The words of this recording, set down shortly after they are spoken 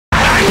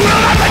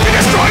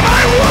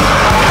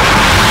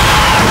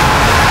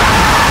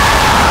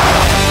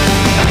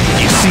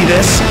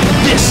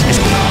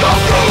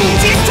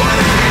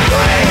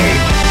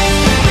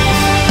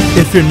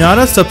If you're not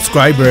a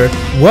subscriber,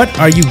 what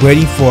are you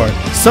waiting for?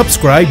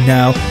 Subscribe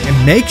now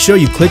and make sure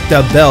you click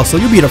that bell so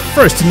you'll be the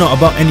first to know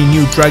about any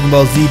new Dragon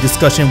Ball Z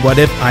discussion what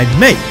if I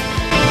make.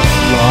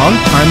 Long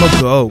time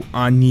ago,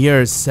 on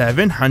year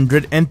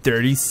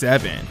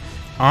 737,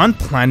 on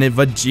planet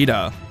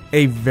Vegeta,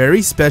 a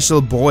very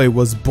special boy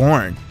was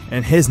born,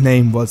 and his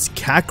name was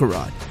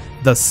Kakarot,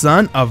 the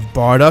son of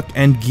Bardock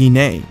and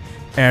Guinea.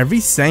 Every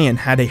Saiyan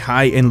had a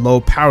high and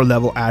low power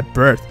level at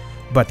birth,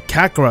 but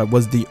Kakarot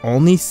was the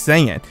only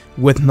Saiyan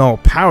with no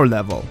power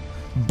level.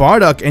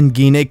 Bardock and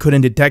Guinea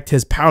couldn't detect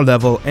his power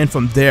level, and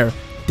from there,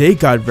 they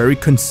got very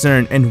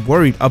concerned and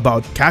worried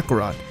about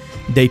Kakarot.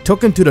 They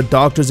took him to the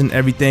doctors and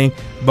everything,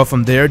 but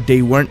from there,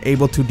 they weren't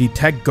able to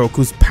detect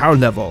Goku's power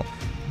level.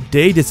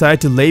 They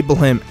decided to label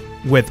him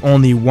with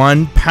only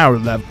one power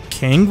level.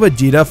 King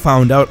Vegeta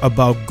found out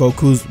about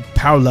Goku's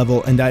power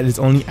level and that is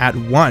only at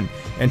 1,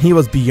 and he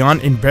was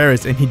beyond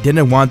embarrassed and he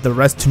didn't want the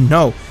rest to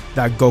know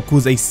that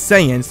Goku's a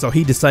Saiyan, so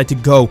he decided to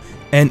go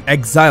and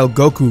exile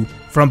Goku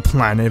from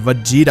planet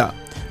Vegeta.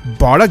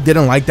 Bardock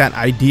didn't like that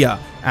idea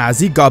as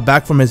he got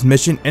back from his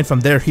mission, and from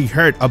there he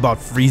heard about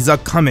Frieza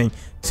coming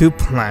to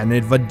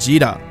planet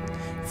Vegeta.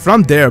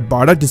 From there,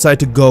 Bardock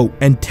decided to go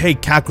and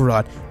take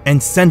Kakarot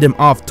and send him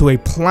off to a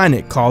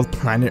planet called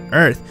Planet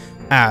Earth,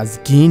 as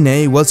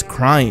Guinea was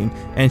crying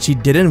and she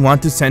didn't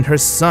want to send her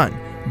son.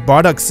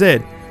 Bardock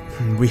said,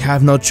 "We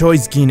have no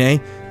choice,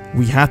 Guinea.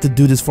 We have to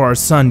do this for our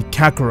son,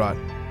 Kakarot.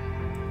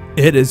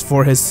 It is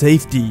for his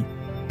safety.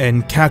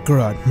 And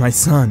Kakarot, my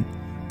son,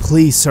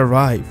 please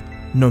survive,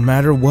 no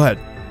matter what.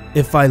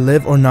 If I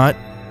live or not,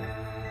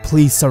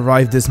 please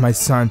survive this, my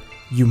son.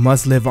 You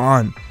must live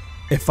on.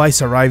 If I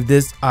survive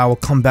this, I will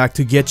come back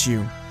to get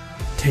you.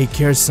 Take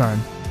care,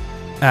 son."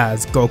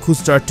 As Goku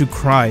started to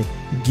cry,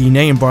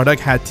 Guinea and Bardock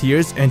had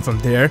tears, and from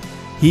there,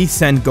 he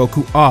sent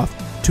Goku off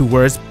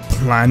towards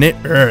planet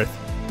Earth.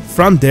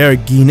 From there,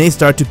 Guinea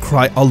started to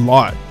cry a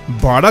lot.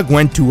 Bardock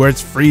went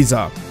towards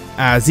Frieza,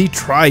 as he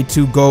tried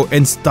to go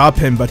and stop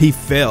him, but he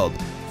failed.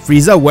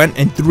 Frieza went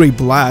and threw a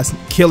blast,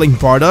 killing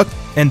Bardock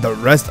and the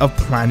rest of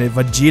planet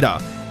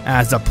Vegeta,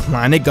 as the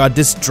planet got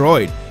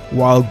destroyed,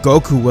 while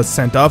Goku was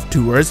sent off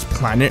towards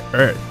planet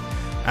Earth.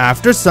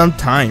 After some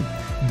time,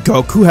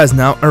 Goku has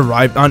now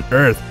arrived on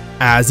Earth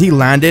as he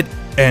landed,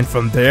 and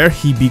from there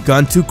he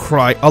began to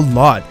cry a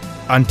lot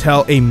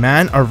until a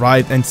man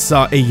arrived and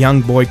saw a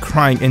young boy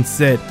crying and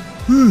said,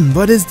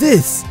 "What is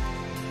this?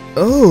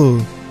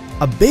 Oh,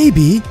 a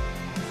baby?"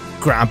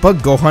 Grandpa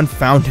Gohan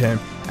found him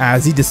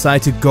as he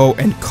decided to go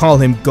and call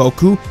him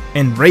Goku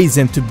and raise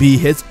him to be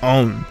his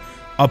own.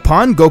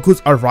 Upon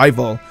Goku's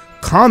arrival,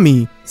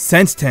 Kami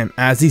sensed him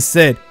as he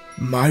said,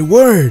 "My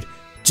word,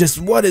 just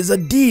what is a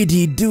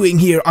deity doing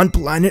here on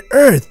planet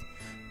Earth?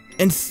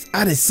 And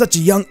at such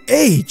a young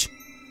age?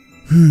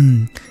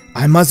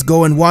 I must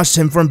go and watch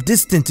him from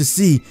distance to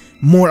see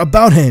more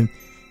about him.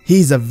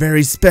 He's a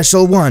very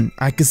special one,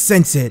 I could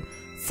sense it."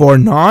 For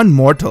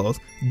non-mortals,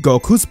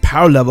 Goku's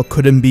power level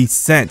couldn't be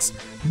sensed,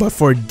 but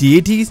for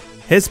deities,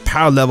 his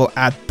power level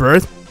at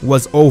birth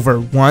was over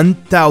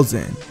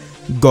 1000.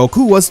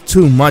 Goku was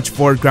too much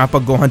for Grandpa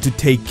Gohan to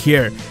take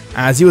care,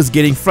 as he was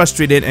getting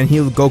frustrated and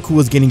Goku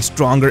was getting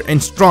stronger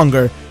and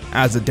stronger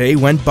as the day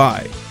went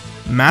by.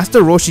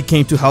 Master Roshi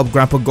came to help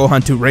Grandpa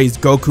Gohan to raise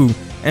Goku,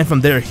 and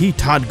from there he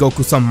taught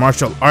Goku some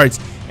martial arts,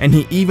 and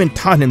he even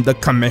taught him the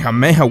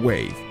Kamehameha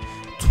wave.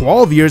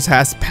 12 years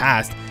has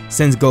passed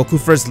since Goku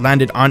first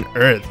landed on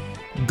Earth.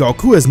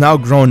 Goku is now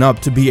grown up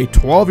to be a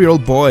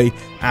 12-year-old boy,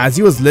 as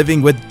he was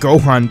living with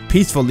Gohan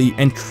peacefully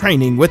and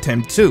training with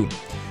him too.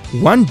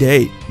 One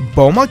day,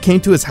 Bulma came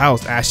to his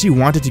house as she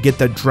wanted to get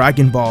the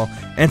Dragon Ball,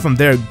 and from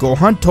there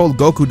Gohan told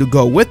Goku to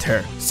go with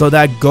her so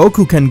that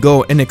Goku can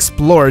go and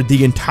explore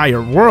the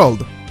entire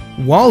world.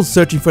 While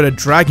searching for the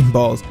Dragon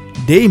Balls,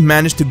 they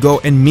managed to go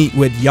and meet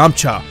with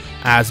Yamcha,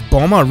 as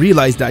Bulma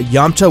realized that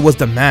Yamcha was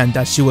the man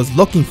that she was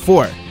looking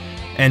for.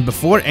 And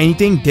before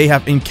anything, they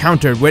have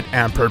encountered with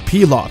Emperor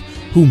Pilaf,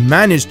 who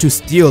managed to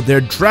steal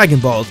their Dragon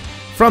Balls.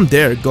 From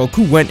there,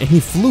 Goku went and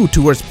he flew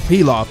towards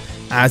Pilaf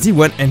as he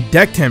went and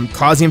decked him,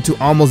 causing him to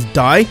almost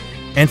die,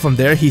 and from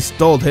there he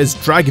stole his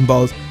Dragon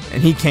Balls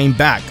and he came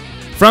back.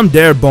 From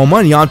there, Bulma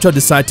and Yamcha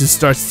decided to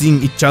start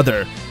seeing each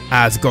other,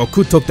 as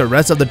Goku took the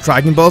rest of the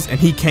Dragon Balls and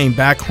he came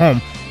back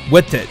home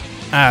with it,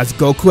 as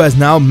Goku has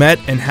now met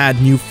and had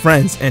new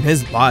friends in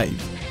his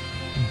life.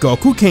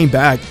 Goku came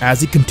back as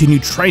he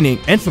continued training,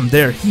 and from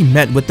there he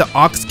met with the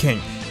Ox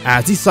King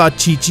as he saw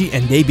Chi-Chi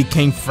and they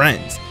became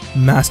friends.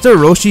 Master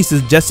Roshi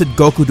suggested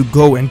Goku to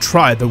go and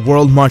try the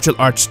World Martial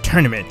Arts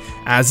Tournament,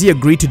 as he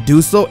agreed to do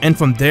so, and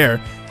from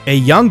there, a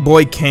young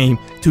boy came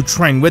to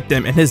train with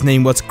them and his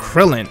name was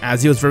Krillin,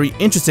 as he was very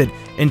interested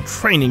in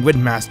training with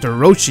Master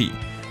Roshi.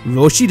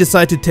 Roshi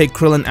decided to take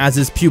Krillin as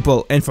his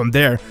pupil, and from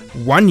there,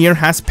 1 year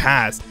has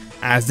passed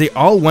as they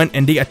all went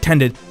and they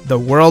attended the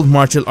World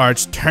Martial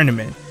Arts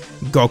Tournament.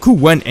 Goku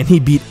went and he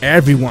beat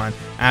everyone,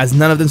 as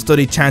none of them stood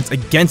a chance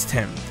against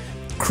him.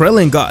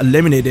 Krillin got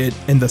eliminated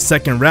in the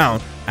second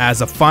round,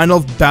 as a final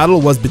battle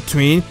was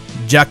between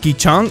Jackie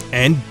Chan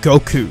and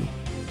Goku.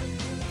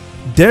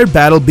 Their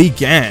battle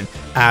began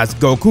as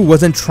Goku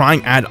wasn't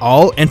trying at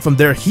all, and from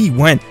there he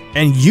went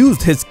and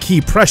used his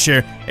ki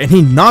pressure and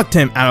he knocked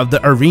him out of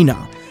the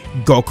arena.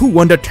 Goku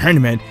won the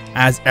tournament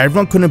as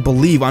everyone couldn't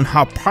believe on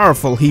how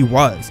powerful he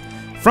was.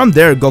 From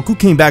there, Goku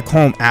came back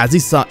home as he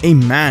saw a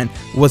man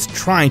was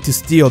trying to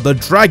steal the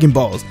Dragon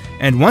Balls,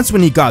 and once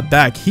when he got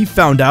back, he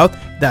found out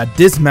that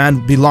this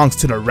man belongs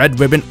to the Red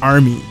Ribbon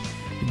Army.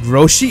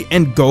 Roshi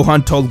and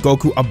Gohan told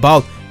Goku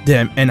about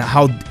them and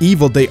how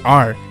evil they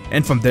are,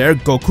 and from there,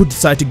 Goku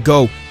decided to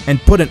go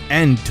and put an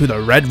end to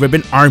the Red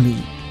Ribbon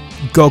Army.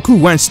 Goku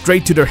went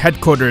straight to their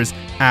headquarters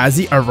as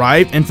he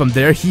arrived, and from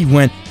there he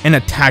went and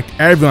attacked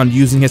everyone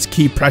using his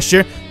ki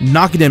pressure,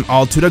 knocking them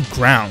all to the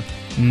ground.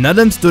 None of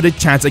them stood a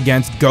chance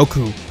against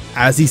Goku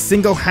as he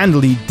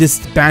single-handedly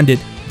disbanded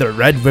the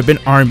Red Ribbon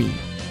Army.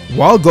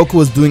 While Goku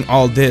was doing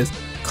all this,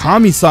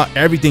 Kami saw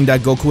everything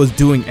that Goku was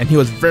doing and he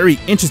was very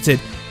interested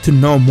to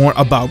know more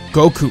about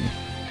Goku.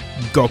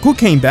 Goku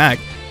came back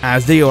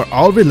as they were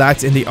all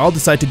relaxed and they all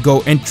decided to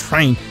go and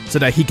train so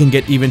that he can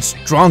get even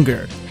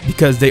stronger,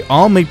 because they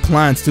all made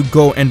plans to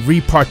go and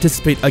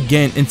re-participate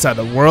again inside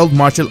the World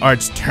Martial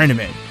Arts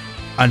Tournament.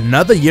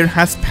 Another year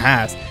has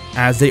passed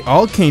as they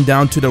all came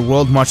down to the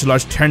World Martial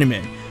Arts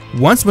Tournament.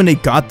 Once when they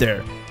got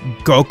there,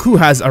 Goku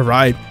has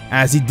arrived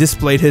as he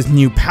displayed his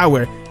new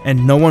power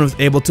and no one was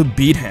able to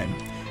beat him.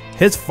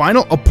 His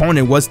final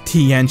opponent was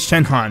Tien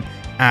Shenhan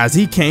as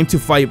he came to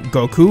fight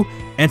Goku,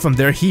 and from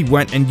there he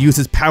went and used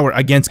his power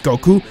against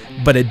Goku,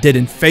 but it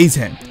didn't faze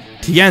him.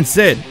 Tien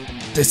said,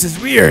 "This is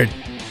weird.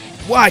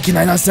 Why can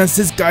I not sense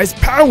this guy's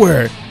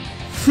power?"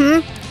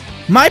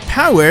 My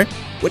power?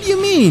 What do you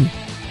mean?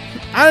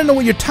 I don't know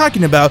what you're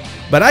talking about,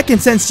 but I can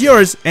sense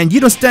yours and you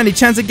don't stand a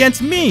chance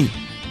against me.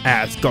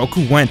 As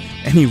Goku went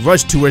and he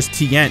rushed towards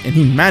Tien and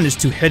he managed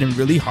to hit him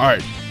really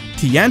hard.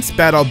 Tien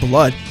spat out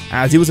blood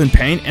as he was in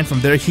pain, and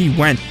from there he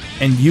went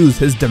and used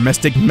his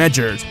domestic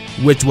measures,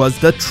 which was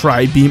the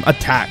Tri-Beam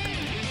attack.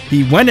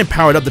 He went and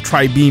powered up the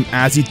Tri-Beam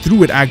as he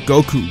threw it at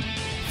Goku.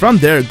 From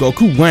there,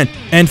 Goku went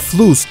and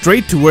flew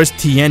straight towards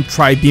Tien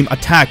Tri-Beam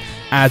attack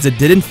as it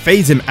didn't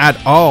faze him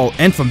at all,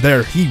 and from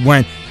there he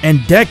went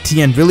and decked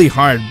Tien really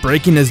hard,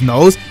 breaking his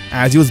nose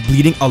as he was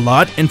bleeding a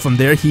lot, and from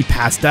there he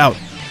passed out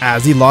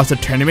as he lost the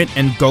tournament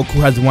and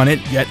Goku has won it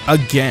yet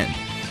again.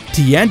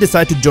 Tien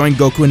decided to join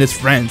Goku and his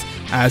friends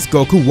as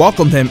Goku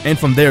welcomed him, and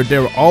from there they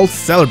were all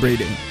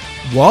celebrating.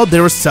 While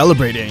they were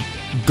celebrating,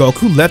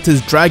 Goku left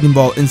his Dragon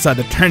Ball inside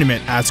the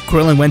tournament as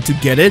Krillin went to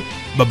get it,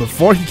 but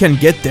before he can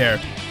get there,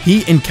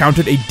 he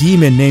encountered a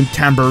demon named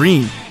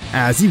Tambourine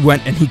as he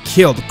went and he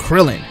killed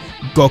Krillin.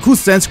 Goku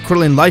sensed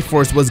Krillin's life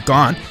force was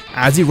gone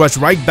as he rushed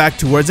right back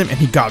towards him and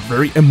he got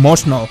very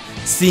emotional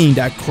seeing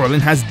that Krillin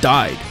has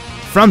died.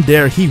 From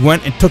there he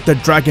went and took the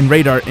Dragon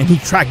Radar and he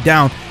tracked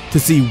down to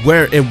see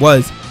where it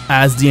was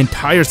as the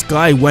entire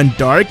sky went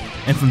dark,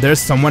 and from there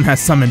someone had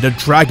summoned the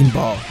Dragon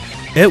Ball.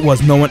 It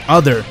was no one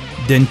other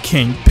than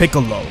King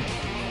Piccolo.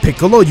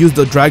 Piccolo used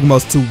the Dragon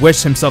Balls to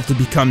wish himself to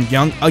become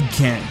young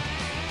again.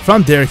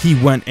 From there he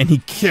went and he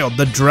killed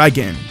the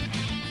dragon.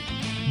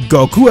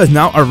 Goku has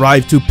now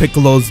arrived to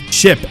Piccolo's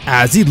ship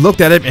as he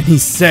looked at him and he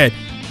said,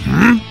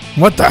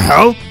 What the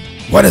hell?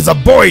 What is a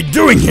boy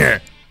doing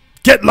here?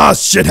 Get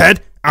lost,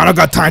 shithead! I don't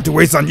got time to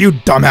waste on you,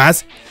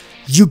 dumbass!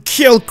 You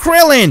killed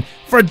Krillin!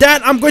 For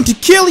that, I'm going to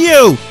kill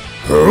you!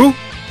 Who?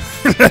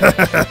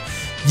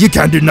 You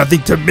can't do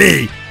nothing to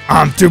me!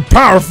 I'm too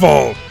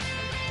powerful!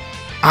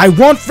 I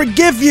won't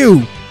forgive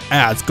you!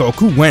 As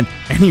Goku went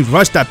and he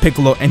rushed at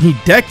Piccolo and he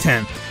decked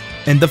him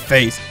in the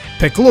face.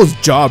 Piccolo's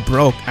jaw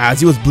broke as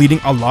he was bleeding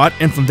a lot,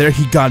 and from there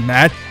he got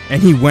mad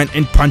and he went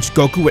and punched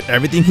Goku with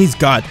everything he's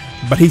got,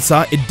 but he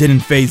saw it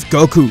didn't faze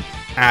Goku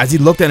as he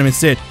looked at him and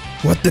said,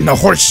 What in the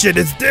horse shit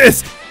is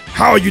this?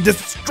 How are you this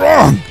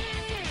strong?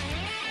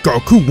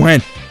 Goku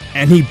went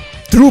and he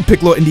threw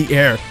Piccolo in the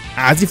air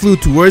as he flew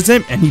towards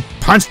him and he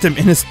punched him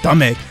in his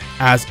stomach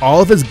as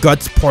all of his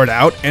guts poured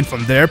out, and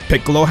from there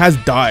Piccolo has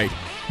died.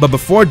 But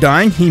before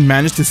dying he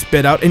managed to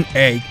spit out an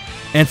egg,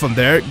 and from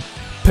there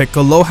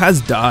Piccolo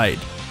has died.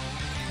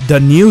 The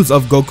news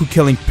of Goku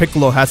killing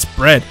Piccolo has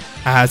spread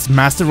as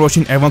Master Roshi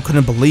and everyone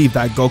couldn't believe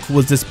that Goku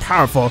was this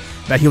powerful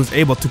that he was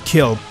able to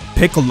kill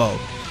Piccolo.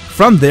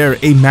 From there,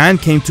 a man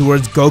came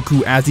towards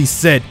Goku as he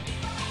said,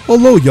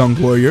 Hello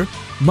young warrior,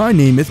 my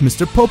name is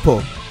Mr. Popo.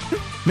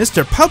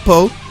 Mr.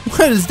 Popo?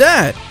 What is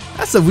that?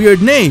 That's a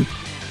weird name.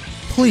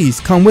 Please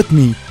come with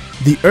me.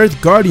 The Earth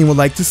Guardian would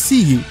like to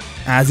see you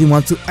as he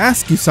wants to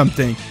ask you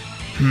something.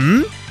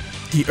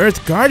 The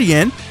Earth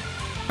Guardian?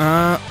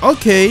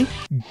 Okay.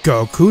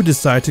 Goku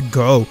decided to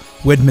go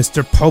with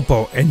Mr.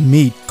 Popo and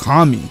meet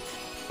Kami.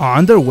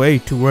 On their way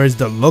towards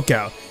the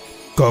lookout,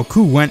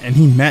 Goku went and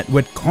he met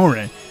with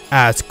Korin.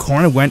 As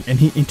Korin went and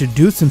he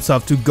introduced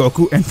himself to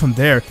Goku, and from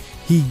there,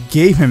 he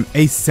gave him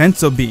a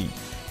Senso Bean.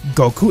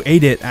 Goku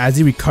ate it as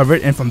he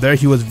recovered, and from there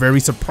he was very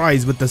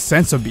surprised with the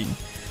Senso Bean.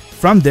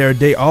 From there,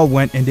 they all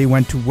went and they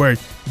went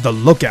towards the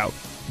lookout.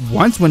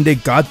 Once when they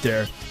got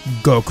there,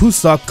 Goku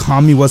saw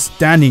Kami was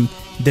standing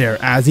there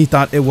as he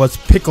thought it was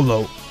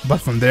Piccolo. But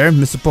from there,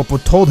 Mr. Popo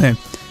told him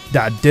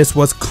that this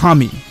was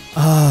Kami.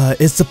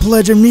 It's a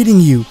pleasure meeting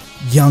you,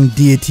 young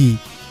deity.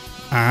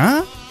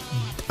 Huh?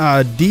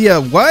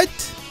 Dia what?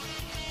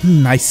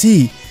 I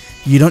see.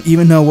 You don't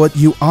even know what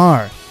you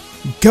are.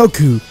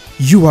 Goku,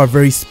 you are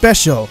very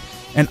special,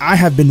 and I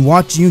have been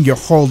watching you your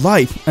whole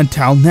life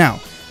until now.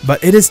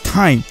 But it is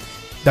time.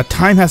 The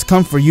time has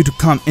come for you to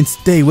come and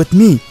stay with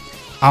me.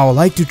 I would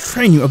like to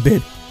train you a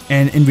bit,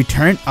 and in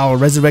return, I will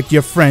resurrect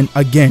your friend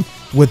again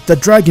with the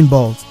Dragon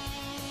Balls.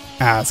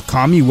 As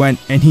Kami went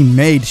and he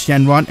made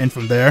Shenron, and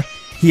from there,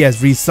 he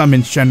has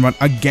resummoned Shenron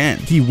again.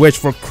 He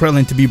wished for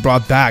Krillin to be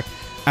brought back.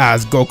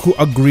 As Goku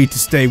agreed to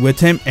stay with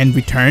him in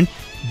return,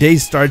 they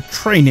start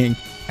training.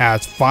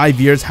 As 5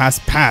 years has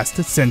passed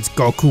since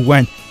Goku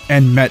went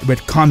and met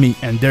with Kami,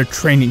 and their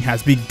training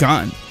has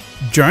begun.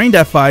 During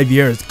that 5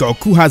 years,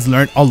 Goku has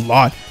learned a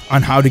lot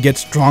on how to get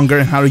stronger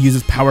and how to use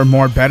his power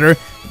more better,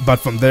 but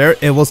from there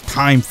it was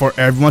time for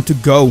everyone to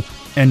go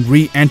and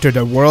re-enter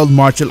the World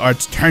Martial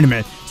Arts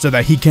Tournament so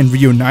that he can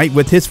reunite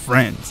with his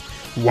friends.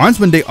 Once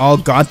when they all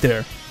got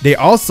there, they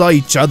all saw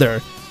each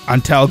other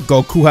until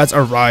Goku has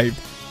arrived.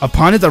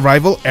 Upon his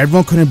arrival,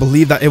 everyone couldn't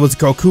believe that it was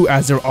Goku,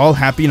 as they were all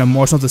happy and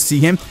emotional to see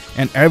him,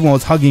 and everyone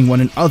was hugging one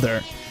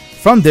another.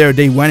 From there,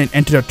 they went and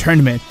entered the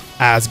tournament,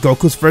 as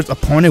Goku's first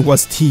opponent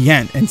was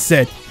Tien, and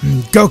said,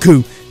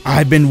 Goku,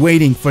 I've been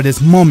waiting for this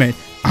moment.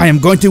 I am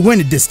going to win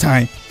it this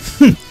time.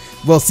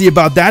 We'll see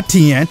about that,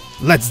 Tien.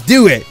 Let's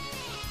do it.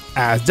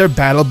 As their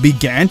battle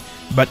began,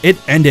 but it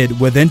ended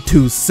within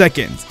 2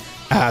 seconds,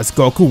 as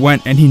Goku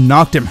went and he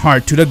knocked him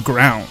hard to the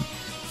ground.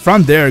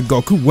 From there,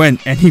 Goku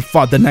went and he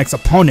fought the next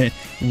opponent,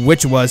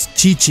 which was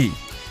Chi-Chi.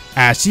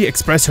 As she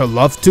expressed her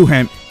love to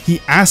him,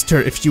 he asked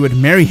her if she would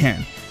marry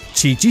him.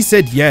 Chi-Chi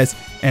said yes,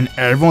 and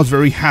everyone was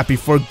very happy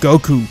for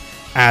Goku,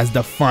 as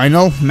the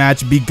final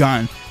match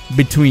began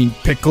between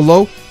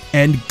Piccolo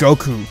and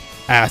Goku.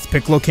 As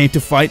Piccolo came to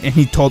fight, and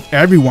he told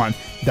everyone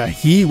that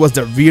he was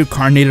the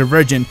reincarnated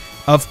version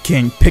of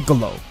King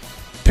Piccolo.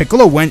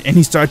 Piccolo went and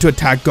he started to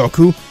attack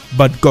Goku,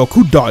 but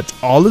Goku dodged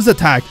all his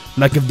attack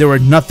like if they were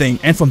nothing,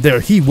 and from there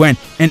he went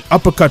and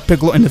uppercut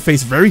Piccolo in the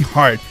face very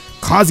hard,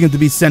 causing him to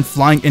be sent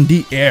flying in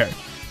the air.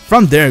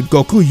 From there,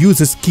 Goku used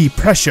his ki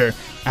pressure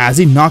as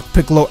he knocked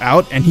Piccolo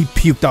out and he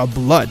puked out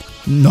blood.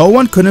 No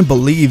one couldn't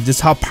believe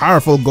just how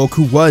powerful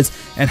Goku was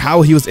and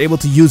how he was able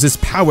to use his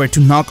power to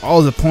knock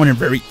all his opponents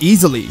very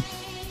easily.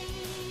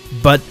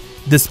 But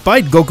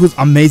despite Goku's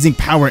amazing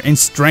power and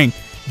strength,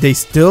 they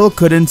still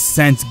couldn't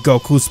sense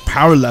Goku's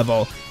power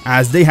level,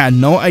 as they had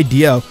no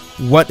idea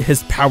what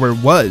his power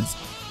was.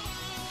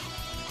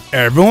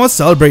 Everyone was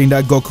celebrating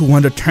that Goku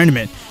won the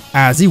tournament,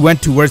 as he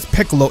went towards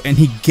Piccolo and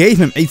he gave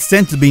him a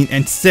senzu bean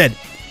and said,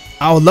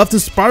 I would love to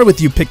spar with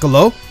you,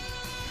 Piccolo.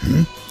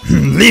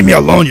 Leave me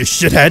alone, you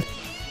shithead.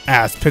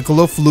 As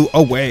Piccolo flew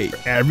away,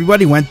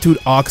 everybody went to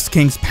Ox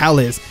King's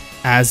palace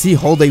as he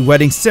held a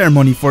wedding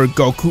ceremony for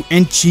Goku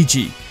and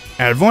Chi-Chi.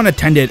 Everyone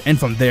attended, and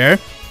from there,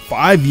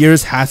 5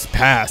 years has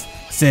passed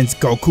since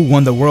Goku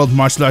won the World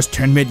Martial Arts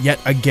Tournament yet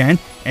again,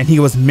 and he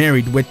was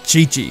married with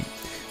Chi-Chi.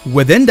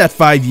 Within that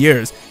 5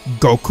 years,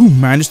 Goku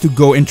managed to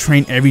go and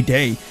train every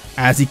day,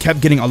 as he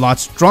kept getting a lot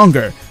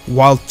stronger,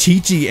 while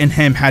Chi-Chi and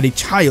him had a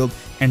child,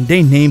 and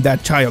they named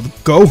that child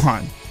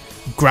Gohan.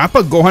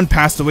 Grandpa Gohan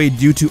passed away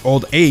due to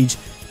old age,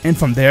 and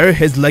from there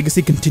his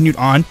legacy continued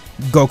on,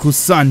 Goku's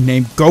son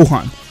named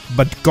Gohan.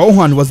 But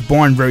Gohan was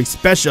born very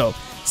special,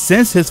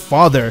 since his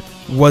father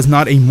was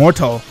not a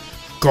mortal.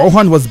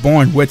 Gohan was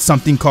born with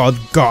something called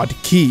God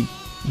Ki,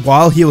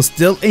 while he was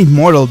still a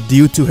mortal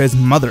due to his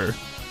mother.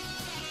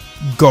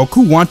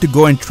 Goku wanted to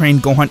go and train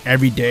Gohan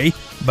every day,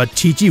 but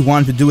Chi-Chi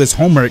wanted to do his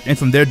homework, and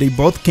from there they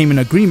both came in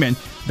agreement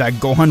that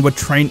Gohan would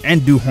train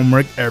and do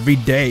homework every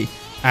day,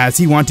 as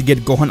he wanted to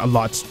get Gohan a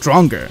lot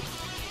stronger.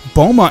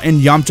 Bulma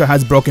and Yamcha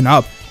has broken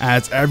up,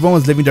 as everyone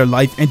was living their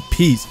life in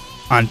peace,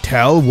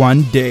 until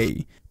one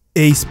day,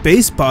 a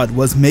space pod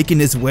was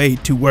making its way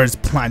towards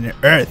planet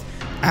Earth.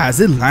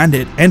 As it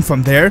landed, and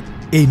from there,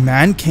 a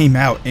man came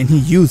out and he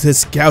used his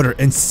scouter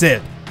and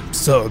said,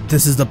 So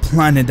this is the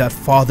planet that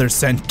father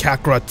sent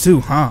Kakarot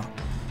to, huh?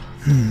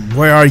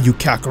 Where are you,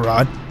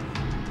 Kakarot?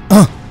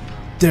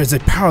 There's a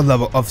power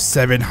level of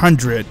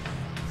 700.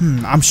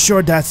 I'm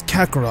sure that's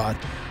Kakarot.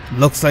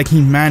 Looks like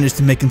he managed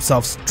to make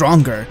himself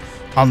stronger,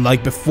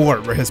 unlike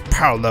before where his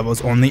power level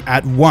was only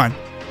at 1.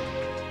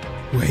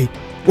 Wait,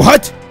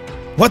 what?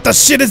 What the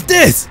shit is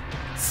this?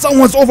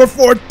 Someone's over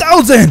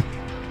 4,000!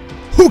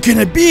 Who can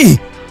it be?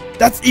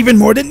 That's even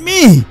more than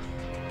me!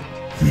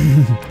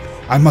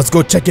 I must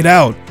go check it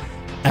out.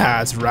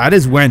 As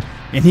Raditz went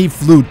and he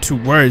flew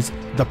towards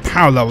the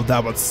power level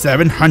that was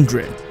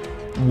 700.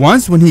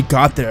 Once when he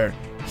got there,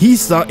 he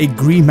saw a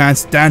green man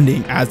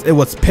standing, as it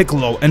was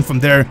Piccolo, and from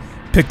there,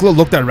 Piccolo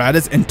looked at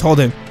Raditz and told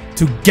him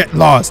to get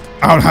lost.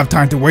 I don't have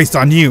time to waste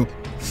on you.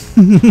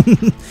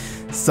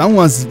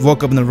 Someone's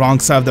woke up on the wrong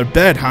side of their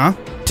bed, huh?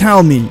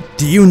 Tell me,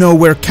 do you know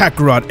where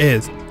Kakarot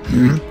is?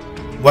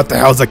 What the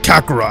hell's a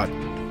Kakarot?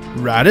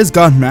 Raditz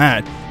got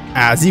mad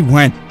as he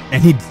went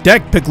and he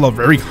decked Piccolo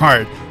very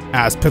hard,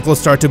 as Piccolo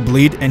started to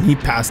bleed and he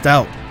passed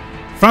out.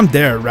 From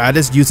there,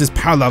 Raditz used his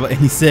power level and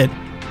he said,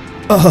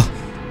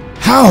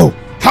 How?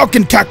 How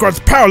can Kakarot's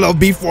power level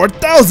be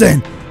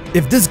 4,000?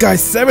 If this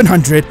guy's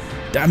 700,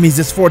 that means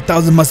this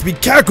 4,000 must be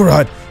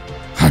Kakarot.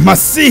 I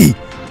must see!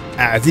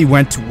 As he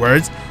went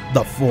towards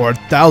the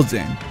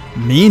 4,000.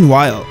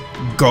 Meanwhile,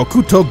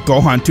 Goku took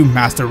Gohan to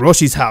Master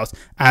Roshi's house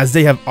as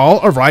they have all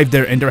arrived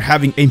there and they're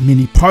having a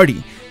mini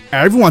party.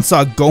 Everyone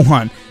saw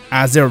Gohan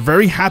as they were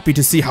very happy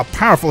to see how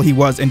powerful he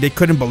was, and they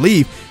couldn't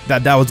believe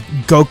that that was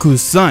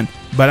Goku's son.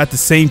 But at the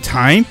same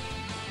time,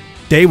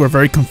 they were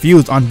very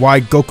confused on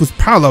why Goku's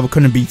power level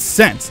couldn't be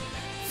sensed.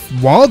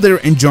 While they were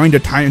enjoying their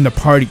time in the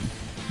party,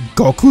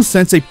 Goku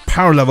sensed a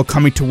power level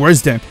coming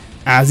towards them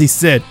as he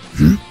said,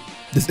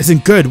 this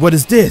isn't good, what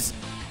is this?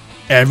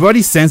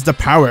 Everybody sensed the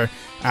power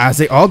as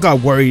they all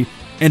got worried,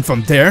 and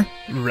from there,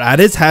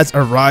 Raditz has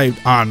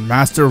arrived on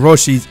Master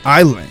Roshi's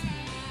island.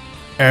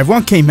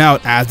 Everyone came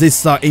out as they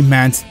saw a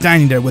man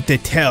standing there with a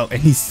tail,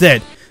 and he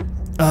said,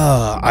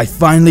 I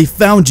finally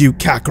found you,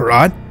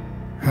 Kakarot.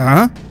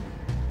 Huh?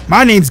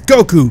 My name's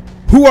Goku.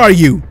 Who are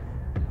you?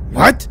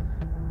 What?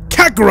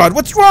 Kakarot,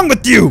 what's wrong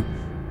with you?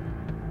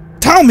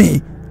 Tell me,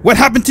 what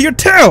happened to your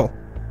tail?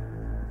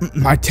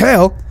 My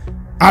tail?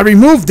 I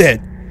removed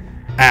it.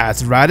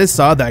 As Raditz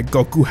saw that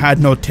Goku had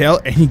no tail,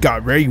 and he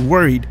got very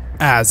worried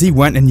as he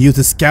went and used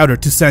his scouter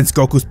to sense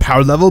Goku's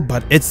power level,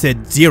 but it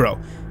said 0.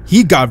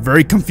 He got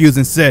very confused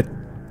and said,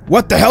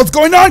 what the hell's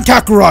going on,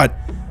 Kakarot?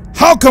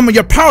 How come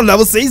your power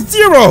level says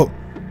 0?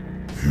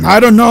 I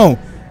don't know,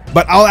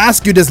 but I'll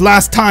ask you this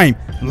last time.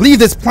 Leave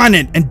this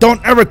planet and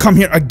don't ever come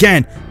here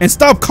again, and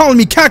stop calling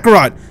me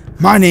Kakarot.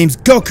 My name's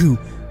Goku,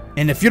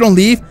 and if you don't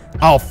leave,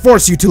 I'll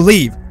force you to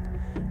leave.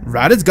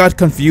 Raditz got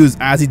confused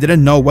as he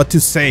didn't know what to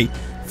say.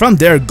 From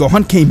there,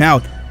 Gohan came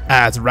out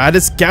as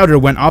Raditz's scouter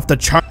went off the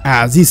chart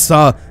as he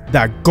saw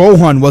that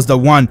Gohan was the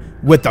one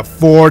with the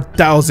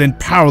 4,000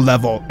 power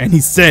level, and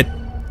he said,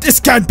 this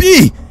can't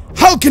be!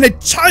 How can a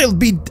child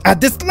be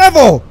at this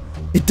level?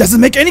 It doesn't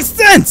make any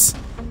sense!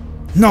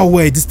 No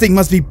way, this thing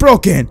must be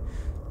broken.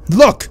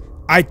 Look,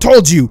 I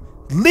told you,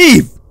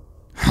 leave!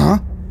 Huh?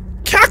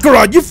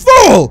 Kakarot, you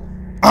fool!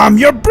 I'm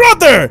your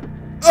brother!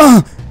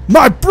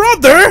 My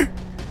brother?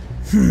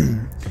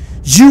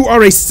 You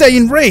are a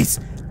Saiyan race.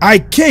 I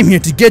came here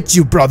to get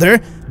you, brother,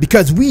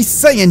 because we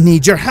Saiyan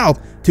need your help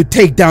to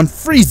take down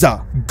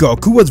Frieza.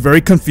 Goku was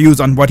very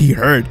confused on what he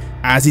heard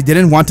as he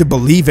didn't want to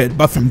believe it,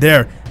 but from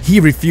there, he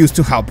refused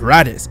to help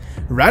Raditz.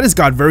 Raditz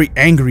got very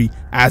angry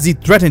as he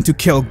threatened to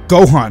kill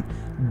Gohan.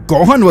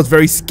 Gohan was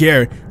very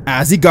scared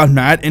as he got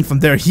mad, and from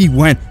there he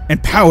went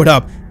and powered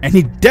up and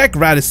he decked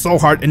Raditz so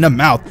hard in the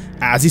mouth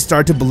as he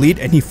started to bleed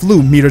and he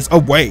flew meters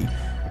away.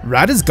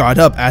 Raditz got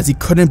up as he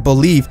couldn't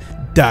believe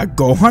that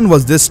Gohan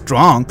was this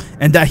strong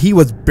and that he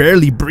was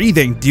barely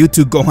breathing due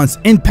to Gohan's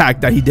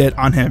impact that he did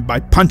on him by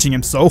punching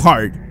him so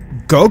hard.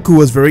 Goku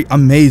was very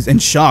amazed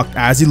and shocked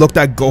as he looked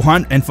at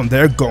Gohan, and from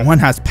there Gohan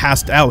has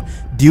passed out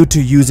due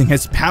to using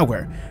his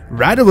power.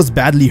 Raditz was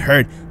badly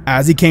hurt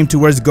as he came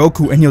towards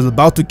Goku and he was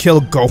about to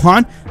kill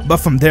Gohan, but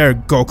from there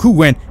Goku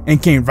went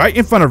and came right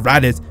in front of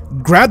Raditz,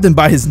 grabbed him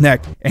by his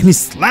neck, and he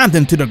slammed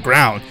him to the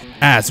ground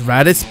as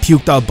Raditz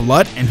puked out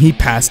blood and he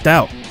passed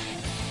out.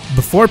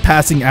 Before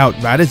passing out,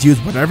 Raditz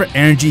used whatever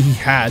energy he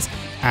has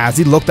as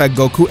he looked at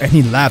Goku and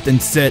he laughed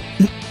and said,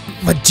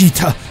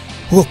 Vegeta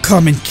will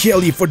come and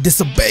kill you for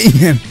disobeying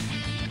him.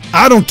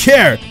 I don't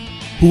care.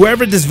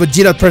 Whoever this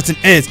Vegeta person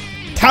is,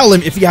 tell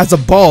him if he has the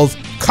balls,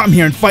 come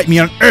here and fight me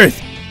on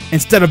Earth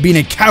instead of being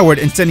a coward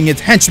and sending his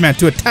henchmen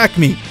to attack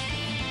me.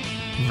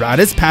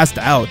 Raditz passed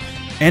out,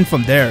 and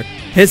from there,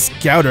 his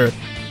scouter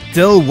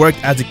still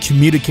worked as a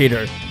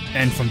communicator,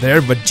 and from there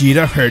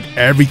Vegeta heard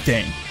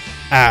everything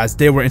as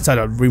they were inside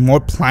a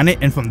remote planet,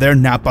 and from there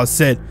Nappa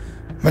said,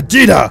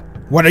 Vegeta,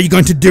 what are you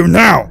going to do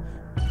now?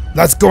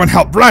 Let's go and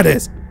help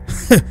Raditz.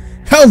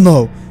 Hell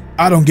no,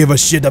 I don't give a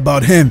shit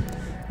about him.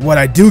 What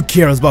I do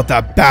care is about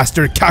that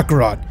bastard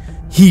Kakarot.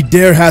 He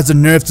dare has the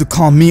nerve to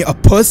call me a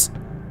puss?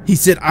 He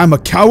said I'm a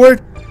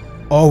coward?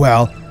 Oh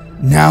well,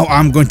 now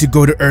I'm going to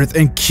go to Earth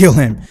and kill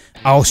him.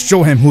 I'll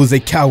show him who's a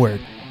coward.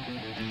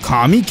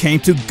 Kami came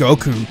to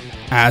Goku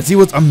as he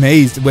was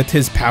amazed with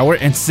his power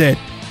and said,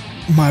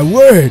 my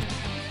word,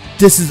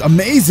 this is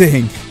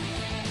amazing.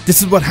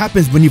 This is what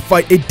happens when you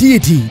fight a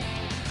deity.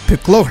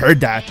 Piccolo heard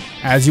that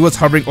as he was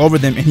hovering over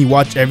them and he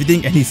watched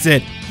everything and he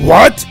said,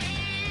 what?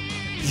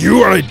 You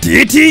are a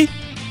deity?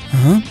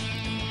 Huh?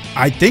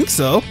 I think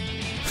so.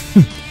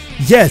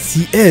 Yes,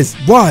 he is.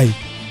 Why?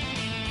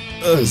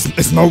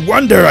 It's no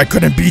wonder I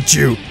couldn't beat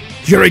you.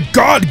 You're a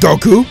god,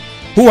 Goku.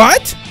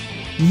 What?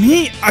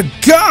 Me, a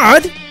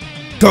god?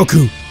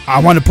 Goku, I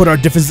want to put our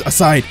differences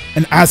aside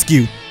and ask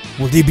you,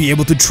 will they be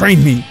able to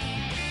train me?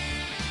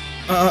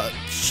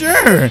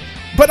 Sure,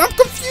 but I'm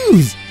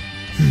confused.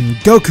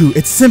 Goku,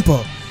 it's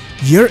simple.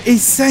 You're a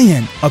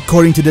Saiyan,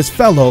 according to this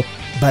fellow,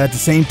 but at the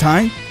same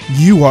time,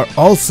 you are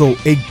also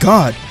a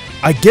god.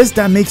 I guess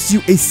that makes you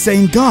a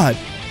Saiyan god.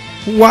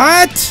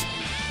 What?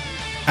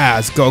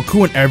 As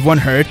Goku and everyone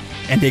heard,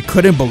 and they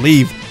couldn't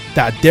believe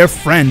that their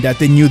friend that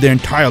they knew their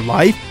entire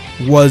life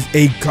was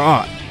a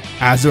god,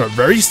 as they were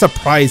very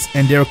surprised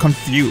and they were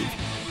confused.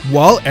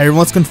 While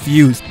everyone's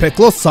confused,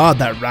 Piccolo saw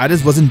that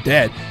Raditz wasn't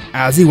dead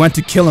as he went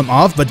to kill him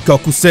off, but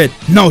Goku said,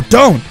 "No,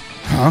 don't!"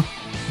 Huh?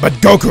 But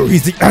Goku,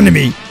 he's the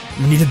enemy!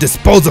 We need to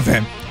dispose of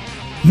him!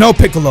 No,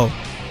 Piccolo!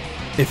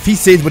 If he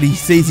says what he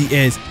says he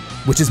is,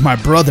 which is my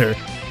brother,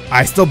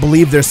 I still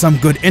believe there's some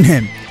good in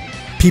him.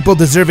 People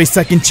deserve a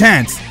second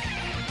chance.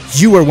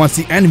 You were once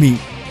the enemy,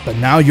 but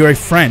now you're a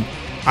friend.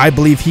 I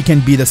believe he can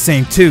be the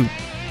same too.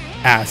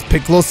 As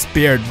Piccolo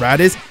spared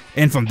Raditz,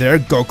 and from there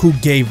Goku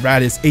gave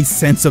Raditz a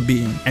senzu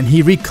bean and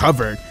he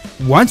recovered.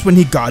 Once when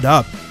he got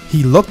up,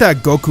 he looked at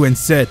Goku and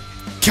said,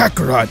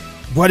 "Kakarot,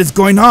 what is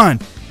going on?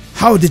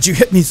 How did you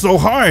hit me so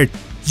hard?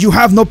 You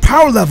have no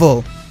power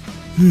level."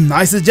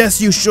 I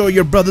suggest you show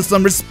your brother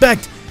some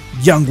respect,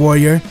 young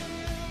warrior.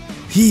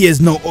 He is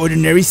no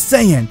ordinary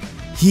Saiyan.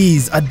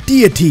 He's a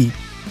deity.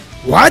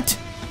 What?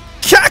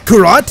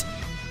 Kakarot?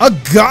 A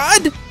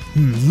god?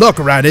 Look,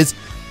 Raditz,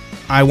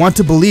 I want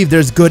to believe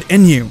there's good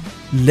in you.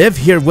 Live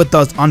here with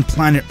us on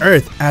planet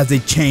Earth as a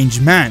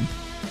changed man.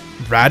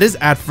 Raditz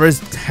at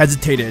first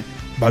hesitated,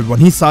 but when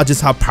he saw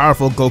just how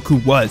powerful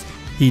Goku was,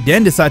 he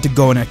then decided to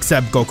go and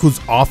accept Goku's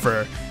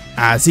offer,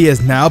 as he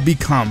has now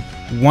become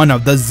one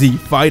of the Z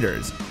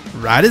Fighters.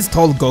 Raditz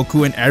told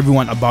Goku and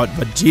everyone about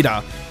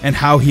Vegeta and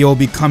how he will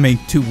be coming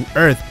to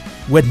Earth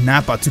with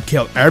Nappa to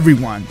kill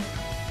everyone.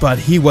 But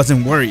he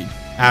wasn't worried.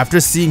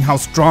 After seeing how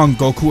strong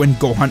Goku and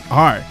Gohan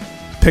are,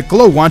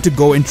 Piccolo wanted to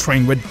go and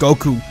train with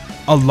Goku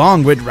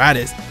along with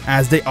Raditz,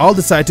 as they all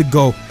decide to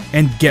go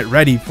and get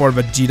ready for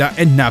Vegeta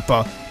and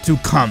Nappa to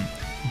come.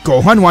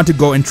 Gohan wanted to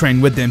go and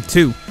train with them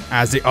too,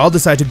 as they all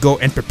decide to go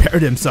and prepare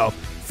themselves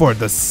for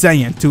the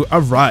Saiyan to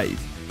arrive.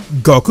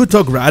 Goku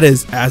took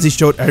Raditz as he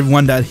showed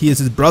everyone that he is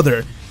his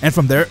brother, and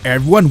from there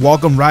everyone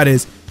welcomed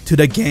Raditz to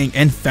the gang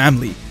and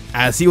family,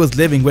 as he was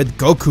living with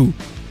Goku,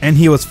 and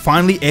he was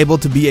finally able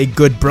to be a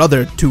good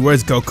brother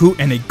towards Goku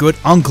and a good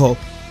uncle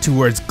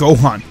towards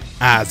Gohan,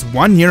 as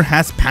 1 year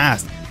has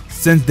passed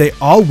since they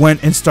all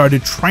went and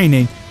started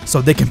training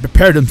so they can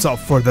prepare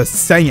themselves for the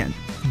Saiyan.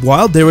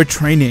 While they were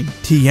training,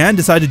 Tien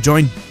decided to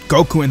join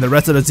Goku and the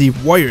rest of the Z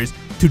Warriors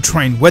to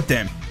train with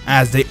them,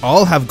 as they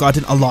all have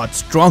gotten a lot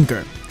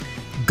stronger.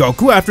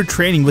 Goku, after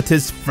training with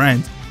his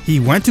friends,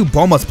 he went to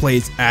Bulma's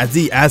place as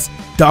he asked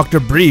Dr.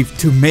 Brief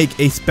to make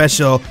a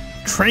special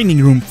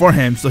training room for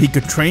him so he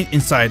could train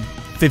inside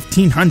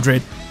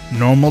 1500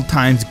 normal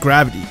times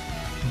gravity.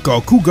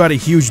 Goku got a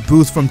huge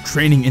boost from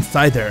training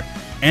inside there,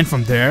 and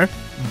from there,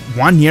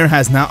 1 year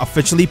has now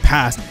officially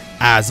passed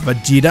as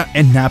Vegeta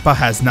and Nappa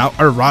has now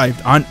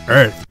arrived on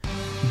Earth.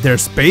 Their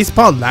space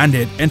pod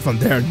landed, and from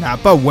there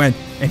Nappa went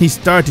and he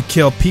started to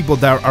kill people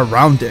that were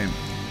around him.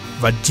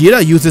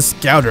 Vegeta used his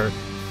scouter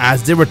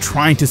as they were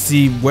trying to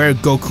see where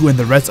Goku and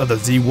the rest of the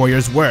Z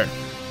Warriors were.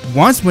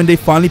 Once when they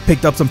finally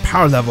picked up some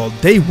power level,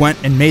 they went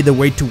and made their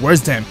way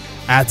towards them,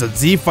 as the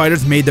Z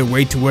Fighters made their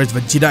way towards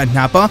Vegeta and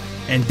Nappa,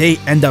 and they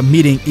end up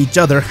meeting each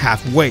other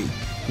halfway.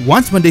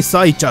 Once when they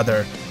saw each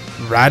other,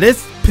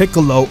 Raditz,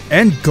 Piccolo,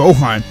 and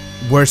Gohan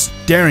were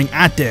staring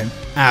at them,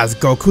 as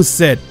Goku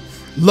said,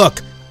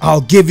 "Look,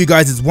 I'll give you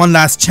guys this one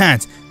last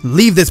chance.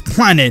 Leave this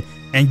planet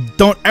and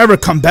don't ever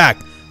come back,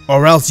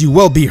 or else you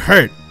will be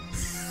hurt."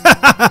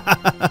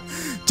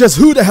 Just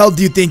who the hell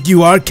do you think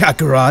you are,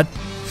 Kakarot?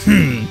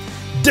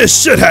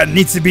 This shithead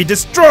needs to be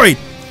destroyed.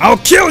 I'll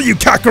kill you,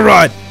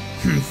 Kakarot.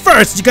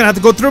 First, you're gonna have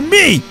to go through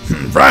me.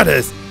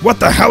 Raditz, what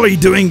the hell are you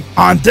doing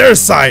on their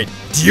side?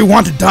 Do you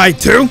want to die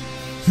too?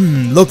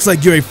 Looks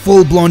like you're a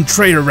full-blown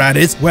traitor,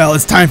 Raditz. Well,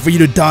 it's time for you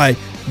to die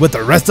with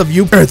the rest of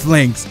you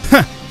Earthlings.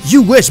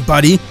 You wish,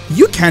 buddy.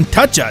 You can't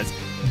touch us.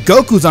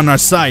 Goku's on our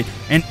side,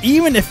 and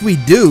even if we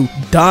do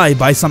die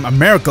by some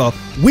miracle,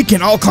 we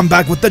can all come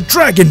back with the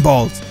Dragon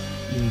Balls.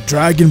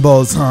 Dragon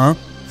Balls, huh?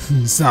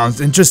 Sounds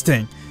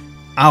interesting.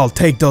 I'll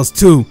take those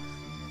too.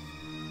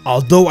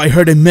 Although I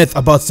heard a myth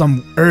about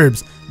some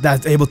herbs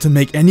that's able to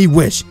make any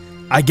wish,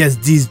 I guess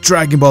these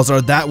Dragon Balls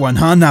are that one,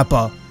 huh,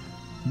 Nappa?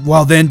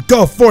 Well then,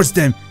 go force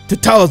them to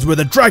tell us where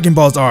the Dragon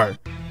Balls are.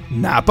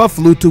 Nappa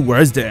flew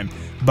towards them,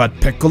 but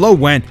Piccolo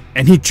went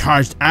and he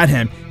charged at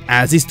him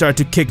as he started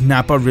to kick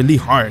Nappa really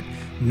hard.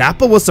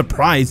 Nappa was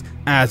surprised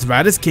as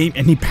Raditz came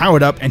and he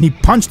powered up and he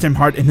punched him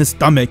hard in his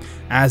stomach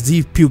as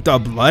he puked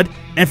out blood,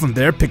 and from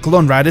there Piccolo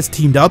and Raditz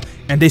teamed up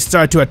and they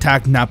started to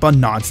attack Nappa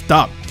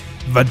non-stop.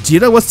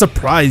 Vegeta was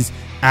surprised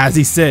as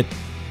he said,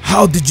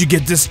 "How did you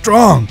get this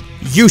strong?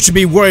 You should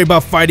be worried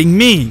about fighting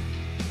me."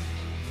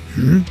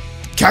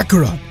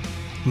 Kakarot,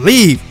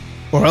 leave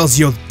or else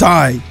you'll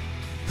die.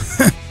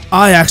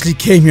 I actually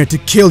came here to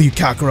kill you,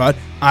 Kakarot.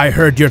 I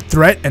heard your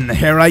threat and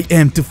here I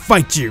am to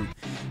fight you.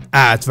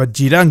 As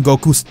Vegeta and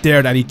Goku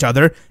stared at each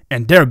other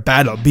and their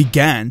battle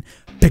began,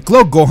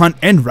 Piccolo, Gohan,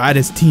 and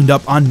Raditz teamed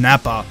up on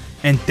Nappa,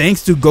 and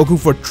thanks to Goku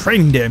for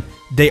training them,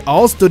 they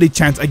all stood a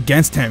chance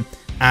against him,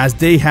 as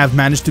they have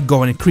managed to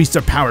go and increase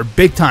their power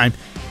big time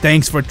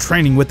thanks for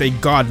training with a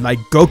god like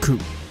Goku.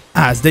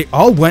 As they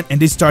all went and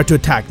they started to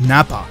attack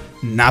Nappa,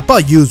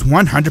 Nappa used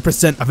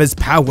 100% of his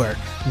power,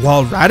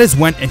 while Raditz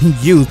went and he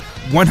used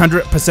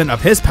 100%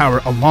 of his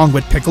power along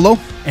with Piccolo,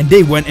 and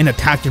they went and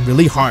attacked him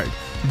really hard.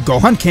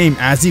 Gohan came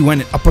as he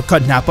went and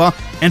uppercut Nappa,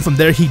 and from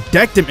there he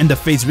decked him in the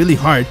face really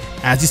hard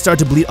as he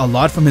started to bleed a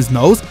lot from his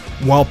nose,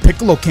 while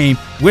Piccolo came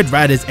with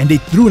Raditz and they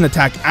threw an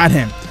attack at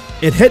him.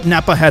 It hit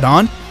Nappa head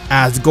on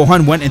as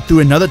Gohan went and threw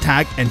another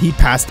attack and he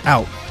passed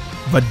out.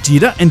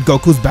 Vegeta and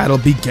Goku's battle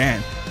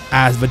began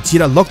as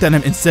Vegeta looked at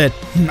him and said,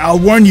 "I'll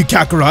warn you,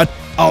 Kakarot,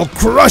 I'll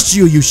crush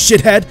you, you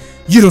shithead.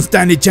 You don't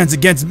stand a chance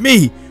against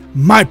me.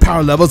 My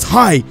power level's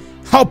high.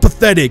 How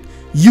pathetic.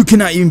 You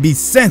cannot even be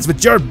sensed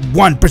with your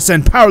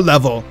 1% power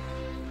level."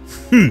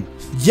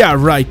 Yeah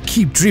right,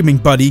 keep dreaming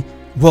buddy.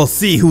 We'll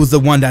see who's the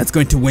one that's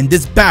going to win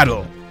this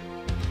battle.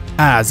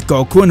 As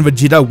Goku and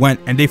Vegeta went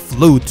and they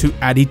flew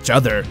at each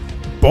other,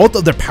 both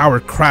of their power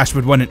crashed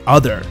with one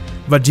another.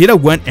 Vegeta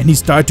went and he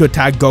started to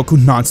attack Goku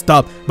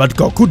non-stop, but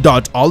Goku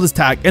dodged all his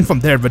attack, and from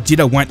there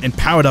Vegeta went and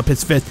powered up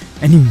his fist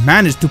and he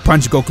managed to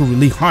punch Goku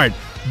really hard,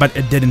 but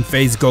it didn't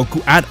faze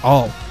Goku at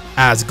all.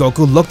 As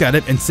Goku looked at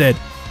it and said,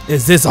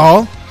 "Is this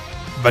all?"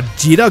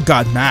 Vegeta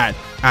got mad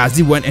as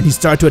he went and he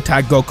started to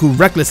attack Goku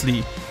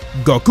recklessly.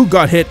 Goku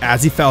got hit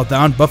as he fell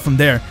down, but from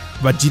there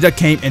Vegeta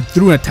came and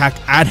threw an attack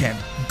at him.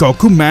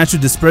 Goku managed to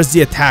disperse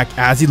the attack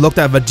as he looked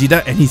at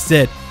Vegeta and he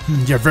said,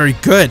 "You're very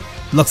good.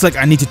 Looks like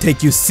I need to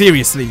take you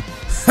seriously."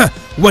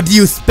 "What do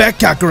you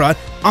expect, Kakarot?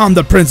 I'm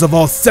the Prince of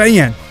all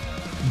Saiyan."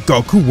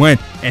 Goku went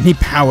and he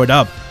powered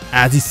up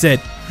as he said,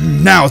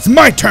 "Now it's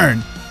my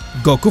turn."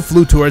 Goku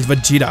flew towards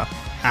Vegeta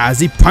as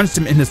he punched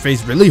him in his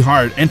face really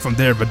hard, and from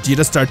there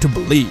Vegeta started to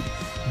bleed.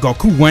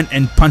 Goku went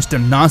and punched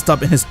him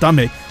non-stop in his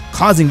stomach,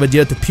 causing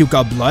Vegeta to puke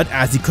out blood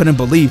as he couldn't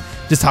believe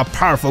just how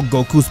powerful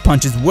Goku's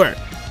punches were.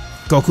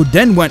 Goku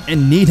then went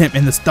and kneed him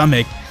in the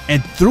stomach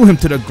and threw him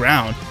to the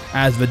ground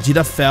as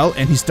Vegeta fell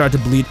and he started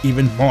to bleed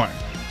even more.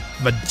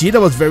 Vegeta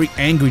was very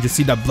angry to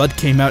see that blood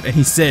came out and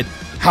he said,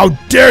 "How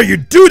dare you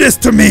do this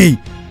to me!"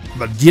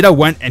 Vegeta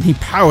went and he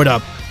powered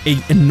up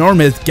an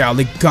enormous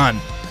Gallic gun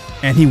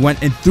and he went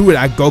and threw it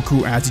at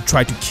Goku as he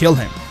tried to kill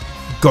him.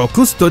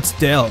 Goku stood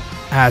still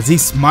as he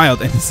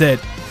smiled and he said,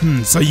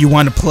 "So you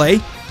want to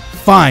play?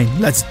 Fine,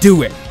 let's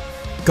do it."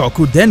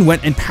 Goku then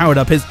went and powered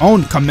up his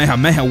own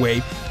Kamehameha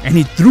wave and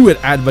he threw it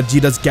at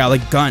Vegeta's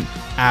Gallic gun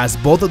as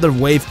both of their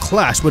waves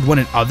clashed with one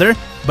another,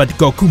 but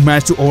Goku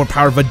managed to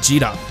overpower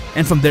Vegeta,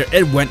 and from there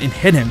it went and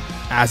hit him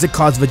as it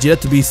caused Vegeta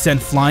to be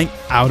sent flying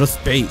out of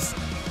space.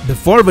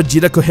 Before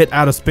Vegeta could hit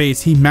out of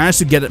space, he managed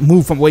to get it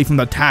moved away from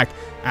the attack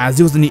as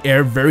he was in the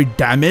air very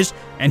damaged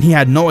and he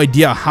had no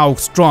idea how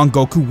strong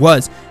Goku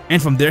was,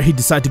 and from there he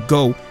decided to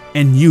go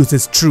and use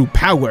his true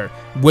power,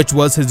 which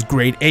was his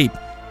Great Ape.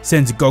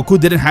 Since Goku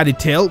didn't have a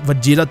tail,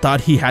 Vegeta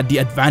thought he had the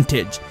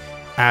advantage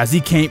as he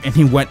came and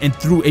he went and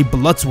threw a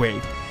Bloods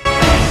wave.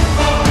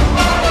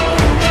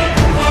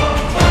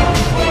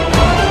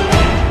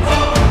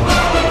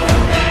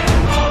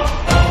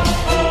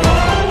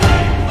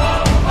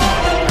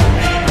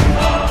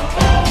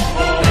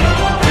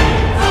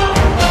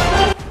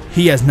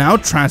 He has now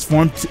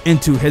transformed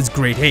into his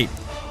Great Ape.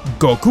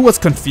 Goku was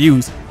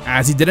confused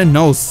as he didn't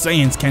know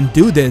Saiyans can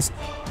do this,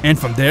 and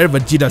from there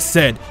Vegeta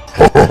said,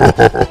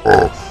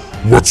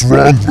 "What's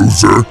wrong,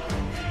 loser?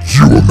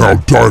 You will now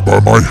die by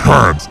my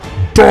hands.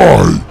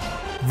 Die!"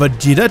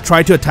 Vegeta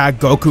tried to attack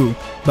Goku,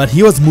 but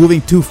he was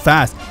moving too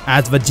fast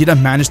as Vegeta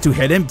managed to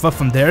hit him, but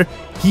from there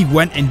he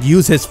went and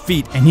used his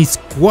feet and he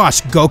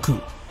squashed Goku.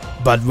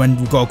 But when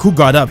Goku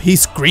got up, he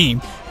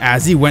screamed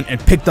as he went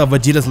and picked up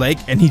Vegeta's leg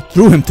and he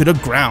threw him to the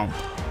ground.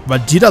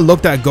 Vegeta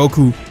looked at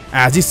Goku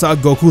as he saw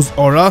Goku's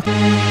aura.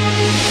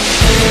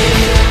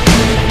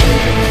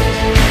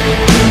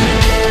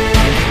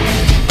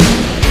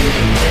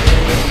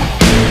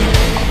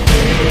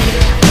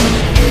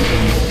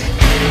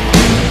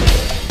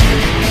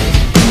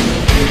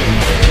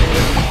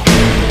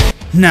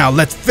 Now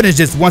let's finish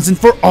this once and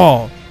for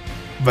all.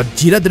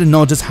 Vegeta didn't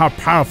know just how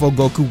powerful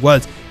Goku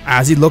was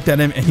as he looked at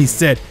him and he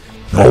said,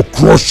 "I'll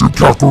crush you,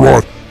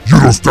 Kakarot. You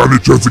don't stand a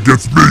chance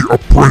against me, a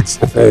Prince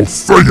of all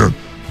Saiyan.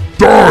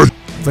 Die!"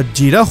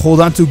 Vegeta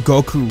held on to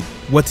Goku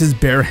with his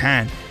bare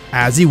hand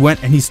as he went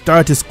and he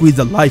started to squeeze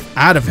the life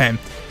out of him,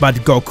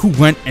 but Goku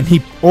went and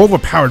he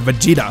overpowered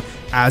Vegeta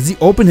as he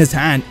opened his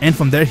hand, and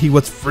from there he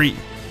was free.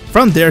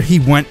 From there he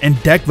went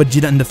and decked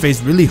Vegeta in the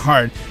face really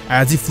hard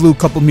as he flew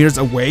a couple meters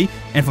away,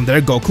 and from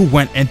there Goku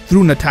went and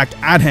threw an attack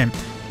at him,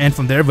 and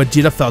from there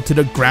Vegeta fell to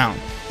the ground.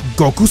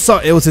 Goku saw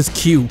it was his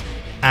cue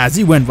as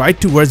he went right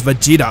towards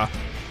Vegeta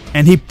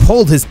and he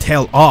pulled his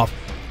tail off,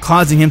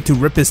 causing him to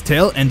rip his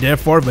tail, and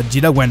therefore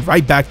Vegeta went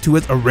right back to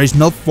his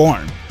original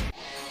form.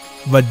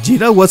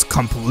 Vegeta was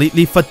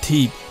completely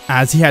fatigued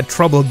as he had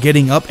trouble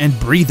getting up and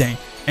breathing,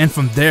 and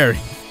from there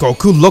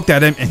Goku looked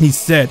at him and he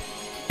said,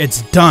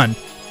 "It's done.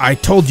 I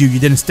told you you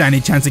didn't stand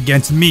a chance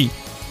against me."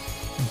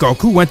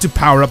 Goku went to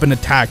power up an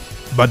attack,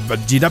 but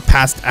Vegeta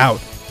passed out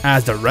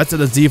as the rest of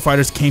the Z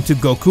Fighters came to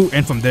Goku,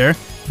 and from there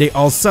they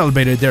all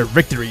celebrated their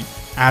victory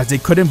as they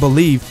couldn't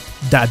believe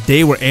that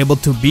they were able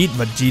to beat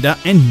Vegeta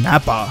and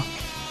Nappa.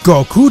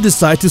 Goku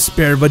decided to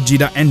spare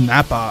Vegeta and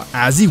Nappa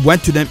as he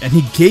went to them and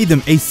he gave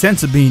them a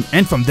senzu bean,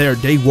 and from there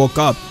they woke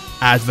up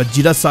as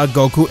Vegeta saw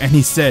Goku and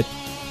he said,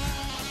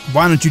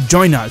 "Why don't you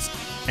join us?"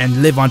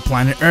 and live on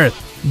planet Earth.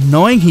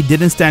 Knowing he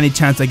didn't stand a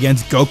chance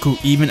against Goku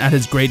even at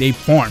his grade 8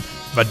 form,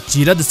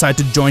 Vegeta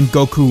decided to join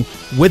Goku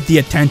with the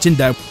intention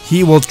that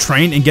he will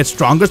train and get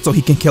stronger so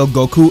he can kill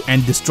Goku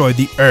and destroy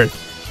the Earth.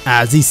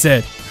 As he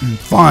said,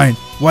 "Fine,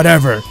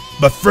 whatever,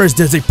 but first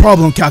there's a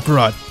problem,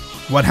 Kakarot."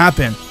 What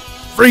happened?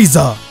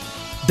 Frieza!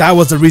 That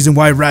was the reason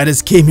why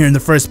Raditz came here in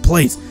the first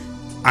place.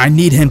 I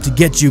need him to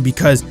get you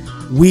because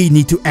we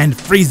need to end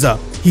Frieza.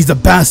 He's a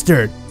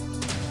bastard.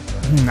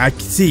 I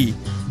see.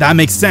 That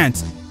makes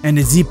sense. And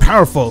is he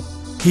powerful?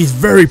 He's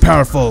very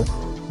powerful.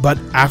 But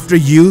after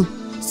you,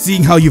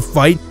 seeing how you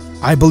fight,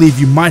 I believe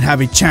you might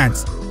have a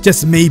chance.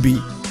 Just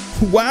maybe.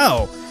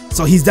 Wow.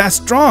 So he's that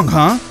strong,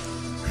 huh?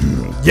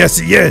 Yes,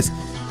 he is.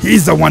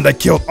 He's the one that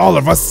killed all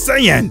of us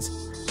Saiyans.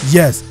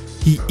 Yes,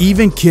 he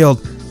even killed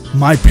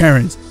my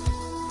parents.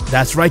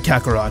 That's right,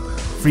 Kakarot.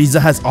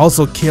 Frieza has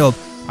also killed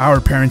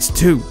our parents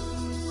too.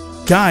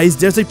 Guys,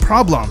 there's a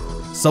problem.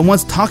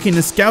 Someone's talking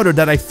to Scouter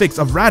that I fixed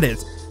of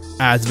Raditz.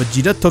 As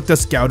Vegeta took the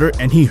Scouter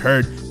and he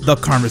heard the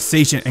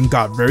conversation and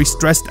got very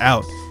stressed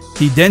out.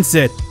 He then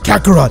said,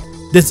 "Kakarot,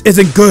 this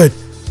isn't good.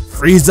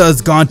 Frieza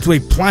has gone to a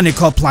planet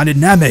called Planet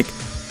Namek.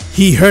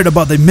 He heard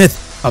about the myth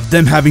of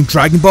them having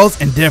Dragon Balls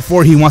and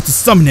therefore he wants to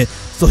summon it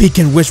so he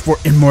can wish for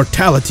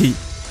immortality."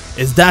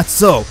 Is that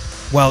so?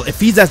 Well, if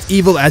he's as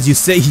evil as you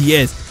say he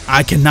is,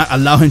 I cannot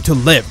allow him to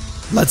live.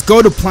 Let's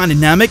go to Planet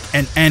Namek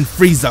and end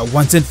Frieza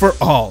once and for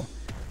all.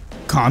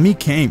 Kami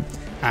came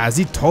as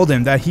he told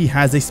him that he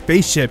has a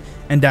spaceship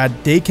and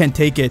that they can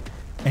take it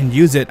and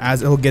use it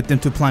as it will get them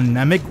to Planet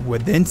Namek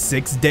within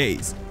 6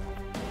 days.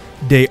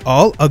 They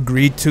all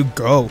agreed to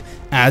go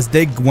as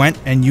they went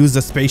and used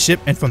the spaceship,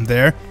 and from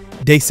there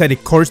they set a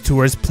course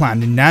towards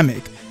Planet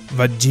Namek.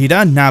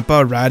 Vegeta,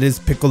 Nappa, Raditz,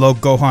 Piccolo,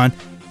 Gohan,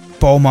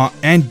 Bulma,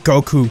 and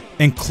Goku,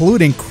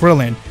 including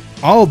Krillin,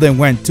 all of them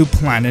went to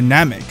Planet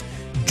Namek.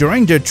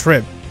 During their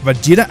trip,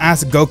 Vegeta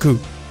asked Goku,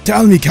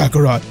 "Tell me,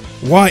 Kakarot,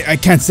 why I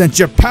can't sense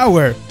your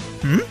power?"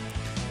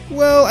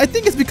 Well, I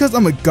think it's because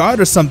I'm a god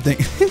or something.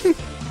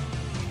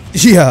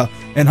 Yeah,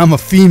 and I'm a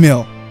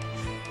female.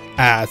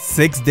 As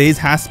 6 days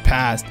has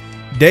passed,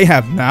 they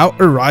have now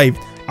arrived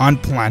on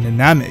Planet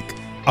Namek.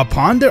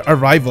 Upon their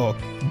arrival,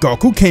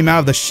 Goku came out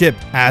of the ship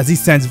as he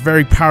sensed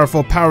very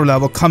powerful power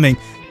level coming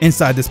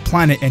inside this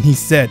planet, and he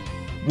said,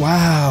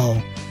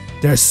 "Wow,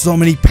 there's so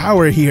many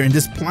power here in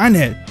this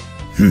planet.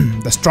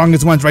 The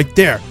strongest one's right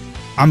there.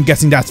 I'm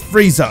guessing that's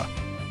Frieza.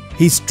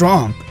 He's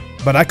strong,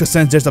 but I could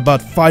sense there's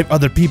about 5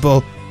 other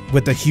people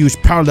with a huge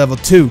power level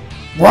too."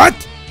 What?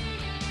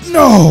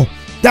 No!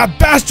 That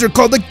bastard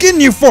called the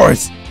Ginyu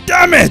Force!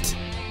 Damn it!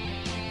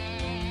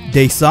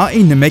 They saw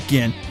a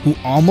Namekian who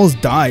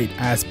almost died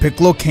as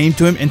Piccolo came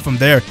to him, and from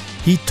there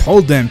he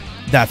told them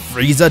that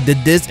Frieza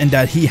did this and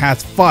that he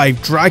has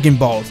 5 Dragon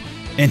Balls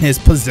in his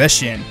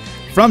possession.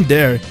 From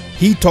there,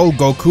 he told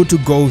Goku to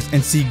go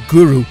and see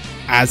Guru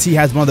as he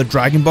has one of the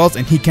Dragon Balls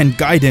and he can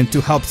guide him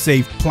to help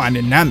save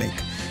Planet Namek.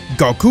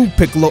 Goku,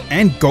 Piccolo,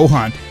 and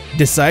Gohan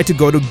decide to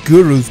go to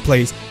Guru's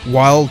place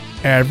while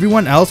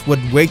everyone else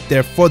would wait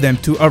there for them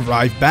to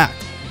arrive back.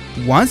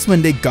 Once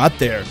when they got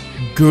there,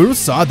 Guru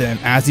saw them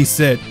as he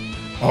said,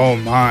 "Oh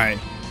my,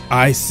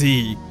 I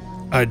see.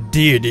 A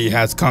deity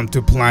has come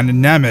to Planet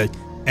Namek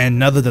and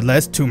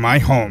nevertheless to my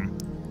home.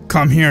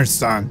 Come here,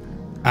 son."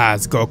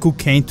 As Goku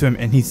came to him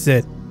and he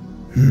said,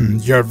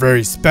 "You're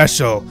very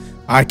special.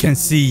 I can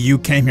see you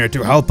came here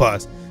to help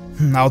us.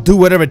 I'll do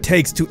whatever it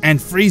takes to end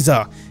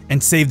Frieza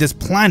and save this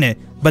planet,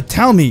 but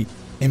tell me,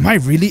 am I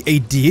really a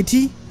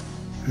deity?"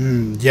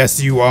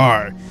 Yes, you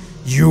are.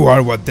 You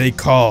are what they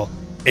call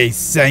a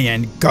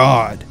Saiyan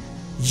god.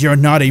 You're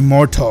not a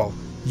mortal.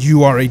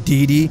 You are a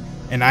deity,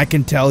 and I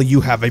can tell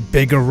you have a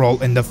bigger role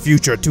in the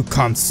future to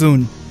come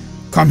soon.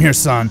 Come here,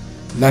 son.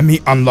 Let me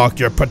unlock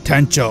your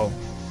potential.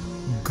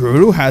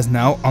 Guru has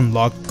now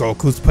unlocked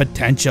Goku's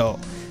potential,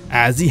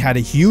 as he had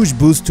a huge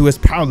boost to his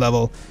power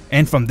level,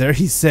 and from there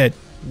he said,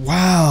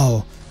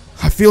 "Wow,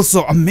 I feel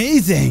so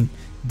amazing.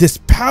 This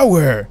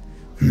power.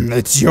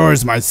 It's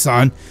yours, my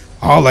son.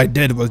 All I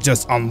did was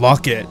just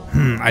unlock it.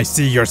 I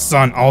see your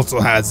son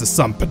also has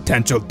some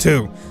potential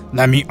too.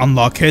 Let me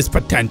unlock his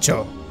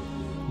potential."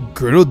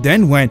 Guru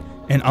then went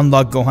and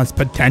unlocked Gohan's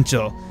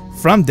potential.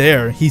 From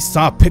there, he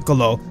saw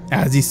Piccolo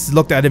as he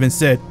looked at him and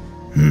said,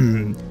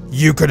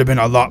 "You could have been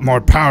a lot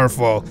more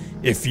powerful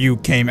if you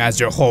came as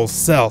your whole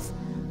self.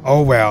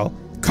 Oh well,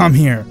 come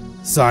here,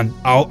 son.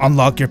 I'll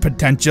unlock your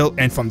potential,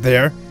 and from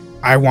there,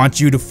 I want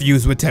you to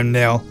fuse with him,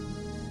 Nail."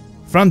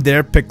 From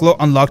there, Piccolo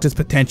unlocked his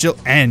potential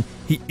and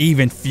he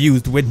even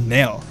fused with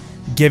Nail,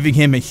 giving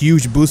him a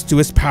huge boost to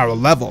his power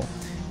level.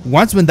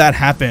 Once when that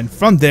happened,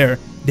 from there,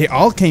 they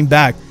all came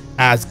back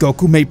as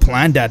Goku made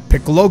plan that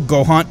Piccolo,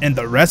 Gohan, and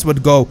the rest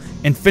would go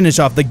and finish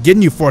off the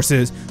Ginyu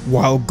forces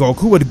while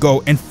Goku would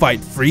go and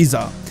fight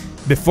Frieza.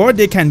 Before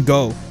they can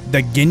go,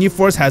 the Ginyu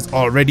force has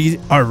already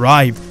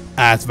arrived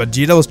as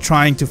Vegeta was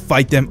trying to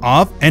fight them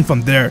off, and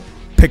from there,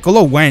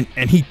 Piccolo went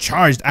and he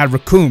charged at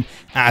Recoome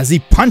as he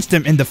punched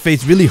him in the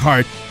face really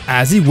hard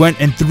as he went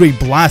and threw a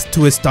blast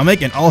to his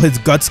stomach and all his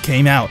guts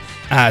came out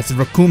as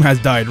Recoome has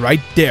died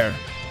right there.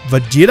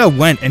 Vegeta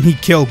went and he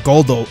killed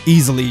Goldo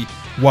easily,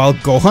 while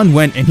Gohan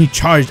went and he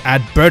charged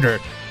at Berter.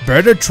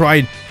 Berter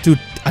tried to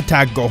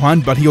attack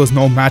Gohan, but he was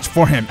no match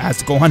for him,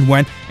 as Gohan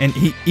went and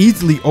he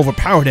easily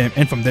overpowered him,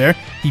 and from there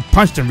he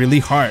punched him really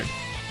hard.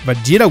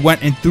 Vegeta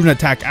went and threw an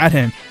attack at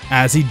him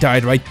as he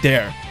died right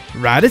there.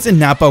 Raditz and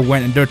Nappa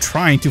went and they're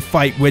trying to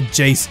fight with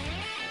Jace,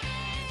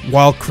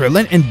 while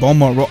Krillin and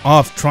Bulma were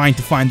off trying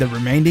to find the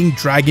remaining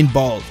Dragon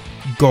Balls.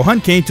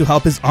 Gohan came to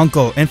help his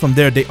uncle, and from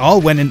there they all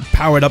went and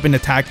powered up an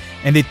attack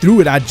and they threw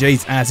it at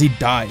Jace as he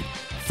died.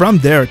 From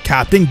there,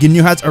 Captain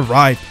Ginyu has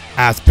arrived,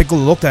 as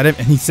Piccolo looked at him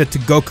and he said to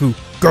Goku,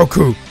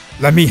 "Goku,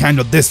 let me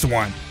handle this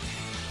one."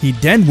 He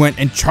then went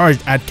and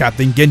charged at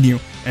Captain Ginyu,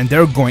 and they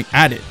were going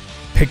at it.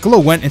 Piccolo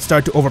went and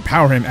started to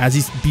overpower him as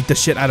he beat the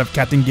shit out of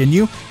Captain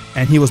Ginyu,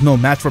 and he was no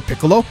match for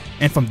Piccolo,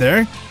 and from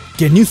there,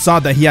 Ginyu saw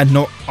that he had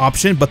no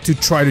option but to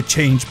try to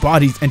change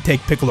bodies and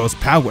take Piccolo's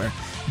power.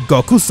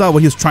 Goku saw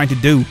what he was trying to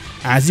do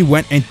as he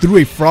went and threw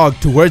a frog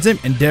towards him,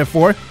 and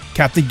therefore,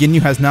 Captain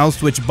Ginyu has now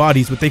switched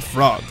bodies with a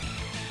frog.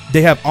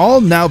 They have all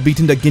now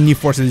beaten the Ginyu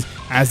forces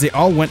as they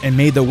all went and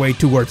made their way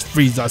towards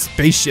Frieza's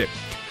spaceship.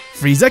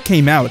 Frieza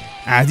came out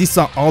as he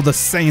saw all the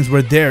Saiyans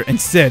were there and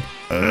said,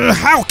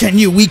 "How can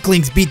you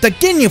weaklings beat the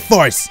Ginyu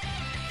force?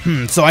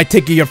 So I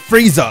take it you're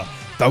Frieza,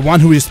 the one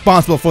who is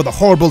responsible for the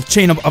horrible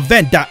chain of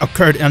events that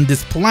occurred on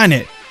this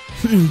planet."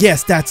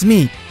 "Yes, that's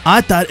me. I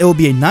thought it would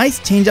be a nice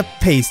change of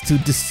pace to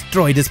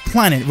destroy this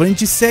planet,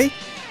 wouldn't you say?"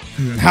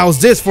 "How's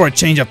this for a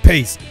change of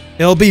pace?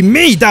 It'll be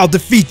me that'll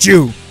defeat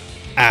you!"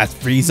 As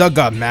Frieza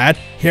got mad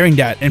hearing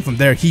that, and from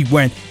there he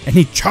went and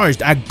he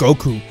charged at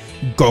Goku.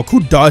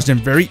 Goku dodged him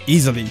very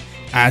easily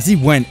as he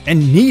went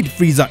and kneed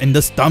Frieza in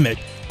the stomach,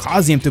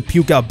 causing him to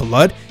puke out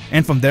blood,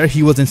 and from there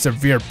he was in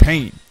severe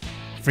pain.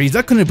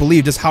 Frieza couldn't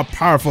believe just how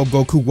powerful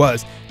Goku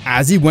was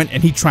as he went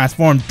and he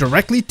transformed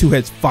directly to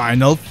his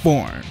final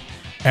form.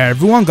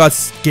 Everyone got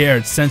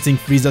scared sensing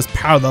Frieza's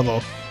power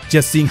level,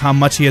 just seeing how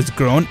much he has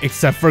grown,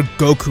 except for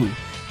Goku,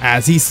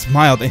 as he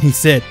smiled and he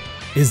said,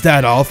 "Is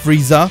that all,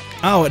 Frieza?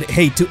 I would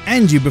hate to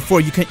end you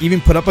before you can even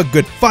put up a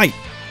good fight."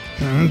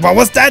 "What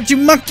was that, you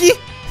monkey?"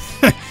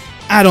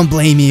 "I don't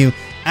blame you.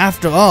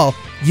 After all,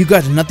 you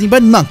got nothing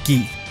but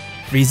monkey."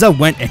 Frieza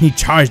went and he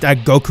charged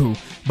at Goku,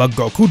 but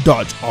Goku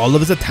dodged all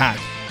of his attacks.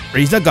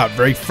 Frieza got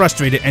very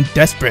frustrated and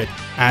desperate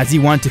as he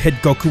wanted to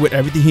hit Goku with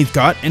everything he's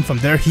got, and from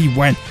there he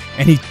went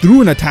and he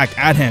threw an attack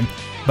at him,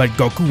 but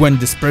Goku went and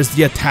dispersed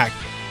the attack.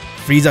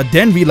 Frieza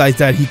then realized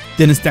that he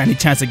didn't stand a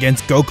chance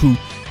against Goku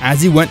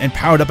as he went and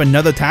powered up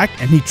another attack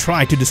and he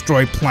tried to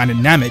destroy Planet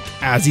Namek,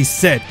 as he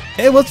said,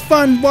 "It was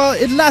fun while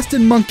it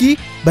lasted, monkey,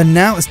 but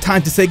now it's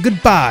time to say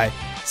goodbye.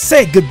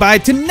 Say goodbye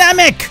to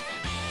Namek!"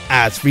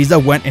 As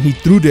Frieza went and he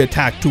threw the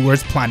attack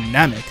towards Planet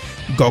Namek,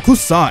 Goku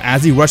saw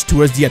as he rushed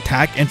towards the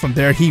attack, and from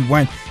there he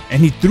went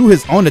and he threw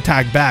his own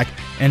attack back,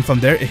 and from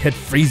there it hit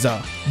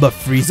Frieza. But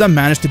Frieza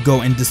managed to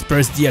go and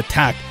disperse the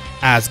attack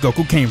as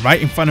Goku came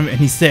right in front of him and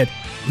he said,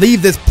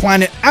 "Leave this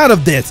planet out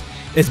of this!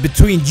 It's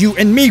between you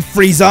and me,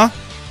 Frieza!"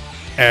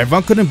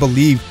 Everyone couldn't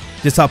believe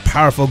just how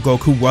powerful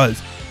Goku was,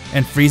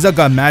 and Frieza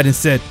got mad and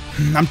said,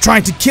 "I'm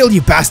trying to kill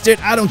you, bastard!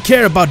 I don't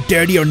care about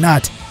dirty or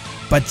not!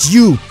 But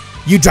you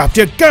dropped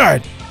your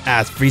guard!"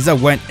 As Frieza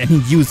went and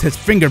he used his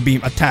finger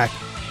beam attack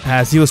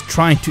as he was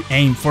trying to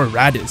aim for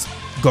Raditz.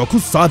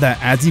 Goku saw that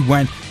as he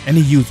went and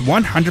he used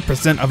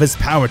 100% of his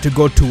power to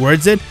go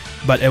towards it,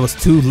 but it was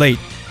too late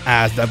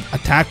as the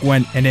attack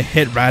went and it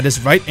hit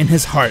Raditz right in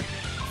his heart.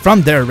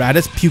 From there,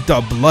 Raditz puked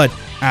out blood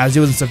as he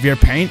was in severe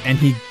pain and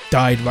he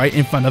died right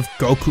in front of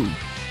Goku.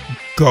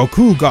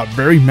 Goku got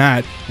very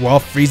mad while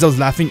Frieza was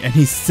laughing and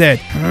he said,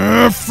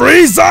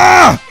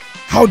 "Frieza!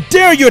 How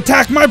dare you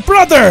attack my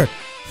brother!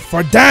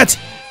 For that,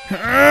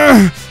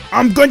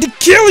 I'm going to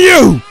kill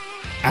you!"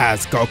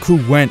 As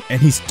Goku went and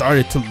he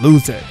started to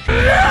lose it.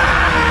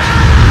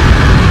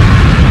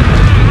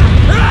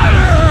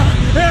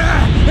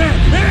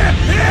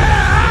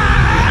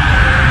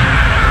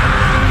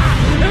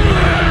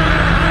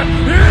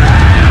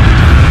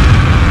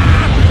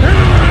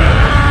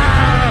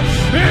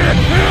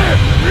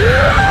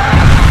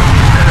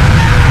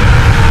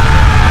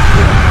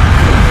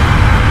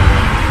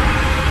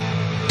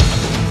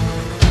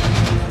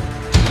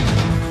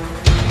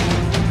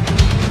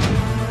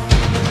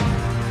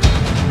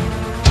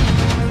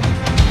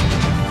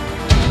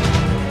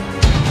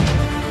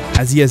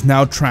 As he has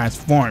now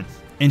transformed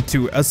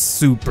into a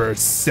Super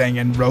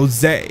Saiyan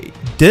Rose.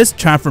 This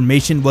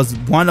transformation was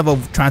one of a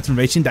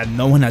transformation that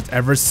no one has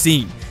ever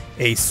seen.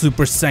 A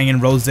Super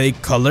Saiyan Rose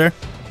color,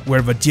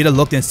 where Vegeta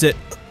looked and said,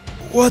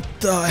 "What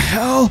the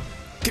hell?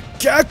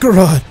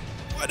 Kakarot,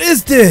 what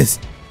is this?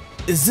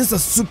 Is this a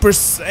Super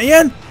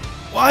Saiyan?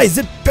 Why is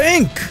it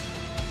pink?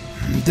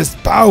 This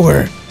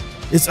power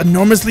is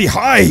enormously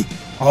high,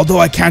 although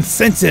I can't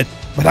sense it,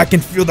 but I can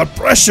feel the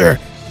pressure.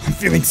 I'm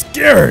feeling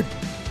scared.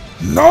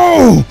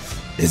 No!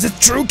 Is it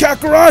true,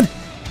 Kakarot?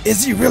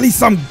 Is he really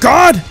some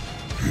god?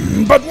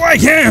 But why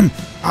him?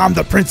 I'm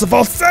the Prince of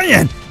all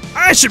Saiyan.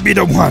 I should be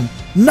the one,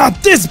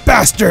 not this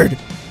bastard!"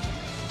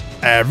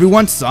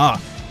 Everyone saw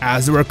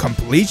as they were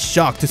complete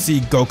shocked to see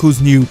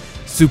Goku's new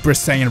Super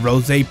Saiyan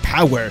Rose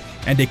power,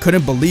 and they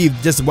couldn't believe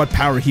just what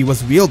power he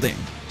was wielding.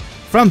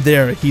 From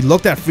there, he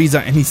looked at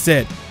Frieza and he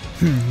said,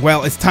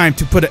 well, it's time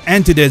to put an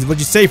end to this. What'd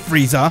you say,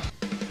 Frieza?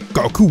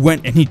 Goku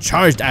went and he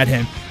charged at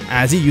him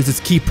as he used his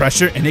ki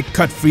pressure, and it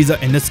cut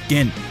Frieza in the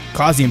skin,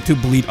 causing him to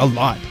bleed a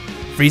lot.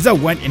 Frieza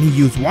went and he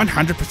used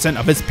 100%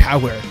 of his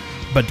power,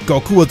 but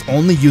Goku was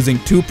only using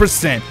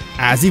 2%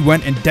 as he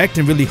went and decked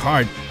him really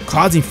hard,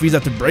 causing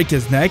Frieza to break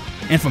his neck.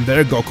 And from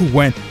there, Goku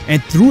went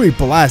and threw a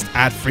blast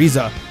at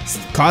Frieza,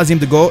 causing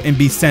him to go and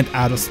be sent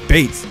out of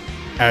space.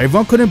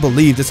 Everyone couldn't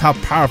believe just how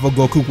powerful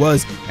Goku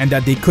was and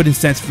that they couldn't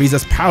sense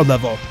Frieza's power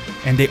level,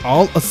 and they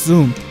all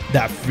assumed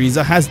that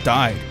Frieza has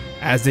died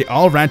as they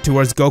all ran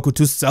towards Goku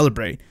to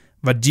celebrate.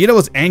 Vegeta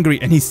was angry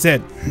and he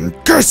said,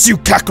 "Curse you,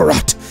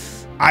 Kakarot!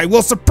 I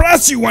will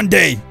surpass you one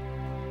day!"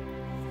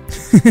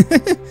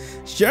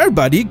 Sure,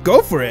 buddy,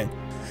 go for it.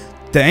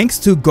 Thanks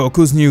to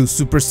Goku's new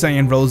Super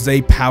Saiyan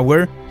Rose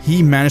power,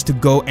 he managed to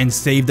go and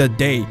save the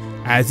day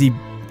as he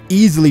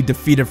easily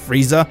defeated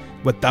Frieza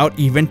without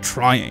even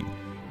trying.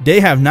 They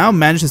have now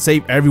managed to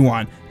save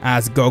everyone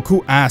as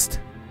Goku asked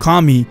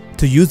Kami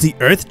to use the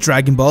Earth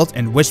Dragon Balls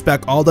and wish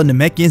back all the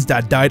Namekians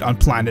that died on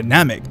planet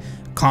Namek.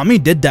 Kami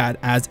did that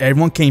as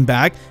everyone came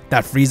back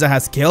that Frieza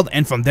has killed,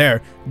 and from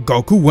there,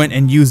 Goku went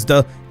and used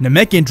the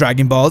Namekian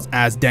Dragon Balls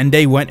as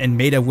Dende went and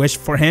made a wish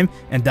for him,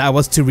 and that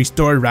was to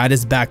restore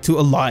Raditz back to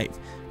alive.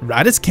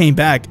 Raditz came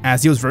back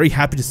as he was very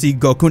happy to see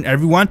Goku and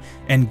everyone,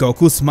 and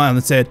Goku smiled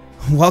and said,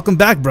 "Welcome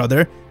back,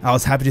 brother. I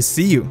was happy to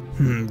see you."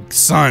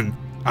 Son,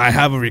 I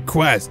have a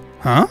request.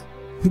 Huh?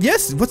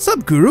 Yes, what's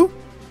up, Guru?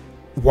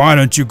 Why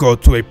don't you go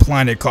to a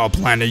planet called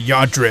Planet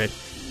Yadrid?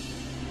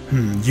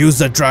 Use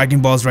the Dragon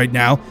Balls right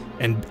now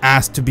and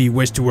ask to be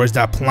wished towards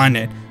that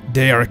planet.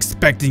 They are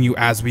expecting you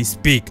as we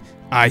speak.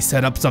 I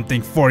set up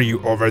something for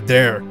you over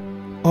there.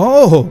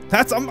 Oh,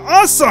 that's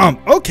awesome!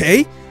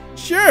 Okay,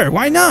 sure,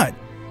 why not?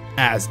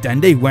 As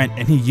Dende went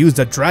and he used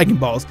the Dragon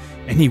Balls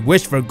and he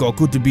wished for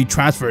Goku to be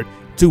transferred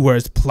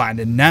towards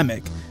planet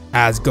Namek.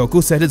 As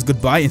Goku said his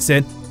goodbye and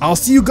said, "I'll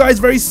see you guys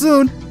very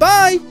soon,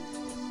 bye!"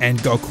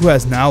 And Goku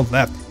has now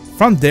left.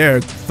 From there,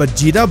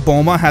 Vegeta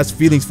Bulma has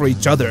feelings for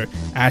each other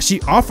as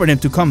she offered him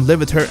to come live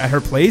with her at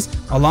her place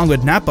along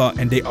with Nappa,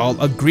 and they all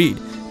agreed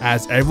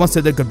as everyone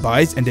said their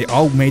goodbyes and they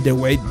all made their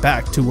way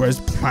back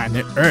towards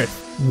planet Earth.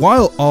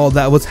 While all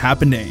that was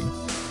happening,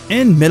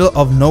 in middle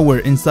of nowhere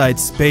inside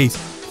space,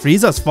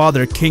 Frieza's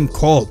father, King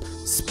Cold,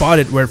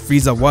 spotted where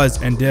Frieza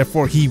was, and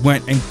therefore he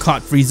went and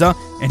caught Frieza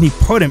and he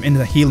put him in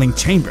the healing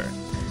chamber.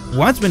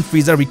 Once when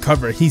Frieza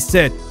recovered, he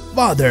said,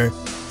 "Father,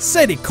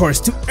 set a course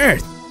to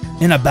Earth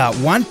in about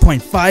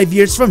 1.5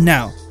 years from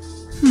now."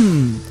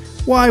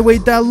 Why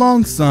wait that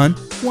long, son?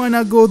 Why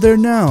not go there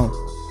now?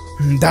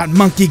 That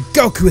monkey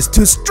Goku is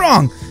too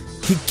strong.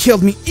 He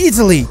killed me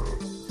easily.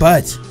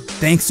 But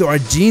thanks to our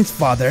genes,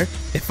 father,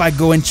 if I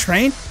go and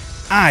train,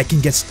 I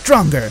can get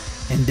stronger,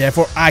 and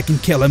therefore I can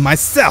kill him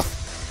myself.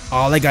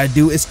 All I gotta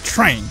do is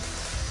train.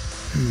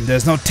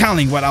 There's no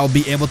telling what I'll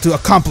be able to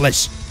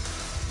accomplish.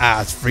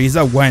 As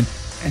Frieza went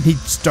and he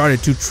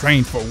started to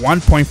train for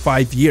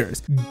 1.5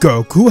 years,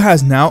 Goku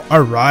has now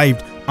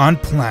arrived on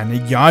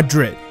planet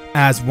Yadrid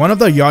as one of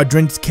the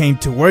Yadrins came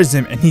towards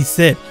him and he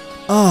said,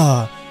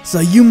 "Ah, so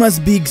you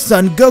must be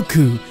Son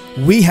Goku.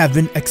 We have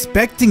been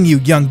expecting you,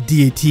 young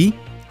deity."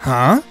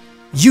 Huh?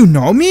 You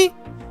know me?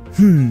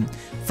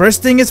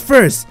 First thing is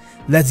first,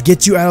 let's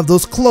get you out of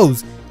those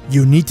clothes.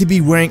 You need to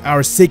be wearing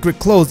our sacred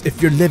clothes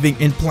if you're living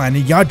in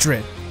planet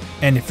Yadrid.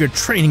 And if you're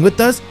training with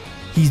us,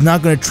 he's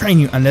not gonna train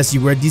you unless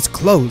you wear these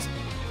clothes.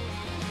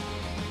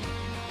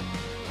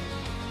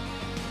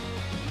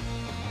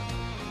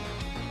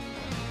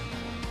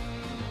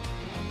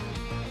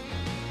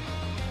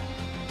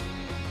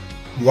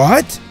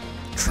 What?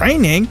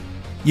 Training?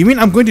 You mean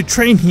I'm going to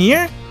train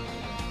here?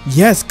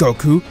 Yes,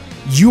 Goku.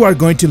 You are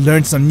going to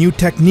learn some new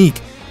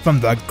technique from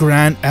the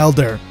Grand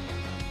Elder.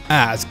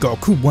 As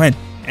Goku went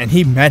and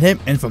he met him,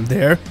 and from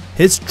there,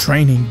 his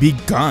training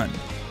begun.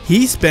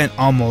 He spent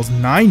almost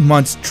 9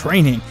 months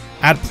training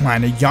at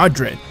planet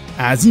Yadrid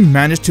as he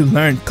managed to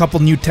learn a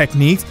couple new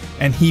techniques,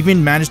 and he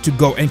even managed to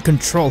go and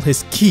control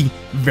his ki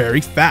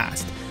very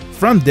fast.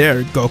 From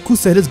there, Goku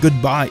said his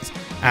goodbyes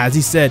as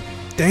he said,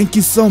 "Thank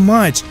you so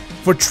much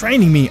for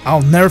training me.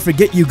 I'll never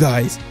forget you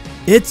guys.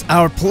 It's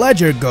our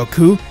pleasure,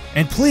 Goku,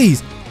 and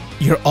please,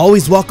 you're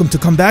always welcome to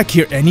come back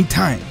here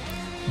anytime."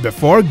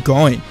 Before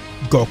going,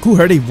 Goku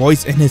heard a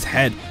voice in his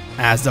head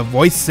as the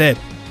voice said,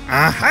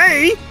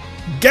 "Hey,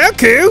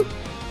 Goku?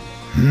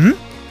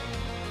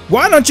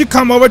 Why don't you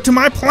come over to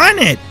my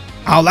planet?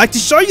 I'd like to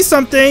show you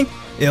something.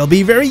 It'll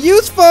be very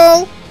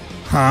useful."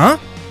 Huh?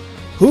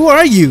 Who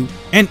are you?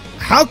 And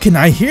how can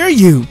I hear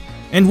you?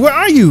 And where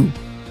are you?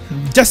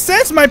 Just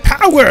sense my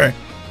power.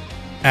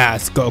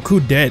 As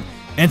Goku did,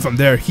 and from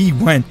there he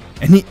went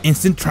and he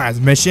instant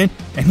transmission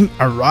and he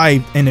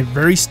arrived in a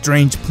very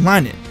strange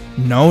planet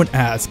known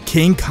as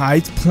King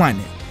Kai's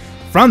planet.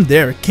 From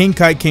there, King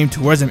Kai came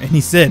towards him and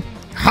he said,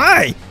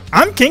 "Hi,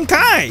 I'm King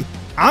Kai.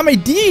 I'm a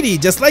deity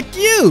just like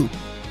you."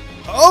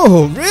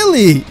 Oh,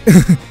 really?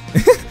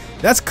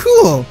 That's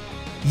cool.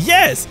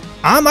 Yes,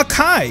 I'm a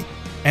Kai.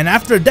 And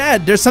after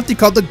that, there's something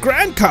called the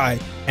Grand Kai.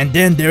 And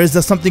then there is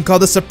something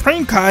called the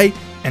Supreme Kai.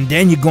 And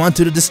then you go on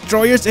to the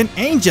Destroyers and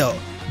Angel.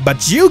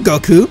 But you,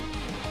 Goku,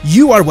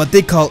 you are what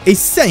they call a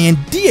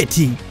Saiyan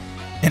deity.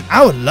 And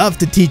I would love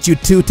to teach you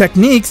two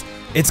techniques.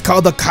 It's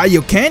called the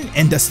Kaioken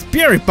and the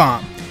Spirit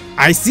Bomb.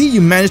 I see you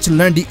managed to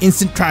learn the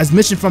instant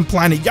transmission from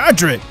planet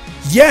Yardrick.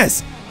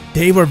 Yes,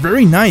 they were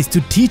very nice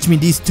to teach me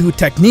these two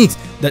techniques,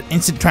 the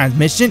instant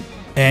transmission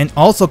and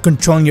also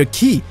controlling your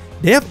ki.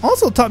 They have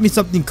also taught me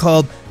something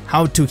called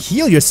how to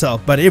heal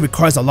yourself, but it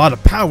requires a lot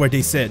of power,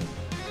 they said.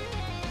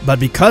 But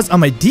because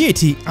I'm a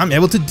deity, I'm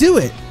able to do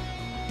it.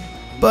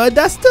 But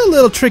that's still a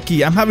little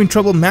tricky. I'm having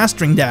trouble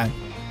mastering that.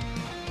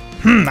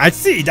 I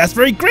see. That's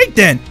very great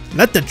then.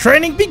 Let the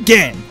training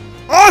begin.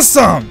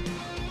 Awesome!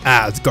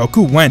 As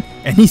Goku went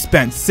and he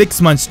spent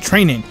 6 months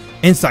training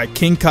inside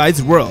King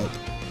Kai's world.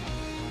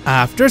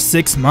 After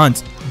 6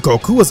 months,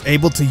 Goku was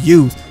able to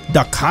use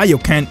the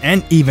Kaioken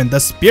and even the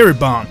Spirit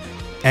Bomb.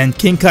 And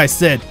King Kai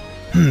said,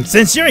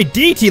 since you're a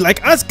deity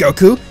like us,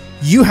 Goku,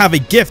 you have a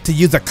gift to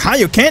use the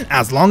Kaioken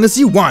as long as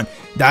you want.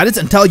 That is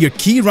until your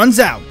ki runs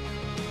out.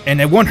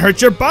 And it won't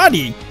hurt your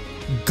body.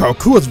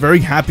 Goku was very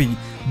happy,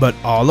 but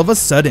all of a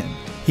sudden,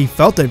 he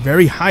felt a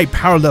very high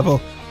power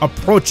level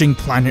approaching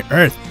planet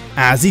Earth.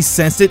 As he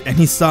sensed it and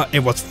he saw it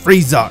was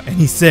Frieza, and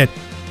he said,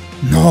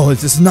 no,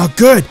 this is not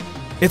good.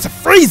 It's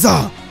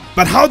Frieza!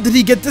 But how did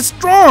he get this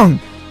strong?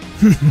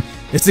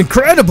 It's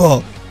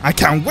incredible! I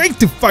can't wait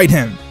to fight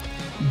him!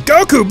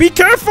 Goku, be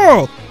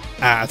careful!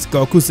 As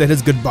Goku said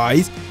his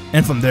goodbyes,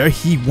 and from there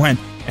he went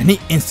and he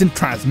instant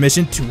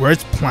transmission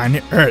towards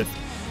planet Earth.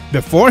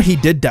 Before he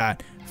did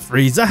that,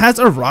 Frieza has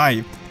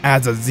arrived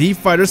as the Z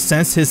Fighters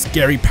sensed his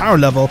scary power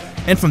level,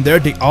 and from there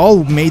they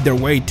all made their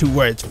way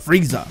towards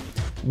Frieza.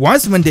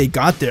 Once when they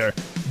got there,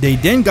 they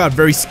then got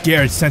very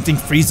scared sensing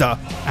Frieza,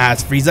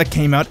 as Frieza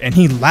came out and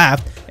he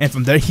laughed, and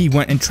from there he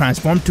went and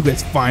transformed to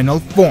his final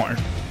form.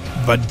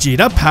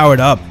 Vegeta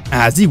powered up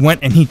as he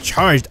went and he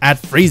charged at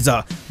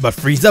Frieza, but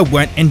Frieza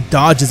went and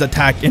dodged his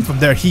attack, and from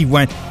there he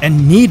went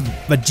and kneed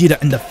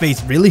Vegeta in the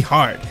face really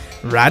hard.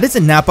 Raditz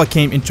and Nappa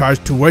came in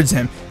charge towards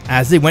him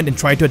as they went and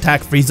tried to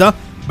attack Frieza,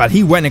 but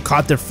he went and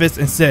caught their fists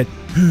and said,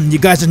 you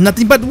guys are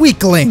nothing but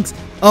weaklings.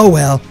 Oh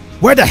well,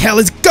 where the hell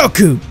is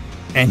Goku?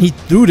 And he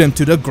threw them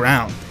to the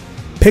ground.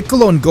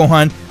 Piccolo and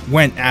Gohan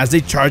went as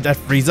they charged at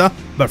Frieza,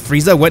 but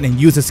Frieza went and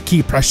used his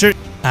ki pressure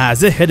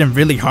as it hit him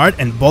really hard,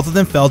 and both of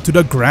them fell to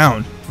the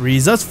ground.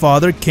 Frieza's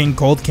father, King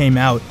Cold, came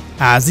out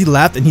as he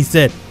laughed and he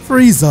said,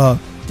 Frieza,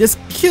 just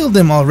kill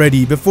them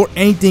already before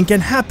anything can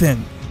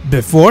happen.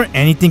 Before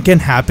anything can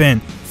happen,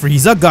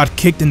 Frieza got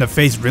kicked in the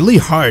face really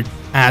hard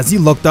as he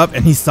looked up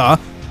and he saw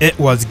it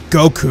was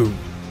Goku.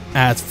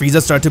 As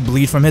Frieza started to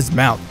bleed from his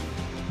mouth,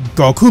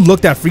 Goku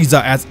looked at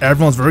Frieza as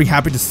everyone was very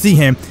happy to see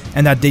him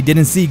and that they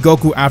didn't see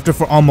Goku after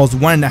for almost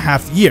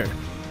 1.5 years.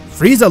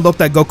 Frieza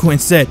looked at Goku and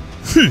said,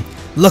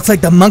 looks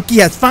like the monkey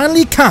has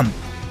finally come.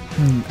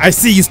 I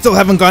see you still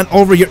haven't gotten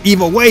over your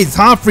evil ways,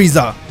 huh,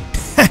 Frieza?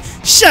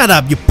 Shut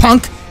up, you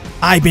punk!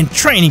 I've been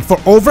training for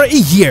over a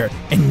year,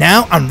 and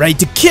now I'm ready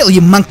to kill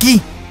you,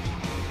 monkey!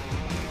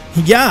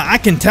 Yeah, I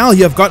can tell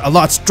you have got a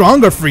lot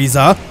stronger,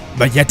 Frieza,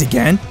 but yet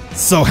again,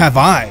 so have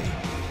I.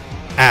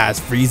 As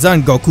Frieza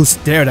and Goku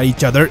stared at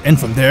each other, and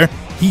from there,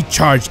 he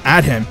charged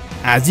at him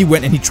as he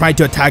went and he tried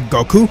to attack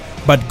Goku,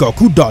 but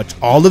Goku dodged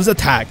all of his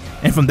attack,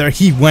 and from there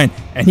he went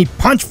and he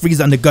punched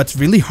Frieza in the guts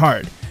really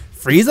hard.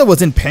 Frieza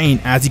was in pain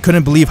as he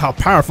couldn't believe how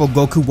powerful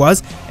Goku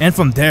was, and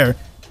from there,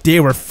 they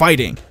were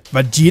fighting.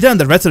 Vegeta and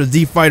the rest of the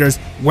Z Fighters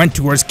went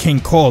towards King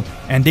Cold,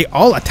 and they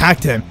all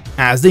attacked him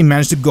as they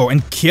managed to go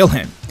and kill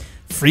him.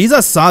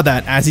 Frieza saw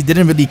that as he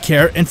didn't really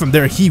care, and from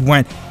there he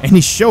went and he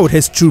showed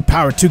his true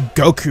power to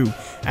Goku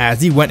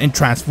as he went and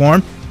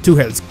transformed to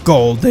his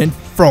golden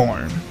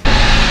form.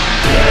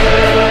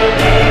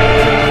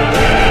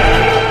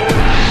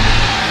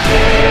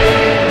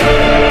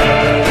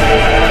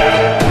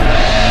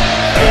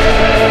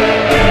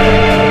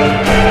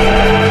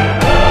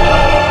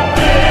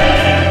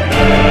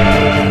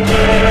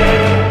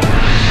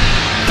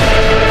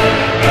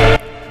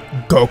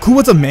 Goku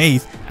was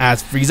amazed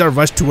as Frieza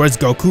rushed towards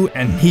Goku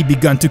and he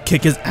began to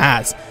kick his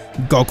ass.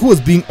 Goku was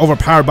being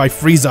overpowered by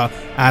Frieza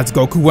as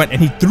Goku went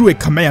and he threw a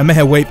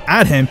Kamehameha wave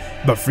at him,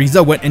 but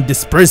Frieza went and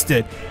dispersed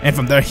it, and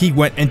from there he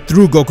went and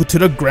threw Goku to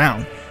the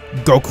ground.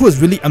 Goku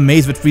was really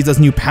amazed with Frieza's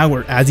new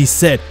power as he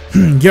said,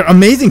 you're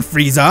amazing,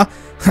 Frieza!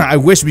 I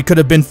wish we could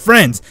have been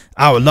friends.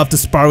 I would love to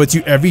spar with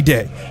you every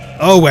day.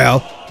 Oh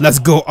well, let's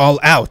go all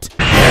out.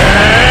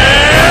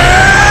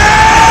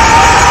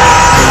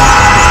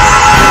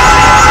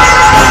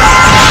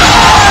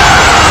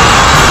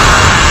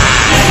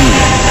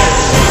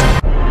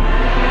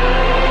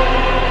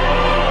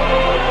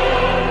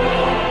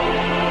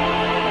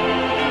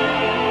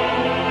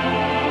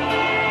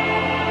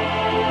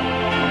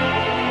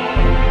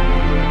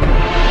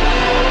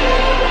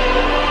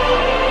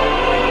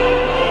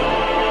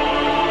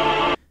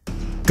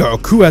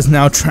 Goku has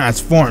now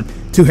transformed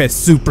to his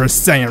Super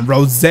Saiyan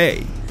Rose.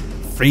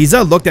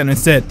 Frieza looked at him and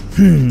said,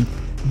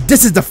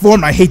 This is the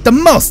form I hate the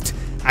most!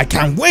 I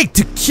can't wait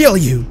to kill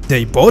you!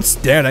 They both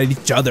stared at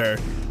each other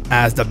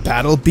as the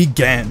battle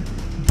began.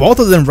 Both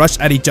of them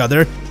rushed at each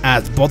other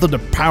as both of the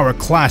power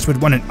clashed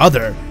with one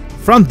another.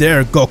 From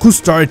there, Goku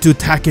started to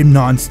attack him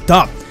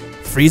non-stop.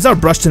 Frieza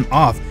brushed him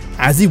off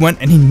as he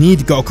went and he kneed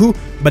Goku,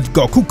 but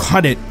Goku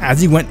caught it as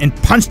he went and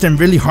punched him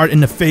really hard in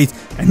the face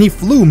and he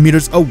flew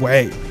meters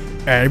away.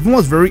 Everyone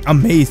was very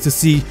amazed to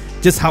see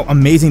just how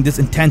amazing this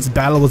intense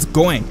battle was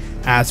going,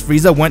 as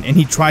Frieza went and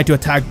he tried to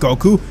attack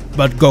Goku,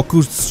 but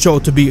Goku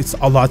showed to be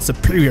a lot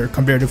superior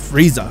compared to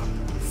Frieza.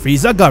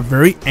 Frieza got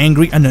very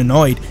angry and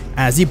annoyed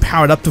as he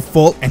powered up to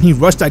full and he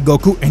rushed at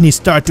Goku and he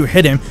started to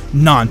hit him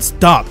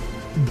non-stop.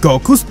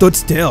 Goku stood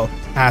still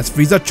as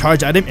Frieza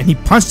charged at him and he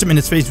punched him in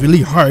his face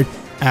really hard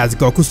as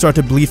Goku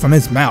started to bleed from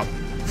his mouth.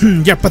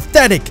 You're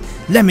pathetic!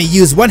 Let me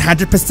use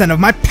 100% of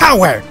my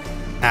power!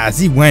 As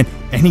he went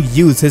and he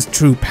used his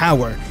true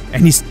power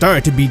and he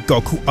started to beat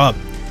Goku up.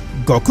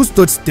 Goku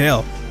stood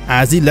still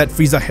as he let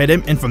Frieza hit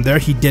him, and from there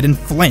he didn't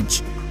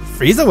flinch.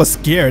 Frieza was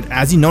scared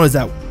as he noticed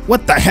that,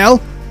 what the hell?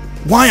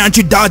 Why aren't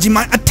you dodging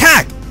my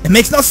attack? It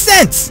makes no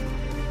sense!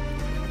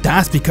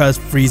 That's because,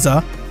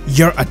 Frieza,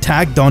 your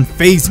attack don't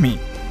faze me.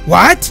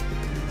 What?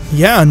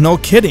 Yeah, no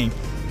kidding.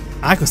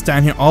 I could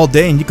stand here all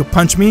day and you could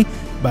punch me,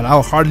 but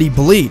I'll hardly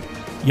bleed.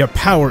 Your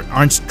power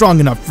aren't strong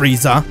enough,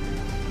 Frieza.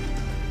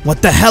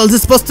 What the hell is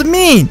this supposed to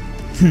mean?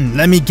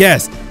 Let me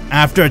guess.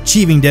 After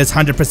achieving this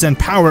 100%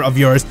 power of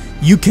yours,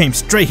 you came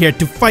straight here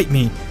to fight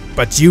me,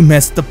 but you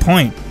missed the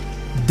point.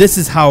 This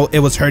is how it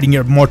was hurting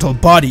your mortal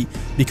body,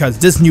 because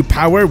this new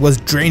power was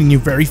draining you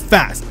very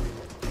fast.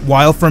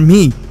 While for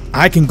me,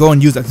 I can go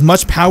and use as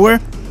much power,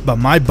 but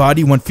my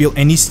body won't feel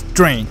any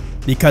strain,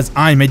 because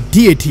I'm a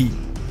deity.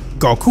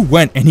 Goku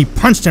went and he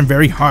punched him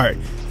very hard.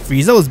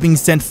 Frieza was being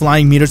sent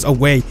flying meters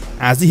away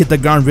as he hit the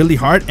ground really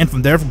hard, and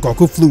from there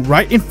Goku flew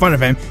right in front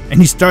of him and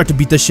he started to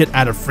beat the shit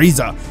out of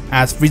Frieza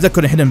as Frieza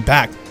couldn't hit him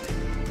back.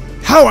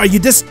 How are you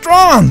this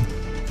strong?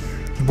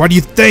 What do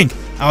you think?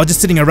 I was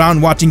just sitting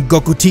around watching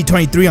Goku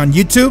T23 on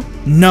YouTube?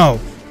 No,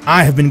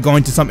 I have been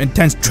going to some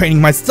intense training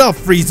myself,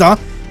 Frieza,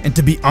 and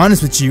to be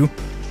honest with you,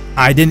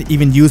 I didn't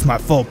even use my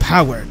full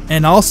power.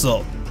 And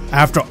also,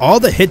 after all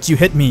the hits you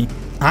hit me,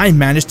 I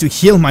managed to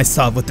heal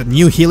myself with the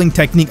new healing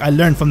technique I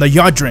learned from the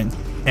Yodrin.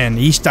 And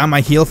each time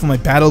I heal from my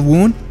battle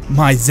wound,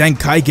 my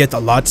Zenkai gets a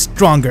lot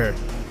stronger.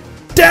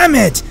 Damn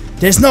it!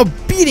 There's no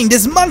beating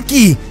this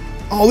monkey!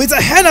 Always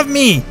ahead of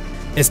me!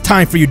 It's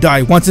time for you to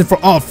die once and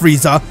for all,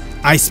 Frieza.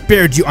 I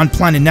spared you on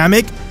planet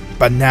Namek,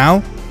 but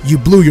now you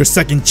blew your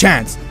second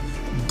chance.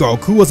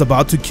 Goku was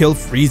about to kill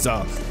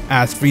Frieza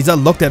as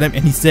Frieza looked at him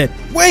and he said,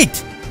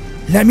 wait!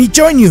 Let me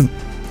join you!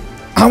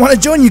 I want to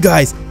join you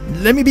guys!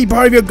 Let me be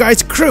part of your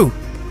guys' crew!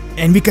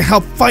 And we can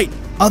help fight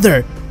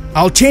other.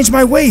 I'll change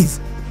my ways!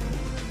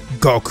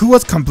 Goku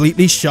was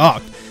completely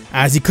shocked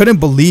as he couldn't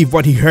believe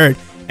what he heard,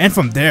 and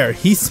from there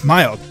he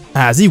smiled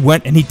as he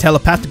went and he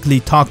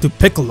telepathically talked to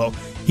Piccolo.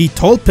 He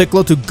told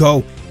Piccolo to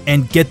go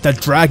and get the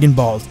Dragon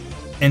Balls,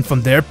 and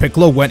from there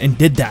Piccolo went and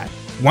did that.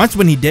 Once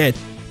when he did,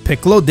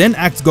 Piccolo then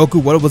asked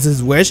Goku what was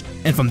his wish,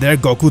 and from there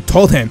Goku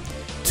told him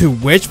to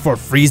wish for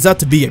Frieza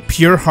to be a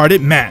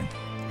pure-hearted man.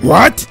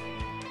 What?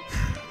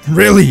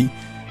 Really?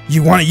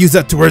 You want to use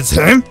that towards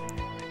him?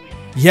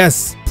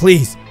 Yes,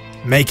 please.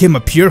 Make him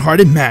a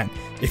pure-hearted man.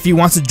 If he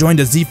wants to join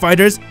the Z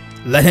Fighters,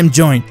 let him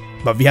join,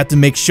 but we have to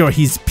make sure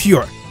he's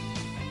pure.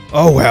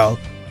 Oh well,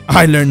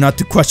 I learned not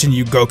to question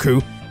you,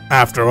 Goku.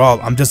 After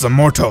all, I'm just a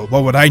mortal,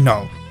 what would I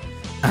know?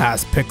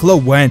 As Piccolo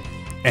went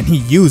and he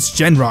used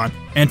Shenron,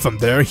 and from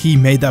there he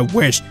made that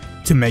wish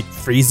to make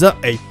Frieza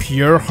a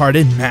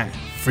pure-hearted man.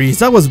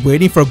 Frieza was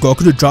waiting for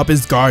Goku to drop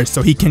his guard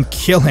so he can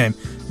kill him,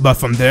 but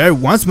from there,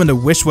 once when the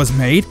wish was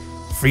made,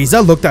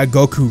 Frieza looked at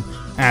Goku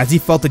as he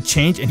felt the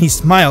change and he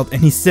smiled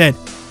and he said,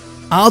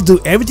 I'll do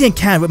everything I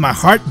can with my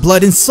heart,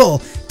 blood, and soul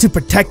to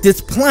protect this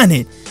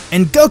planet.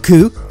 And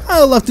Goku,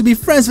 I'd love to be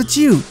friends with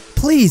you.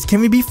 Please, can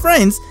we be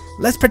friends?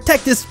 Let's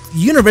protect this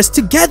universe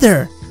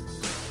together.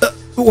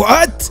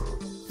 What?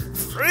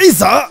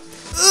 Frieza?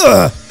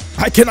 Ugh,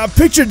 I cannot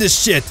picture this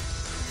shit.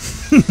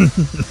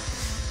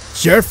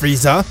 Sure,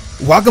 Frieza.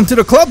 Welcome to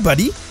the club,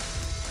 buddy.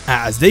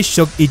 As they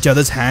shook each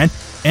other's hand,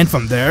 and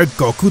from there,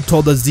 Goku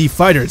told the Z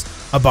Fighters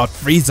about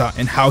Frieza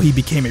and how he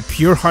became a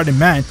pure-hearted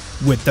man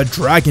with the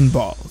Dragon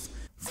Balls.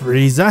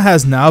 Frieza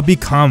has now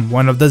become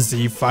one of the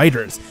Z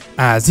Fighters,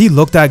 as he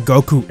looked at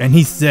Goku and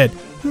he said,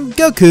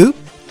 Goku,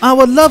 I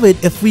would love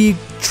it if we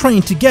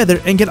train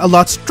together and get a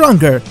lot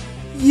stronger.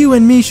 You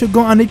and me should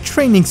go on a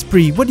training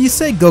spree. What do you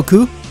say,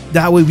 Goku?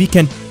 That way we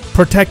can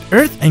protect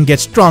Earth and get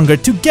stronger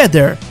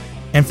together.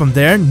 And from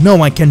there, no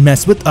one can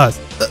mess with us.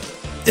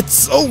 It's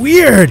so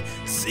weird,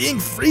 seeing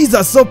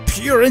Frieza so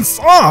pure and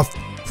soft.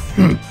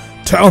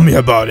 Tell me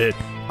about it.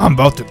 I'm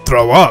about to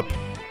throw up.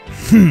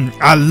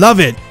 I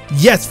love it.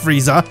 Yes,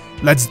 Frieza,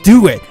 let's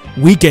do it.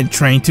 We can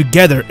train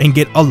together and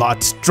get a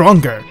lot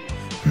stronger.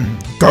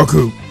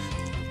 Goku,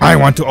 I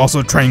want to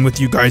also train with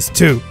you guys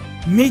too.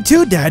 Me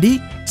too, Daddy.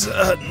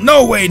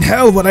 No way in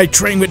hell would I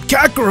train with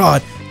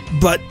Kakarot.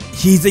 But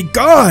he's a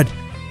god,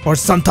 or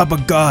some type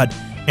of god,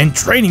 and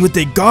training with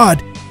a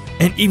god,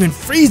 and even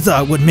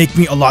Frieza would make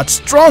me a lot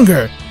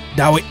stronger.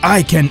 That way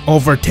I can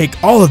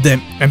overtake all of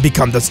them and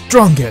become the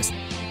strongest.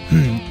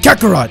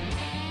 Kakarot,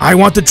 I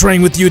want to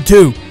train with you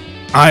too.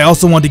 I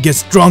also want to get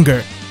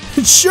stronger.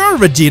 Sure,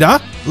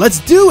 Vegeta, let's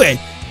do it.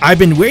 I've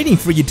been waiting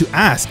for you to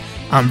ask.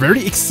 I'm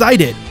very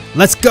excited.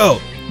 Let's go.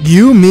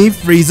 You, me,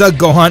 Frieza,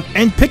 Gohan,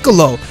 and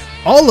Piccolo.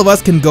 All of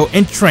us can go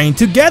and train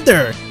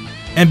together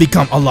and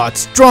become a lot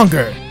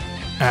stronger.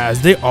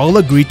 As they all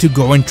agreed to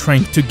go and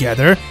train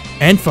together,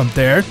 and from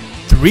there,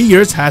 3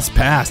 years has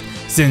passed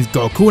since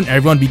Goku and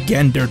everyone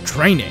began their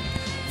training.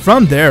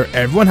 From there,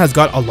 everyone has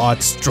got a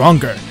lot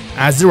stronger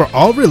as they were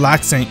all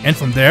relaxing, and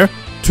from there,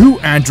 2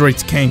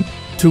 androids came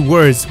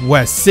towards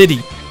West City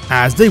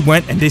as they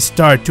went and they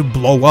started to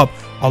blow up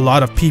a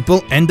lot of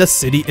people and the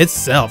city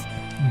itself.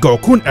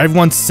 Goku and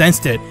everyone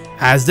sensed it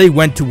as they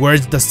went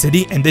towards the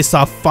city and they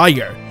saw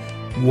fire.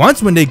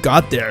 Once when they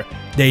got there,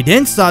 they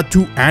then saw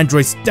 2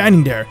 androids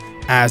standing there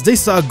as they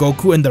saw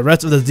Goku and the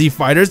rest of the Z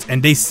fighters,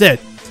 and they said,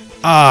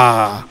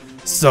 "Ah,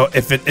 so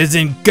if it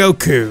isn't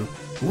Goku,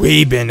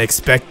 we've been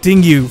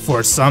expecting you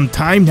for some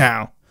time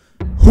now.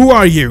 Who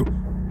are you?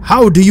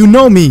 How do you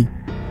know me?"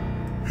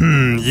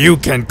 You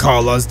can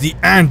call us the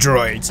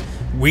androids.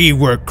 We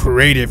were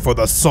created for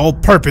the sole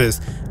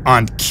purpose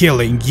on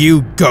killing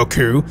you,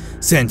 Goku,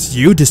 since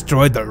you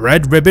destroyed the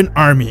Red Ribbon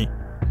Army.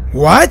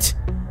 What?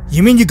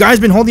 You mean you guys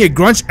been holding a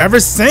grudge ever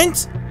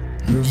since?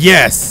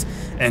 Yes,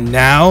 and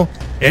now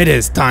it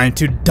is time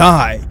to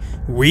die.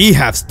 We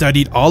have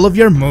studied all of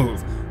your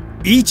moves,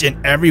 each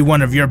and every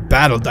one of your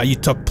battles that you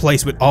took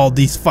place with all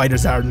these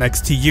fighters that are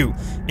next to you,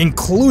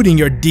 including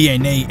your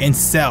DNA and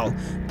cell.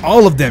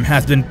 All of them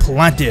has been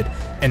planted,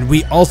 and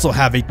we also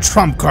have a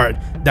trump card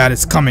that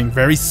is coming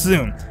very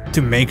soon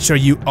to make sure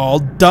you all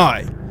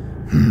die.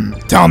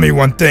 Tell me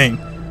one thing.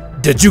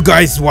 Did you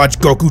guys watch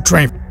Goku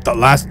train for the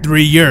last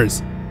 3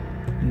 years?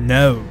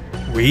 No,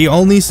 we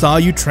only saw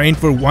you train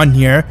for 1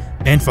 year,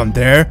 and from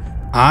there,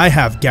 I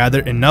have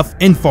gathered enough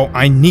info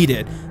I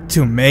needed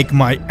to make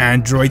my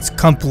androids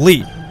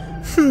complete.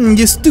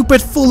 You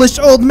stupid foolish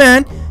old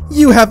man.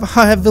 You have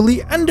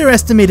heavily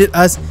underestimated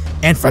us,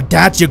 and for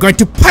that you're going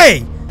to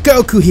pay!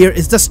 Goku here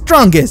is the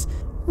strongest.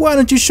 Why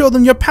don't you show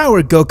them your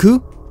power,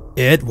 Goku?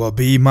 It will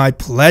be my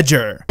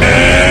pleasure.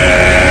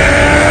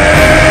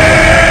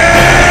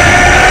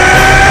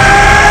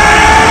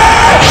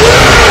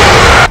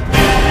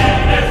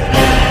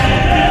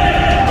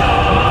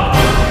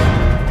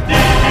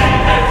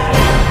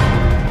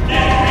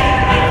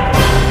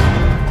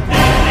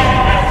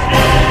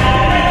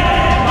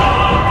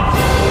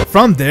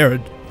 From there,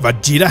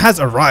 Vegeta has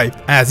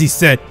arrived as he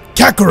said,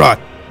 "Kakarot,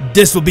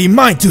 this will be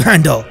mine to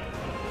handle."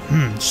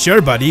 Sure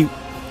buddy,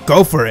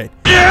 go for it.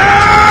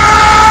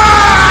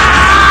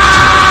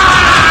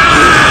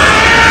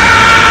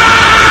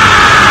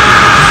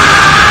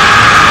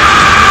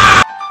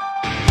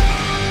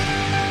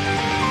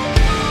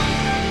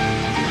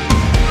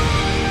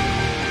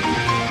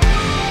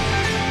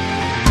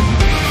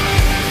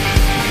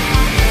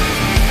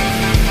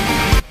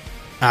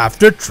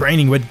 After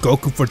training with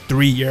Goku for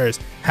 3 years,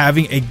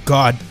 having a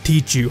god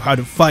teach you how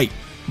to fight,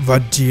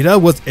 Vegeta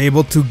was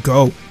able to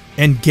go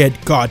and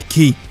get God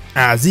Ki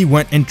as he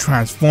went and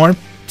transformed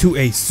to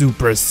a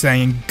Super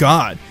Saiyan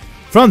God.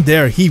 From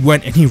there, he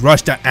went and he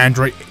rushed at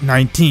Android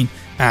 19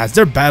 as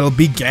their battle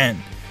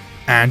began.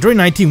 Android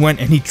 19 went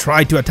and he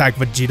tried to attack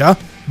Vegeta,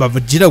 but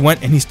Vegeta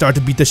went and he started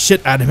to beat the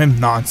shit out of him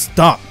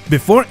non-stop.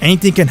 Before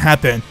anything can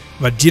happen,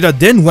 Vegeta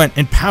then went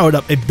and powered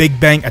up a Big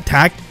Bang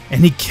attack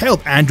and he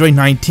killed Android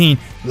 19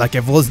 like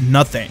it was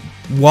nothing.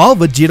 While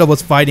Vegeta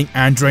was fighting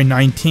Android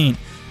 19,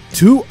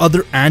 2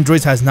 other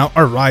androids has now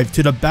arrived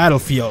to the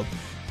battlefield.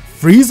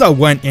 Frieza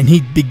went and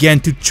he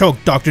began to choke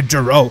Dr.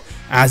 Gero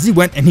as he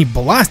went and he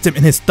blasted him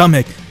in his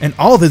stomach and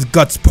all of his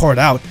guts poured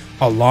out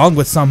along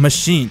with some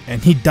machine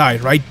and he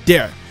died right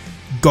there.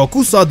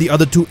 Goku saw the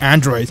other 2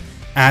 androids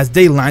as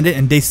they landed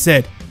and they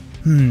said,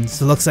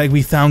 so looks like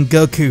we found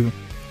Goku.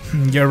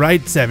 You're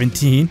right,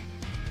 17.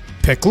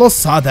 Piccolo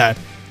saw that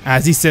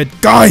as he said,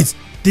 "Guys,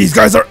 these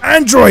guys are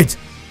androids!"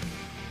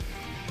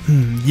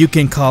 You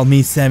can call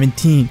me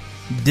 17.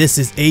 This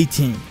is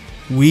 18.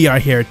 We are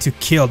here to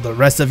kill the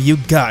rest of you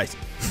guys.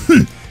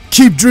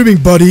 Keep dreaming,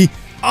 buddy.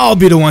 I'll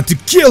be the one to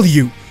kill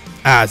you.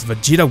 As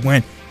Vegeta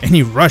went and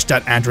he rushed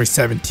at Android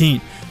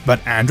 17.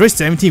 But Android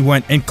 17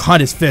 went and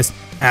caught his fist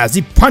as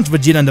he punched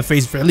Vegeta in the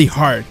face really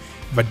hard.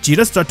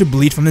 Vegeta started to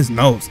bleed from his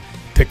nose.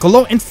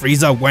 Piccolo and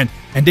Frieza went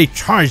and they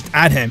charged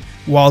at him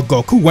while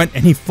Goku went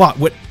and he fought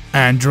with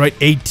Android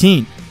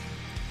 18.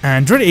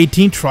 Android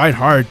 18 tried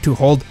hard to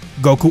hold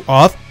Goku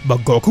off, but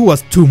Goku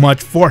was too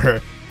much for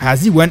her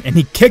as he went and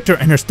he kicked her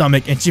in her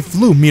stomach and she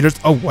flew meters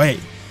away.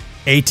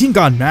 18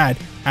 got mad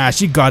as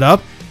she got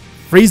up.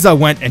 Frieza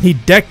went and he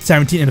decked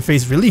 17 in the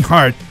face really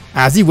hard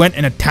as he went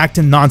and attacked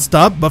him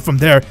non-stop, but from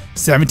there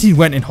 17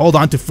 went and held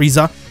on to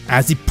Frieza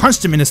as he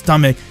punched him in the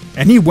stomach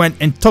and he went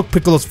and took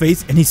Piccolo's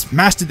face and he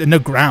smashed it in the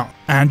ground.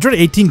 Android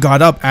 18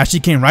 got up as she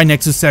came right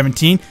next to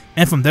 17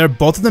 and from there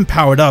both of them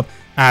powered up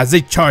as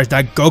they charged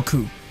at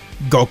Goku.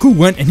 Goku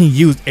went and he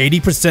used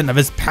 80% of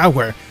his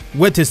power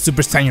with his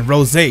Super Saiyan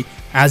Rose.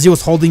 As he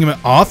was holding him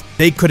off,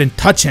 they couldn't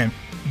touch him.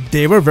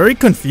 They were very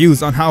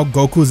confused on how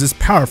Goku is this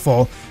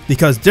powerful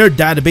because their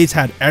database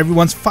had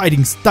everyone's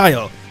fighting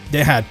style.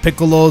 They had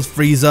Piccolo's,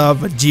 Frieza,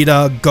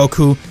 Vegeta,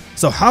 Goku.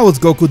 So how was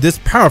Goku this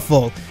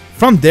powerful?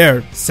 From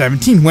there,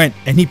 17 went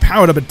and he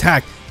powered up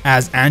attack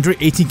as Android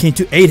 18 came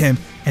to aid him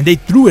and they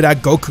threw it at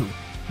Goku.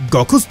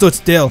 Goku stood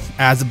still.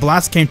 As the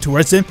blast came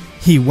towards him,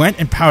 he went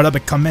and powered up a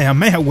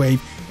Kamehameha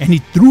wave and he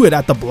threw it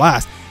at the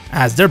blast.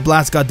 As their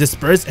blast got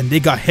dispersed and they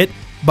got hit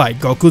by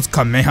Goku's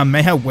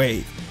Kamehameha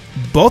wave.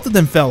 Both of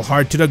them fell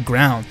hard to the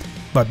ground.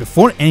 But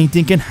before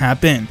anything can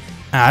happen,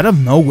 out of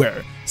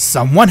nowhere,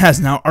 someone has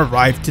now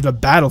arrived to the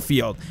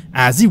battlefield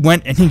as he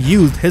went and he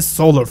used his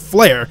solar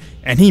flare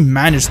and he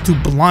managed to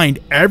blind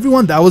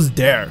everyone that was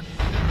there.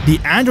 The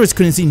androids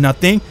couldn't see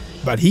nothing,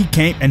 but he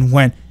came and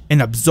went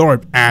and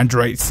absorbed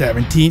Android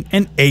 17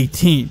 and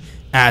 18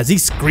 as he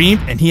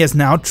screamed and he has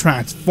now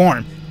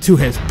transformed to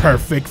his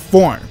perfect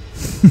form.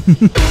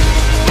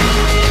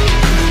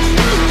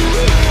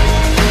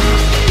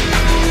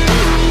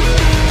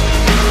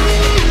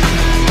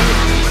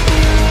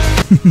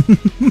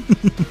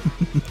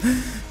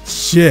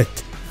 Shit,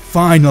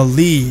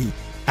 finally,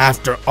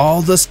 after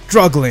all the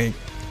struggling,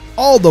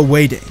 all the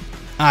waiting,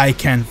 I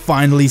can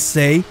finally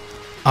say,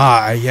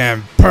 I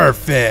am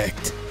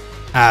perfect.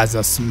 As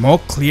the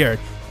smoke cleared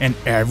and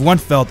everyone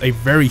felt a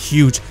very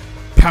huge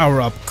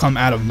power-up come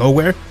out of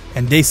nowhere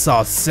and they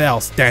saw Cell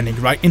standing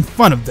right in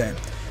front of them.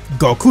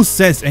 Goku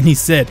sensed and he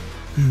said,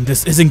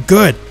 this isn't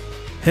good.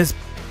 His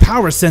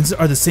power senses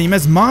are the same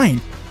as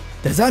mine.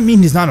 Does that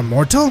mean he's not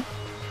immortal?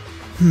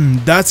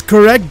 That's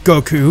correct,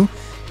 Goku.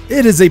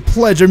 It is a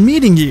pleasure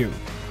meeting you.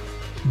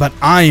 But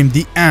I am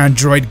the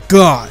Android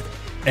God,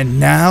 and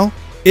now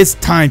it's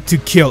time to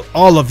kill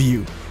all of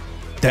you.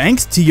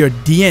 Thanks to your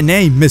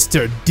DNA,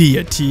 Mr.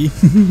 Deity.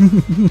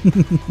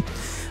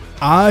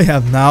 I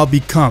have now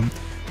become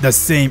the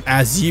same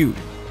as you.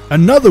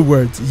 In other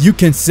words, you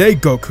can say,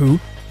 Goku,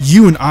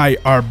 you and I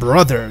are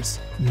brothers.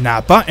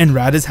 Nappa and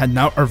Raditz had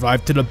now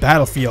arrived to the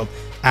battlefield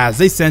as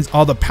they sensed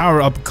all the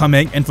power up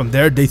coming, and from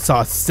there they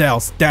saw Cell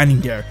standing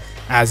there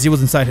as he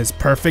was inside his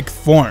perfect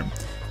form.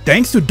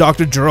 Thanks to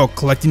Dr. Gero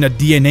collecting a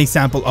DNA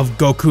sample of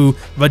Goku,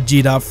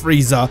 Vegeta,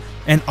 Frieza,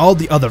 and all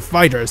the other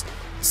fighters,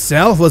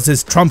 Cell was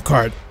his trump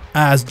card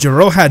as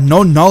Gero had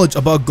no knowledge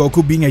about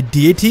Goku being a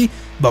deity,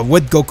 but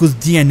with Goku's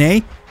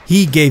DNA,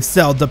 he gave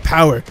Cell the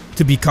power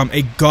to become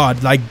a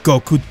god like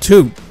Goku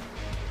too.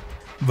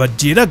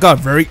 Vegeta got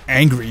very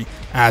angry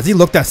as he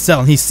looked at Cell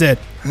and he said,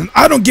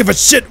 I don't give a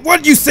shit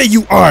what you say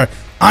you are.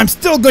 I'm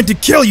still going to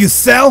kill you,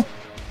 Cell.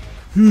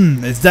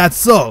 Is that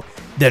so?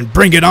 Then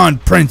bring it on,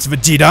 Prince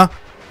Vegeta.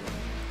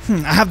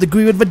 I have to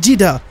agree with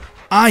Vegeta.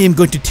 I am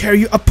going to tear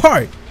you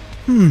apart.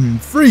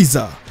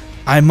 Frieza,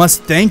 I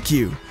must thank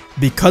you.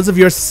 Because of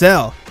your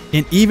Cell,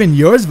 and even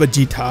yours,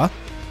 Vegeta,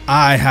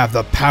 I have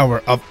the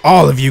power of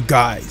all of you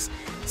guys.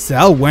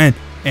 Cell went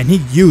and he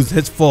used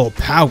his full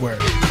power.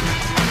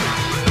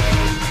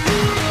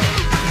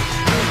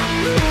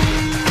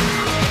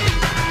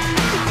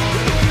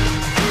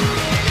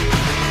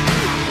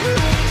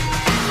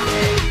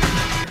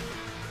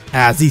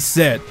 As he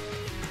said,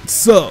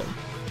 so,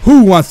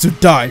 who wants to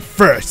die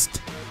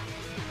first?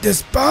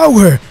 This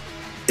power,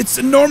 it's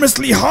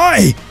enormously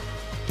high.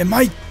 Am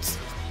I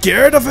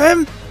scared of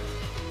him?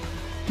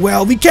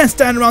 Well, we can't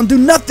stand around and do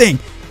nothing.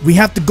 We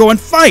have to go and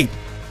fight.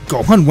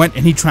 Gohan went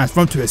and he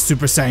transformed to his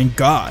Super Saiyan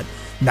God.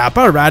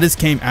 Nappa and Raditz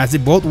came as they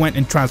both went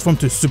and transformed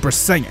to Super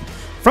Saiyan.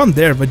 From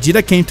there,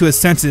 Vegeta came to his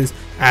senses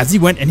as he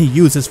went and he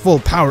used his full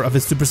power of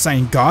his Super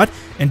Saiyan God,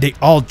 and they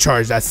all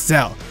charged at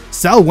Cell.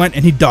 Cell went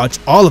and he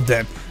dodged all of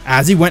them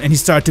as he went and he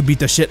started to beat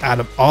the shit out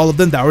of all of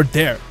them that were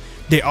there.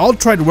 They all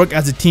tried to work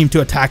as a team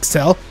to attack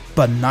Cell,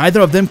 but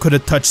neither of them could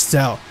have touched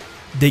Cell.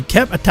 They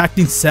kept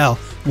attacking Cell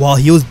while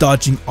he was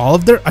dodging all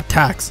of their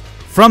attacks.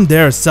 From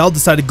there, Cell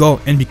decided to go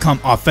and become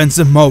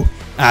offensive mode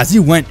as he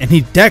went and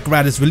he decked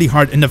Raditz really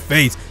hard in the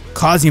face,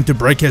 causing him to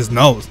break his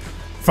nose.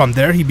 From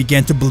there, he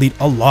began to bleed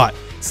a lot.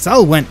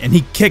 Cell went and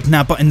he kicked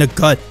Nappa in the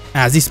gut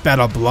as he spat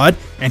out blood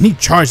and he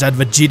charged at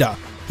Vegeta.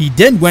 He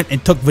then went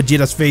and took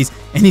Vegeta's face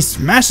and he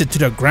smashed it to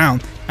the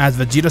ground as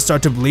Vegeta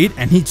started to bleed,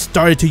 and he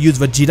started to use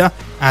Vegeta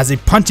as a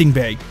punching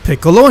bag.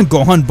 Piccolo and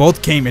Gohan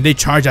both came and they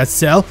charged at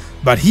Cell,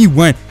 but he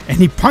went and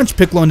he punched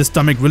Piccolo in the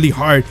stomach really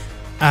hard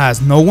as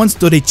no one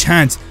stood a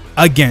chance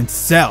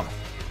against Cell.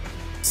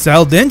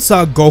 Cell then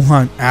saw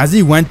Gohan as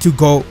he went to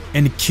go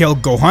and kill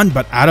Gohan,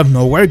 but out of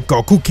nowhere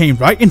Goku came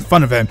right in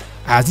front of him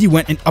as he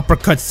went and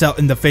uppercut Cell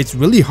in the face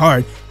really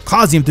hard,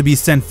 causing him to be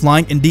sent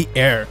flying in the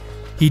air.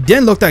 He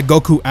then looked at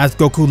Goku as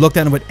Goku looked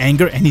at him with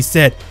anger and he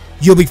said,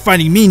 "You'll be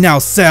fighting me now,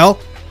 Cell."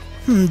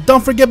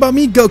 Don't forget about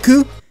me,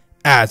 Goku.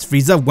 As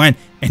Frieza went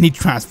and he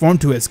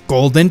transformed to his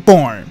golden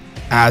form.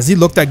 As he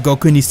looked at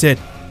Goku and he said,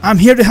 "I'm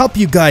here to help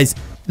you guys.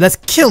 Let's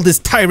kill this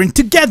tyrant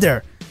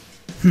together."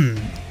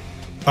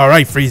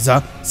 Alright,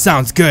 Frieza.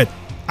 Sounds good.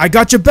 I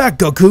got your back,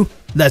 Goku.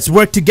 Let's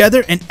work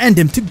together and end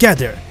him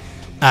together.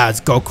 As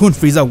Goku and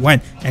Frieza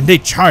went and they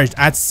charged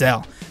at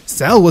Cell.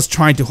 Cell was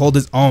trying to hold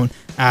his own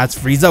as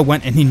Frieza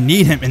went and he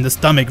kneed him in the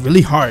stomach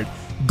really hard.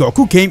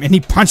 Goku came and he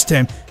punched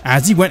him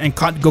as he went and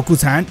caught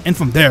Goku's hand, and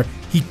from there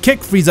he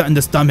kicked Frieza in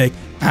the stomach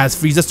as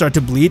Frieza started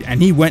to bleed,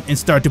 and he went and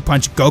started to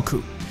punch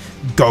Goku.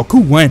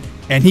 Goku went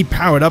and he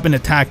powered up an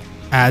attack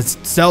as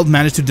Cell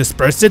managed to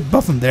disperse it,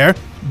 but from there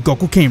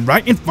Goku came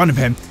right in front of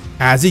him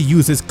as he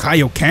used his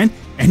Kaioken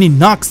and he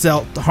knocked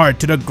Cell hard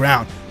to the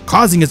ground,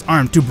 causing his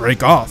arm to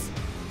break off.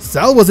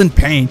 Cell was in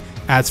pain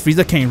as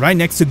Frieza came right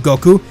next to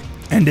Goku,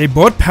 and they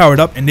both powered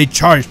up and they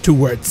charged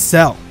towards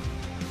Cell.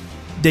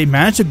 They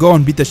managed to go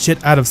and beat the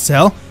shit out of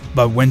Cell,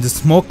 but when the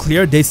smoke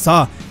cleared, they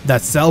saw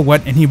that Cell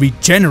went and he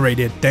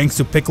regenerated thanks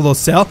to Piccolo's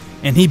Cell,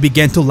 and he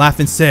began to laugh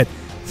and said,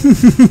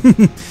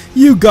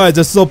 "You guys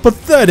are so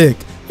pathetic.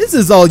 This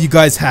is all you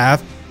guys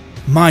have.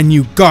 My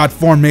new god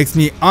form makes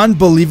me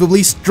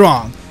unbelievably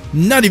strong.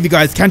 None of you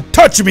guys can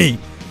touch me.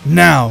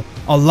 Now,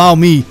 allow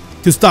me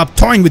to stop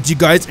toying with you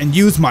guys and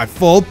use my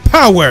full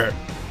power."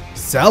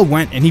 Cell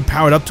went and he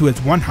powered up to its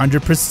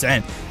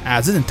 100%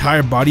 as his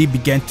entire body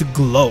began to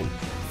glow.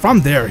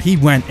 From there, he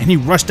went and he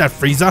rushed at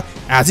Frieza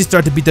as he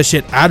started to beat the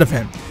shit out of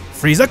him.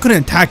 Frieza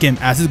couldn't attack him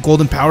as his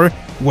golden power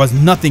was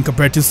nothing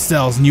compared to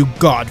Cell's new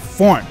god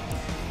form.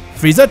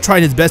 Frieza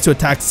tried his best to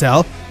attack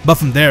Cell, but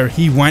from there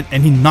he went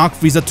and he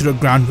knocked Frieza to the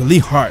ground really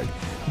hard.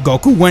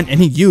 Goku went and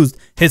he used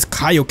his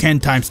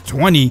Kaioken times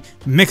 20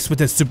 mixed with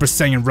his Super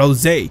Saiyan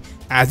Rose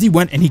as he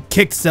went and he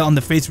kicked Cell in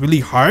the face really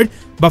hard,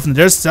 but from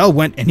there Cell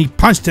went and he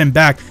punched him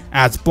back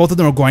as both of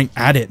them were going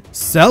at it.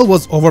 Cell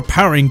was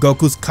overpowering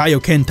Goku's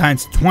Kaioken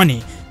times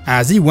 20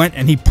 as he went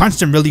and he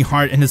punched him really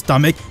hard in his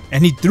stomach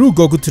and he threw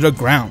Goku to the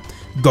ground.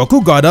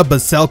 Goku got up,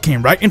 but Cell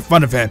came right in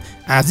front of him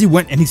as he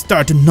went and he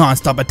started to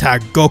non-stop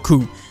attack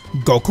Goku.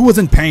 Goku was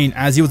in pain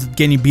as he was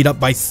getting beat up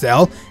by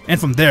Cell, and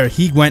from there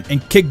he went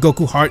and kicked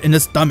Goku hard in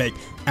the stomach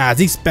as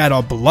he spat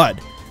out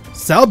blood.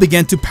 Cell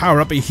began to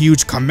power up a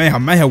huge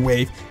Kamehameha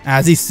wave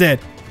as he said,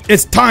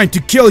 "It's time to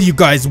kill you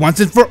guys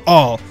once and for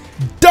all.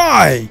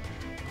 Die!"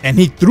 And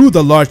he threw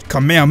the large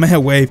Kamehameha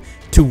wave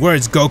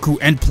towards Goku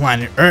and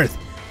planet Earth.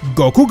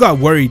 Goku got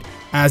worried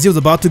as he was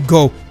about to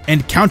go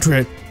and counter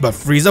it, but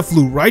Frieza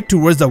flew right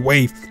towards the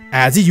wave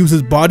as he used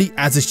his body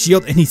as a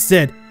shield, and he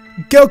said,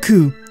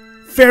 "Goku,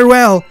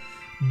 farewell.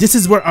 This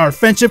is where our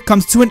friendship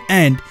comes to an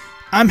end.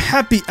 I'm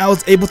happy I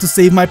was able to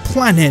save my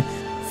planet."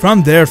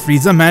 From there,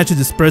 Frieza managed to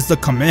disperse the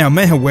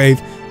Kamehameha wave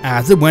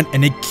as it went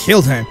and it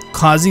killed him,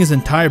 causing his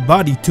entire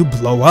body to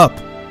blow up.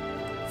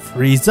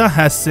 Frieza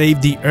has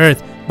saved the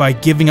Earth by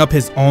giving up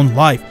his own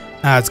life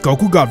as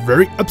Goku got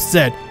very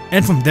upset,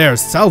 and from there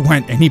Cell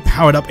went and he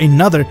powered up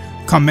another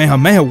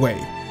Kamehameha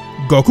wave.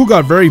 Goku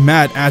got very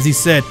mad as he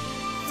said,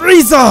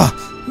 "Frieza,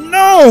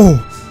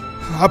 no!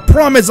 I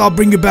promise I'll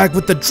bring you back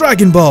with the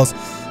Dragon Balls.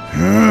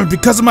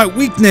 Because of my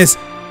weakness,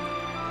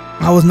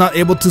 I was not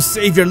able to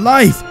save your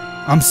life.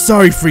 I'm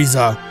sorry,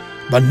 Frieza,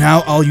 but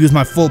now I'll use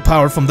my full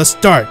power from the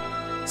start.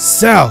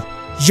 Cell,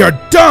 you're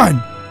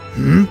done!"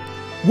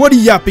 What are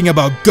you yapping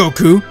about,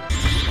 Goku?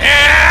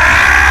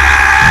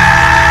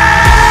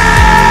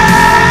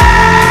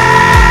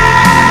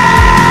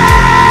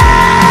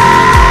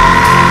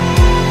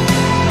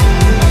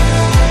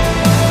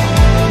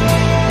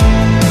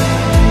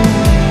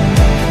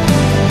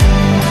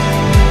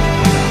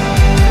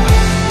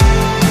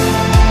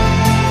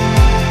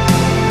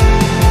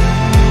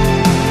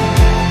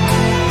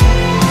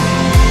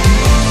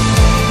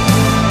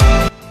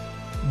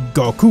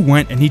 Goku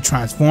went and he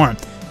transformed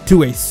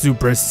to a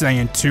Super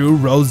Saiyan 2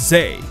 Rose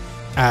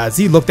as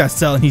he looked at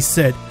Cell and he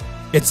said,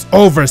 "It's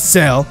over,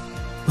 Cell."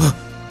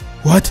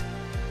 What?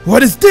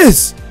 What is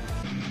this?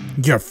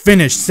 "You're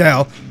finished,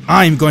 Cell.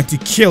 I'm going to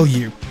kill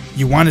you.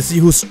 You want to see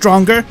who's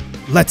stronger?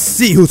 Let's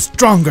see who's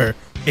stronger,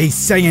 a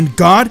Saiyan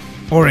God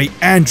or a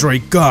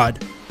android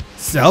God."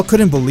 Cell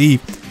couldn't believe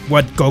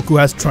what Goku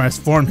has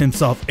transformed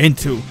himself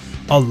into,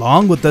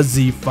 along with the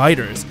Z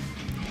Fighters,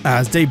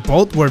 as they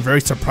both were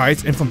very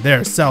surprised, and from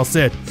there Cell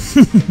said,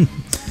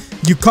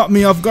 "You caught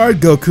me off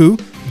guard, Goku.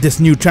 This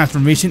new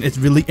transformation is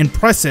really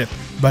impressive,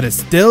 but it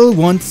still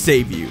won't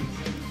save you.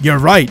 You're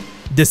right,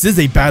 this is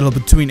a battle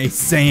between a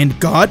Saiyan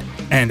God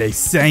and a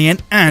Saiyan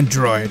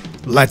android.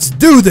 Let's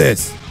do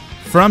this!"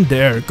 From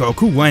there,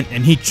 Goku went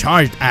and he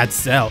charged at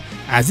Cell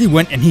as he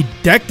went and he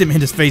decked him in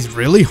his face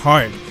really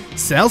hard.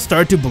 Cell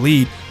started to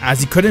bleed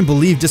as he couldn't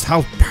believe just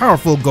how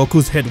powerful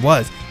Goku's hit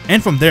was.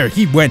 And from there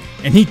he went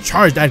and he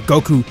charged at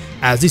Goku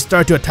as he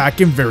started to attack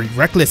him very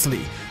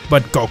recklessly.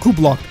 But Goku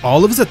blocked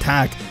all of his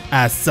attack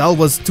as Cell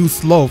was too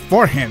slow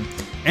for him.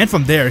 And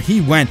from there he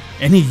went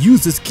and he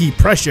used his key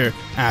pressure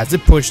as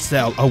it pushed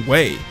Cell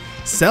away.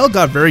 Cell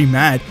got very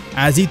mad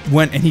as he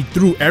went and he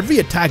threw every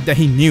attack that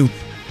he knew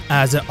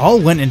as it all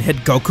went and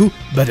hit Goku,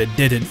 but it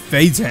didn't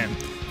faze him.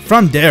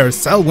 From there,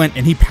 Cell went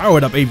and he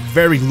powered up a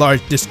very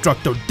large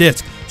Destructo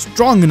Disc,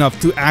 strong enough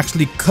to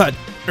actually cut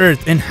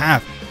Earth in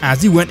half,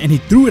 as he went and he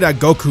threw it at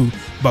Goku,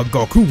 but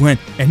Goku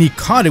went and he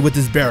caught it with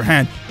his bare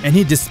hand and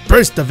he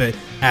dispersed of it,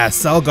 as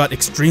Cell got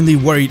extremely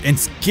worried and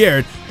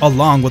scared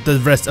along with the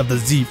rest of the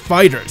Z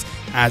Fighters,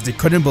 as they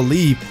couldn't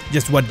believe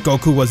just what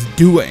Goku was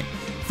doing.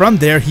 From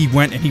there he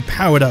went and he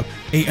powered up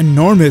an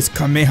enormous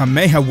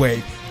Kamehameha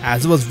wave,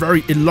 as it was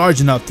very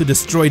large enough to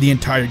destroy the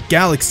entire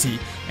galaxy,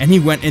 and he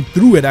went and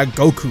threw it at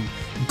Goku.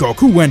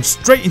 Goku went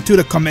straight into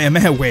the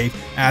Kamehameha wave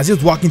as he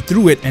was walking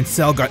through it, and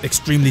Cell got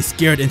extremely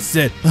scared and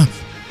said,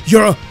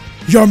 You're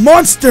a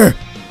monster!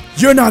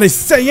 You're not a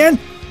Saiyan!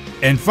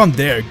 And from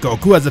there,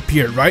 Goku has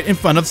appeared right in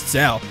front of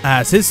Cell,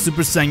 as his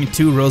Super Saiyan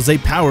 2 Rose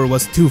power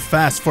was too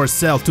fast for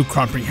Cell to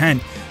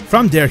comprehend.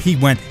 From there he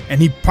went and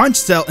he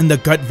punched Cell in the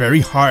gut very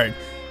hard.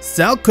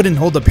 Cell couldn't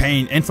hold the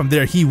pain, and from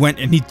there he went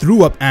and he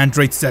threw up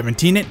Android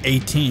 17 and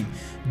 18.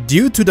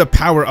 Due to the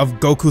power of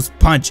Goku's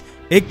punch,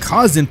 it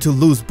caused him to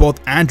lose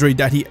both Android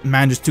that he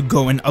managed to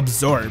go and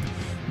absorb.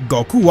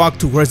 Goku walked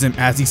towards him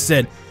as he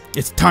said,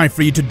 "It's time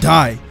for you to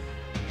die."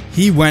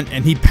 He went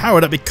and he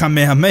powered up a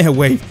Kamehameha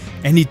wave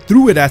and he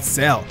threw it at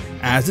Cell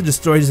as it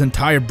destroyed his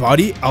entire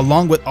body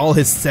along with all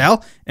his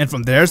Cell, and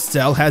from there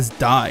Cell has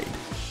died.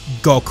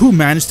 Goku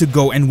managed to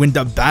go and win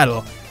the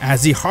battle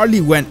as he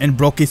hardly went and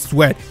broke a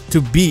sweat to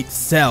beat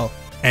Cell,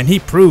 and he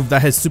proved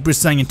that his Super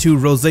Saiyan 2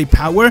 Rose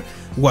power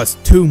was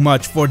too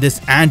much for this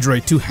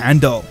android to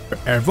handle.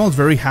 Everyone's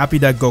very happy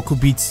that Goku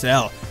beat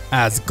Cell,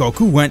 as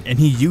Goku went and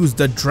he used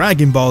the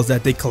Dragon Balls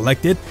that they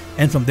collected,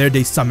 and from there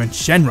they summoned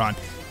Shenron.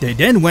 They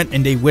then went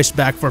and they wished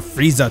back for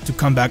Frieza to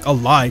come back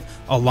alive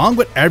along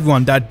with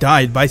everyone that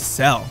died by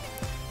Cell.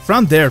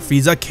 From there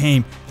Frieza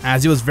came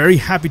as he was very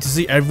happy to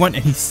see everyone,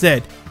 and he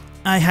said,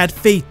 "I had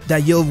faith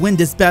that you'll win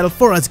this battle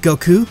for us,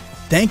 Goku.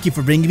 Thank you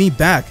for bringing me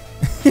back."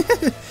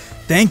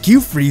 "Thank you,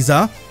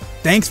 Frieza.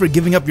 Thanks for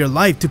giving up your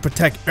life to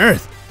protect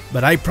Earth.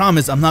 But I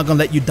promise I'm not gonna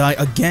let you die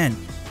again.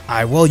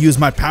 I will use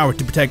my power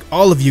to protect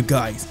all of you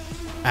guys."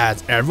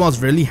 As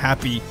everyone's really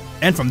happy,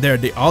 and from there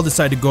they all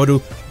decide to go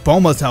to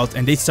Bulma's house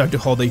and they start to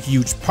hold a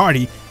huge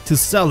party to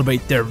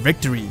celebrate their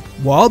victory.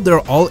 While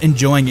they're all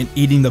enjoying and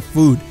eating the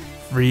food,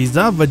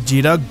 Frieza,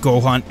 Vegeta,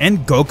 Gohan,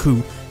 and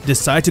Goku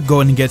decide to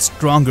go and get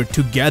stronger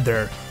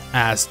together,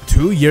 as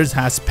 2 years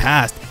has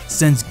passed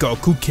since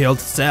Goku killed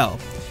Cell.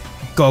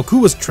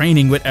 Goku was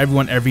training with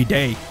everyone every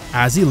day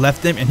as he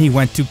left them and he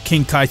went to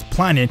King Kai's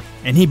planet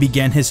and he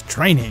began his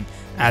training,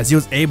 as he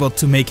was able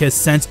to make his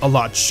sense a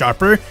lot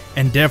sharper,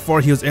 and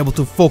therefore he was able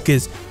to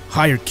focus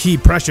higher ki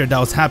pressure that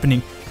was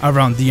happening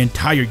around the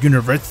entire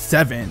universe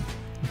 7.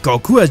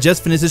 Goku has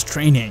just finished his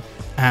training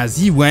as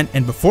he went,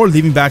 and before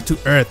leaving back to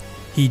Earth,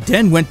 he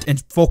then went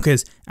and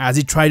focused as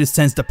he tried to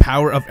sense the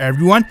power of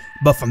everyone,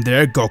 but from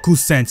there Goku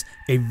sensed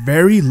a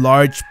very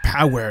large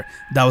power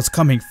that was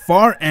coming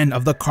far end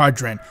of the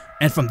quadrant,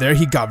 and from there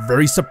he got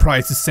very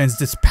surprised to sense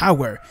this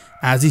power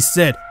as he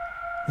said,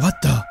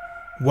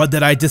 What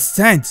did I just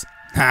sense?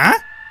 Huh?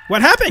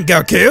 What happened,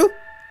 Goku?"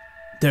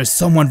 "There's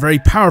someone very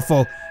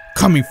powerful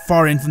coming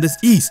far in from this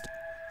east."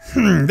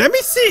 Let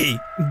me see.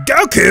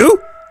 Goku?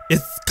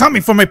 It's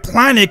coming from a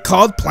planet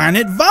called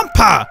Planet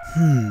Vampa."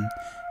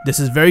 This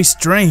is very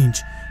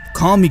strange.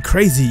 Call me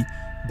crazy,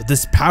 but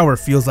this power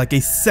feels like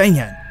a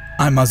Saiyan.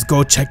 I must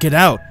go check it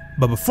out.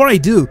 But before I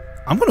do,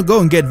 I'm gonna go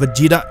and get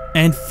Vegeta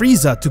and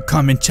Frieza to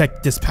come and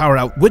check this power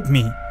out with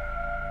me.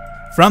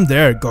 From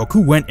there,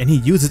 Goku went and he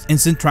used his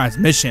instant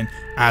transmission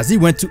as he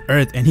went to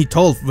Earth, and he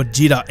told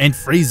Vegeta and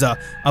Frieza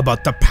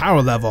about the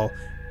power level.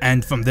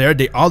 And from there,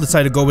 they all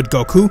decided to go with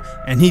Goku,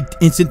 and he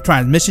instant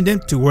transmissioned him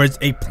towards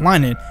a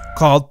planet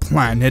called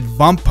Planet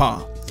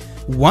Vampa.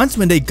 Once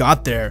when they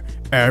got there,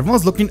 everyone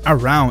was looking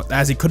around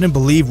as he couldn't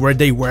believe where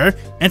they were,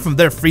 and from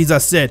there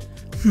Frieza said,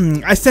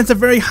 "I sense a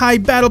very high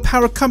battle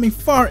power coming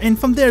far in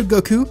from there,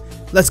 Goku.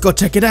 Let's go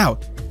check it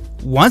out."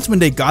 Once when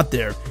they got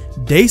there,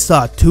 they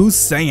saw 2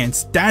 Saiyans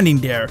standing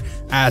there,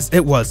 as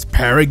it was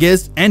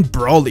Paragus and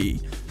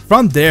Broly.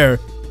 From there,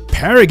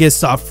 Paragus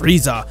saw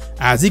Frieza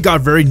as he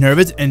got very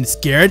nervous and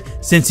scared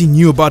since he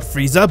knew about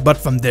Frieza, but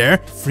from there,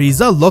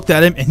 Frieza looked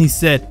at him and he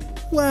said,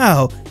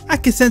 "Wow, I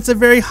can sense a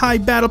very high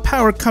battle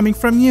power coming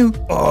from you."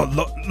 Oh,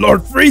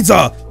 Lord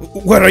Frieza,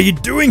 what are you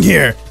doing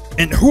here?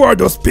 And who are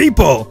those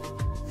people?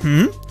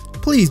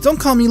 Please don't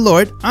call me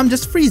Lord, I'm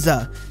just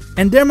Frieza,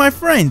 and they're my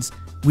friends.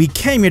 We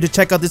came here to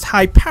check out this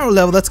high power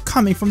level that's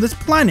coming from this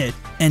planet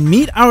and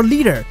meet our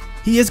leader.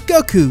 He is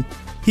Goku.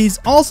 He's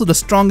also the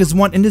strongest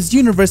one in this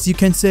universe, you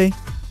can say.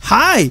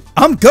 Hi,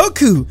 I'm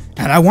Goku,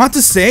 and I want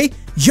to say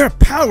your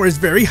power is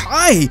very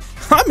high.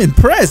 I'm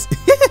impressed.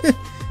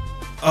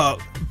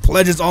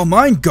 Pleasure's all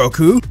mine,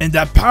 Goku. And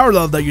that power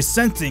level that you're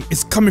sensing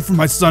is coming from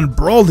my son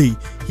Broly.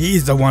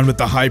 He's the one with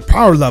the high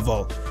power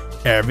level.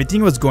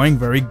 Everything was going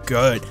very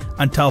good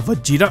until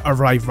Vegeta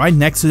arrived right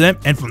next to them,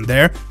 and from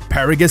there,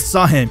 Paragus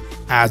saw him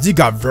as he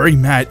got very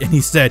mad and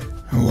he said,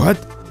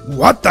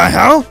 What the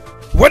hell?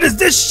 What is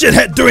this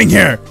shithead doing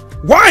here?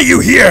 Why are you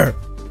here?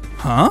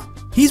 Huh?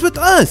 He's with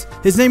us.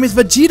 His name is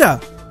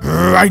Vegeta.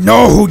 I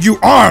know who you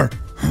are.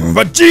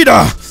 Vegeta,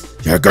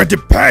 you're going to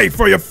pay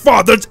for your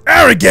father's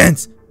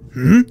arrogance.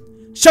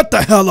 Shut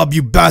the hell up,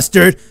 you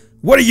bastard.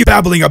 What are you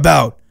babbling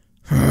about?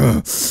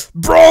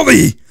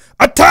 Broly,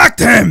 attacked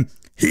him.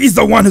 He's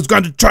the one who's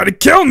going to try to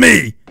kill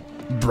me.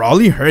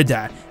 Broly heard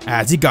that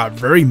as he got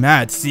very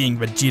mad seeing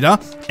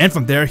Vegeta, and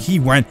from there he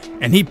went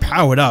and he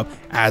powered up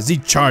as he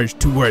charged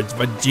towards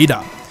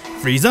Vegeta.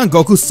 Frieza and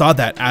Goku saw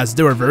that as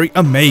they were very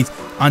amazed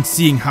on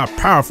seeing how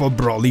powerful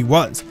Broly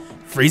was.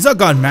 Frieza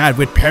got mad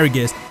with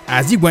Paragus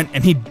as he went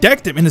and he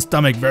decked him in the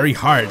stomach very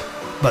hard,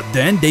 but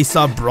then they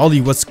saw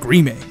Broly was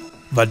screaming.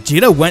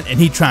 Vegeta went and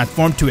he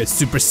transformed to his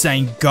Super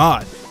Saiyan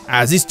God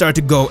as he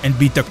started to go and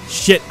beat the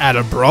shit out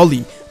of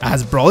Broly,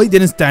 as Broly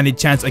didn't stand a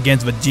chance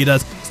against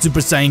Vegeta's Super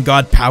Saiyan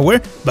God power,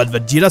 but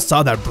Vegeta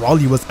saw that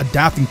Broly was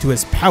adapting to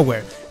his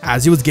power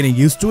as he was getting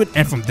used to it,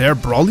 and from there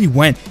Broly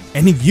went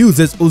and he used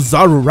his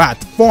Uzaru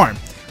Rat form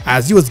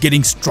as he was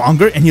getting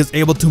stronger and he was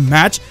able to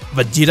match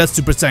Vegeta's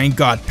Super Saiyan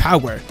God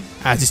power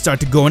as he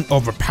started to go and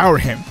overpower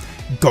him.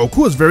 Goku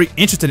was very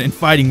interested in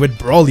fighting with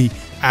Broly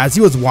as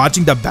he was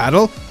watching the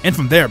battle, and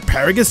from there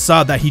Paragus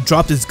saw that he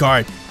dropped his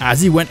guard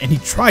as he went and he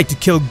tried to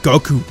kill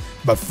Goku,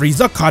 but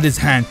Frieza caught his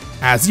hand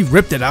as he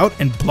ripped it out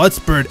and blood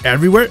spurted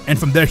everywhere, and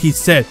from there he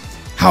said,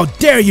 "How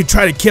dare you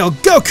try to kill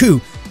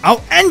Goku!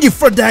 I'll end you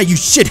for that, you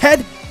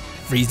shithead!"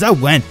 Frieza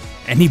went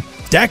and he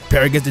decked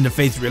Paragus in the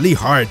face really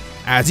hard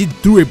as he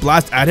threw a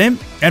blast at him,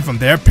 and from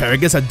there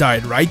Paragus had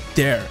died right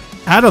there.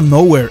 Out of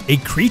nowhere a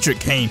creature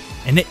came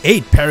and it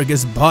ate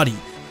Paragus' body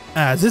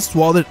as it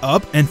swallowed it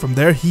up, and from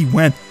there he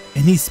went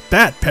and he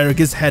spat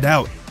Paragus' head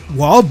out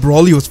while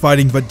Broly was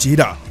fighting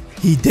Vegeta.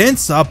 He then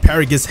saw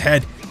Paragus'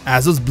 head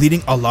as it was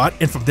bleeding a lot,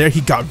 and from there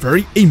he got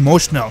very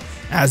emotional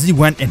as he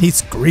went and he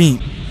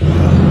screamed.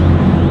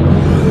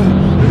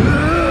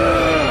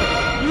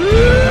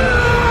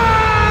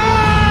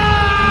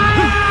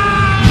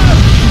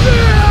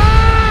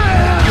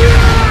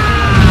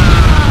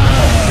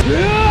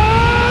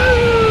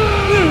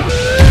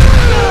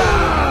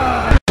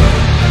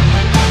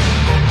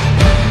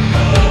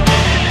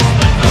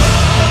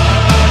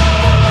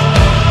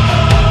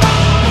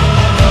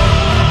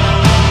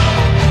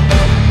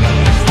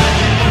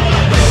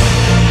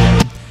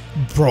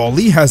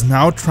 Broly has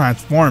now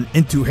transformed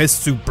into his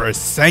Super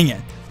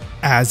Saiyan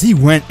as he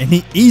went and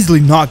he easily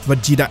knocked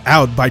Vegeta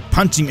out by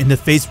punching in the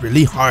face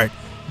really hard.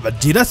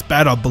 Vegeta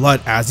spat out blood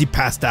as he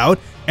passed out,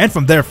 and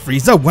from there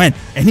Frieza went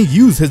and he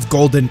used his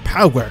golden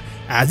power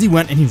as he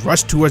went and he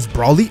rushed towards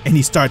Broly and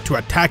he started to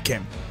attack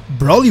him.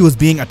 Broly was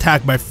being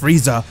attacked by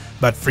Frieza,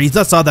 but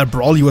Frieza saw that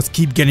Broly was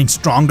keep getting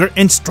stronger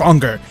and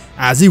stronger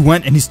as he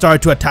went and he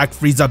started to attack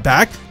Frieza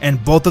back,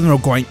 and both of them were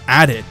going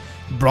at it.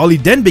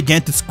 Broly then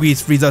began to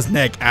squeeze Frieza's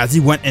neck as he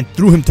went and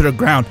threw him to the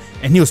ground,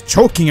 and he was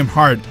choking him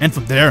hard, and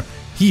from there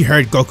he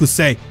heard Goku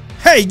say,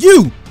 "Hey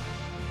you!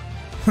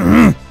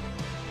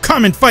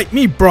 Come and fight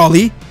me,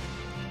 Broly!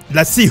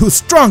 Let's see who's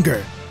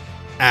stronger!"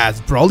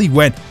 As Broly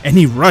went and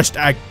he rushed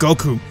at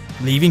Goku,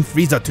 leaving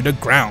Frieza to the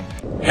ground.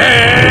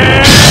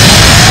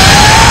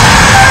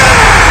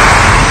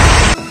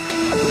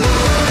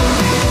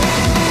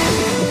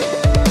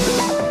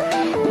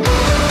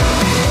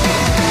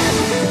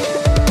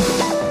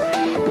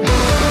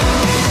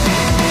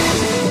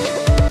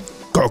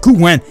 Goku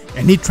went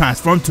and he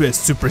transformed to his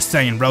Super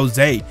Saiyan Rose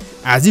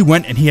as he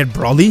went and he hit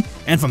Broly,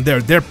 and from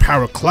there their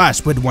power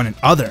clashed with one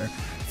another.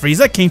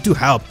 Frieza came to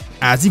help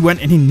as he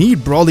went and he kneed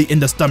Broly in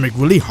the stomach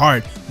really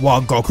hard,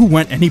 while Goku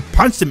went and he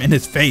punched him in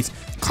his face,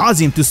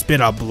 causing him to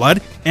spit out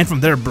blood, and from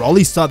there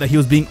Broly saw that he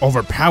was being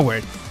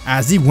overpowered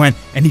as he went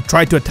and he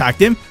tried to attack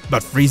him,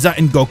 but Frieza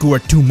and Goku were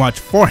too much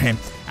for him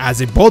as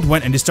they both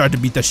went and they started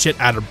to beat the shit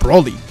out of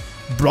Broly.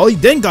 Broly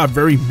then got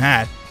very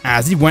mad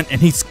as he went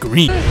and he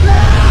screamed.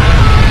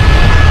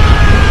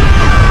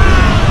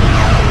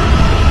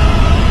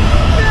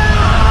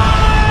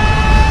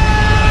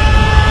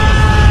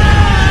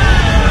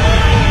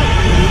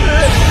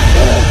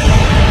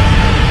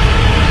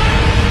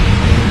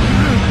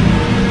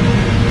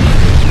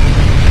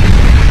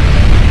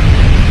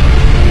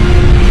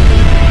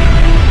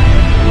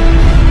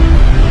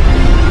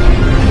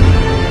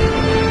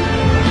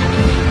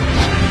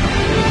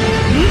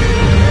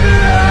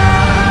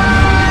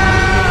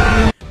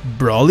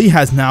 Broly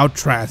has now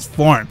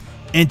transformed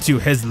into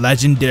his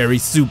legendary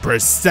Super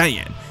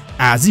Saiyan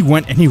as he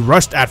went and he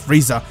rushed at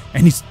Frieza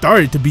and he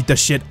started to beat the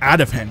shit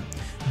out of him.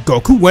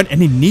 Goku went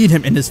and he kneed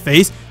him in his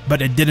face,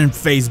 but it didn't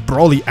faze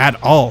Broly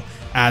at all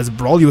as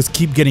Broly was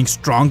keep getting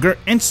stronger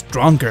and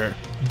stronger.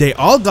 They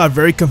all got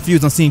very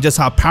confused on seeing just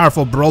how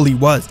powerful Broly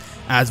was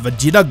as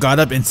Vegeta got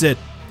up and said,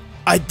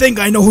 "I think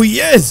I know who he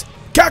is!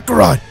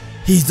 Kakarot!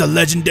 He's the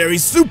legendary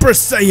Super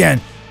Saiyan!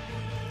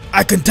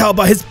 I can tell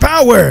by his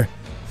power!"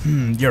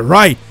 You're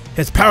right.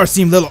 His power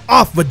seemed a little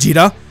off,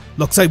 Vegeta.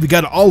 Looks like we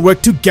gotta all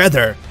work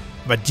together.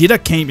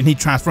 Vegeta came and he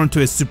transformed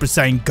to his Super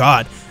Saiyan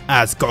God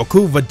as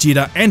Goku,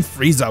 Vegeta, and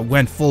Frieza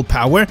went full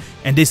power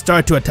and they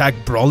started to attack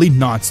Broly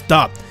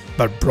non-stop.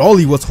 But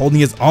Broly was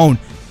holding his own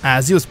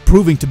as he was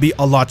proving to be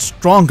a lot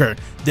stronger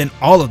than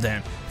all of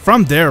them.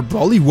 From there,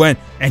 Broly went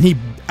and he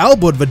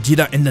elbowed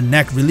Vegeta in the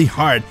neck really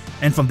hard,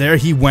 and from there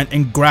he went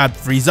and grabbed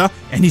Frieza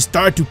and he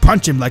started to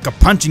punch him like a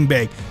punching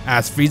bag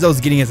as Frieza was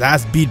getting his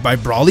ass beat by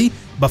Broly.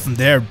 But from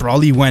there,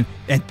 Broly went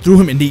and threw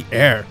him in the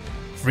air.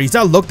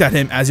 Frieza looked at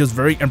him as he was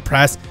very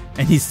impressed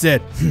and he said,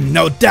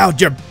 "No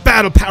doubt you're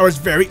battle power is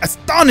very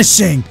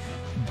astonishing.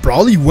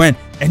 Broly went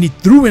and he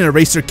threw an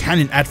eraser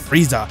cannon at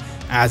Frieza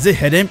as it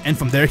hit him, and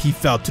from there he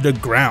fell to the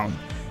ground.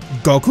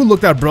 Goku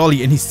looked at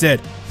Broly and he said,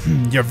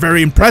 "You're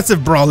very impressive,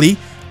 Broly.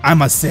 I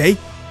must say,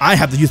 I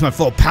have to use my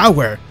full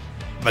power."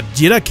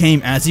 Vegeta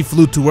came as he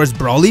flew towards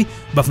Broly,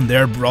 but from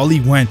there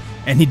Broly went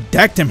and he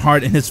decked him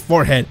hard in his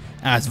forehead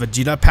as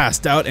Vegeta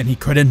passed out and he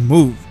couldn't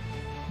move.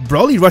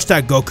 Broly rushed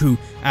at Goku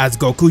as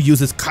Goku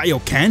used his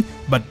Kaioken,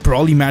 but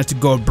Broly managed to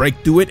go break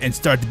through it and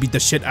start to beat the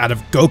shit out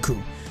of Goku.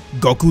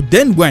 Goku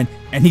then went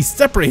and he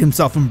separated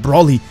himself from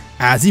Broly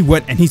as he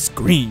went and he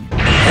screamed.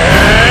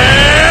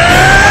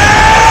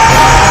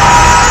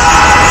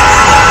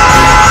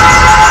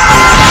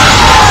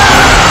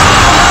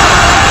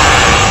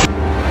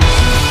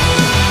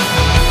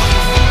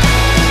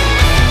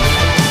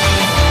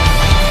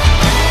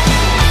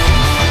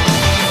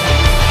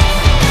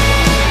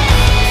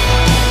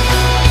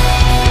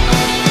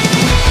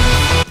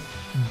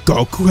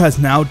 Goku has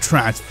now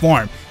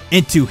transformed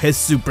into his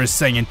Super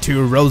Saiyan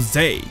 2 Rose.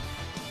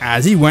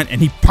 As he went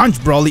and he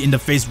punched Broly in the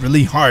face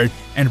really hard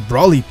and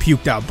Broly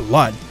puked out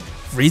blood.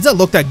 Frieza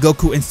looked at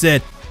Goku and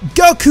said,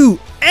 "Goku,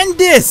 end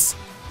this!"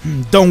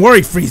 "Don't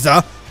worry,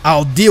 Frieza,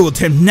 I'll deal with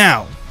him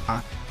now.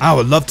 I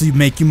would love to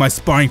make you my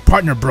sparring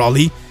partner,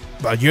 Broly,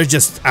 but you're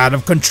just out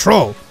of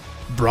control."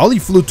 Broly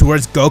flew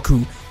towards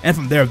Goku, and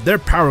from there their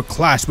power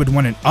clashed with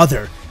one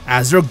another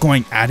as they're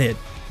going at it.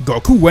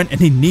 Goku went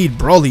and he kneed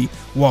Broly,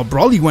 while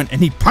Broly went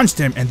and he punched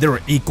him, and they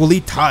were equally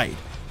tied.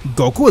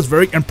 Goku was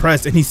very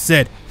impressed and he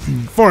said,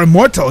 "For a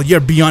mortal, you're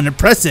beyond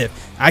impressive.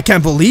 I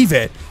can't believe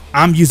it.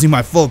 I'm using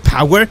my full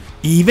power,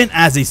 even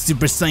as a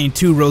Super Saiyan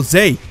 2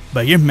 Rose,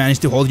 but you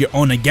managed to hold your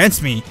own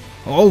against me.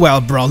 Oh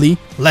well, Broly,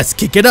 let's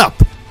kick it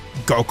up."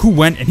 Goku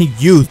went and he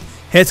used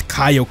his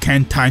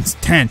Kaioken times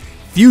 10,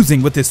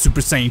 fusing with his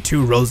Super Saiyan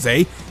 2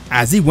 Rose,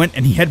 as he went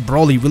and he hit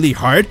Broly really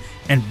hard,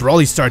 and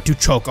Broly started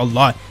to choke a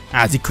lot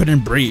as he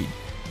couldn't breathe.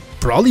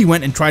 Broly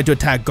went and tried to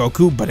attack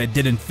Goku, but it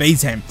didn't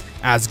faze him,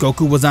 as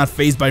Goku was not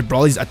fazed by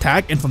Broly's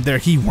attack, and from there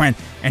he went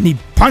and he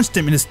punched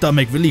him in his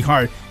stomach really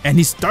hard, and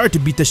he started to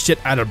beat the shit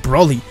out of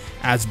Broly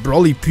as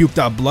Broly puked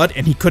out blood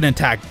and he couldn't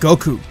attack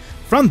Goku.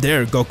 From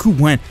there Goku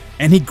went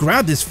and he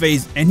grabbed his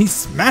face and he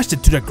smashed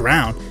it to the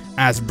ground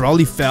as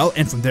Broly fell,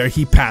 and from there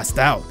he passed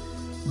out.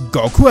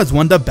 Goku has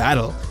won the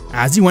battle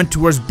as he went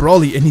towards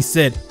Broly and he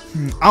said,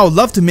 "I would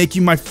love to make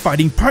you my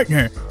fighting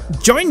partner.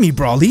 Join me,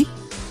 Broly."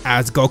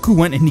 As Goku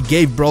went and he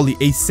gave Broly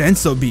a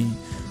Senso Bean.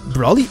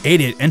 Broly ate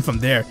it, and from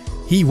there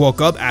he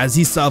woke up as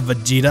he saw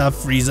Vegeta,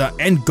 Frieza,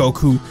 and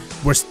Goku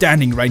were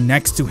standing right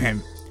next to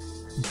him.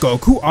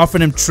 Goku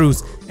offered him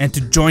truce and to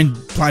join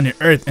planet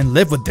Earth and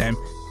live with them,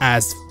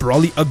 as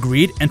Broly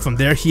agreed, and from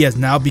there he has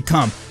now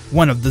become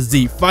one of the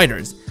Z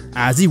fighters.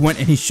 As he went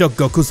and he shook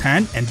Goku's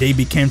hand, and they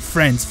became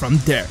friends from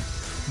there.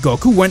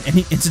 Goku went and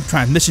he instant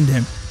transitioned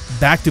him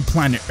back to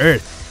planet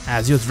Earth,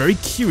 as he was very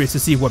curious to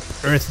see what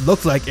Earth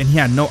looked like, and he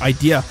had no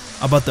idea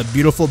about the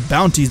beautiful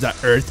bounties that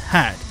Earth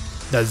had.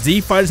 The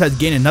Z fighters had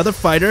gained another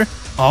fighter,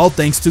 all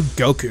thanks to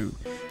Goku.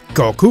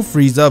 Goku,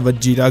 Frieza,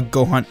 Vegeta,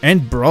 Gohan,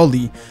 and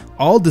Broly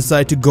all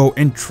decide to go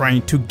and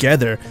train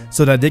together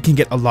so that they can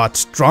get a lot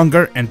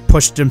stronger and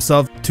push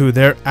themselves to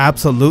their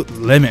absolute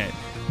limit.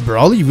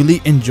 Broly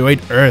really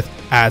enjoyed Earth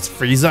as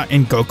Frieza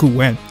and Goku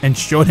went and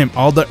showed him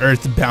all the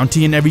Earth's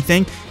bounty and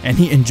everything, and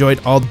he enjoyed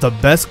all the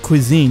best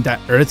cuisine that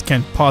Earth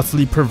can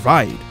possibly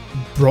provide.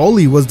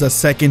 Broly was the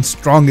second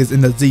strongest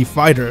in the Z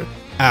fighter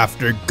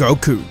after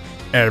Goku.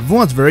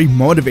 Everyone was very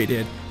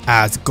motivated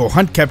as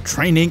Gohan kept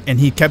training and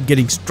he kept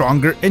getting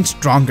stronger and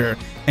stronger,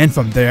 and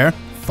from there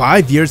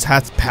 5 years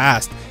has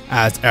passed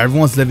as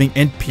everyone's living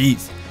in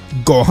peace.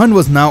 Gohan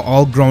was now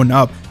all grown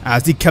up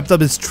as he kept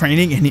up his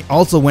training, and he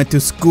also went to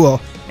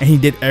school and he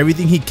did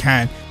everything he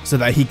can so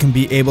that he can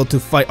be able to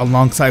fight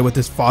alongside with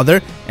his father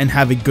and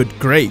have a good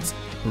grades.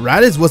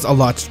 Raditz was a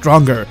lot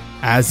stronger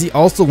as he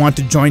also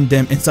wanted to join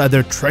them inside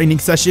their training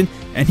session,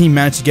 and he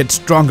managed to get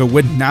stronger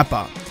with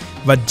Nappa.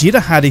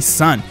 Vegeta had a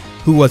son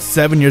who was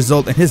 7 years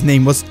old and his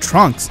name was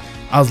Trunks,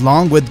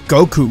 along with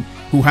Goku,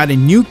 who had a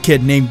new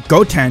kid named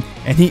Goten,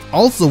 and he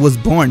also was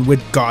born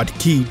with God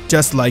Ki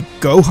just like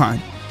Gohan.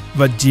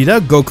 Vegeta,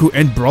 Goku,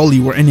 and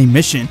Broly were in a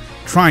mission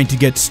trying to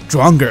get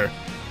stronger.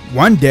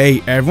 One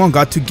day everyone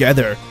got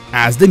together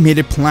as they made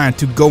a plan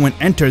to go and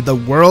enter the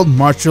World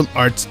Martial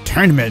Arts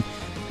Tournament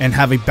and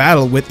have a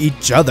battle with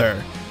each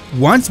other.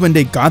 Once when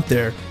they got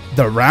there,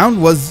 the round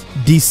was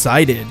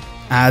decided,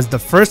 as the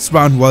first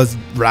round was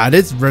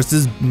Raditz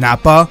versus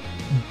Nappa,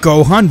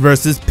 Gohan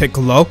versus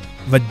Piccolo,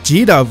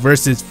 Vegeta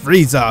versus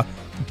Frieza,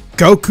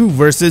 Goku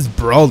versus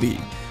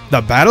Broly.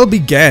 The battle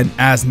began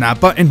as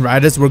Nappa and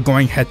Raditz were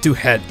going head to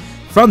head.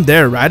 From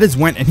there, Raditz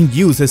went and he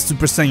used his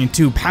Super Saiyan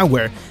 2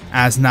 power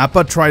as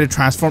Nappa tried to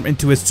transform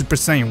into his Super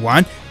Saiyan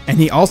 1, and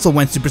he also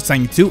went Super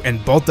Saiyan 2,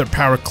 and both their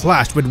power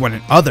clashed with one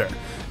another.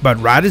 But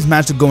Raditz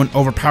managed to go and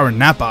overpower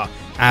Nappa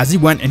as he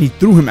went and he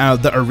threw him out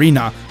of the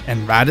arena,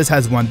 and Raditz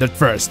has won the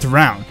first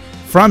round.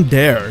 From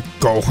there,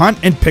 Gohan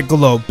and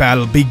Piccolo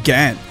battle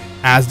began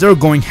As they were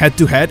going head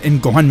to head,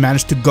 and Gohan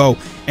managed to go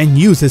and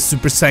use his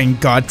Super Saiyan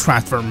God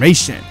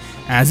transformation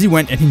as he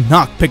went and he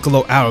knocked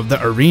Piccolo out of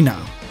the arena.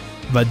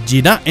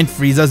 Vegeta and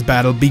Frieza's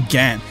battle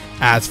began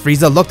as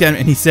Frieza looked at him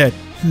and he said,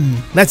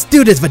 "Let's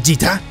do this,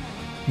 Vegeta.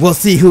 We'll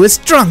see who is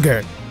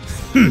stronger."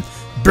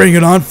 Bring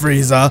it on,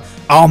 Frieza.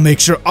 I'll make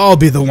sure I'll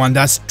be the one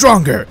that's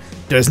stronger.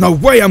 There's no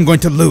way I'm going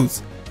to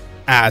lose.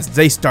 As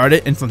they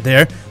started, and from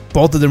there,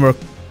 both of them were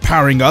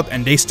powering up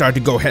and they started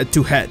to go head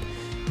to head.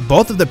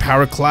 Both of the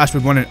power clashed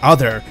with one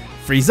another.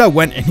 Frieza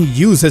went and he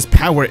used his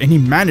power and he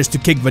managed to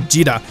kick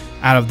Vegeta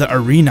out of the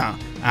arena.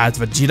 As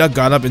Vegeta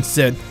got up and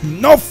said,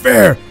 "No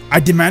fair! I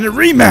demand a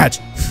rematch!"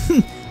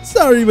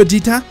 "Sorry,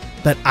 Vegeta,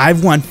 but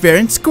I've won fair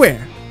and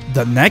square."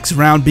 The next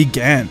round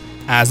began,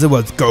 as it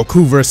was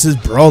Goku versus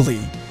Broly.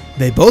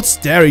 They both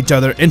stare at each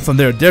other, and from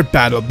there, their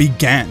battle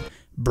began.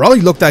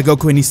 Broly looked at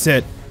Goku and he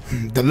said,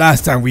 "The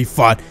last time we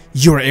fought,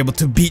 you were able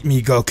to beat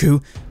me,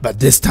 Goku, but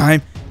this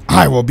time,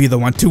 I will be the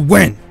one to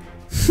win."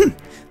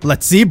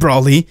 "Let's see,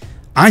 Broly.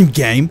 I'm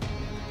game."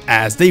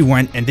 As they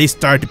went and they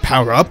started to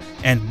power up,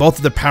 and both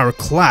of the power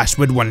clashed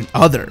with one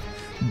another.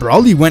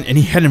 Broly went and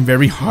he hit him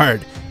very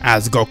hard,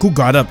 as Goku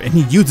got up and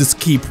he used his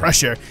ki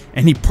pressure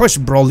and he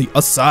pushed Broly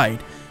aside.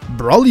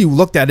 Broly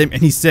looked at him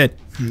and he said,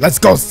 "Let's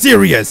go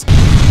serious!"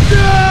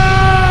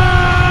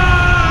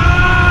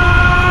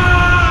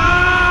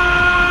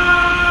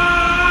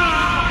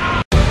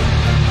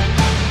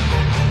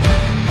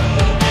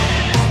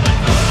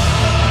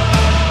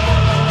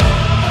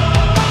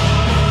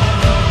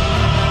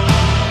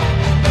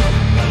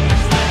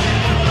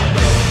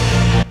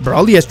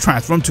 Broly has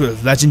transformed to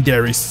his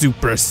legendary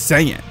Super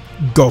Saiyan.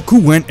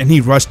 Goku went and he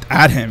rushed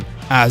at him,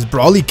 as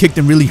Broly kicked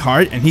him really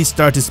hard and he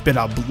started to spit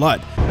out blood.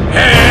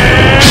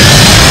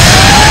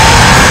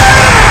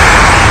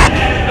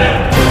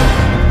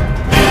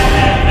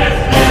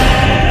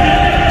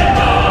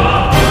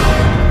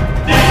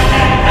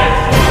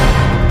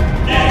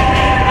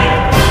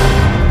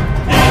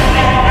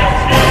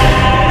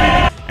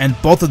 And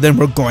both of them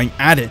were going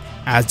at it,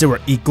 as they were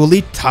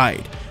equally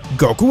tied.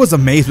 Goku was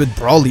amazed with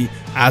Broly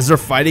as they're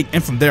fighting,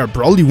 and from there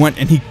Broly went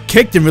and he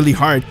kicked him really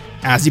hard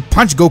as he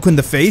punched Goku in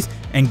the face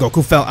and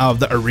Goku fell out of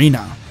the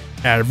arena.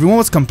 Everyone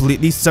was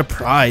completely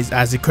surprised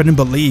as they couldn't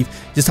believe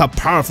just how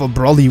powerful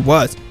Broly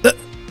was.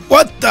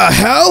 What the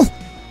hell?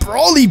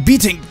 Broly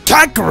beating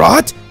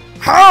Kakarot?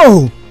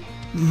 How?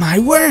 My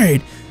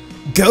word,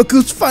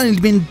 Goku's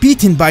finally been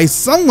beaten by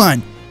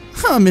someone.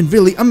 I'm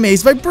really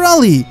amazed by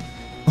Broly.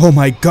 Oh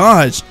my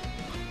gosh,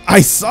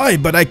 I saw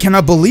it but I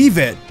cannot believe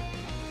it.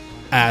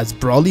 As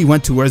Broly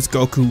went towards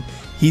Goku,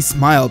 he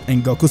smiled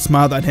and Goku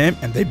smiled at him,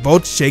 and they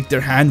both shake their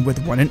hand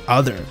with one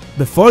another.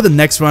 Before the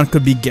next round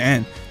could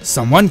begin,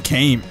 someone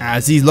came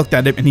as he looked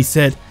at him and he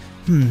said,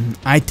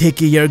 "I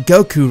take it you're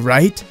Goku,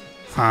 right?"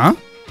 "Huh?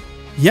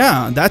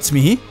 Yeah, that's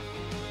me.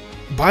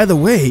 By the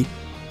way,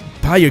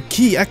 by your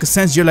ki, I could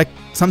sense you're like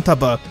some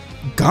type of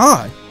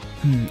god."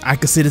 "I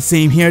could say the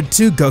same here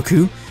too,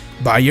 Goku.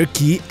 By your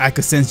ki, I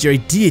could sense you're a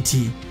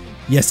deity."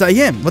 "Yes, I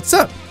am. What's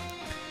up?"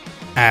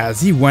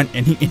 As he went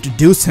and he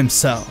introduced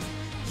himself,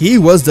 he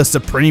was the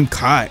Supreme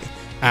Kai.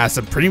 As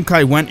Supreme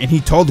Kai went and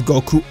he told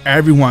Goku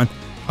everyone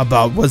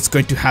about what's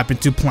going to happen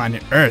to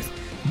planet Earth.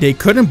 They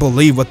couldn't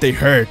believe what they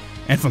heard,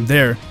 and from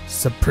there,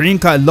 Supreme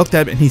Kai looked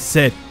at him and he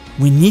said,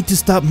 "We need to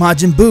stop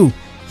Majin Buu.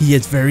 He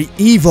is very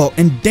evil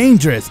and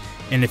dangerous,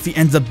 and if he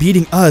ends up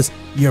beating us,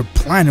 your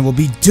planet will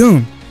be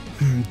doomed."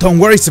 "Don't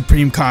worry,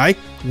 Supreme Kai.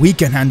 We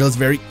can handle this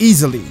very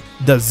easily."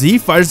 The Z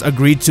fighters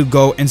agreed to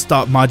go and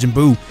stop Majin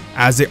Buu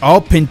as they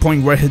all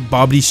pinpoint where his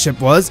Babdi's ship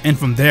was, and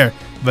from there,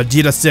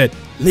 Vegeta said,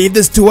 "Leave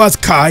this to us,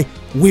 Kai.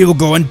 We will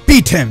go and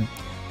beat him."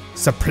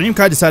 Supreme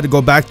Kai decided to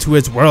go back to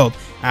his world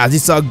as he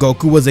saw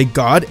Goku was a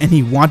god and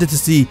he wanted to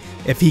see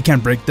if he can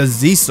break the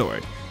Z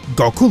sword.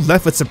 Goku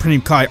left with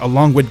Supreme Kai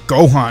along with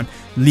Gohan,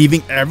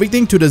 leaving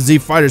everything to the Z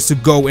fighters to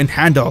go and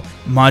handle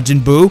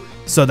Majin Buu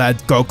so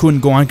that Goku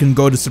and Gohan can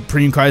go to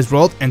Supreme Kai's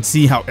world and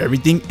see how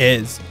everything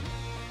is.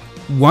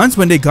 Once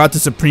when they got to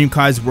Supreme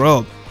Kai's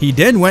world, he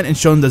then went and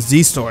showed them the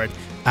Z sword,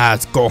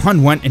 as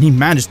Gohan went and he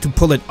managed to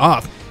pull it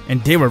off,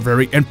 and they were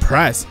very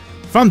impressed.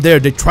 From there,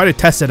 they tried to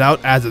test it out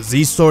as the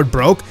Z sword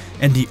broke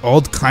and the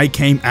old Kai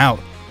came out.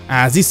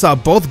 As he saw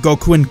both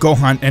Goku and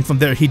Gohan, and from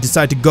there he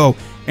decided to go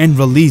and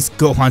release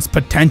Gohan's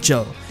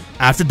potential.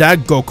 After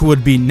that, Goku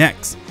would be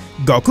next.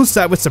 Goku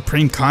sat with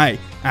Supreme Kai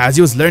as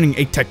he was learning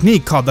a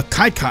technique called the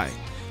Kai Kai.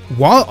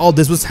 While all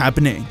this was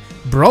happening,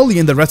 Broly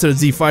and the rest of the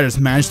Z fighters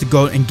managed to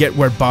go and get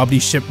where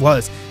Babdi's ship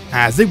was,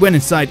 as they went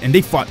inside and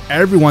they fought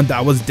everyone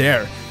that was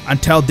there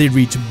until they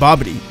reached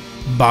Babdi.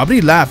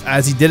 Babdi laughed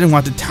as he didn't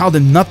want to tell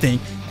them nothing,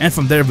 and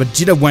from there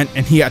Vegeta went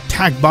and he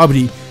attacked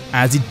Babdi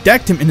as he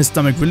decked him in his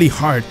stomach really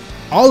hard.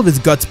 All of his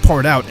guts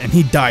poured out and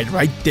he died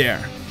right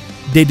there.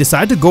 They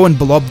decided to go and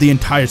blow up the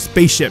entire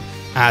spaceship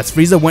as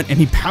Frieza went and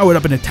he powered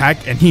up an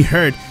attack and he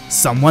heard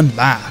someone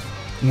laugh.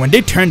 When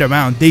they turned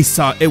around, they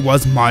saw it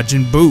was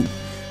Majin Buu.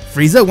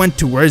 Frieza went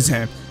towards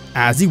him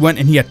as he went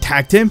and he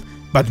attacked him,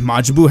 but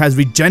Majin Buu has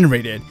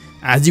regenerated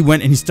as he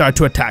went and he started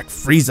to attack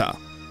Frieza.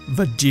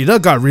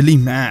 Vegeta got really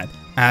mad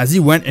as he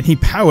went and he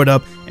powered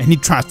up and he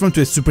transformed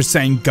to a Super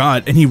Saiyan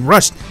God and he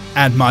rushed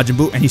at Majin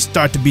Buu and he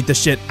started to beat the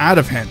shit out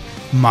of him.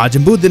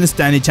 Majin Buu didn't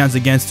stand any chance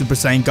against Super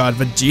Saiyan God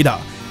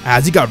Vegeta,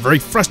 as he got very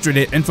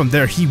frustrated, and from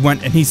there he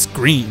went and he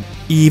screamed.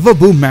 Evil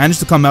Buu managed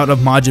to come out of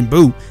Majin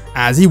Buu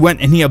as he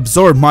went and he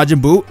absorbed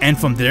Majin Buu, and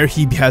from there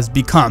he has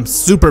become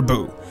Super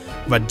Buu.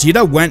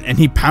 Vegeta went and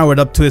he powered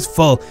up to his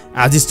full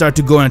as he started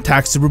to go and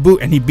attack Super Buu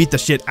and he beat the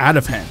shit out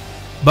of him.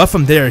 But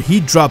from there he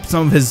dropped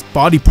some of his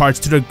body parts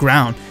to the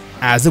ground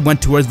as it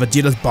went towards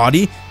Vegeta's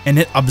body and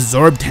it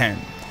absorbed him.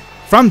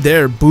 From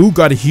there, Buu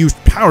got a huge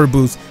power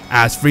boost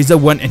as Frieza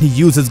went and he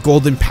used his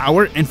golden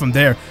power, and from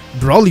there,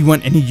 Broly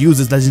went and he used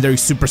his legendary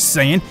Super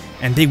Saiyan,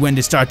 and they went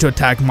and started to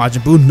attack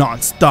Majin Buu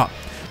non-stop.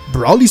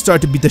 Broly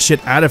started to beat the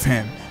shit out of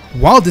him.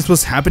 While this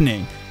was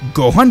happening,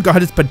 Gohan got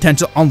his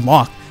potential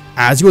unlocked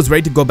as he was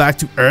ready to go back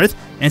to Earth,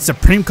 and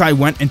Supreme Kai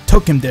went and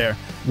took him there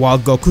while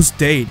Goku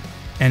stayed,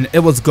 and it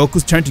was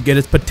Goku's turn to get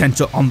his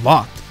potential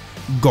unlocked.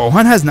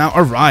 Gohan has now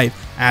arrived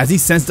as he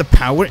sensed the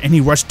power and he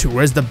rushed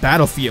towards the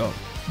battlefield.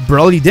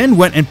 Broly then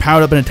went and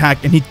powered up an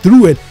attack and he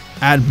threw it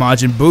at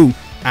Majin Buu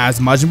as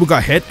Majin Buu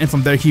got hit, and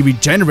from there he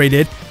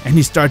regenerated and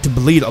he started to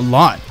bleed a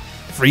lot.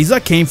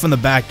 Frieza came from the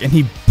back and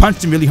he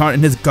punched him really hard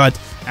in his gut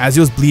as he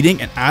was bleeding,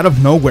 and out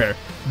of nowhere,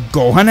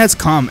 Gohan has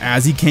come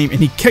as he came and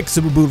he kicked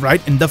Super Buu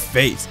right in the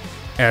face.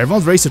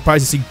 Everyone's very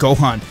surprised to see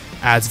Gohan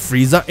as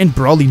Frieza and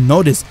Broly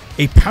noticed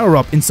a power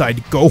up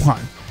inside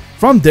Gohan.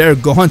 From there,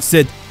 Gohan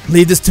said,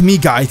 "Leave this to me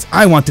guys,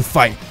 I want to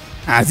fight,"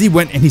 as he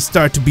went and he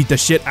started to beat the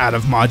shit out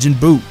of Majin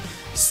Buu.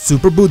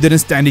 Super Buu didn't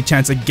stand a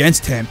chance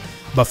against him,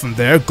 but from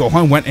there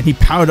Gohan went and he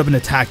powered up an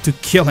attack to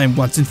kill him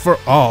once and for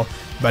all,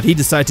 but he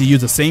decided to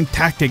use the same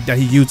tactic that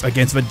he used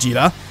against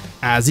Vegeta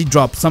as he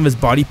dropped some of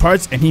his body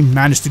parts and he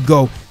managed to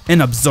go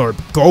and absorb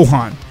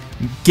Gohan,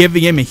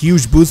 giving him a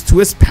huge boost to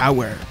his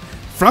power.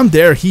 From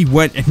there he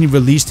went and he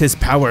released his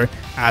power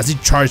as he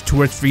charged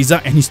towards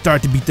Frieza and he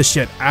started to beat the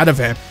shit out of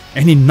him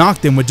and he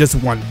knocked him with just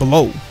one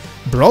blow.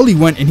 Broly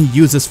went and he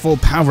used his full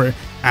power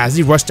as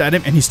he rushed at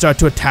him and he started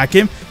to attack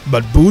him,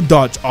 but Buu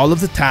dodged all of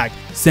the attack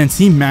since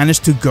he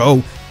managed to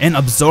go and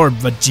absorb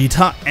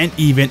Vegeta and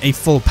even a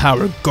full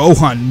power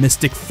Gohan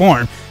mystic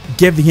form,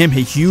 giving him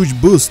a huge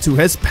boost to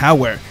his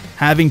power,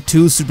 having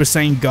 2 Super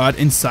Saiyan God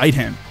inside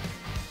him.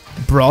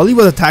 Broly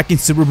was attacking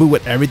Super Buu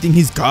with everything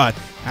he's got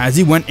as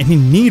he went and he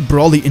kneed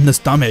Broly in the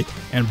stomach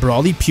and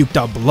Broly puked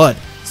out blood.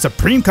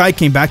 Supreme Kai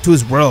came back to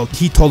his world.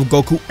 He told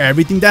Goku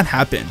everything that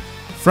happened.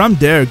 From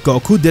there,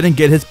 Goku didn't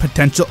get his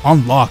potential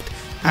unlocked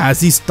as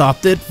he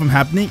stopped it from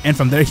happening, and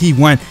from there he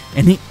went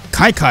and he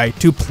Kai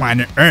to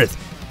planet Earth.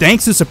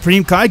 Thanks to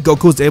Supreme Kai,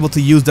 Goku was able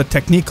to use the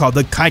technique called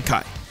the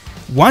Kai.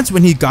 Once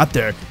when he got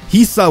there,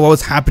 he saw what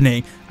was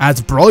happening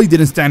as Broly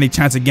didn't stand a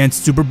chance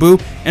against Super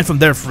Buu, and from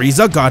there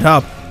Frieza got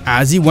up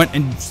as he went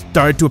and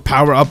started to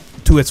power up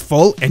to his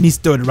full, and he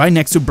stood right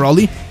next to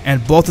Broly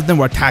and both of them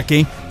were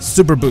attacking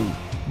Super Buu.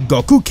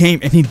 Goku came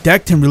and he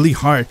decked him really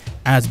hard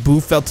as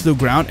Buu fell to the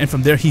ground, and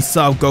from there he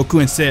saw Goku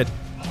and said,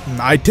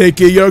 "I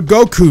take it you're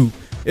Goku.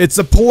 It's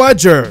a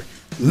pleasure.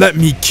 Let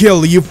me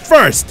kill you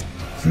first.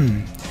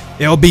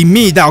 It'll be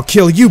me that'll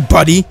kill you,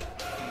 buddy."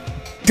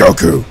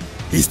 "Goku,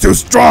 he's too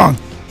strong.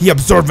 He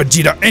absorbed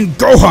Vegeta and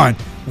Gohan.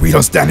 We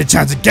don't stand a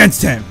chance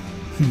against him."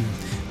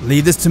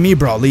 "Leave this to me,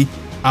 Broly.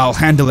 I'll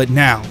handle it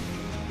now."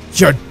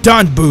 "You're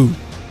done, Buu."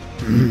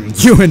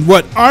 "You in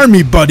what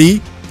army,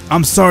 buddy?"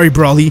 "I'm sorry,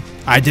 Broly.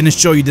 I didn't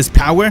show you this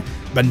power,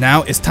 but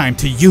now it's time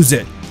to use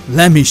it.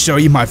 Let me show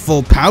you my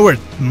full power,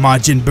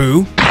 Majin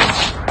Buu."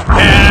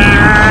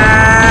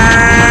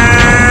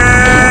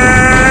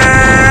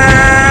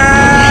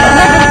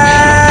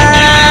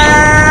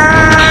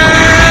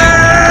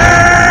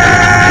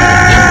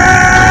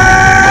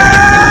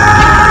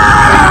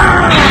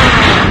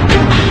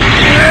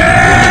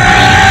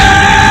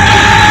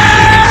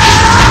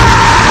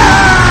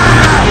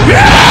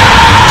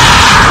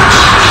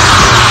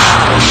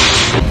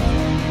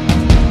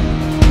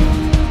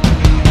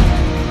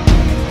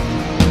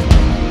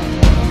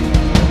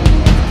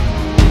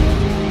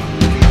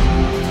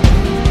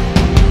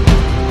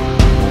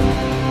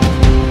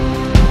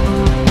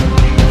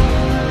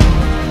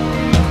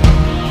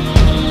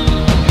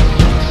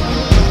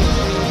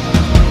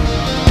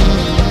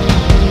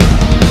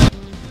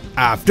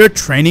 After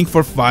training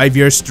for 5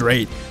 years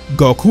straight,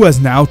 Goku has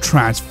now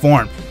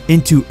transformed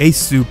into a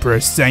Super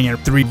Saiyan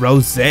 3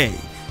 Rose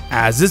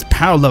as his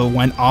power level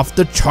went off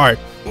the chart.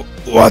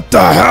 What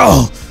the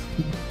hell?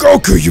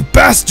 Goku, you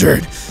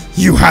bastard!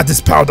 You had this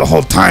power the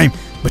whole time,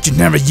 but you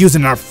never used it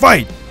in our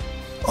fight.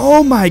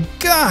 Oh my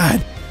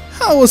god!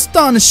 How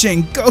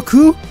astonishing,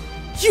 Goku!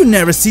 You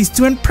never cease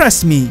to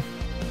impress me.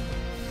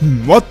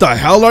 What the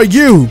hell are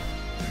you?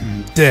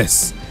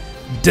 This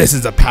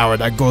is a power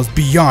that goes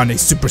beyond a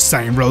Super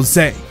Saiyan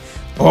Rose.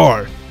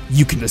 Or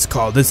you can just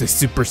call this a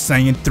Super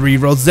Saiyan 3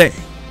 Rose.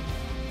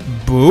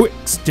 Buu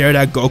stared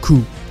at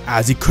Goku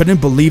as he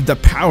couldn't believe the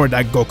power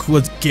that Goku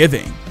was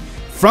giving.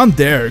 From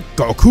there,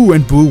 Goku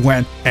and Buu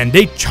went and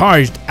they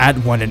charged at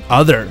one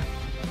another.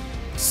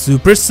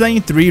 Super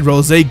Saiyan 3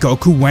 Rose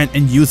Goku went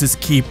and used his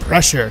ki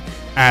pressure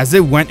as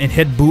it went and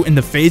hit Buu in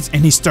the face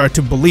and he started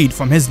to bleed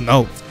from his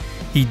nose.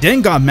 He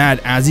then got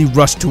mad as he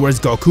rushed towards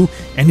Goku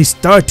and he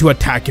started to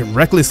attack him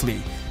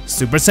recklessly.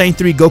 Super Saiyan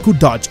 3 Goku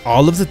dodged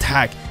all of his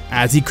attack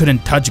as he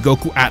couldn't touch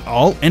Goku at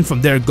all, and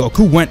from there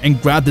Goku went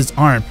and grabbed his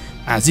arm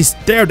as he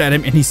stared at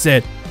him and he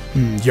said,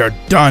 "You're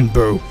done,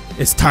 Buu.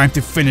 It's time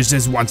to finish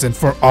this once and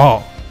for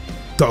all."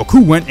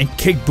 Goku went and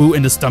kicked Buu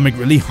in the stomach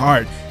really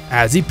hard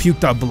as he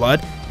puked out blood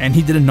and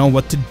he didn't know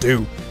what to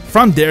do.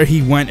 From there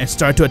he went and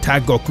started to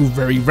attack Goku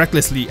very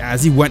recklessly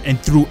as he went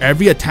and threw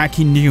every attack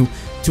he knew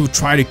to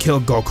try to kill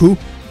Goku,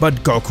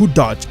 but Goku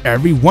dodged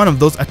every one of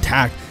those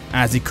attacks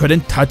as he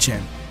couldn't touch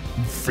him.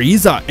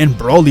 Frieza and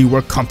Broly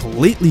were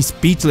completely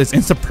speechless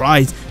in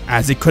surprise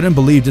as they couldn't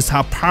believe just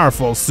how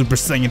powerful Super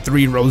Saiyan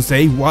 3 Rose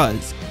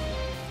was.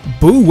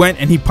 Buu went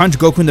and he punched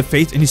Goku in the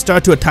face and he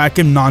started to attack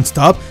him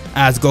non-stop.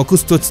 As Goku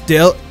stood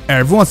still,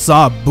 everyone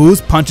saw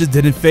Buu's punches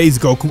didn't faze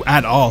Goku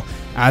at all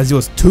as he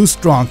was too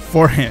strong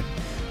for him.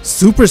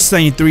 Super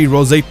Saiyan 3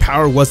 Rose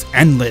power was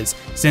endless.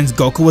 Since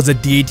Goku was a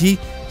deity,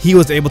 he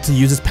was able to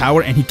use his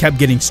power and he kept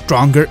getting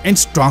stronger and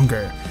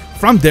stronger.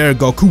 From there,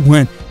 Goku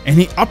went and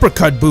he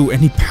uppercut Buu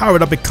and he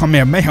powered up a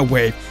Kamehameha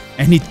wave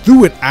and he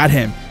threw it at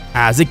him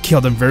as it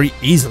killed him very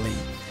easily.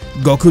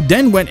 Goku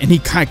then went and he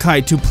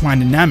Kai to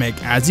Planet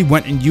Namek as he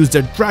went and used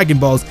their Dragon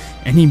Balls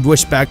and he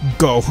wished back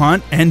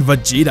Gohan and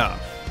Vegeta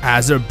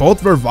as they're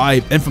both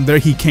revived, and from there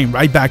he came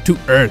right back to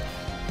Earth.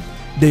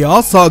 They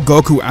all saw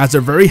Goku as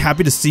they're very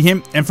happy to see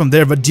him, and from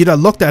there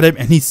Vegeta looked at him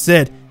and he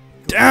said,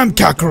 "Damn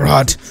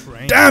Kakarot,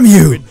 damn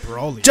you!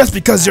 Just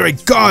because you're a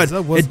god,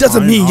 it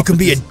doesn't mean you can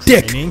be a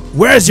dick.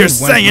 Where's your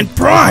Saiyan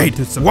pride?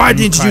 Why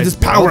didn't you use this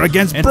power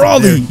against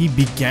Broly?" He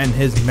began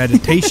his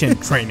meditation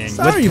training.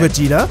 Sorry,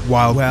 Vegeta.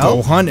 While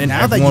Gohan and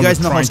everyone were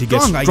trying to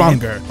get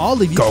stronger,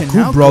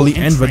 Goku, Broly,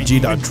 and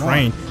Vegeta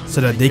trained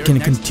so that they can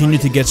continue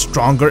to get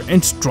stronger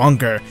and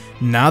stronger.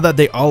 Now that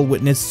they all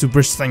witnessed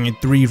Super Saiyan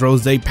 3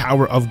 Rose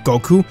power of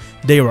Goku,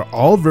 they were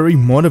all very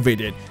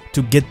motivated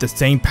to get the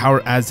same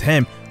power as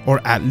him,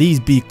 or at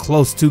least be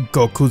close to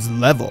Goku's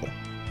level.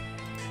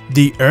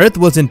 The Earth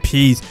was in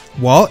peace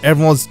while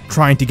everyone was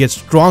trying to get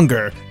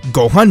stronger.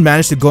 Gohan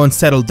managed to go and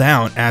settle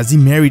down as he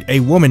married a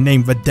woman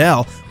named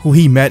Videl who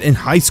he met in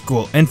high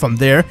school, and from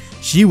there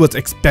she was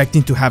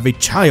expecting to have a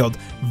child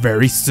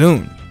very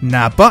soon.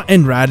 Nappa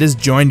and Raditz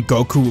joined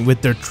Goku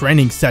with their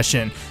training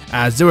session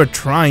as they were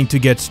trying to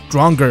get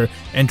stronger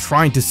and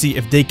trying to see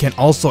if they can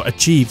also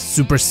achieve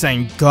Super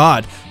Saiyan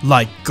God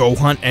like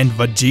Gohan and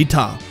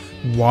Vegeta.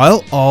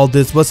 While all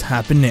this was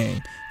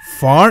happening,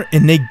 far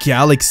in a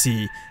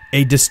galaxy,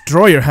 a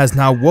destroyer has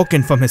now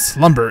woken from his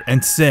slumber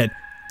and said,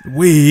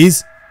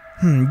 "Whis?"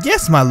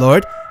 "Yes, my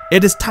lord.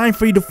 It is time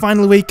for you to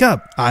finally wake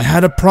up. I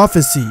had a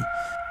prophecy.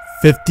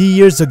 50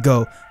 years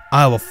ago,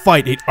 I will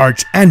fight an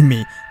arch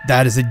enemy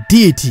that is a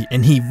deity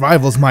and he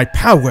rivals my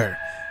power.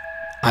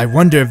 I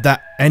wonder if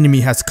that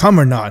enemy has come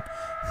or not."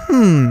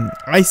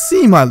 I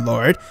see, my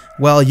lord.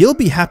 Well, you'll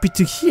be happy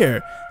to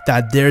hear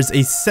that there's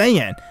a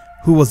Saiyan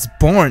who was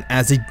born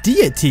as a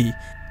deity,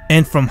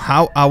 and from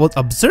how I was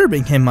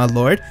observing him, my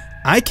lord,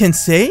 I can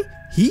say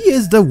he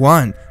is the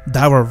one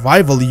that will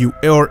rival you,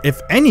 or if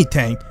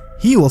anything,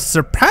 he will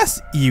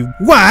surpass you.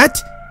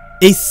 What?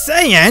 A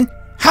Saiyan?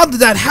 How did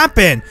that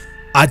happen?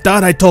 I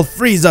thought I told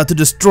Frieza to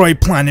destroy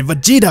Planet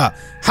Vegeta.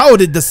 How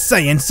did the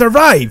Saiyan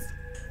survive?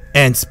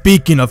 And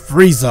speaking of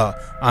Frieza,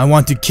 I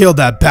want to kill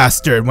that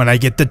bastard when I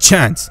get the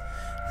chance.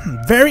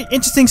 Very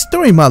interesting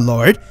story, my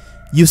lord.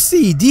 You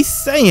see, these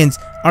Saiyans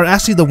are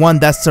actually the one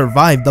that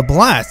survived the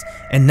blast,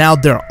 and now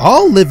they're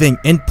all living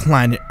in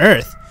planet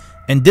Earth.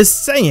 And this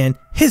Saiyan,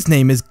 his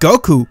name is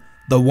Goku,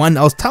 the one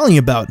I was telling you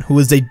about, who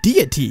is a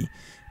deity.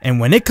 And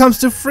when it comes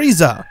to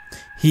Frieza,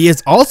 he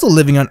is also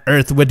living on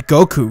Earth with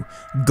Goku.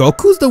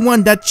 Goku's the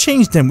one that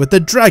changed him with the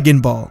Dragon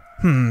Ball.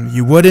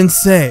 You wouldn't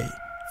say.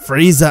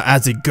 Frieza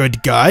as a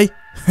good guy?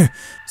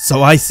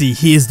 So I see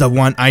he is the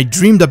one I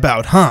dreamed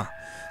about, huh?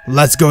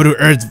 Let's go to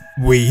Earth,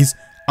 Whis.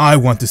 I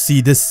want to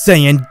see this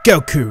Saiyan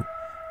Goku.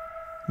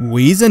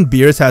 Whis and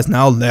Beerus has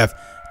now left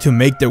to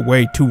make their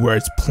way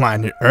towards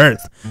planet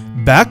Earth.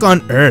 Back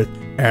on Earth,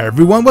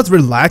 everyone was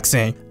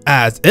relaxing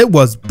as it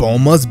was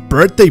Bulma's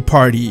birthday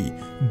party.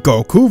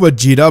 Goku,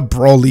 Vegeta,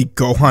 Broly,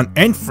 Gohan,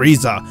 and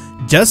Frieza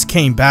just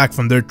came back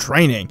from their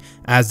training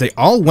as they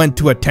all went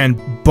to attend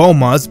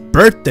Bulma's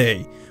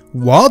birthday.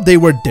 While they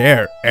were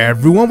there,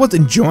 everyone was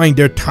enjoying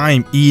their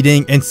time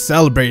eating and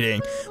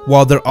celebrating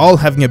while they're all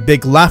having a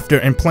big laughter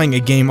and playing a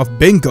game of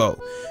bingo.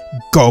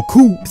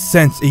 Goku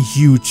sensed a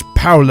huge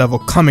power level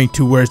coming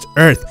towards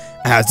Earth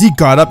as he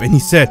got up and he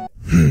said,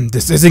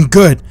 "This isn't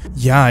good."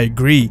 "Yeah, I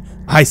agree.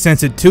 I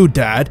sense it too,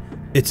 Dad.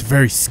 It's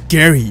very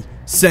scary,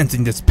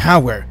 sensing this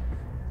power."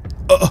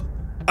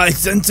 I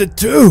sense it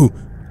too.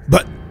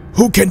 But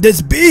who can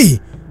this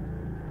be?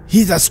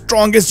 He's as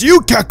strong as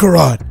you,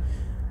 Kakarot."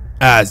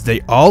 As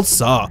they all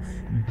saw,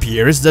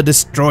 Beerus the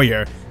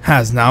Destroyer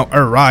has now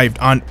arrived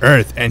on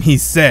Earth and he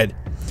said,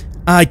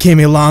 "I came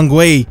a long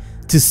way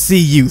to see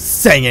you,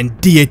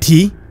 Saiyan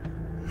deity."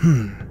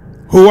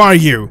 Who are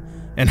you?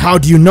 And how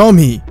do you know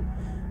me?"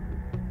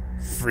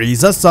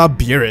 Frieza saw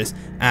Beerus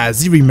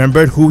as he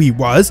remembered who he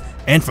was,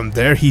 and from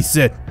there he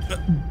said,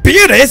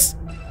 Beerus?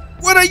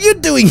 "What are you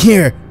doing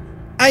here?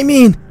 I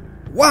mean,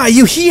 why are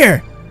you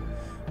here?"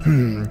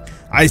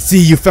 I see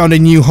you found a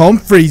new home,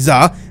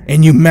 Frieza,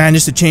 and you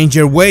managed to change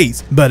your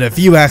ways. But if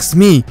you ask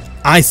me,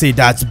 I say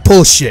that's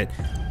bullshit.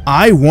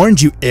 I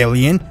warned you,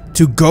 alien,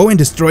 to go and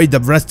destroy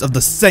the rest of the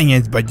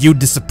Saiyans, but you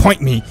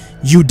disappoint me.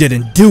 You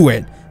didn't do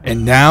it.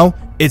 And now,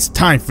 it's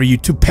time for you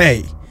to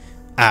pay.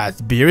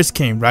 As Beerus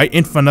came right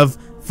in front of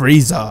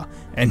Frieza,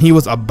 and he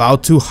was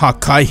about to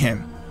Hawkeye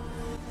him.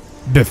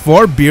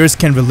 Before Beerus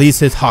can release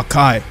his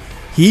Hawkeye,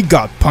 he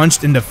got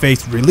punched in the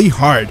face really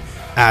hard,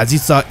 as he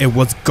saw it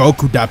was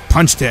Goku that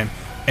punched him,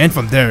 and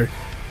from there,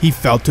 he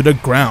fell to the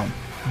ground.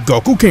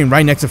 Goku came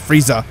right next to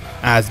Frieza,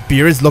 as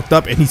Beerus looked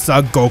up and he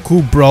saw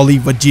Goku, Broly,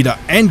 Vegeta,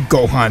 and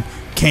Gohan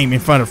came in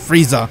front of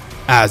Frieza,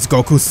 as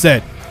Goku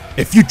said,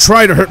 "If you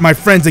try to hurt my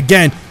friends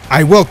again,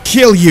 I will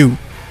kill you.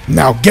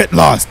 Now get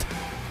lost,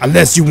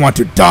 unless you want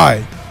to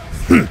die."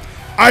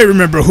 I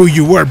remember who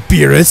you were,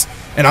 Beerus,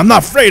 and I'm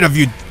not afraid of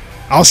you.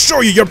 I'll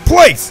show you your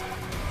place.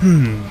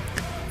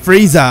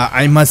 Frieza,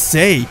 I must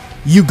say,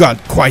 you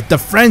got quite the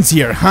friends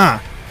here, huh?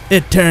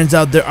 It turns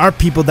out there are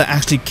people that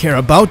actually care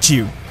about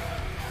you.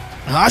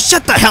 Ah,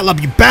 shut the hell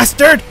up, you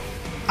bastard!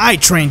 I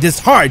trained this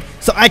hard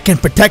so I can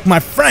protect my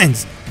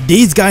friends.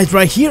 These guys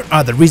right here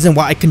are the reason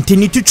why I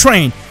continue to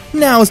train.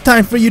 Now it's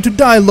time for you to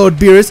die, Lord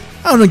Beerus.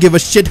 I don't give a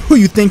shit who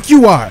you think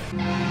you are.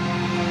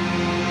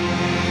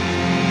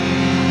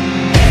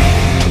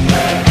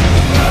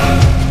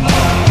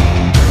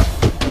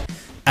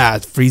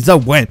 As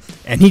Frieza went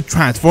and he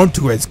transformed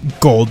to his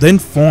golden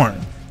form.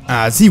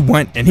 As he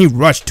went and he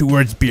rushed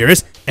towards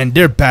Beerus and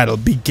their battle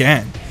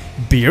began.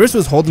 Beerus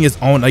was holding his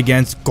own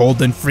against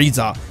Golden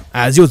Frieza,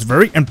 as he was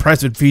very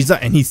impressed with Frieza,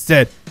 and he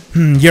said,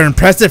 "You're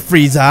impressive,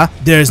 Frieza.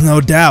 There's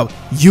no doubt.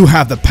 You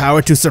have the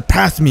power to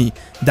surpass me.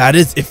 That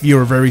is if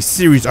you're very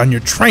serious on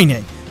your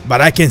training.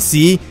 But I can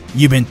see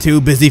you've been too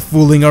busy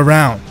fooling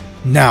around.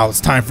 Now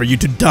it's time for you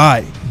to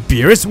die."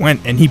 Beerus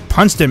went and he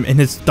punched him in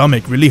his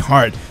stomach really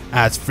hard,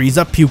 as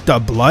Frieza puked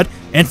up blood,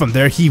 and from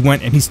there he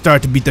went and he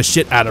started to beat the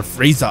shit out of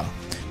Frieza.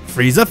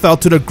 Frieza fell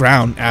to the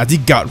ground as he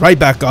got right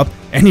back up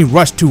and he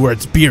rushed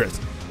towards Beerus.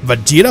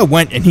 Vegeta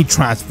went and he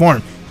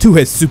transformed to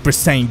his Super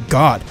Saiyan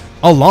God,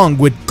 along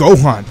with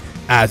Gohan,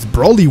 as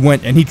Broly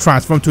went and he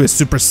transformed to his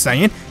Super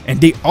Saiyan, and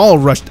they all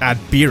rushed at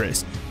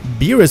Beerus.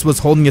 Beerus was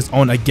holding his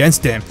own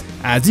against him,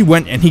 as he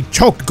went and he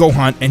choked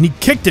Gohan and he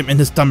kicked him in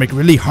the stomach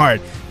really hard,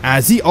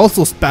 as he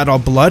also spat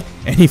out blood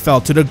and he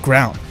fell to the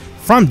ground.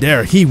 From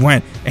there he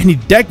went and he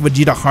decked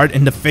Vegeta hard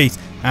in the face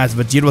as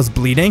Vegeta was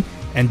bleeding,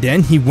 and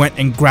then he went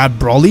and grabbed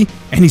Broly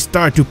and he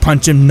started to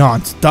punch him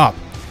non-stop.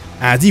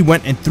 As he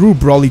went and threw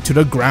Broly to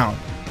the ground,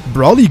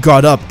 Broly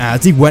got up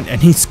as he went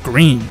and he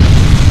screamed.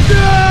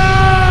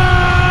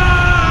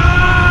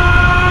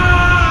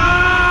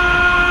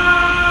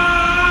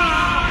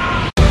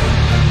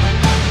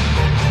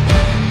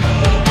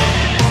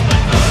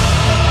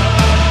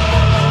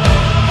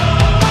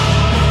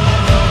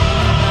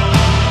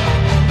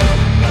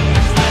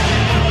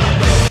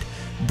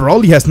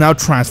 Broly has now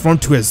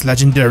transformed to his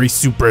legendary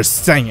Super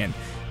Saiyan,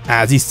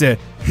 as he said,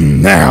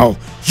 "Now,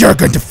 you're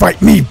going to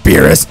fight me,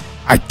 Beerus.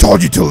 I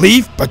told you to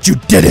leave, but you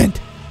didn't."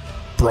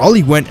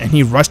 Broly went and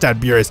he rushed at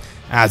Beerus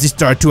as he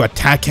started to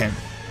attack him.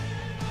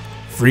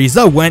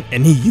 Frieza went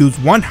and he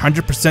used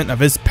 100% of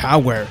his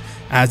power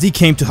as he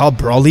came to help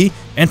Broly,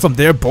 and from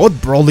there both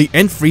Broly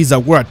and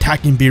Frieza were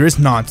attacking Beerus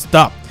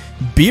non-stop.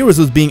 Beerus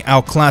was being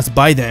outclassed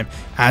by them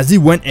as he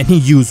went and he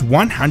used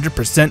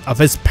 100% of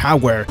his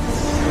power.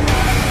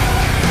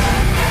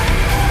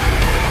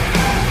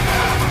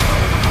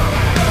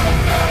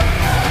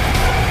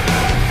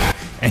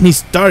 And he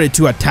started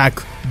to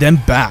attack them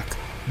back.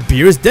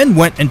 Beerus then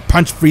went and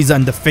punched Frieza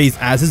in the face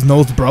as his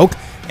nose broke,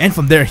 and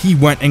from there he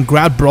went and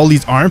grabbed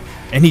Broly's arm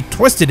and he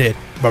twisted it,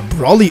 but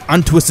Broly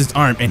untwisted his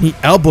arm and he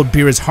elbowed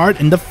Beerus hard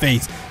in the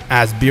face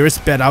as Beerus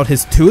spat out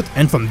his tooth,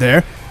 and from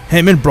there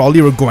him and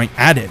Broly were going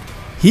at it.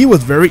 He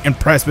was very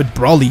impressed with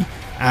Broly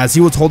as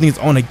he was holding his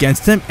own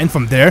against him, and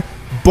from there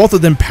both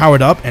of them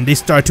powered up and they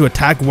started to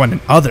attack one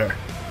another.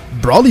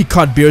 Broly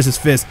caught Beerus'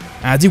 fist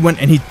as he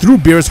went and he threw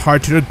Beerus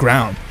hard to the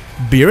ground.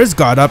 Beerus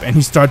got up and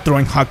he started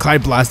throwing Hawkeye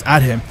Blast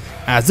at him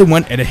as it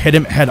went and it hit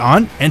him head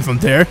on, and from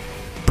there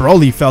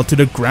Broly fell to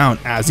the ground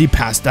as he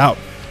passed out.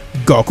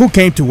 Goku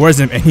came towards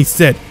him and he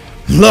said,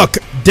 "Look,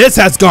 this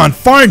has gone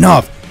far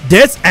enough.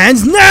 This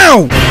ends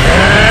now!"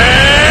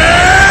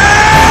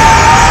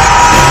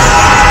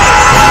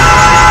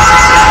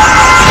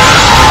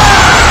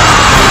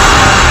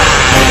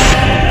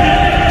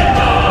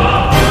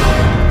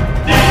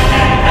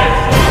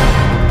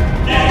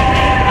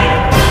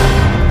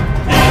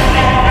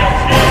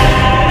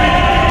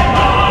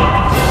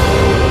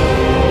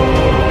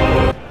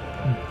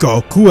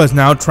 Goku has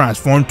now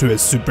transformed to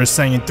his Super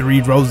Saiyan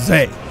 3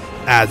 Rose,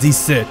 as he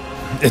said,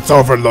 "It's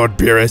over, Lord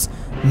Beerus.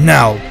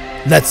 Now,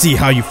 let's see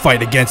how you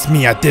fight against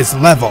me at this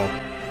level."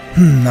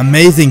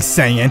 Amazing,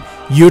 Saiyan.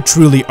 You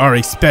truly are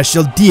a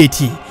special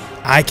deity.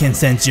 I can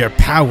sense your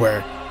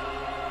power.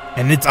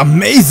 and it's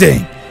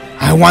amazing.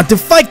 I want to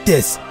fight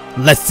this.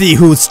 Let's see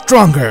who's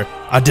stronger,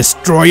 a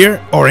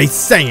destroyer or a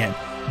Saiyan.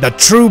 The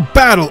true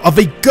battle of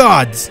the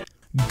gods.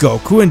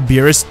 Goku and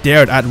Beerus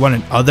stared at one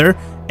another,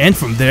 and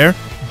from there,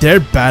 their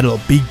battle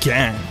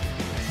began.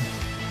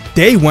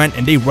 They went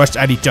and they rushed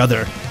at each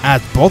other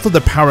as both of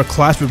the power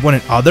clashed with one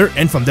another,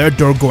 and from there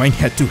they were going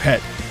head to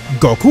head.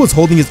 Goku was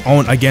holding his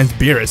own against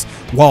Beerus,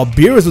 while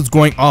Beerus was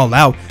going all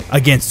out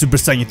against Super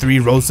Saiyan 3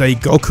 Rose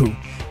Goku.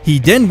 He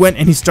then went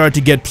and he started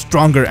to get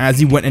stronger as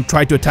he went and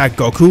tried to attack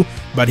Goku,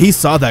 but he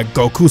saw that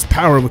Goku's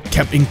power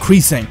kept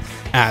increasing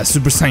as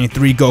Super Saiyan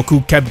 3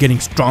 Goku kept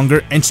getting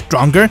stronger and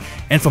stronger,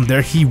 and from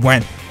there he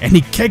went and he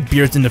kicked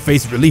Beerus in the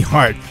face really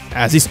hard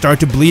as he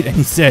started to bleed, and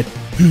he said,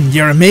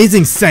 "You're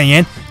amazing,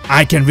 Saiyan.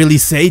 I can really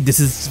say this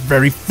is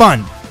very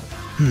fun."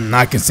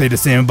 I can say the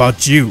same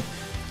about you.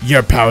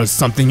 Your power is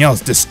something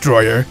else,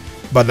 Destroyer,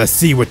 but let's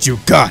see what you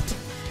got.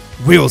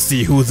 We'll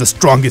see who's the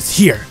strongest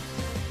here.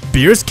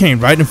 Beerus came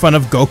right in front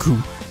of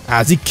Goku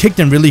as he kicked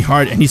him really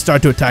hard and he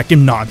started to attack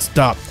him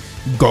non-stop.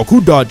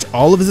 Goku dodged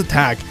all of his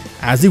attack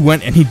as he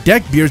went and he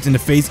decked Beerus in the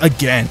face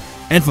again,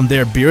 and from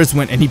there Beerus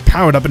went and he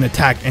powered up an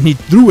attack and he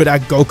threw it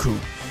at Goku.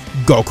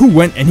 Goku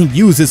went and he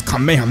used his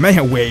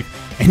Kamehameha wave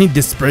and he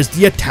dispersed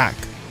the attack.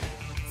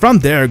 From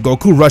there,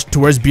 Goku rushed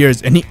towards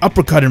Beerus and he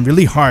uppercut him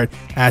really hard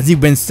as he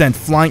went sent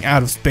flying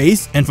out of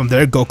space, and from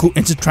there Goku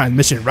instant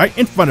transmission right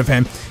in front of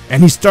him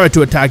and he started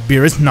to attack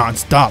Beerus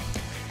non-stop.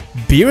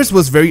 Beerus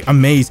was very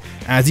amazed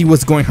as he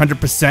was going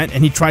 100%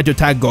 and he tried to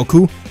attack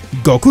Goku.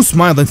 Goku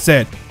smiled and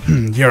said,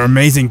 "You're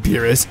amazing,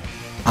 Beerus.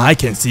 I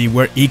can see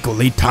we're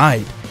equally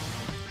tied."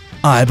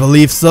 "I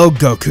believe so,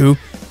 Goku.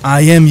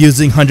 I am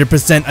using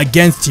 100%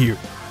 against you."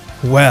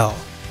 "Well,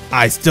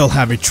 I still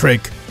have a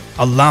trick.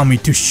 Allow me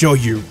to show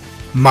you."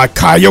 "My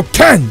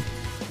Kaioken!"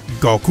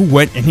 Goku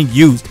went and he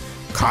used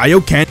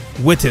Kaioken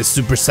with his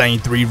Super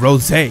Saiyan 3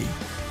 Rose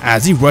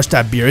as he rushed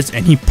at Beerus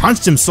and he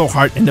punched him so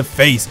hard in the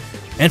face,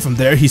 and from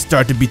there he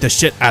started to beat the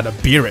shit out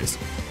of Beerus.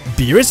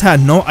 Beerus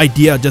had no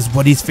idea just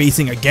what he's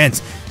facing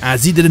against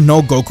as he didn't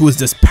know Goku is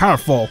this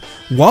powerful.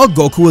 While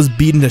Goku was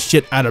beating the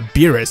shit out of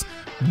Beerus,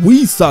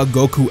 we saw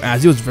Goku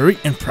as he was very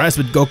impressed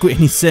with Goku and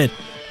he said,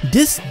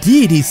 "This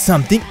deity's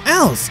something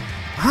else.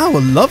 I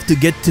would love to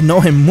get to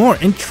know him more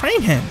and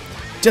train him.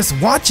 Just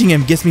watching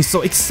him gets me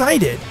so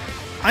excited.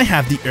 I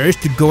have the urge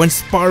to go and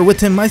spar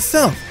with him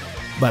myself,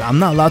 but I'm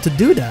not allowed to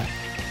do that."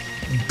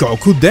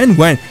 Goku then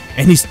went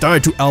and he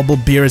started to elbow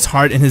Beerus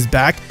hard in his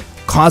back,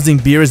 causing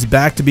Beerus'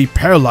 back to be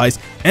paralyzed,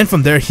 and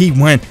from there he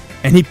went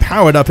and he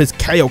powered up his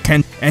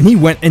Kaioken and he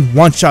went and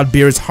one-shot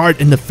Beerus hard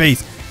in the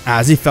face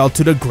as he fell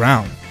to the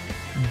ground.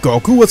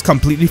 Goku was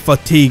completely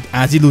fatigued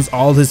as he lost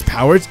all his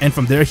powers, and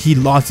from there he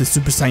lost his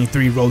Super Saiyan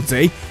 3 Rose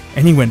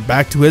and he went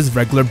back to his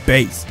regular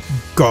base.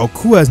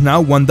 Goku has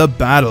now won the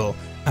battle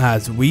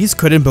as Whis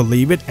couldn't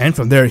believe it, and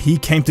from there he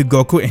came to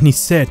Goku and he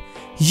said,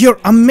 "You're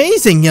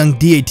amazing, young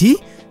deity.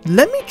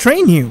 Let me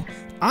train you.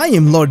 I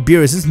am Lord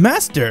Beerus'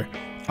 master.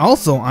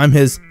 Also, I'm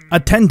his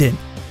attendant."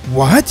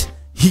 "What?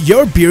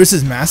 You're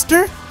Beerus'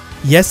 master?"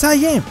 "Yes, I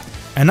am.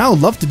 And I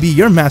would love to be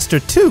your master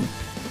too.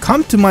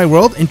 Come to my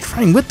world and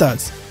train with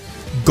us."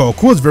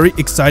 Goku was very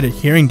excited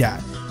hearing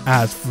that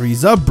as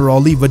Frieza,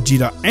 Broly,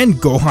 Vegeta, and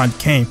Gohan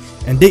came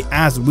and they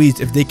asked Whis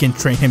if they can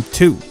train him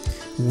too.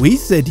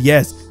 Whis said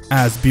yes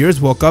as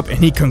Beerus woke up and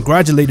he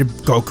congratulated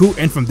Goku,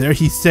 and from there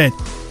he said,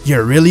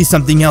 "You're really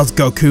something else,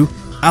 Goku.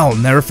 I'll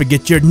never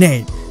forget your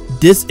name.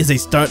 This is a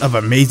start of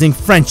amazing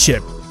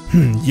friendship."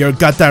 You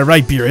got that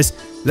right, Beerus.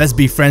 Let's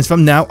be friends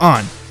from now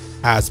on,"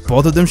 as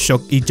both of them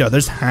shook each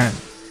other's hand.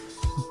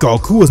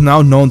 Goku was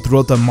now known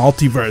throughout the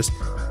multiverse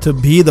to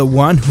be the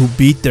one who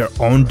beat their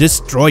own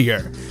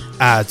destroyer,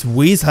 as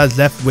Whis has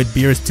left with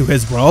Beerus to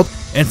his world,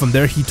 and from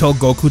there he told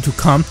Goku to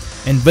come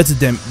and visit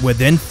them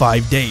within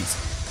 5 days.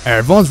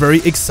 Everyone's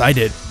very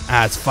excited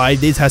as 5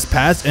 days has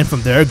passed, and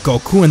from there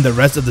Goku and the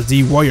rest of the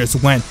Z Warriors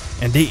went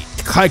and they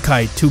kai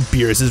to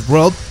Beerus'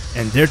 world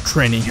and their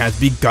training has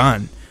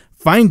begun.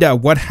 Find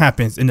out what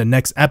happens in the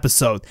next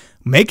episode.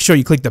 Make sure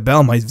you click the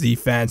bell, my Z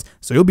fans,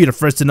 so you'll be the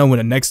first to know when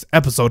the next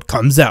episode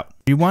comes out.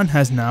 Everyone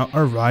has now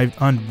arrived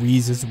on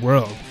Whis'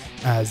 world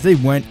as they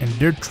went and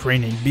their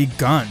training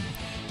begun.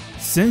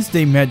 Since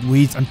they met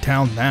Whis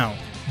until now,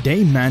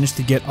 they managed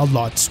to get a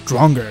lot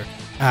stronger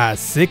as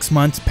 6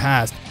 months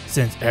passed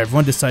since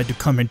everyone decided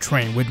to come and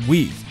train with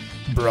Whis.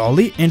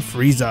 Broly and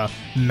Frieza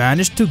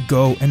managed to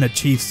go and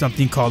achieve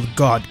something called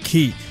God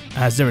Ki,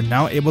 as they were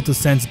now able to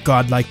sense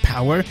godlike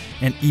power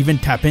and even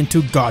tap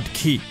into God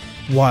Ki,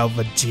 while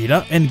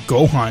Vegeta and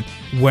Gohan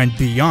went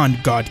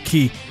beyond God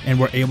Ki and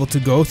were able to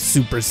go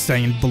Super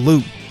Saiyan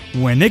Blue.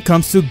 When it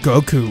comes to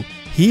Goku,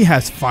 he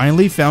has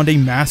finally found a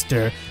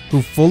master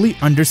who fully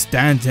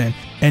understands him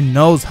and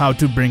knows how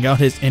to bring out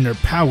his inner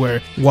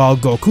power, while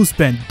Goku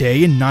spent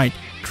day and night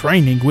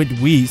training with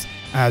Whis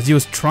as he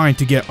was trying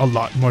to get a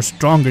lot more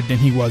stronger than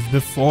he was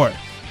before.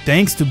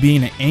 Thanks to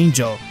being an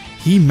angel,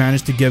 he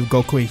managed to give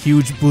Goku a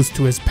huge boost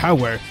to his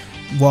power,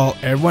 while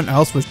everyone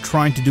else was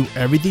trying to do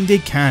everything they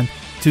can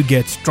to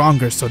get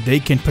stronger so they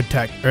can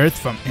protect Earth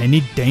from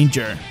any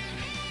danger.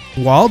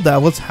 While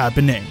that was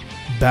happening,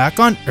 back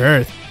on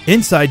Earth,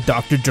 inside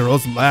Dr.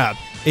 Jiro's lab,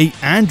 an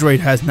android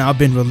has now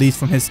been released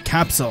from his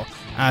capsule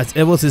as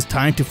it was his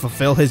time to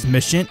fulfill his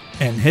mission,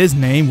 and his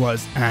name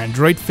was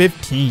Android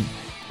 15.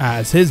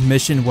 As his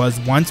mission was,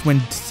 once when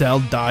Cell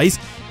dies,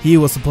 he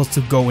was supposed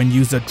to go and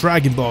use the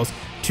Dragon Balls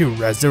to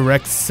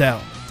resurrect Cell.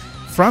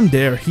 From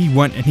there, he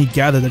went and he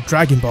gathered the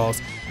Dragon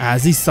Balls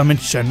as he summoned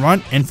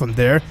Shenron, and from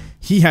there,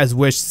 he has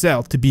wished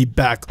Cell to be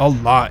back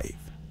alive.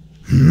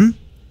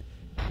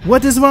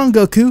 What is wrong,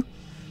 Goku?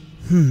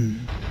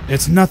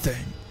 It's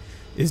nothing.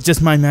 It's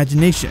just my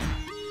imagination.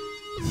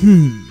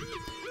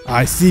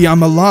 I see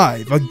I'm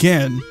alive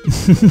again.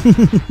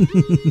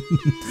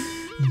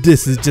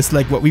 This is just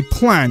like what we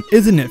planned,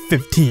 isn't it,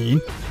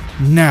 15?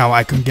 Now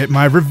I can get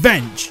my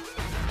revenge.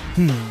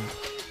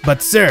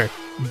 But sir,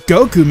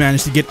 Goku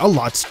managed to get a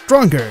lot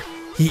stronger.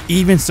 He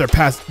even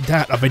surpassed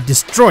that of a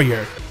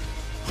destroyer.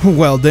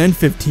 Well then,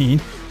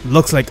 15,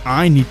 looks like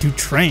I need to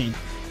train.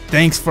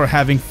 Thanks for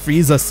having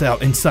Frieza Cell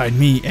inside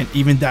me and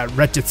even that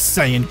wretched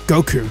Saiyan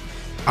Goku.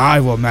 I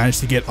will manage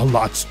to get a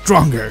lot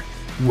stronger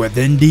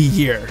within the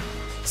year.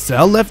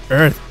 Cell left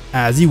Earth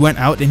as he went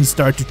out and he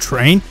started to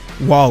train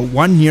while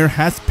 1 year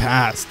has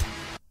passed.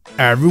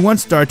 Everyone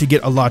started to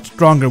get a lot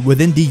stronger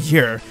within the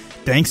year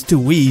thanks to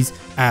Whis,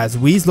 as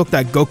Whis looked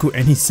at Goku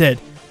and he said,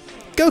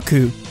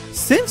 Goku,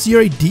 since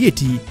you're a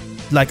deity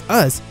like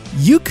us,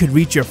 you could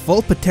reach your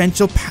full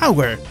potential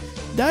power.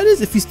 That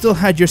is if you still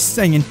had your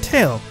Saiyan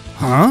tail.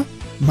 Huh?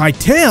 My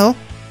tail?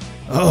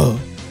 Oh,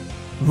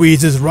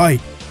 Whis is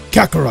right.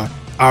 Kakarot,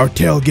 our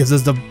tail gives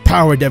us the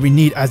power that we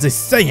need as a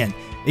Saiyan.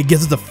 It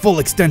gives us the full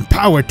extent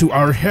power to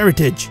our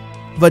heritage.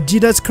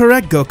 Vegeta's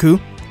correct,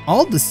 Goku.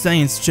 All the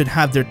Saiyans should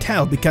have their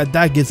tail because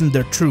that gives them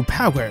their true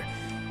power.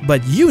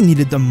 But you need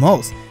it the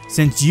most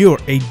since you're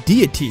a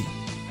deity.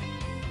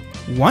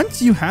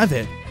 Once you have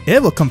it,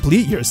 it will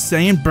complete your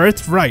Saiyan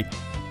birthright.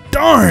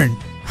 Darn!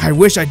 I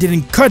wish I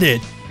didn't cut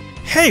it.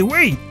 Hey,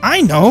 wait,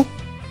 I know.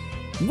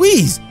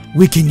 Whis,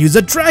 we can use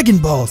the Dragon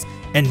Balls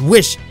and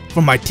wish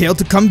for my tail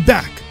to come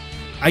back.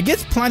 I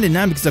guess Planet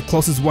Namek is the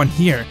closest one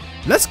here.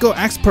 Let's go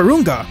ask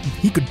Porunga.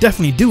 He could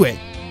definitely do it.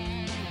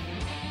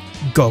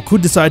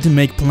 Goku decided to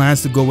make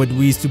plans to go with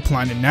Whis to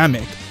Planet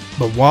Namek,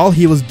 but while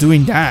he was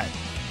doing that,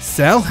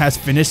 Cell has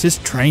finished his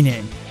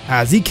training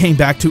as he came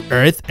back to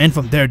Earth, and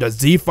from there the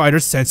Z Fighter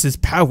senses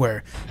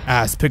power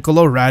as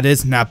Piccolo,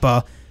 Raditz,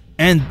 Nappa,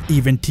 and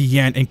even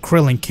Tien and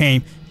Krillin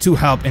came to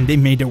help, and they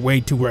made their way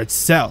towards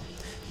Cell.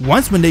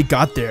 Once when they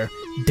got there,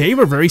 they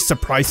were very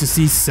surprised to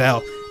see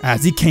Cell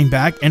as he came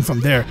back, and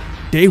from there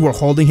they were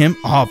holding him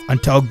off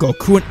until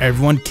Goku and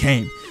everyone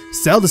came.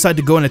 Cell decided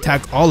to go and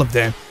attack all of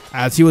them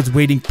as he was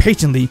waiting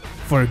patiently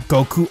for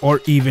Goku or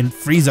even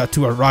Frieza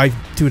to arrive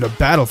to the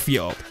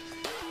battlefield.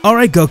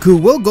 Alright Goku,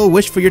 we'll go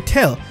wish for your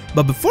tail,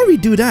 but before we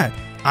do that,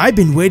 I've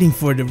been waiting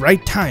for the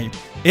right time.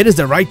 It is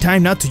the right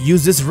time now to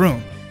use this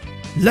room.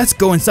 Let's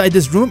go inside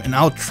this room and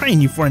I'll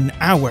train you for an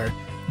hour.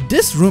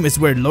 This room is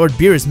where Lord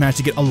Beerus managed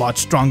to get a lot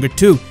stronger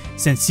too.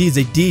 Since he's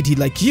a deity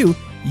like you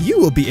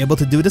will be able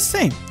to do the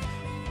same.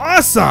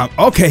 Awesome!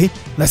 Okay,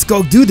 let's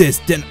go do this,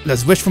 then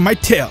let's wish for my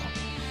tail.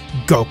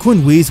 Goku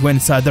and Whis went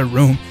inside the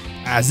room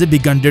as they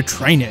began their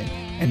training,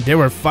 and they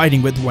were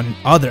fighting with one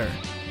another.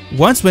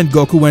 Once when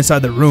Goku went inside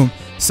the room,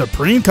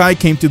 Supreme Kai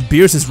came to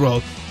Beerus'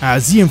 world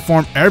as he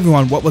informed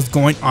everyone what was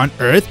going on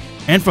Earth,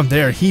 and from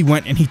there he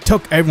went and he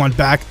took everyone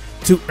back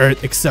to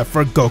Earth except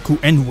for Goku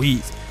and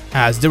Whis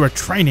as they were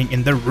training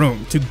in the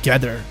room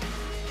together.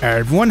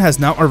 Everyone has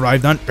now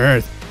arrived on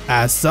Earth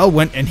as Cell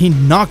went and he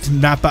knocked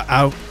Nappa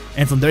out,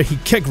 and from there he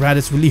kicked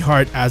Raditz really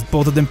hard as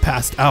both of them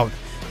passed out.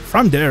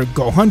 From there,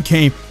 Gohan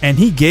came and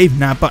he gave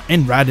Nappa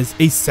and Raditz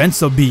a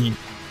senso beam.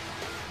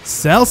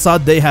 Cell saw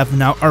they have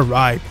now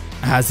arrived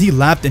as he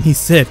laughed and he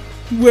said,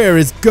 "Where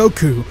is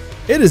Goku?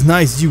 It is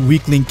nice you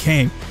weakling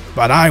came,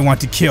 but I want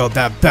to kill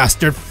that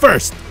bastard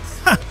first."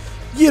 Ha!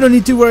 You don't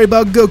need to worry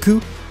about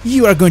Goku.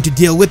 You are going to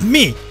deal with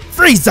me,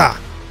 Frieza!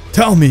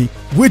 Tell me,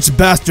 which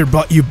bastard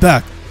brought you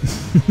back?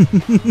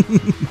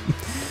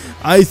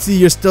 I see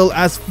you're still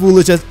as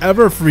foolish as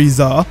ever,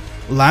 Frieza.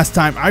 Last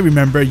time I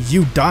remember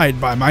you died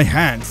by my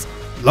hands.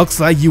 Looks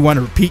like you want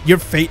to repeat your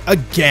fate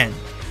again.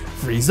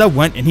 Frieza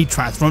went and he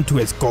transformed to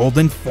his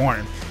golden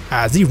form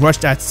as he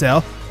rushed at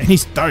Cell and he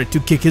started to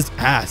kick his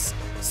ass.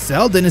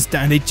 Cell didn't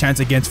stand a chance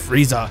against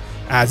Frieza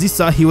as he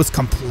saw he was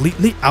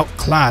completely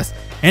outclassed,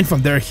 and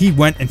from there he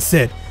went and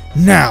said,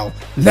 "Now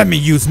let me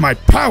use my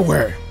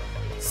power."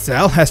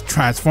 Cell has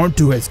transformed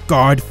to his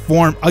guard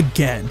form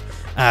again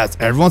as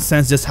everyone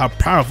sensed just how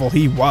powerful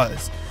he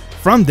was.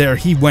 From there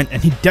he went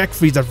and he decked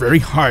Frieza very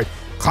hard,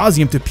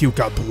 causing him to puke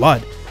out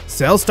blood.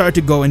 Cell started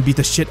to go and beat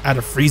the shit out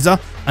of Frieza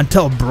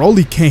until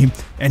Broly came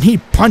and he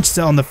punched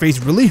Cell in the face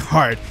really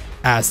hard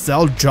as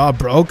Cell's jaw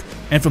broke,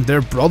 and from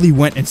there Broly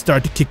went and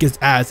started to kick his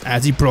ass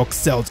as he broke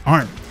Cell's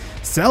arm.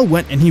 Cell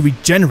went and he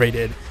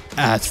regenerated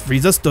as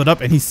Frieza stood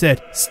up and he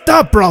said,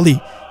 "Stop,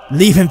 Broly!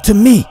 Leave him to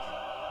me!"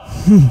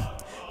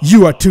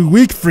 You are too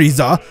weak,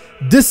 Frieza.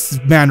 This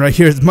man right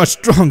here is much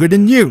stronger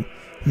than you.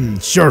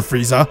 Sure,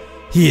 Frieza.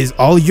 He is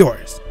all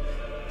yours.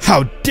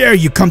 How dare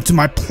you come to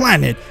my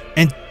planet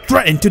and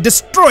threaten to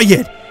destroy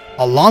it,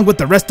 along with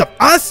the rest of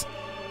us?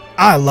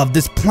 I love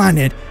this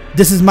planet.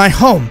 This is my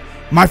home.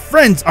 My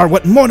friends are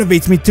what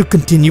motivates me to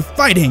continue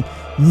fighting.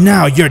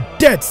 Now you're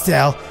dead,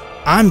 Cell.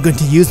 I'm going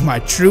to use my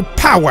true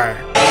power.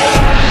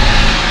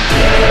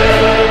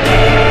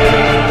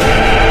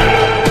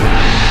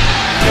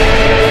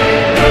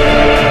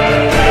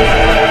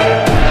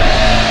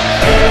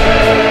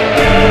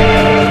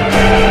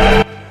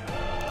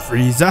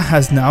 Frieza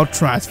has now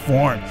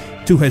transformed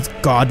to his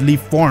godly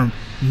form,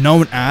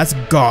 known as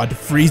God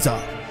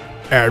Frieza.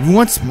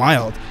 Everyone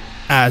smiled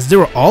as they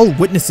were all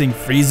witnessing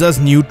Frieza's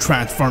new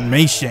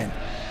transformation.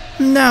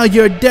 Now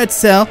you're dead,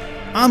 Cell.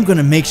 I'm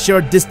gonna make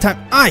sure this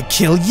time I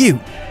kill you.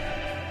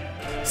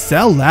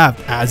 Cell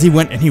laughed as he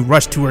went and he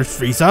rushed towards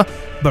Frieza,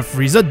 but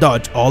Frieza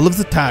dodged all of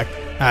his attack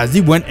as he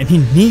went and he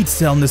kneed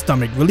Cell in the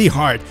stomach really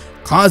hard,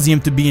 causing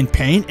him to be in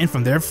pain, and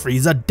from there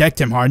Frieza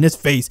decked him hard in his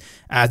face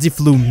as he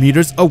flew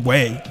meters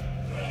away.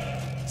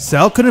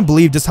 Cell couldn't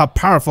believe just how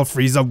powerful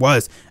Frieza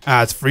was,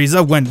 as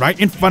Frieza went right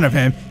in front of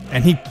him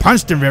and he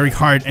punched him very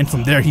hard, and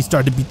from there he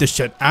started to beat the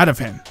shit out of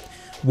him.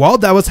 While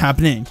that was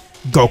happening,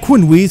 Goku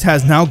and Whis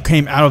has now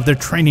came out of their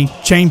training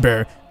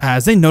chamber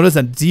as they noticed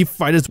that Z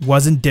Fighters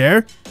wasn't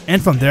there,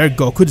 and from there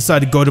Goku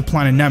decided to go to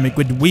Planet Namek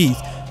with Whis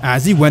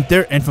as he went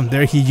there, and from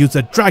there he used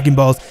the Dragon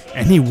Balls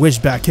and he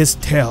wished back his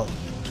tail.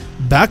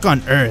 Back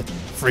on Earth,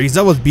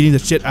 Frieza was beating the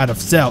shit out of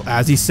Cell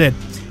as he said,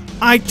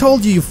 "I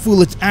told you, you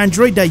foolish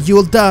android, that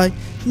you'll die.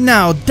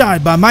 Now die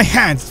by my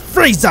hands,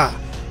 Frieza!"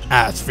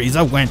 As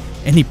Frieza went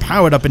and he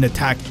powered up an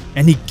attack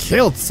and he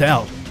killed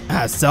Cell,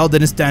 as Cell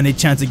didn't stand a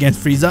chance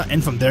against Frieza,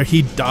 and from there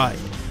he died.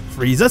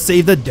 Frieza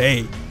saved the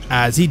day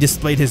as he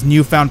displayed his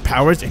newfound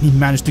powers and he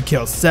managed to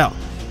kill Cell.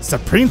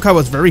 Supreme Kai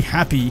was very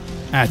happy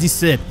as he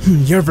said,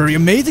 "You're very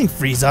amazing,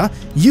 Frieza.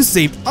 You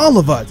saved all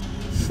of us."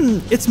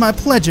 "It's my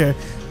pleasure.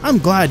 I'm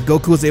glad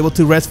Goku was able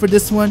to rest for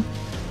this one."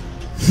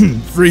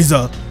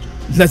 Frieza,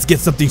 let's get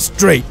something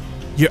straight.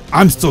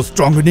 I'm still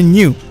stronger than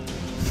you."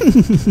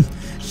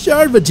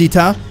 "Sure,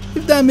 Vegeta,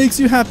 if that makes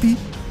you happy."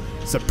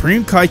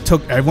 Supreme Kai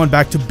took everyone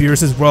back to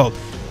Beerus' world,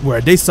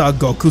 where they saw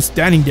Goku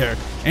standing there,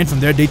 and from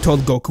there they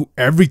told Goku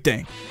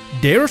everything.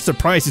 They were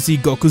surprised to see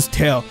Goku's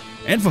tail,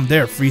 and from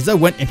there Frieza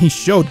went and he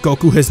showed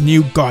Goku his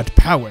new god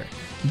power.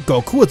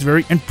 Goku was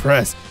very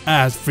impressed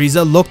as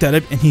Frieza looked at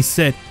him and he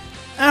said,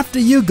 "After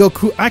you,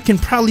 Goku, I can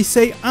proudly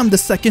say I'm the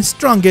second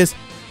strongest."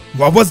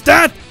 "What was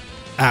that?"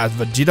 As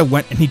Vegeta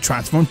went and he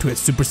transformed to his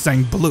Super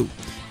Saiyan Blue.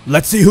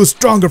 "Let's see who's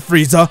stronger,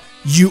 Frieza,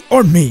 you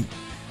or me."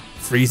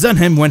 Frieza and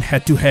him went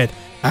head to head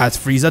as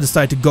Frieza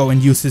decided to go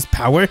and use his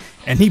power,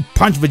 and he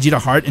punched Vegeta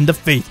hard in the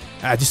face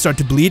as he started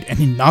to bleed and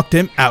he knocked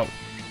him out.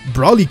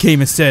 Broly came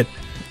and said,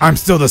 "I'm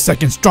still the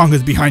second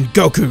strongest behind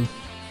Goku."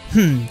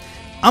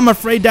 "I'm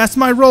afraid that's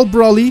my role,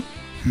 Broly."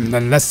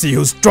 "Then let's see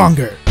who's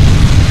stronger."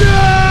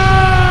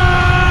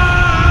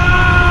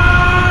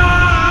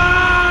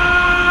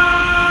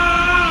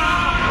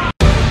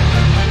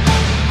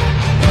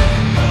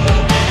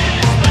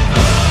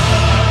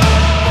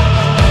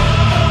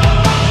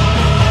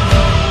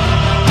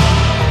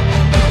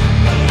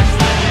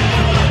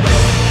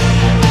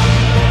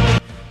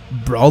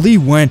 Broly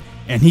went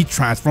and he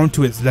transformed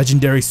to his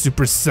legendary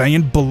Super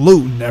Saiyan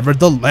Blue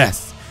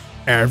nevertheless.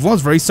 Everyone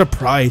was very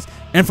surprised,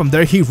 and from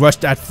there he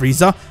rushed at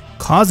Frieza,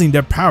 causing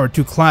their power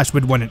to clash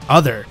with one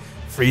another.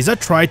 Frieza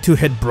tried to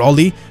hit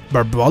Broly,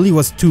 but Broly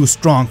was too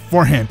strong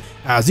for him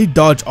as he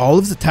dodged all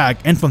of his attack,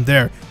 and from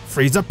there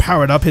Frieza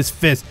powered up his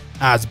fist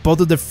as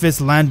both of their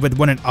fists land with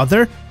one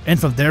another, and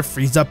from there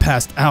Frieza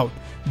passed out.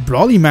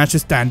 Broly managed to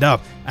stand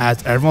up as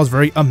everyone was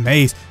very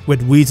amazed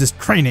with Whis'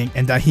 training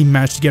and that he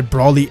managed to get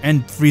Broly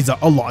and Frieza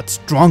a lot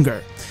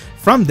stronger.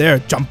 From there,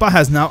 Champa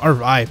has now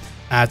arrived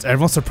as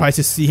everyone's surprised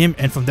to see him,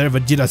 and from there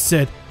Vegeta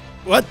said,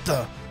 "What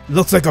the?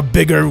 Looks like a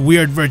bigger,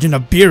 weird version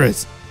of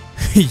Beerus."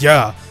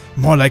 "Yeah,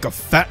 more like a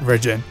fat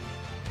version."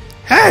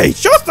 "Hey,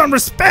 show some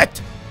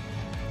respect!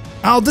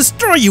 I'll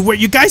destroy you where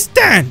you guys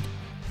stand!"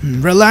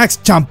 "Relax,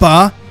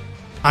 Champa.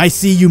 I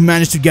see you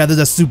managed to gather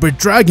the Super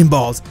Dragon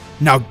Balls.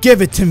 Now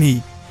give it to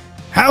me."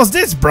 "How's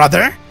this,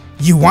 brother?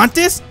 You want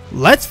this?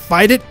 Let's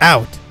fight it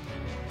out.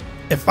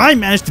 If I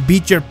manage to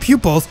beat your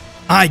pupils,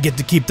 I get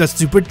to keep the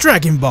Super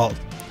Dragon Ball."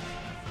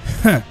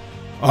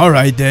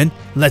 "Alright then,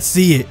 let's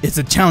see it. It's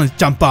a challenge,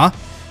 Champa."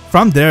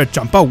 From there,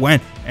 Champa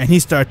went and he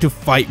started to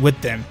fight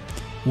with them.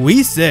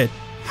 We said,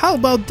 "How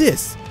about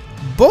this?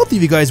 Both of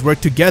you guys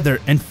work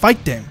together and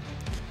fight them."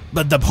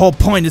 "But the whole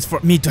point is for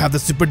me to have the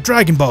Super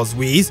Dragon Balls,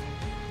 Whis."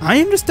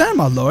 "I understand,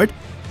 my lord,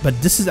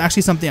 but this is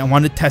actually something I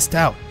want to test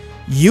out.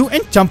 You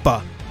and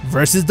Champa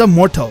versus the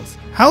mortals.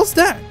 How's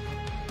that?"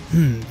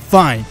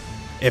 Fine.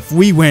 If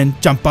we win,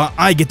 Champa,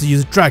 I get to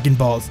use Dragon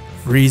Balls."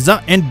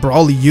 Frieza and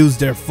Broly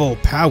used their full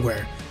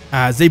power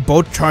as they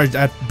both charged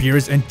at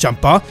Beerus and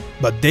Champa,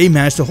 but they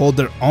managed to hold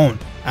their own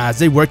as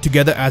they worked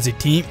together as a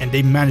team and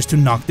they managed to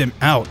knock them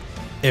out.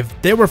 If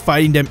they were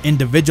fighting them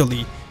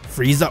individually,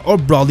 Frieza or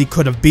Broly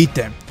could have beat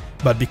them,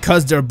 but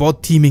because they're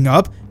both teaming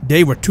up,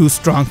 they were too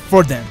strong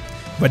for them.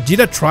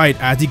 Vegeta tried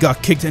as he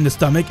got kicked in the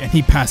stomach and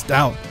he passed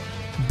out.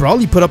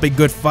 Broly put up a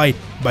good fight,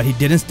 but he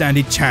didn't stand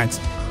a chance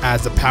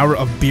as the power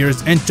of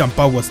Beerus and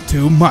Champa was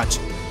too much.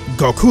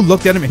 Goku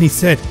looked at him and he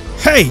said,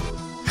 "Hey,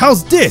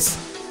 how's this?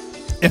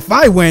 If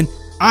I win,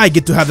 I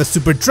get to have the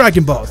Super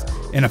Dragon Balls,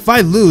 and if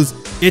I lose,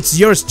 it's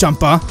yours,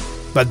 Champa.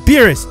 But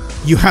Beerus,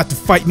 you have to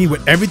fight me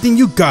with everything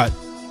you got."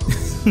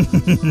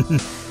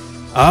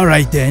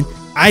 "Alright then,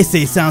 I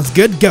say sounds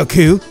good,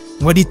 Goku.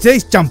 What do you say,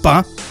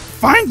 Champa?"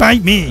 "Fine by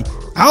me.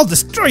 I'll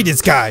destroy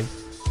this guy."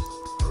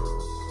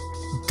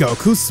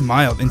 Goku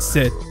smiled and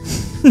said,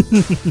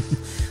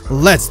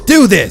 "Let's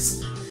do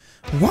this."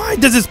 "Why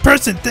does this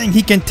person think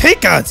he can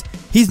take us?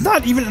 He's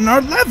not even in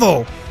our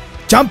level."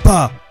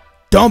 "Champa,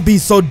 don't be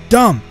so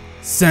dumb.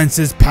 Sense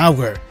his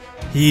power.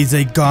 He's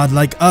a god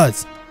like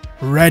us.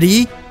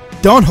 Ready?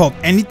 Don't hold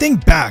anything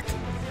back."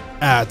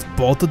 As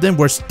both of them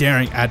were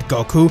staring at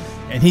Goku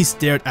and he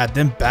stared at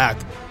them back.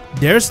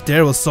 Their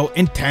stare was so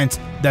intense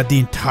that the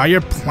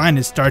entire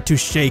planet started to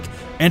shake,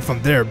 and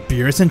from there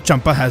Beerus and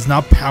Champa has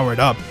now powered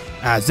up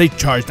as they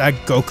charged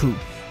at Goku.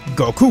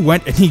 Goku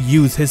went and he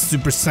used his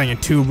Super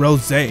Saiyan 2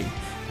 Rose.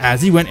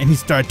 As he went and he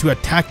started to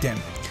attack them,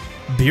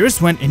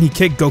 Beerus went and he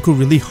kicked Goku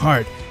really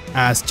hard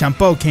as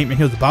Champa came and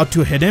he was about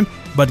to hit him,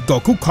 but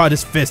Goku caught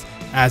his fist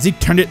as he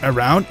turned it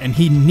around and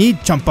he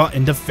kneed Champa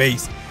in the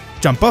face.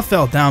 Champa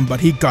fell down, but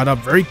he got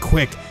up very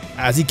quick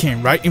as he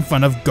came right in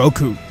front of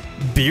Goku.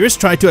 Beerus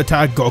tried to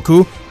attack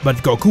Goku,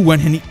 but Goku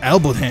went and he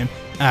elbowed him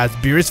as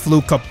Beerus flew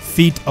a couple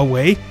feet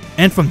away,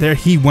 and from there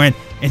he went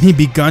and he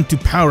began to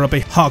power up a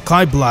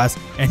Hawkeye blast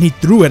and he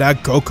threw it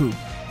at Goku.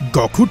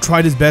 Goku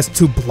tried his best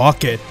to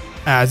block it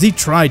as he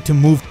tried to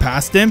move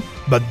past him,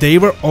 but they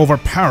were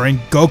overpowering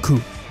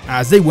Goku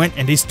as they went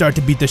and they started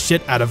to beat the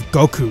shit out of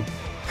Goku.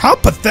 "How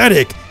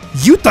pathetic!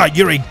 You thought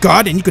you're a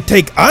god and you could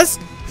take us?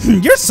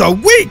 You're so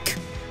weak!"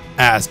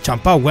 As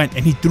Champa went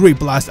and he threw a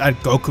blast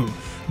at Goku.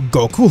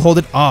 Goku held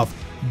it off.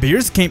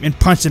 Beerus came and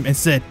punched him and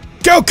said,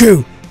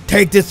 "Goku,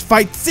 take this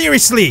fight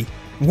seriously."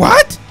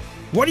 "What?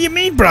 What do you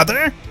mean,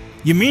 brother?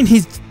 You mean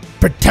he's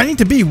pretending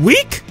to be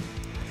weak?"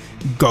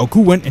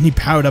 Goku went and he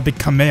powered up a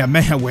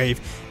Kamehameha wave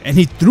and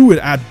he threw it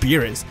at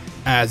Beerus.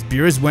 As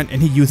Beerus went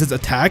and he used his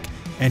attack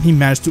and he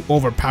managed to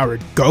overpower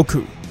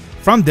Goku.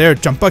 From there,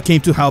 Champa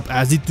came to help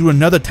as he threw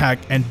another attack,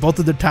 and both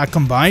of the attack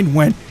combined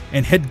went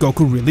and hit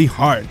Goku really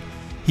hard.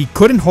 He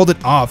couldn't hold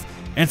it off,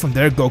 and from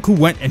there Goku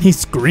went and he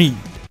screamed.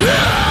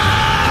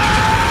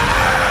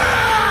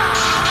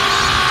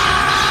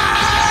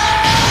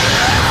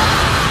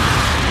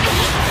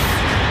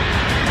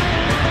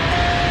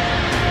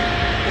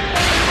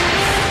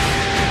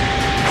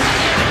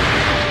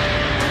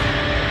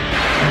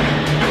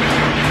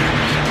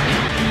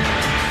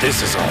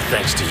 This is all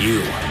thanks to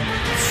you.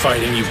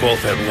 Fighting you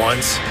both at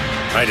once,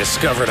 I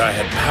discovered I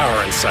had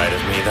power inside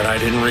of me that I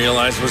didn't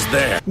realize was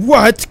there.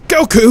 "What?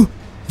 Goku?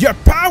 Your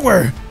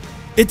power!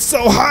 It's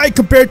so high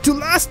compared to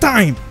last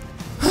time!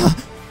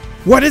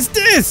 What is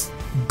this?"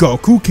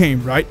 Goku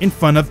came right in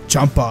front of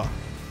Champa.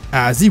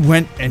 As he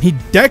went and he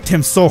decked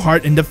him so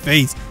hard in the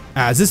face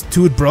as his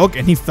tooth broke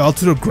and he fell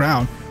to the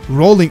ground,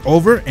 rolling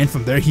over, and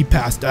from there he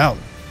passed out.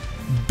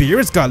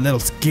 Beerus got a little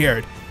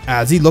scared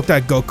as he looked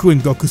at Goku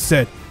and Goku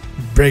said,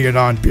 "Bring it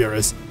on,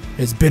 Beerus.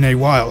 It's been a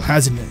while,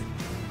 hasn't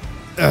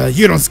it?"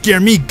 You don't scare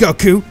me,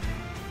 Goku."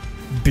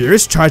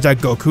 Beerus charged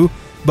at Goku,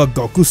 but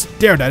Goku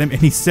stared at him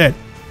and he said,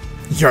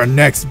 "You're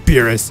next,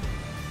 Beerus."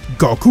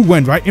 Goku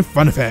went right in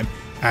front of him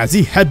as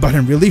he headbutted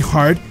him really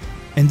hard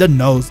in the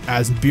nose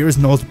as Beerus'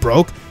 nose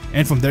broke,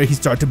 and from there he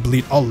started to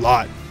bleed a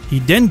lot. He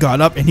then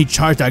got up and he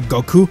charged at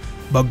Goku,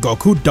 but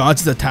Goku dodged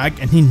his attack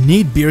and he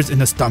kneed Beerus in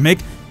the stomach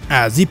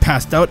as he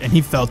passed out and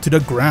he fell to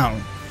the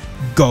ground.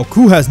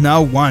 Goku has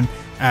now won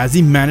as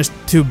he managed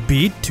to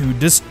beat 2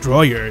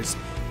 destroyers.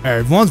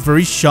 Everyone's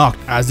very shocked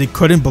as they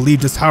couldn't believe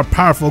just how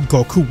powerful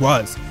Goku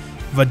was.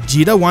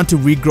 Vegeta wanted to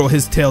regrow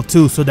his tail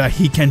too so that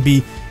he can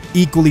be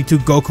equally to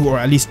Goku, or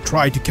at least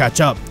try to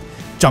catch up.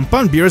 Champa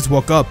and Beerus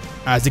woke up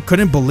as they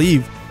couldn't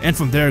believe, and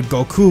from there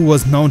Goku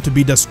was known to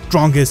be the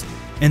strongest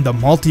in the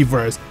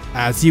multiverse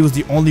as he was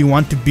the only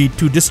one to beat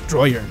 2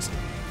 destroyers.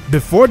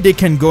 Before they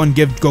can go and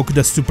give Goku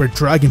the Super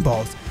Dragon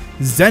Balls,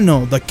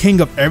 Zeno, the king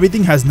of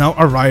everything, has now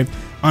arrived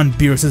on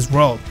Beerus'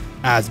 world,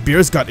 as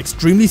Beerus got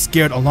extremely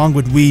scared along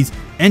with Whis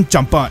and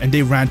Champa, and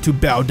they ran to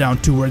bow down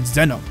towards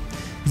Zeno.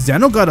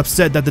 Zeno got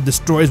upset that the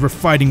destroyers were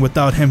fighting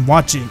without him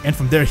watching, and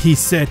from there he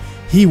said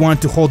he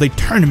wanted to hold a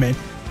tournament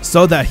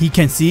so that he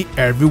can see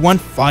everyone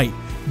fight.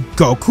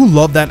 Goku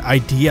loved that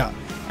idea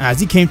as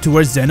he came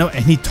towards Zeno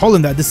and he told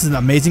him that this is an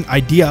amazing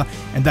idea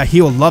and that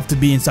he would love to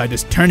be inside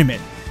this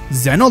tournament.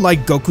 Zeno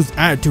liked Goku's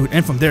attitude,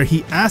 and from there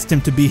he asked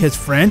him to be his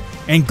friend,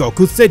 and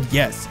Goku said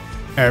yes.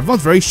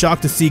 Everyone's very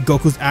shocked to see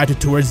Goku's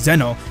attitude towards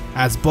Zeno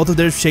as both of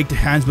them shake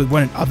hands with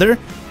one another,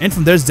 and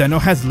from there Zeno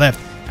has left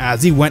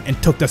as he went and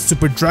took the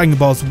Super Dragon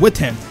Balls with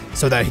him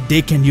so that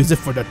they can use it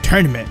for the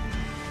tournament.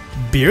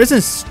 Beerus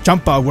and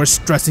Champa were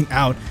stressing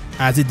out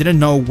as they didn't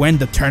know when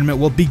the tournament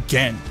will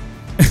begin.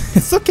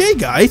 It's okay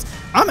guys,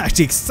 I'm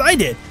actually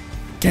excited.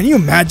 Can you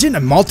imagine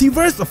a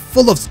multiverse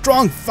full of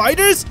strong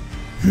fighters?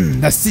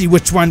 Let's see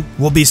which one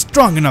will be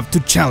strong enough to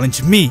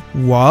challenge me.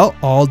 While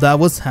all that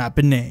was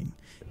happening,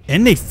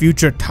 in a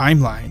future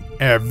timeline,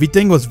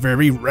 everything was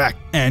very wrecked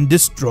and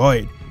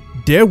destroyed.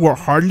 There were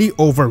hardly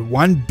over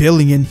 1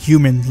 billion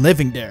humans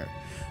living there.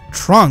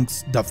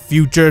 Trunks, the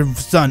future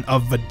son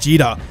of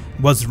Vegeta,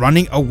 was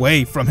running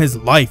away from his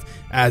life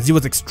as he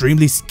was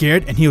extremely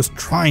scared, and he was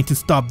trying to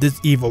stop this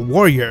evil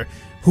warrior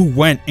who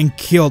went and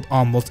killed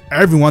almost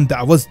everyone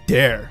that was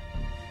there.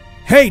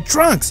 Hey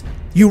Trunks,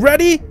 you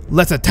ready?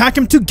 Let's attack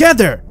him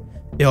together.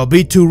 It'll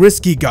be too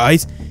risky,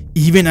 guys.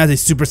 Even as a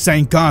Super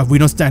Saiyan God, we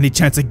don't stand a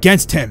chance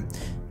against him.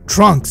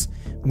 Trunks,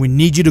 we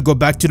need you to go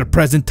back to the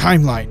present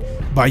timeline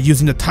by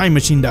using the time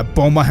machine that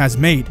Bulma has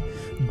made.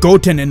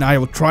 Goten and I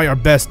will try our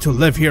best to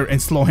live here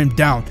and slow him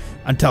down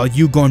until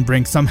you go and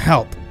bring some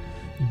help.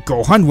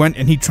 Gohan went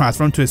and he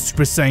transformed to a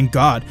Super Saiyan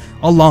God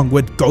along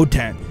with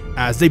Goten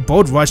as they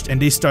both rushed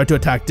and they started to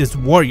attack this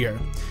warrior.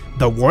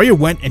 The warrior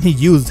went and he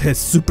used his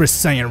Super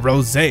Saiyan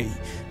Rose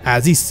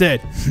as he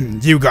said,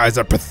 "You guys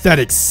are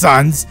pathetic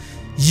sons.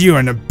 You're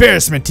an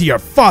embarrassment to your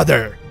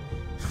father.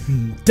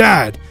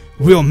 Dad,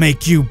 we'll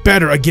make you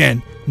better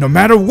again, no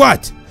matter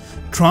what."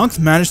 Trunks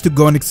managed to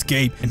go and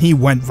escape, and he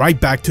went right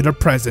back to the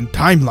present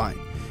timeline.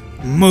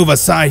 "Move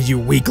aside, you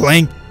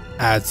weakling."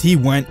 As he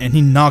went and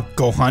he knocked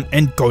Gohan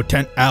and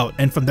Goten out,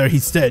 and from there he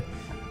said,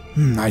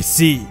 I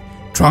see.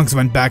 Trunks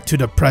went back to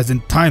the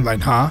present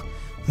timeline, huh?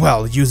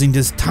 Well, using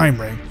this time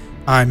ring,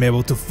 I'm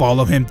able to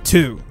follow him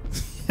too.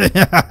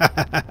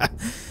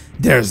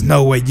 There's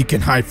no way you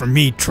can hide from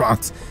me,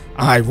 Trunks.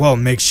 I will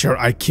make sure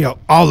I kill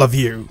all of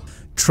you.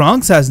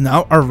 Trunks has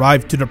now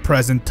arrived to the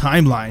present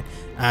timeline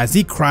as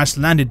he crash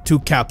landed to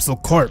Capsule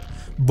Corp.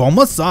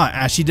 Bulma saw it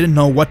as she didn't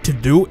know what to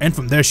do, and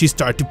from there she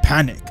started to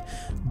panic.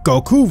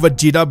 Goku,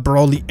 Vegeta,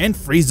 Broly, and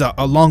Frieza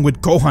along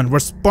with Gohan were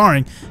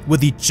sparring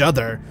with each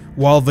other,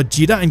 while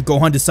Vegeta and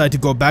Gohan decided to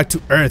go back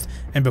to Earth,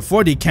 and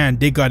before they can,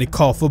 they got a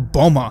call for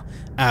Bulma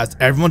as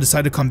everyone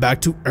decided to come back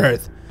to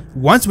Earth.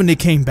 Once when they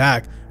came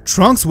back,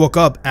 Trunks woke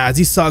up as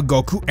he saw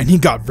Goku and he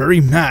got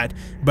very mad,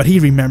 but he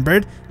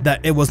remembered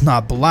that it was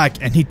not Black,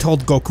 and he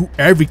told Goku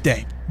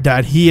everything,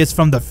 that he is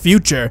from the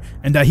future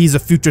and that he's a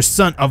future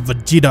son of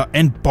Vegeta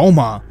and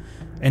Bulma,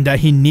 and that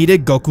he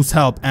needed Goku's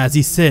help as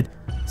he said,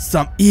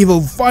 "Some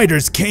evil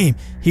fighters came.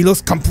 He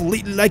looks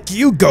completely like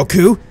you,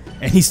 Goku,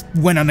 and he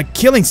went on a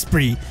killing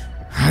spree.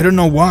 I don't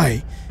know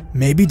why.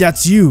 Maybe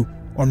that's you,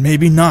 or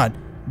maybe not,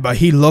 but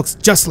he looks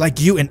just like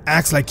you and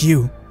acts like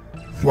you."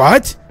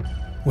 "What?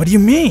 What do you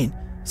mean?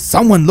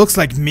 Someone looks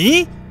like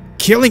me?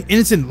 Killing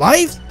innocent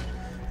lives?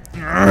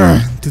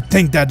 To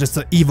think that there's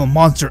an evil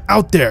monster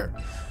out there."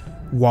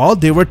 While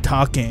they were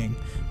talking,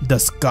 the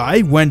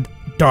sky went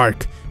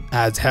dark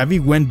as heavy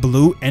wind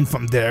blew, and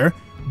from there,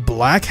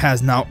 Black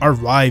has now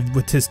arrived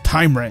with his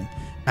time ring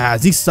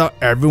as he saw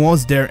everyone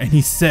was there, and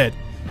he said,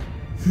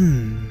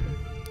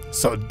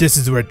 So this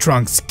is where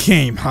Trunks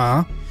came,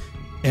 huh?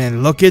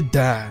 And look at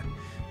that.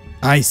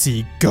 I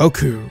see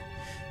Goku.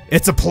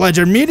 It's a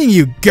pleasure meeting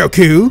you,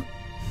 Goku.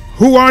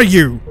 Who are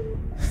you?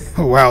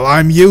 Well,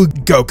 I'm you,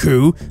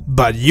 Goku,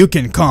 but you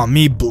can call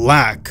me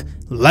Black.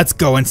 Let's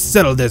go and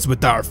settle this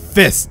with our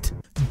fist.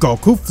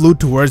 Goku flew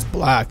towards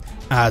Black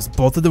as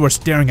both of them were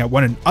staring at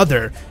one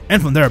another,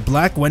 and from there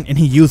Black went and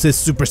he used his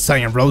Super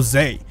Saiyan Rose.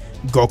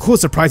 Goku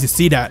was surprised to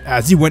see that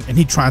as he went and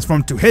he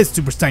transformed to his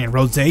Super Saiyan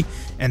Rose,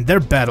 and their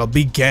battle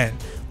began.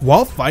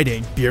 While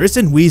fighting, Beerus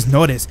and Whis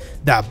noticed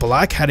that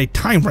Black had a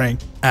time ring,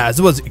 as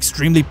it was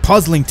extremely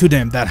puzzling to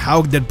them that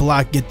how did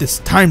Black get this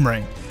time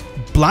ring.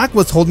 Black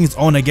was holding his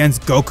own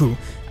against Goku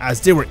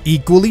as they were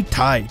equally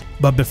tied,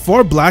 but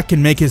before Black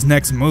can make his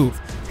next move,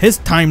 his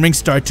time ring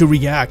started to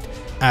react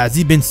as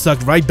he'd been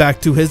sucked right back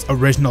to his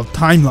original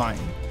timeline.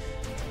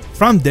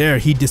 From there,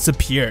 he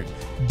disappeared.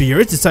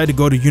 Beerus decided to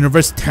go to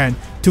Universe 10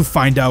 to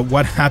find out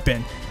what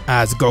happened,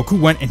 as Goku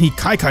went and he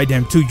Kai-Kai'd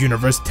him to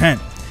Universe 10.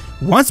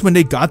 Once when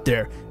they got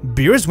there,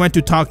 Beerus went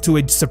to talk to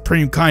a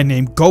Supreme Kai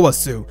named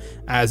Gowasu,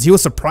 as he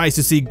was surprised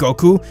to see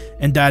Goku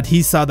and that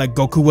he saw that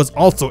Goku was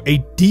also a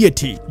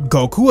deity.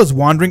 Goku was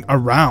wandering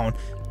around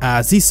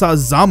as he saw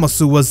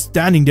Zamasu was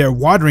standing there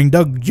watering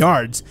the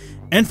yards,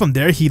 and from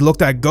there he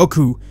looked at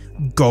Goku.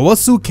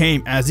 Gowasu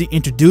came as he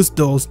introduced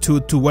those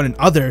two to one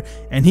another,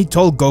 and he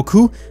told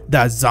Goku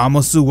that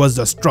Zamasu was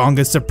the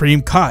strongest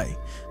Supreme Kai.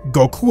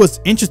 Goku was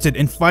interested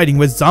in fighting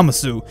with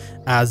Zamasu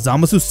as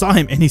Zamasu saw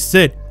him and he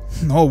said,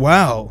 "Oh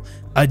wow,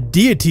 a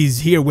deity's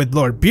here with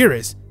Lord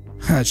Beerus.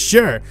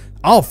 Sure,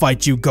 I'll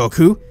fight you,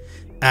 Goku."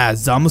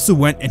 As Zamasu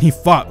went and he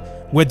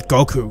fought with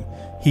Goku,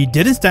 he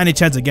didn't stand a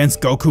chance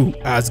against Goku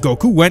as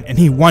Goku went and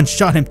he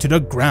one-shot him to the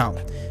ground,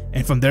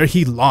 and from there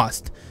he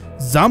lost.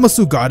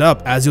 Zamasu got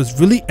up as he was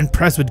really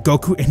impressed with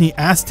Goku and he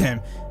asked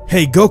him,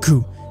 "Hey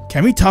Goku,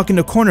 can we talk in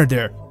the corner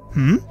there?"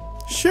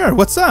 "Sure,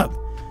 what's up?"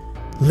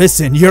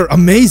 "Listen, you're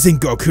amazing,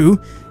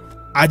 Goku.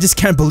 I just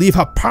can't believe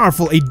how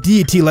powerful a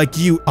deity like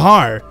you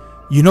are.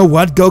 You know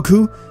what,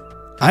 Goku?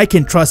 I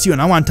can trust you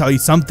and I want to tell you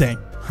something."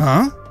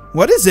 "Huh?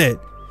 What is it?"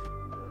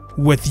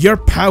 "With your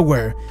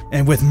power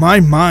and with my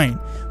mind,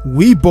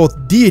 we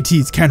both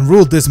deities can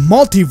rule this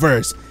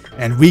multiverse.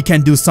 and we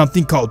can do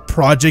something called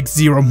Project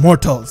Zero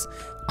Mortals.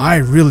 I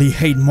really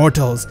hate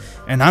mortals,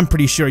 and I'm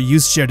pretty sure you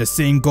share the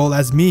same goal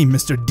as me,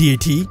 Mr.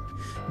 Deity.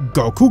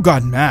 Goku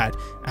got mad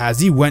as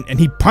he went and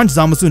he punched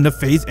Zamasu in the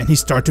face and he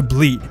started to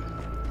bleed.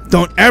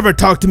 Don't ever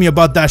talk to me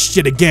about that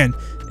shit again.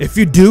 If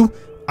you do,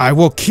 I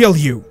will kill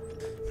you.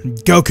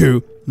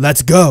 Goku,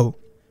 let's go.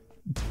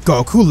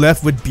 Goku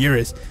left with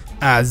Beerus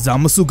as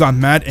Zamasu got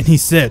mad and he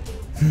said,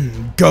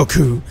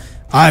 Goku,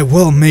 I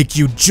will make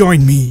you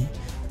join me.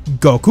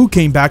 Goku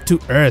came back to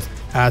Earth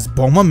as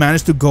Bulma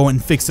managed to go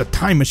and fix a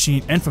time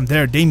machine, and from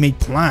there they made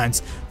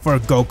plans for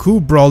Goku,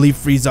 Broly,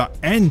 Frieza,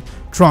 and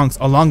Trunks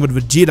along with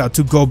Vegeta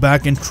to go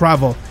back and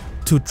travel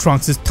to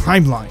Trunks'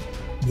 timeline.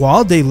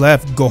 While they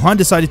left, Gohan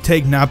decided to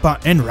take Nappa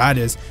and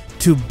Raditz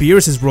to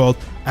Beerus' world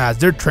as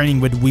their training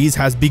with Whis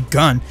has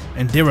begun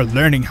and they were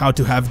learning how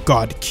to have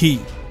God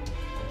Ki.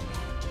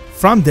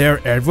 From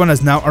there, everyone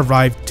has now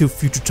arrived to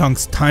Future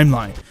Trunks'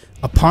 timeline.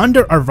 Upon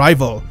their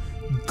arrival,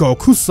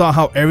 Goku saw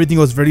how everything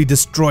was very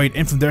destroyed,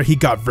 and from there he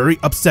got very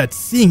upset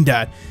seeing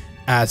that,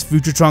 as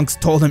Future Trunks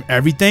told him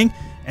everything,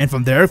 and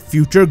from there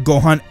Future,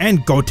 Gohan,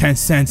 and Goten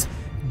sensed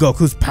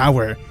Goku's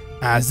power.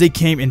 As they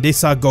came and they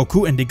saw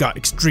Goku and they got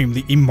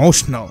extremely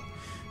emotional.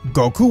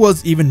 Goku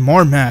was even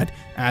more mad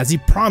as he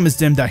promised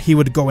them that he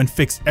would go and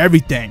fix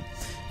everything.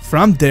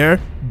 From there,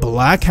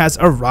 Black has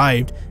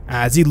arrived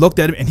as he looked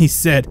at him and he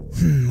said,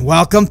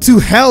 Welcome to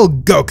hell,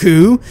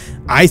 Goku.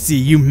 I see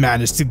you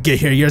managed to get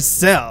here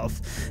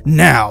yourself.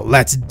 Now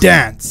let's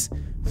dance.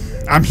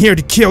 I'm here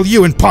to kill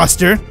you,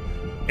 imposter.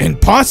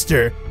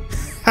 Imposter?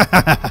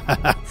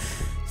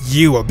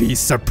 You will be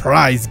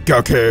surprised,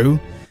 Goku.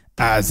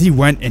 As he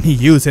went and he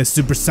used his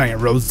Super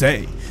Saiyan Rose.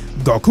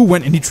 Goku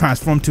went and he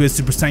transformed to his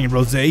Super Saiyan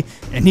Rose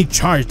and he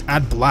charged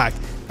at Black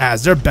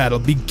as their battle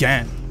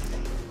began.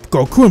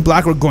 Goku and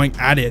Black were going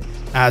at it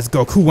as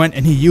Goku went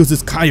and he used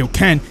his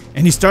Kaioken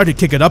and he started to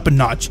kick it up a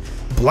notch.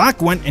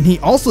 Black went and he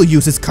also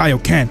used his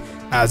Kaioken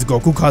as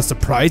Goku caused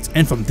surprise,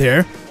 and from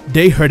there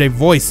they heard a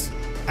voice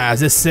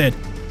as it said,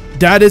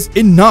 That is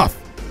enough.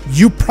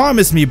 You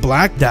promised me,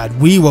 Black, that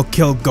we will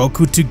kill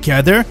Goku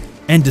together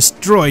and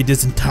destroy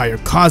this entire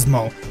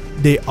cosmos.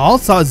 They all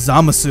saw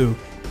Zamasu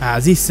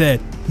as he said,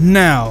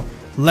 Now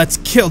let's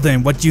kill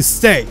them, what you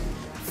say.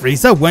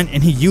 Frieza went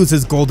and he used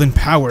his golden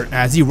power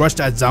as he rushed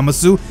at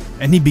Zamasu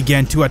and he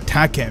began to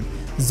attack him.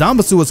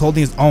 Zamasu was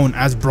holding his own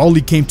as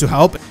Broly came to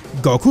help.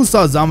 Goku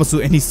saw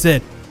Zamasu and he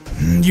said,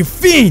 You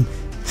fiend!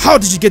 How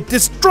did you get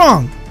this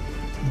strong?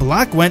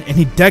 Black went and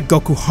he decked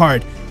Goku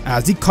hard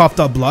as he coughed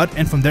up blood,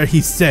 and from there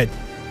he said,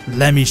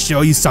 Let me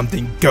show you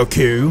something,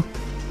 Goku.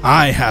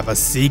 I have a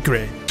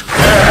secret.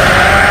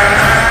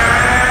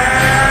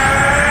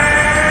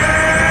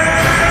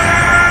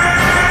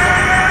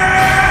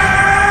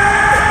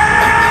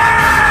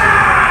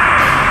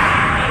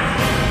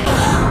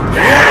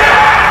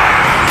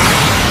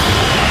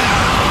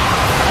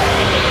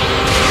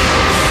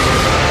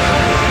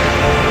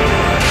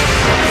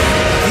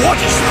 What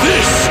is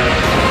this?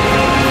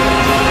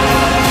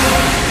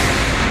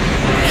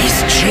 He's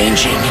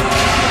changing.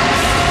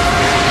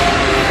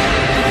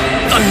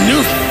 A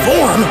new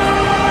form?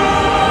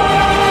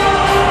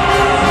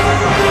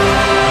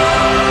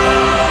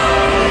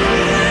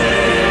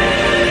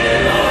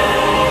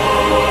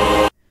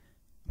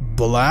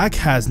 Black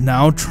has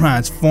now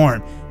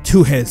transformed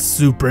to his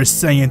Super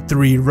Saiyan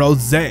 3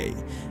 Rose,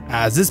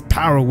 as his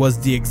power was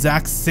the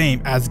exact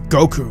same as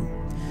Goku.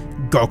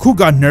 Goku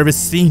got nervous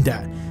seeing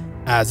that,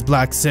 as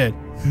Black said,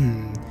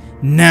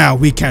 Now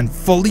we can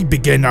fully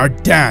begin our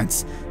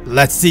dance.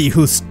 Let's see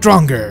who's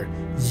stronger,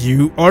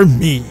 you or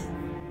me.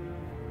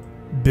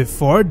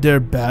 Before their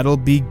battle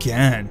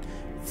began,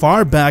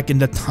 far back in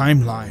the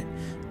timeline,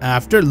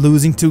 after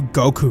losing to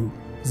Goku,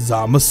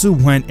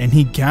 Zamasu went and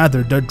he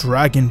gathered the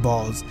Dragon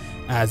Balls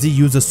as he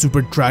used the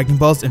Super Dragon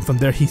Balls, and from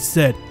there he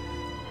said,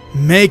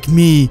 Make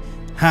me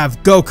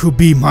have Goku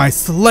be my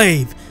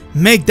slave.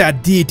 Make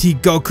that deity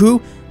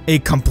Goku a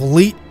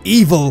complete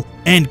evil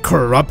and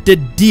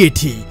corrupted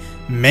deity.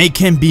 Make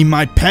him be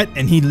my pet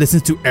and he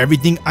listens to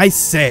everything I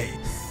say.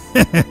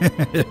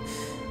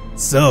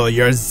 So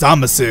you're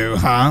Zamasu,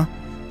 huh?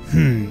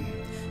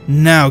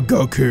 Now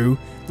Goku,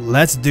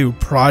 let's do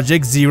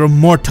Project Zero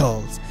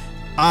Mortals.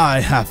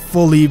 I have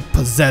fully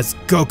possessed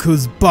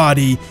Goku's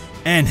body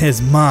and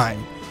his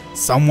mind.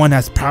 Someone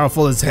as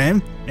powerful as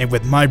him, and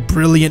with my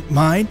brilliant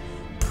mind,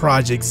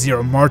 Project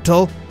Zero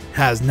Mortal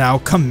has now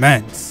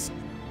commenced.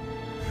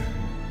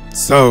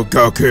 So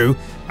Goku,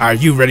 are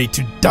you ready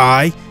to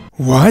die?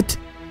 What?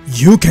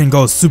 You can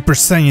go Super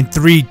Saiyan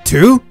 3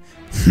 too?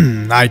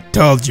 I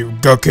told you,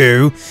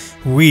 Goku,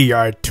 we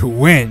are to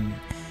win.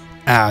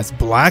 As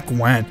Black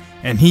went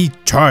and he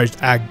charged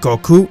at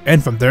Goku,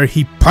 and from there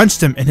he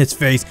punched him in his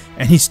face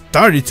and he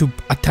started to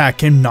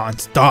attack him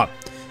non-stop.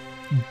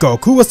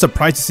 Goku was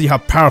surprised to see how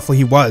powerful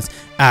he was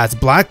as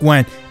Black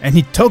went and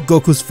he took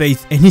Goku's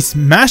face and he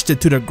smashed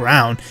it to the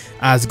ground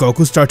as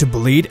Goku started to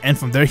bleed, and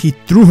from there he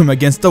threw him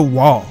against the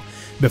wall.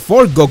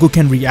 Before Goku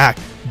can react,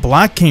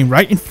 Black came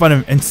right in front of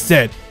him and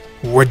said,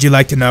 Would you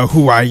like to know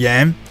who I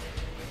am?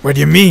 What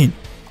do you mean?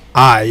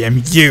 I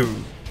am you.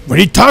 What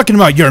are you talking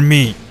about, you're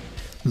me?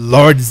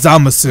 Lord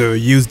Zamasu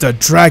used the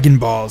Dragon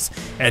Balls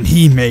and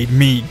he made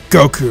me,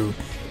 Goku,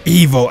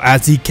 evil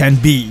as he can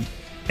be.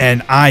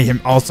 And I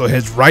am also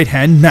his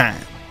right-hand man.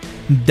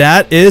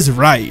 That is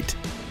right.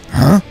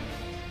 Huh?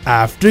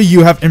 After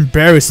you have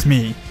embarrassed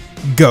me,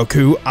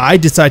 Goku, I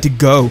decide to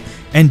go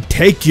and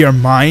take your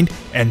mind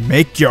and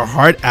make your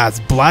heart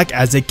as black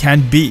as it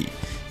can be.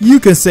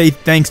 You can say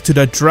thanks to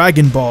the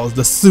Dragon Balls,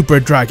 the Super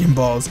Dragon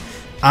Balls,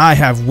 I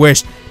have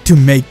wished to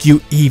make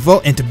you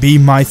evil and to be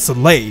my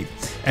slave,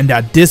 and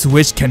that this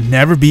wish can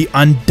never be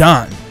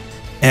undone.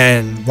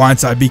 And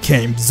once I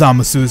became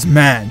Zamasu's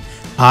man,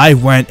 I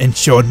went and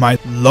showed my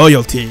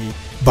loyalty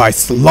by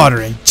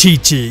slaughtering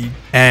Chi-Chi,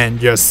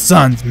 and your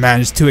sons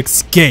managed to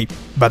escape,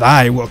 but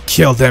I will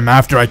kill them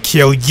after I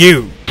kill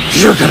you.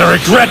 You're gonna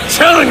regret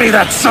telling me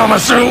that,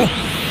 Zamasu!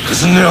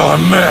 Cause now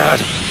I'm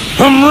mad.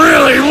 I'm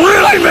really,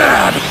 really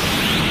mad!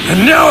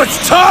 And now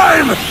it's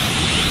time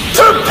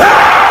to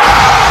pay!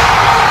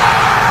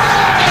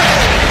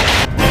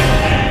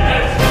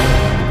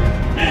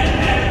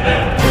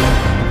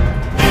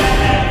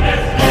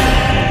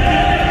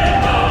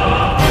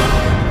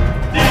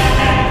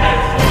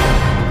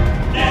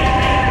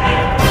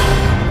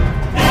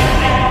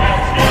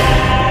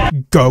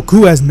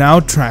 Goku has now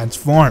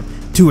transformed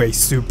to a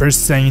Super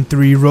Saiyan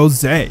 3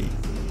 Rose.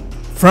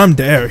 From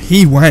there,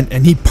 he went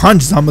and he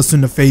punched Zamasu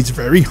in the face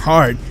very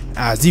hard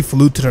as he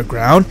flew to the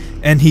ground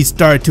and he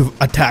started to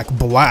attack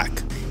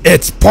Black.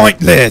 It's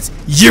pointless!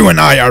 You and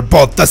I are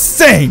both the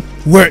same!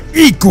 We're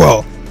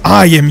equal!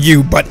 I am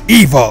you but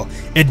evil!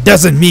 It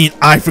doesn't mean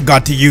I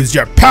forgot to use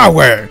your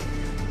power!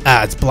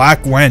 As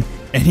Black went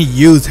and he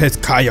used his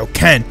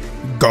Kaioken,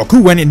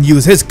 Goku went and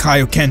used his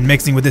Kaioken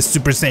mixing with his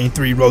Super Saiyan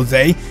 3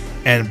 Rose,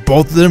 and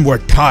both of them were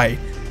tied.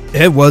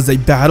 It was a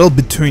battle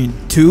between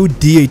two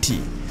deities.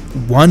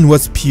 One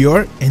was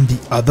pure and the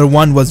other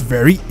one was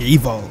very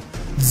evil.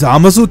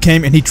 Zamasu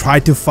came and he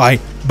tried to fight,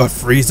 but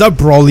Frieza,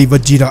 Broly,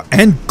 Vegeta,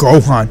 and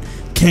Gohan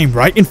came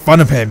right in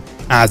front of him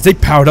as they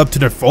powered up to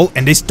their full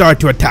and they started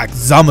to attack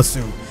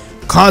Zamasu,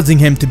 causing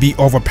him to be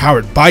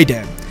overpowered by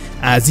them,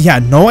 as he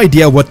had no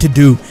idea what to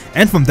do.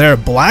 And from there,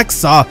 Black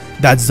saw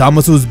that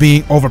Zamasu was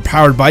being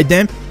overpowered by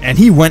them, and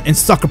he went and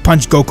sucker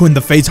punched Goku in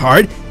the face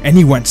hard, and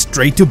he went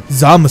straight to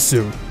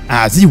Zamasu.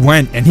 As he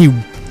went and he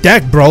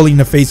decked Broly in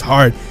the face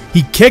hard,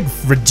 he kicked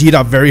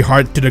Vegeta very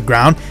hard to the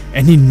ground,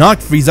 and he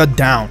knocked Frieza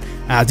down.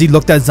 As he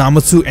looked at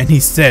Zamasu and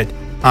he said,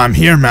 "I'm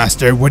here,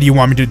 Master, what do you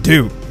want me to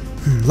do?"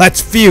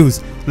 "Let's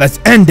fuse, let's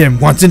end him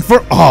once and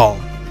for all."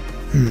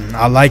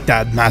 I like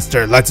that,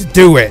 Master, let's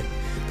do it.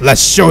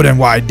 Let's show them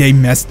why they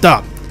messed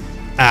up.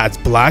 As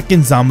Black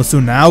and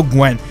Zamasu now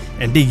went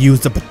and they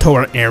used the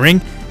Patora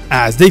earring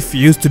as they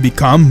fused to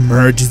become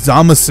Merge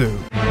Zamasu.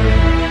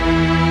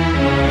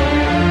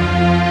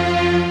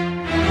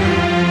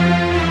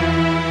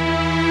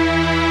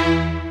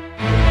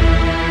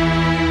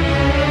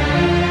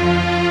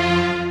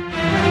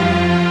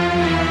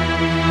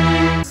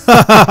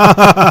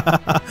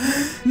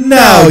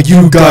 Now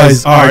you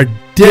guys are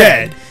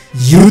dead.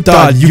 You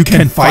thought you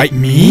can fight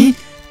me?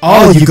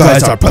 All you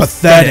guys are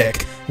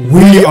pathetic.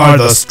 We are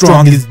the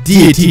strongest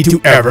deity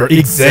to ever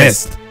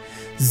exist.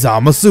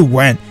 Zamasu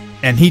went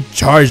and he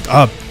charged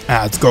up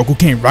as Goku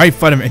came right in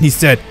front of him and he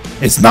said,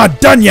 "It's not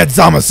done yet,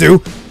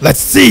 Zamasu.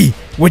 Let's see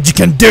what you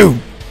can do."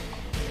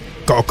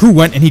 Goku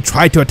went and he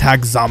tried to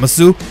attack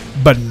Zamasu,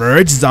 but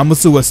Merge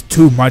Zamasu was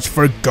too much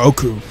for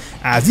Goku.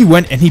 As he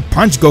went and he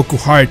punched Goku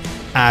hard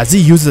as he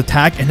used his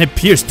attack and it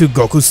pierced to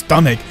Goku's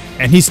stomach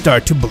and he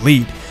started to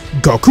bleed.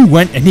 Goku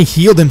went and he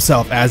healed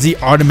himself as he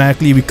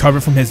automatically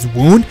recovered from his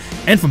wound,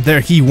 and from there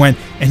he went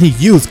and he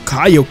used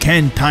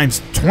Kaioken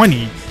times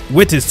 20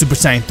 with his Super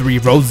Saiyan 3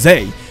 Rose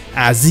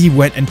as he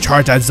went and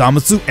charged at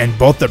Zamasu, and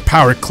both their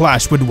power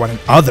clashed with one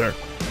another.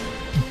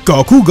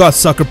 Goku got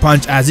sucker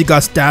punched as he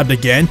got stabbed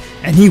again,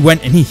 and he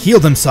went and he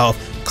healed himself,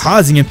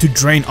 causing him to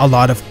drain a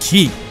lot of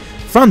ki.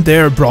 From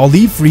there,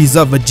 Broly,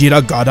 Frieza,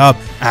 Vegeta got up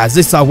as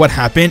they saw what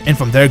happened, and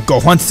from there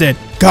Gohan said,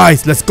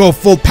 "Guys, let's go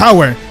full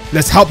power,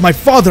 let's help my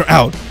father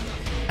out."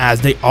 As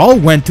they all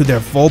went to their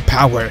full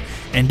power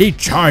and they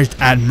charged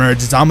at Merge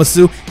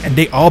Zamasu and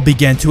they all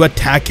began to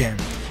attack him.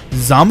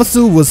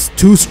 Zamasu was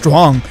too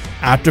strong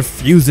after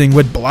fusing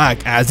with Black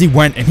as he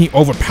went and he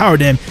overpowered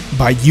him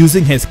by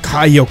using his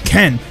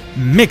Kaioken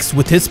mixed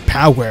with his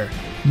power.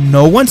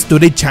 No one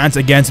stood a chance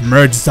against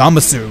Merge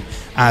Zamasu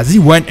as he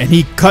went and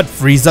he cut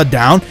Frieza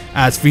down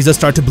as Frieza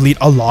started to bleed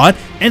a lot,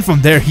 and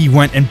from there he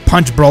went and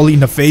punched Broly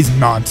in the face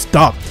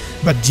non-stop.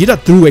 Vegeta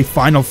threw a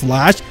final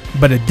flash,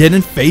 but it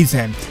didn't phase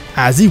him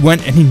as he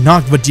went and he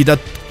knocked Vegeta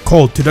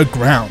cold to the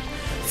ground.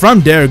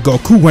 From there,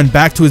 Goku went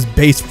back to his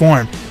base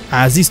form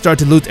as he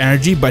started to lose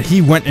energy, but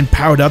he went and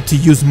powered up to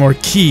use more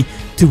ki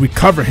to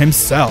recover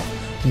himself.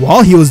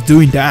 While he was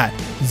doing that,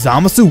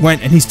 Zamasu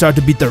went and he started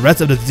to beat the rest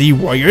of the Z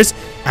Warriors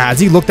as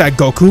he looked at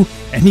Goku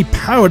and he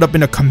powered up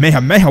in a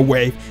Kamehameha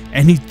wave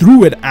and he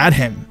threw it at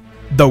him.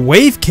 The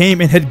wave came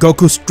and hit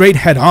Goku straight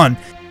head on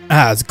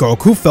as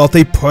Goku felt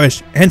a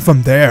push, and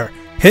from there,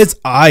 his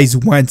eyes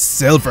went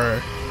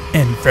silver.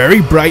 and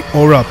very bright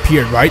aura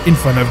appeared right in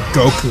front of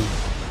Goku.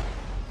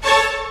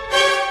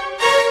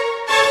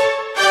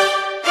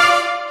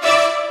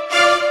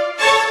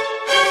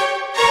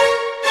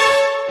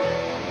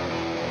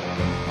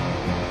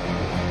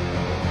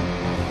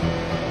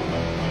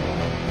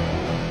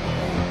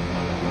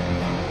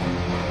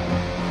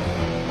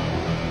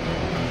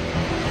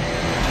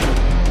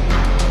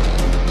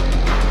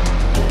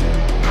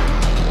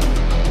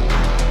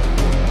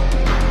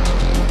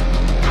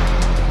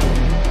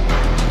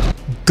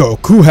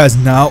 Goku has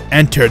now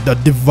entered the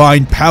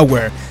divine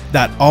power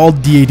that all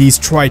deities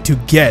tried to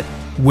get,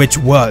 which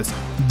was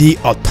the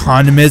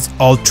autonomous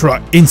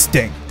Ultra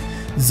Instinct.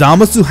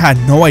 Zamasu had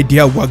no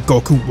idea what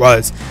Goku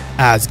was,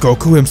 as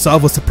Goku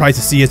himself was surprised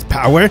to see his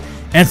power,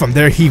 and from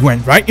there he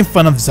went right in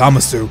front of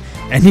Zamasu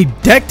and he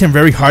decked him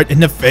very hard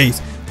in the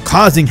face,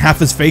 causing half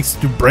his face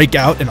to break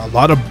out and a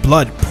lot of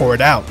blood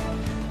poured out.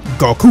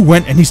 Goku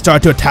went and he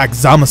started to attack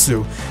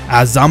Zamasu,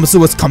 as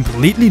Zamasu was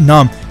completely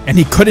numb and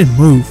he couldn't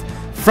move.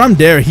 From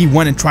there, he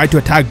went and tried to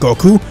attack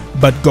Goku,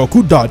 but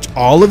Goku dodged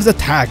all of his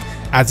attack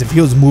as if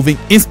he was moving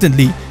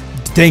instantly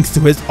thanks to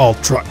his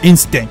Ultra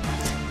Instinct.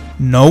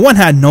 No one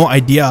had no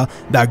idea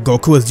that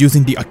Goku was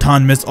using the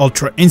autonomous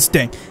Ultra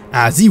Instinct,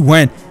 as he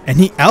went and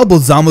he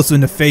elbowed Zamasu in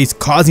the face,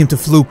 causing him to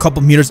flew a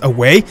couple meters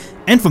away,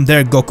 and from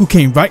there Goku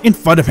came right in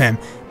front of him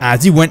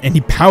as he went and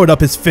he powered up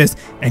his fist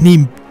and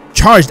he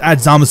charged at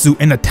Zamasu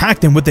and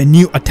attacked him with a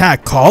new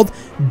attack called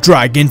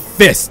Dragon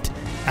Fist,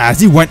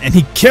 as he went and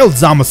he killed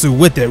Zamasu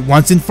with it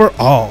once and for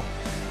all.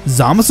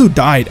 Zamasu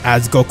died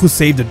as Goku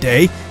saved the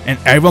day, and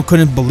everyone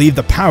couldn't believe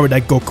the power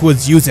that Goku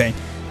was using,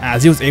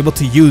 as he was able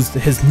to use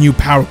his new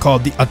power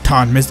called the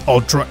Autonomous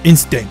Ultra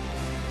Instinct.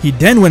 He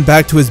then went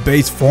back to his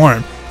base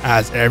form,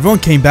 as everyone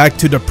came back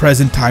to the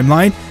present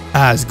timeline,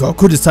 as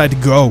Goku decided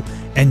to go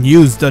and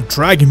use the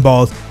Dragon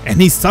Balls, and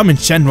he summoned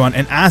Shenron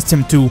and asked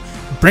him to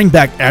bring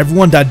back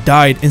everyone that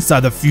died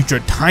inside the future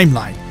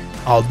timeline.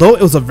 Although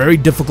it was a very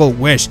difficult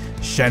wish,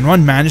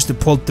 Shenron managed to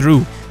pull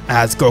through,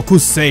 as Goku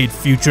saved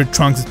future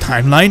Trunks'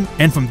 timeline,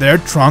 and from there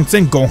Trunks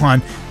and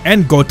Gohan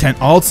and Goten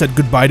all said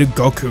goodbye to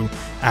Goku,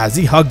 as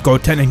he hugged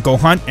Goten and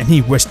Gohan and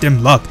he wished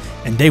them luck,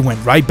 and they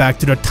went right back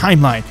to their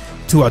timeline,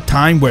 to a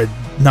time where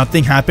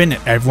nothing happened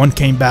and everyone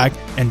came back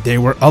and they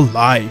were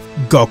alive.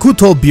 Goku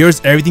told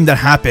Beerus everything that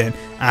happened,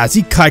 as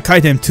he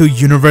Kaikai'd him to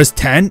Universe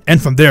 10,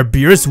 and from there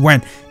Beerus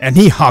went and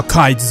he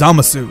Hakkai'd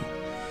Zamasu.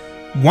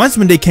 Once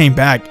when they came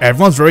back,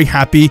 everyone was very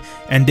happy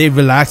and they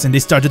relaxed and they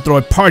started to throw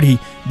a party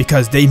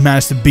because they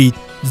managed to beat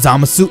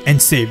Zamasu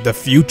and save the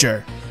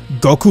future.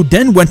 Goku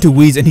then went to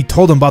Whis and he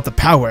told him about the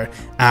power,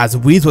 as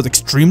Whis was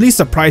extremely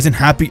surprised and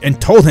happy and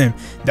told him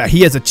that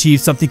he has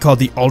achieved something called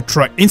the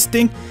Ultra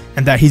Instinct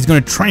and that he's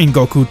going to train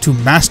Goku to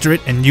master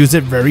it and use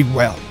it very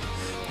well.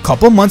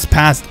 Couple months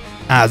passed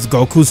as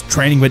Goku's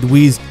training with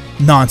Whis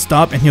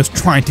non-stop and he was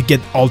trying to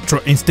get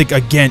Ultra Instinct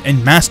again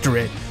and master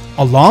it,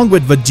 along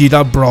with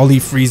Vegeta, Broly,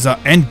 Frieza,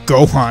 and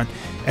Gohan,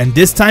 and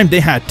this time they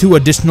had two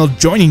additional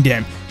joining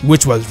them,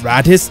 which was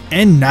Raditz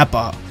and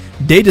Nappa.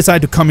 They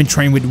decided to come and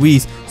train with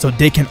Whis so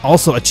they can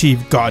also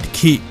achieve God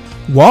Ki.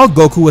 While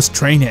Goku was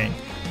training,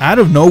 out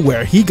of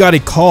nowhere he got a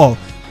call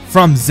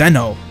from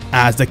Zeno,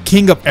 as the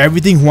king of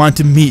everything wanted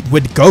to meet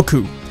with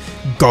Goku.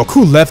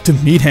 Goku left to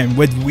meet him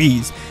with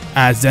Whis,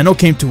 as Zeno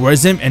came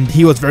towards him and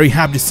he was very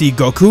happy to see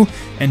Goku,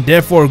 and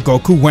therefore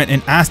Goku went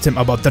and asked him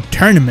about the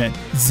tournament.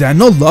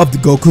 Zeno loved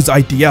Goku's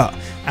idea,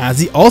 as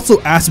he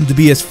also asked him to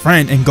be his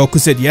friend, and Goku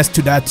said yes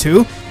to that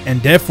too,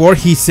 and therefore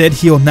he said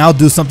he'll now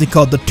do something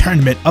called the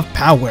Tournament of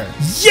Power.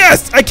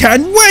 Yes, I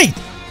can't wait!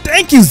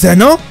 Thank you,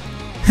 Zeno!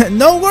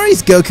 No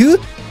worries,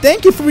 Goku.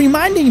 Thank you for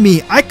reminding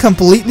me, I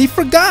completely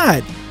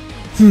forgot.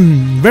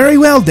 Very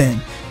well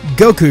then.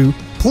 Goku,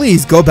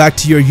 please go back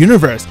to your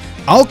universe.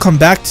 I'll come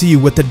back to you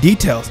with the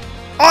details.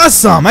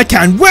 Awesome! I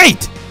can't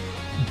wait!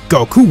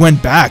 Goku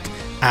went back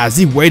as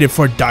he waited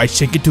for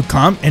Daishinki to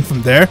come, and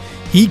from there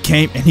he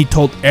came and he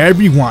told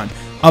everyone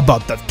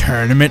about the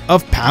Tournament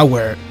of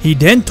Power. He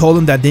then told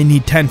them that they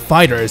need 10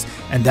 fighters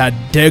and that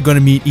they're gonna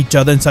meet each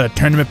other inside a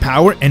Tournament of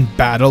Power and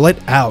battle it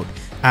out.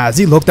 As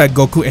he looked at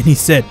Goku and he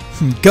said,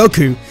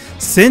 Goku,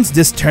 since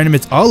this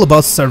tournament is all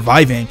about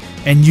surviving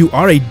and you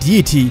are a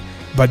deity,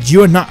 but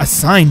you are not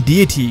assigned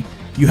deity,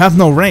 you have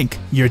no rank,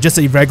 you're just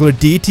a regular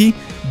deity,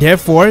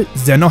 therefore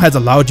Zeno has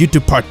allowed you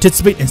to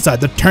participate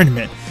inside the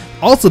tournament,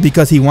 also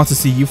because he wants to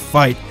see you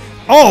fight.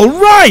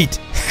 Alright!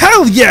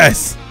 Hell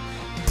yes!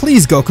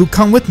 Please Goku,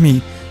 come with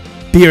me.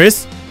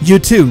 Beerus, you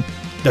too.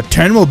 The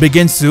tournament will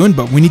begin soon,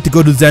 but we need to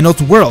go to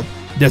Zeno's world.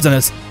 There's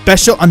a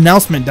special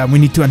announcement that we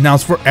need to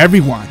announce for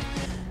everyone.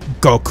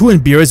 Goku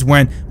and Beerus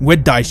went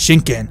with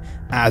Daishinken,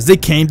 as they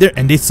came there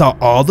and they saw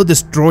all the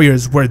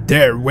destroyers were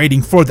there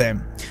waiting for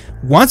them.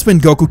 Once when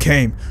Goku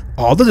came,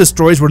 all the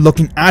destroyers were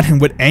looking at him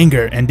with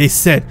anger and they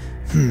said,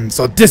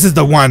 so this is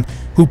the one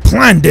who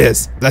planned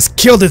this. Let's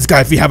kill this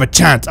guy if we have a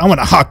chance. I want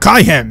to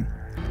Hakkai him.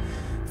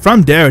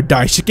 From there,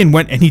 Daishiken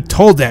went and he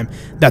told them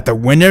that the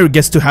winner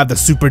gets to have the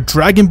Super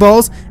Dragon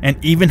Balls and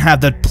even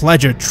have the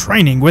pleasure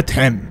training with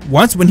him.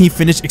 Once when he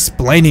finished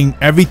explaining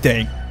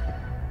everything,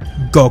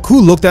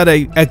 Goku looked at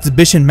an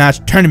exhibition match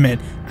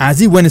tournament as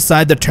he went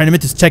inside the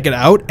tournament to check it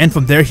out, and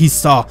from there he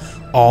saw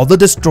all the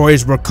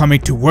destroyers were coming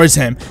towards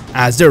him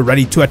as they're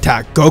ready to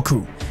attack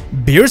Goku.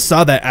 Beerus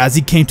saw that as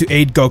he came to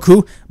aid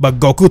Goku, but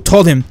Goku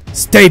told him,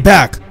 "Stay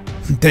back.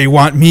 They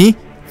want me?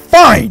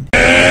 Fine!"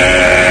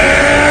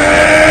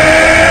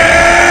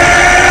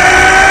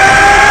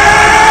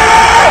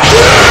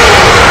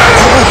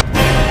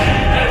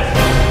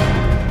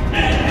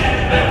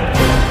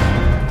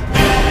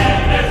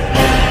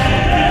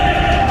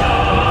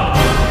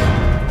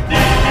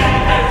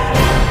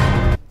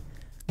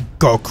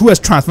 Goku has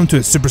transformed to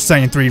a Super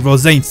Saiyan 3.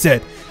 Rosane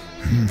said,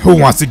 Who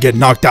wants to get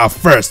knocked out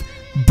first?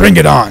 Bring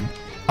it on.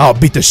 I'll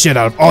beat the shit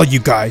out of all you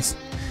guys.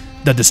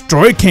 The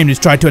destroyer came to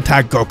try to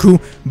attack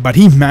Goku, but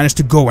he managed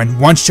to go and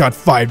one-shot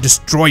 5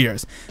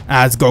 destroyers,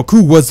 as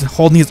Goku was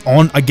holding his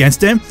own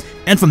against him,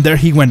 and from there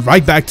he went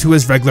right back to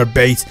his regular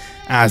base,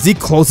 as he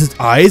closed his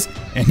eyes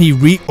and he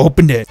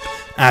reopened it,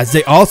 as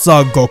they all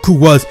saw Goku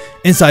was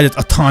inside his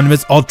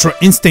autonomous Ultra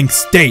Instinct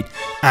state,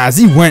 as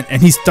he went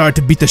and he started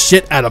to beat the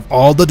shit out of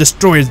all the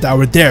destroyers that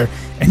were there,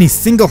 and he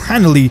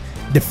single-handedly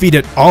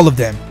defeated all of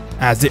them,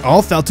 as they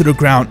all fell to the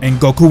ground and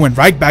Goku went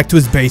right back to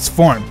his base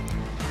form.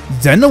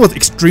 Zeno was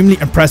extremely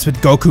impressed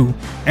with Goku,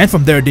 and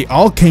from there they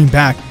all came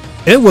back.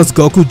 It was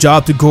Goku's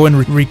job to go and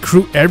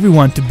recruit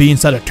everyone to be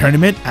inside a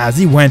tournament as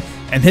he went,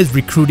 and his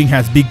recruiting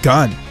has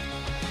begun.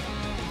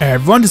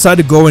 Everyone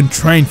decided to go and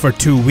train for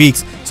 2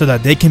 weeks so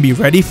that they can be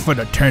ready for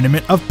the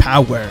Tournament of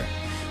Power.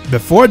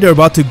 Before they're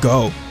about to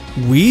go,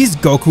 Whis,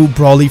 Goku,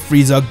 Broly,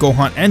 Frieza,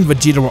 Gohan, and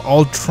Vegeta were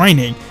all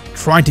training,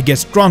 trying to get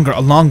stronger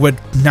along with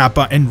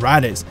Nappa and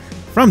Raditz.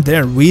 From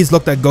there, Whis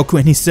looked at Goku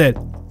and he said,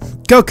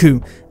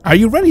 "Goku, are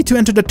you ready to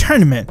enter the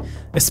tournament,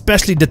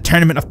 especially the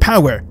Tournament of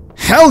Power?"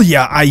 "Hell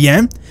yeah, I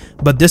am!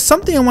 But there's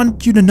something I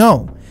want you to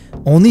know.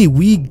 Only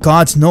we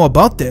gods know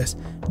about this.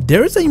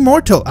 There is an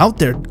immortal out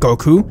there,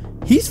 Goku.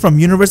 He's from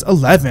Universe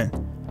 11.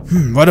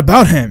 What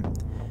about him?"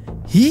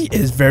 "He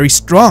is very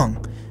strong.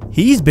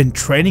 He's been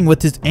training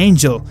with his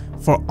angel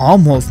for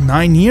almost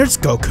 9 years,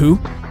 Goku.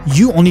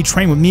 You only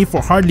trained with me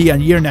for hardly a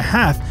year and a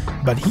half,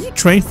 but he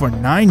trained for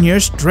 9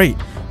 years straight,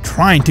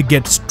 trying to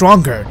get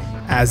stronger,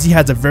 as he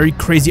has a very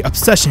crazy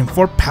obsession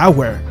for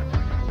power."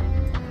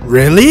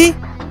 "Really?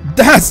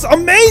 That's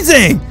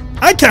amazing!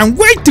 I can't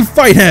wait to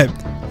fight him!"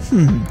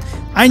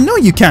 "I know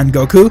you can,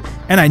 Goku,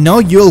 and I know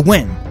you'll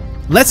win.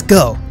 Let's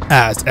go."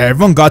 As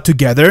everyone got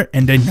together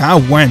and they now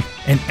went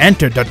and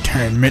entered the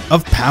Tournament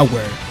of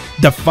Power.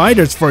 The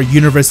fighters for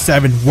Universe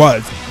 7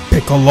 was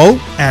Piccolo,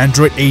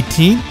 Android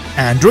 18,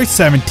 Android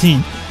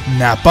 17,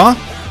 Nappa,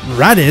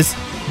 Raditz,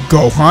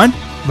 Gohan,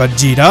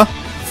 Vegeta,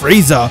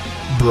 Frieza,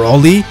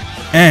 Broly,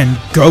 and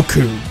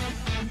Goku.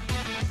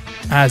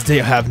 As they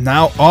have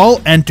now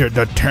all entered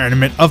the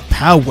Tournament of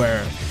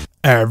Power.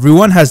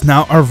 Everyone has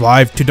now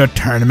arrived to the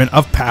Tournament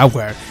of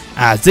Power,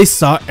 as they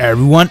saw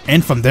everyone,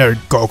 and from there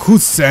Goku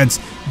sensed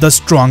the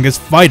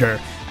strongest fighter,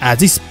 as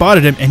he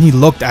spotted him and he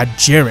looked at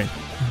Jiren.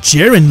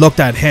 Jiren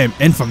looked at him,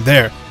 and from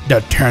there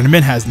the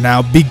tournament has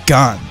now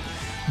begun.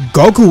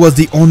 Goku was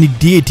the only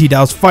deity that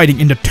was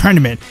fighting in the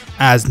tournament,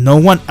 as no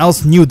one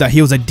else knew that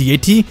he was a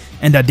deity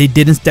and that they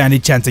didn't stand a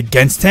chance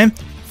against him.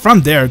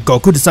 From there,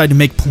 Goku decided to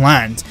make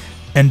plans,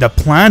 and the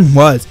plan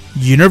was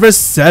Universe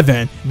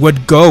 7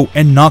 would go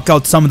and knock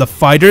out some of the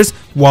fighters,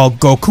 while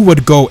Goku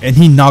would go and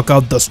he knock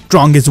out the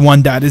strongest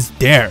one that is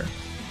there.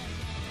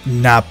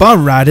 Nappa,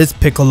 Raditz,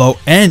 Piccolo,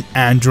 and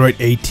Android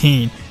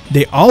 18.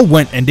 They all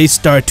went and they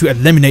started to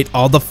eliminate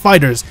all the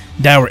fighters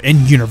that were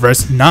in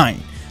Universe 9.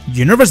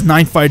 Universe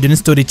 9 fighter didn't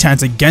stand a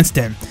chance against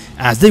them,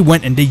 as they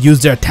went and they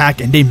used their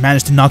attack and they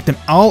managed to knock them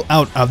all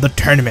out of the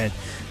tournament.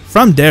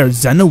 From there,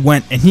 Zeno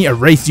went and he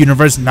erased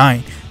Universe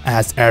 9,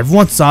 as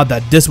everyone saw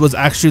that this was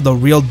actually the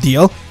real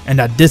deal and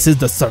that this is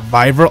the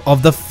survival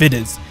of the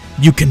fittest.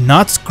 You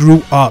cannot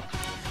screw up.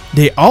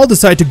 They all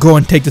decided to go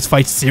and take this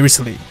fight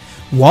seriously.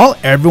 While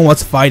everyone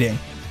was fighting,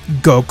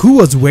 Goku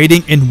was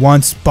waiting in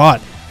one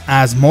spot,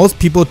 as most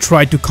people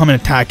tried to come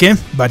and attack him,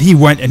 but he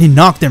went and he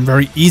knocked them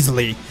very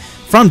easily.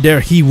 From there,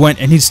 he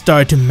went and he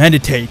started to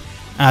meditate,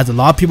 as a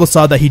lot of people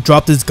saw that he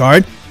dropped his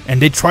guard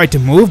and they tried to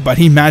move, but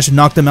he managed to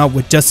knock them out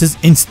with just his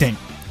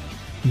instinct.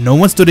 No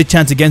one stood a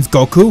chance against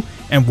Goku,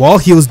 and while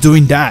he was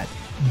doing that,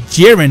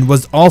 Jiren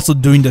was also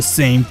doing the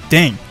same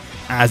thing,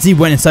 as he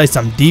went inside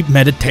some deep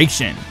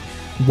meditation.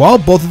 While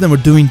both of them were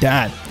doing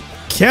that,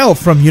 Kel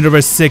from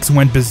Universe 6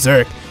 went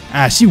berserk,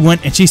 as she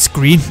went and she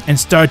screamed and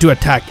started to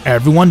attack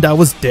everyone that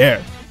was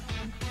there.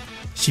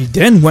 She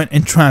then went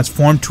and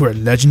transformed to her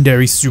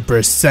legendary Super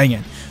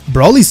Saiyan.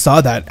 Broly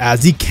saw that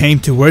as he came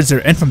towards her,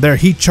 and from there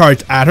he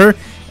charged at her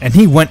and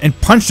he went and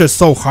punched her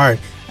so hard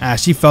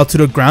as she fell to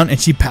the ground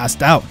and she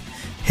passed out.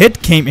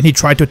 Hit came and he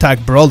tried to attack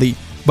Broly,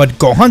 but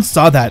Gohan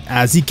saw that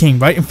as he came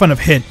right in front of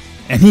Hit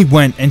and he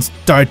went and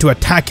started to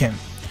attack him.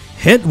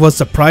 Hit was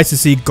surprised to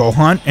see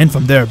Gohan, and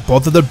from there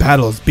both of their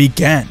battles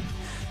began.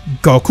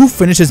 Goku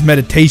finished his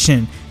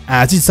meditation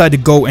as he decided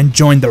to go and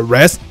join the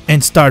rest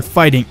and start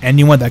fighting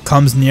anyone that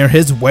comes near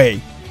his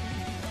way.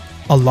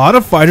 A lot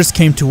of fighters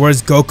came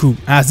towards Goku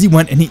as he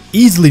went and he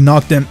easily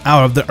knocked them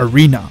out of the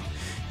arena.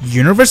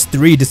 Universe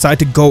 3 decided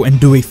to go and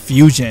do a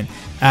fusion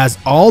as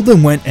all of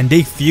them went and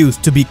they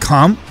fused to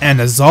become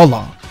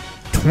Anazola.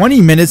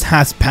 20 minutes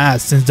has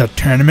passed since the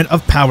Tournament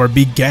of Power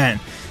began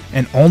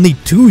and only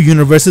 2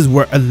 universes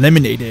were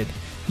eliminated,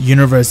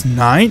 Universe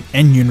 9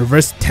 and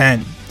Universe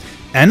 10.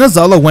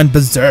 Anazola went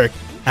berserk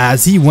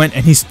as he went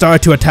and he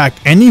started to attack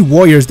any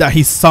warriors that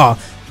he saw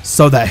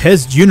so that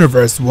his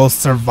universe will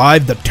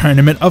survive the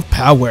Tournament of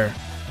Power.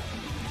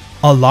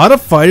 A lot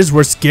of fighters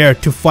were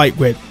scared to fight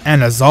with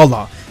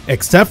Anazola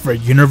except for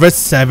Universe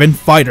 7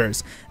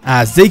 fighters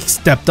as they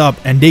stepped up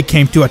and they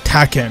came to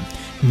attack him.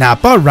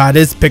 Nappa,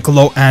 Raditz,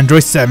 Piccolo,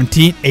 Android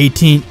 17,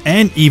 18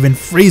 and even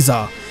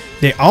Frieza.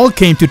 They all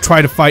came to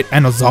try to fight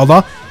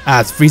Anazola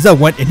as Frieza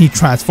went and he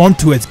transformed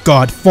to his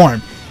god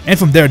form, and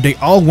from there they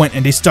all went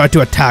and they started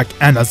to attack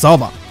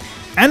Anazola.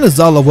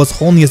 Anazola was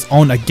holding his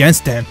own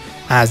against them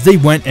as they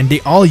went and they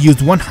all used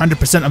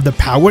 100% of the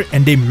power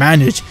and they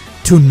managed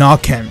to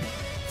knock him.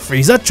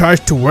 Frieza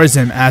charged towards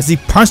him as he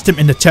punched him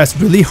in the chest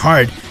really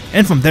hard,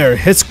 and from there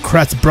his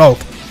crest broke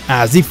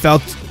as he fell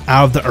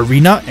out of the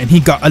arena and he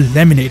got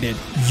eliminated.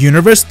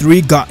 Universe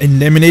 3 got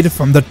eliminated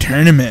from the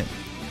tournament.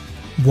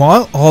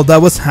 While all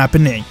that was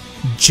happening,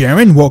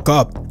 Jiren woke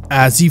up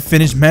as he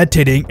finished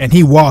meditating and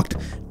he walked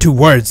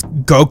towards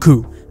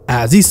Goku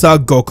as he saw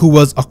Goku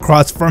was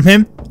across from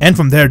him, and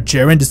from there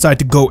Jiren decided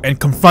to go and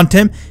confront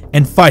him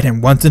and fight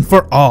him once and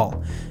for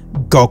all.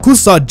 Goku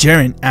saw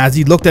Jiren as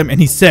he looked at him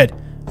and he said,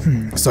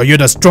 "So you're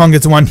the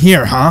strongest one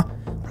here, huh?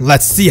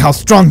 Let's see how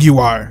strong you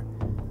are."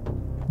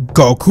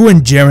 Goku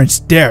and Jiren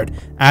stared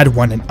at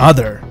one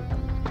another.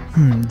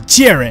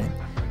 Jiren,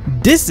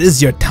 this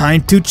is your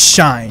time to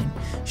shine.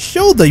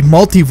 Show the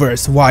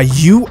multiverse why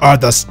you are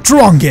the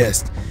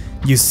strongest.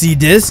 You see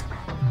this?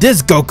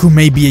 This Goku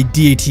may be a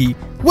deity.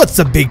 What's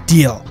the big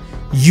deal?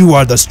 You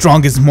are the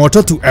strongest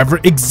mortal to ever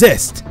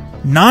exist.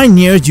 9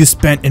 years you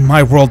spent in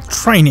my world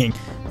training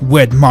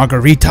with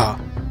Margarita.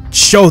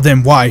 Show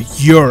them why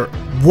you're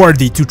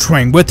worthy to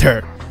train with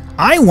her.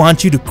 I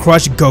want you to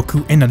crush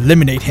Goku and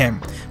eliminate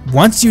him.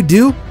 Once you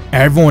do,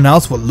 everyone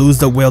else will lose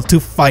the will to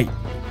fight.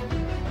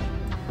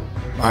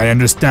 I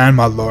understand,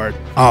 my lord.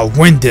 I'll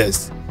win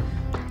this.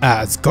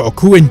 As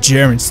Goku and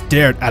Jiren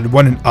stared at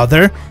one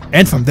another,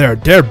 and from there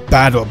their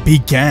battle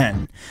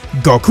began.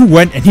 Goku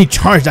went and he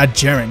charged at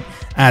Jiren.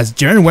 As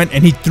Jiren went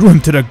and he threw him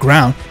to the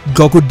ground,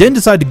 Goku then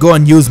decided to go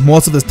and use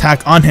most of his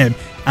attack on him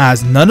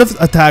as none of his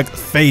attack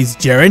phased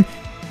Jiren.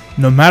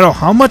 No matter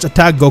how much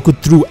attack Goku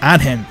threw at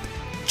him,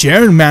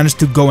 Jiren managed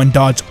to go and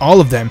dodge all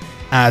of them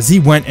as he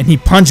went and he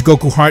punched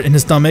Goku hard in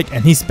his stomach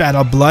and he spat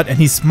out blood and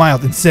he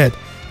smiled and said,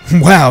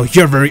 "Wow,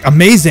 you're very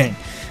amazing.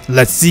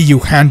 Let's see you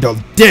handle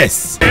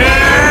this."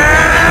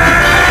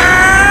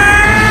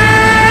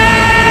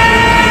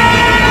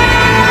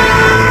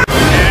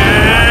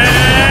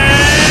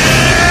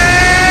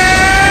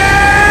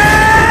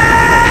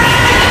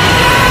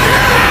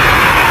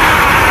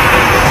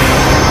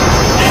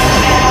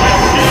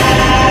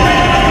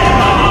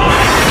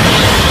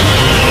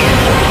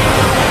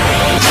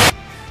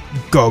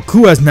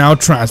 Goku has now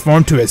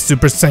transformed to his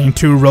Super Saiyan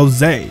 2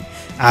 Rose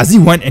as he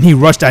went and he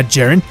rushed at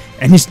Jiren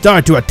and he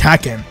started to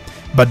attack him.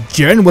 But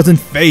Jiren wasn't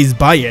fazed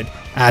by it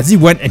as he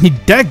went and he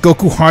decked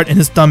Goku hard in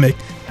his stomach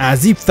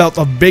as he felt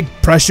a big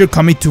pressure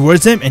coming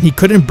towards him and he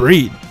couldn't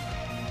breathe.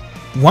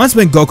 Once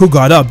when Goku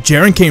got up,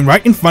 Jiren came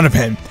right in front of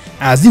him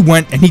as he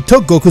went and he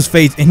took Goku's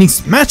face and he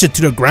smashed it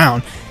to the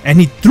ground and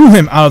he threw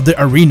him out of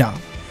the arena.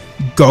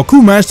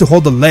 Goku managed to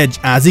hold the ledge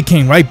as he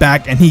came right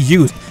back and he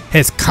used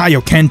his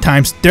Kaioken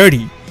times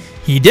 30.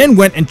 He then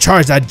went and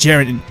charged at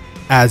Jiren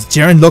as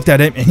Jiren looked at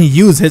him and he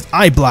used his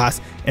Eye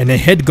Blast and it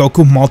hit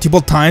Goku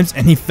multiple times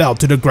and he fell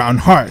to the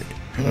ground hard.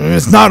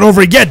 It's not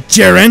over yet,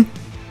 Jiren!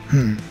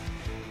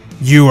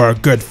 You are a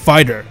good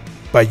fighter,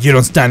 but you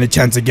don't stand a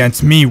chance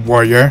against me,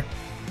 warrior.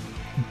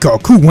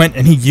 Goku went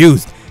and he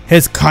used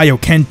his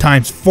Kaioken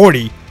times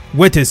 40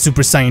 with his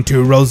Super Saiyan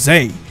 2 Rose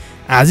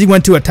as he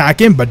went to attack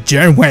him, but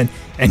Jiren went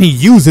and he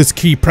used his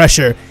key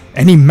pressure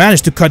and he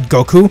managed to cut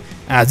Goku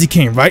as he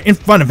came right in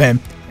front of him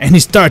and he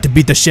started to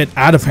beat the shit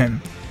out of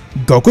him.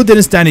 Goku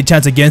didn't stand a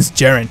chance against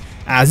Jiren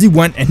as he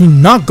went and he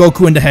knocked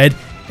Goku in the head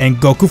and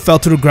Goku fell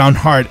to the ground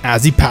hard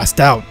as he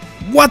passed out.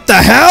 What the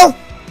hell?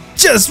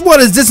 Just what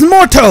is this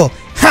mortal?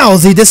 How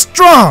is he this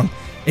strong?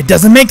 It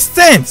doesn't make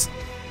sense.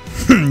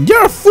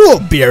 You're a fool,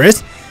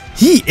 Beerus.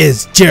 He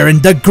is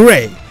Jiren the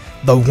Grey,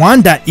 the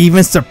one that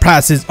even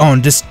surpassed his own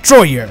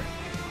destroyer.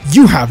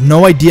 You have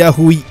no idea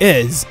who he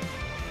is.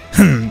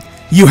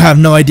 You have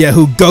no idea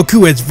who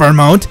Goku is,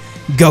 Vermont.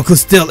 Goku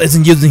still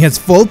isn't using his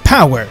full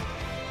power.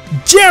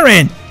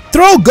 Jiren,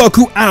 throw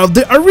Goku out of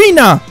the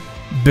arena!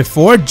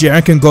 Before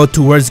Jiren can go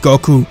towards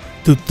Goku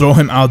to throw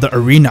him out of the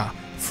arena,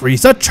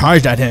 Frieza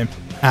charged at him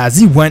as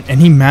he went and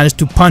he managed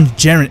to punch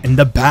Jiren in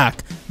the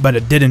back, but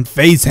it didn't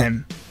faze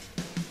him.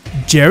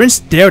 Jiren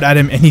stared at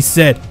him and he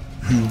said,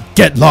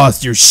 "Get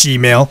lost, you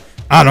she-male.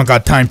 I don't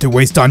got time to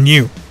waste on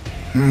you."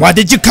 "What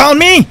did you call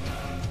me?"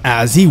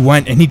 As he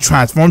went and he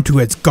transformed to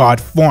his god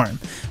form.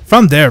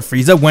 From there,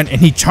 Frieza went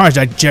and he charged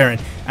at Jiren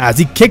as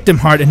he kicked him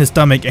hard in his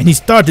stomach and he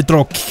started to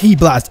throw ki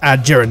blasts at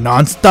Jiren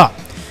non-stop.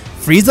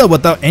 Frieza,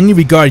 without any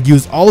regard,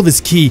 used all of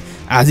his ki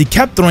as he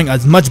kept throwing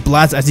as much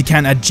blast as he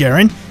can at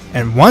Jiren,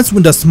 and once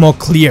when the smoke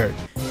cleared,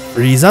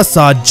 Frieza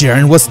saw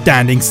Jiren was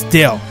standing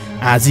still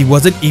as he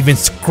wasn't even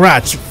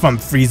scratched from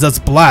Frieza's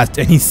blast,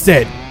 and he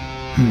said,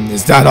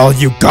 Is that all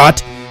you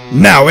got?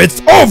 Now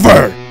it's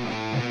over!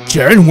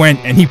 Jiren went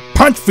and he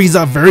punched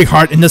Frieza very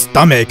hard in the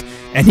stomach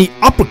and he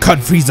uppercut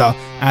Frieza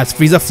as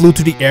Frieza flew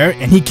to the air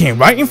and he came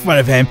right in front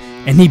of him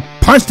and he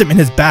punched him in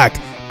his back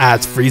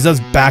as Frieza's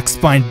back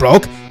spine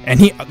broke and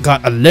he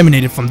got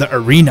eliminated from the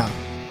arena,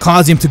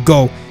 causing him to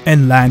go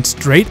and land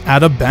straight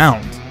out of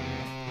bounds.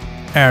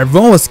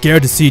 Everyone was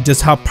scared to see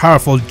just how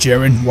powerful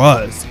Jiren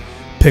was.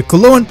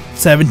 Piccolo in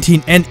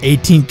 17 and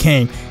 18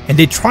 came and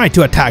they tried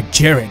to attack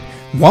Jiren.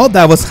 While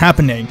that was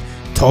happening,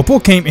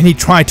 Toppo came and he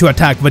tried to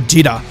attack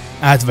Vegeta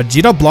as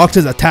Vegeta blocked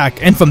his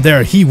attack, and from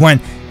there he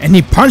went and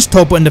he punched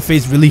Toppo in the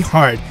face really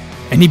hard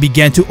and he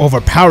began to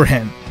overpower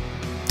him.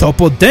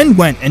 Toppo then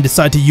went and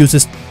decided to use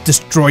his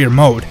destroyer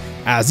mode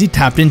as he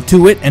tapped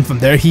into it, and from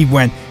there he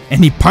went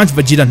and he punched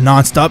Vegeta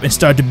non-stop and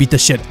started to beat the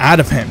shit out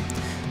of him.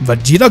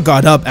 Vegeta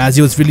got up as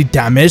he was really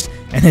damaged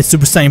and his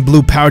Super Saiyan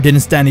Blue power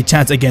didn't stand a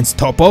chance against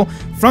Toppo.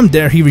 From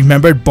there he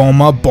remembered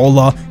Bulma,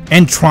 Bola,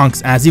 and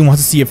Trunks as he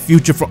wants to see a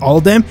future for all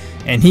of them,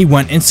 and he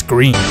went and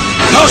screamed,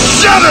 I'll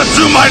shatter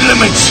through my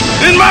limits,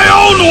 in my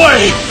own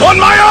way, on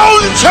my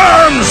own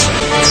terms!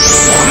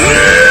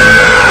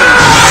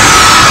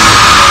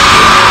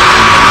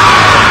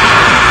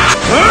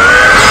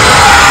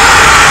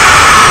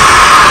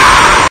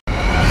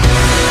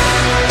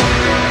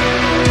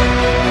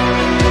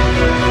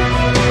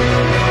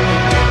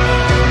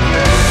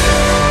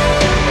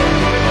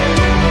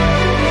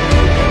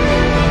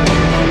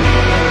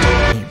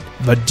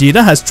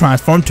 Vegeta has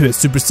transformed to his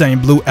Super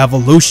Saiyan Blue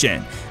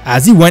evolution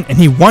as he went and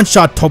he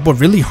one-shot Toppo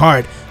really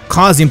hard,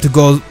 causing him to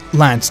go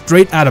land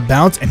straight out of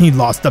bounds and he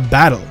lost the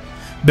battle.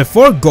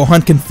 Before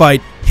Gohan can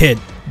fight Hit,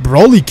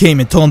 Broly came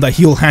and told him that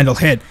he will handle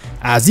Hit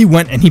as he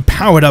went and he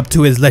powered up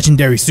to his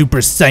legendary Super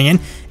Saiyan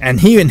and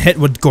he and Hit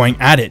were going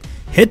at it.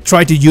 Hit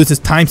tried to use his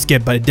time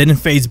skip but it didn't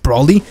phase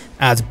Broly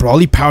as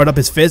Broly powered up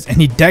his fist and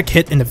he decked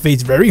Hit in the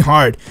face very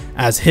hard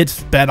as Hit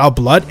spat out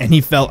blood and he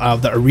fell out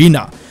of the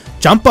arena.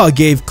 Champa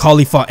gave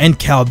Caulifla and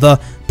Cal the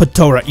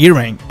Patora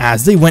earring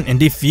as they went and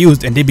they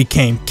fused and they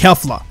became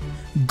Kefla.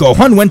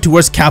 Gohan went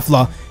towards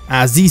Kefla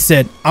as he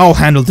said, I'll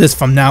handle this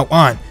from now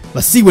on,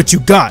 let's see what you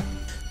got.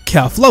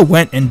 Kefla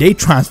went and they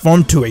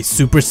transformed to a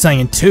Super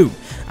Saiyan 2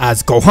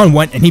 as Gohan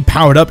went and he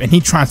powered up and he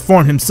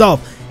transformed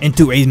himself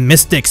into a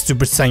Mystic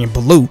Super Saiyan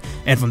Blue,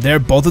 and from there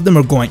both of them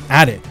were going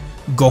at it.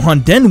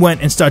 Gohan then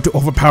went and started to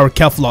overpower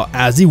Kefla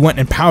as he went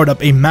and powered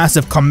up a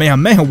massive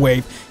Kamehameha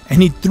wave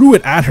and he threw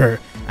it at her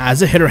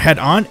as it hit her head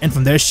on, and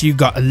from there she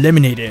got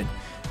eliminated.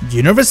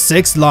 Universe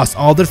 6 lost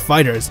all their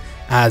fighters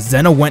as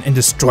Zeno went and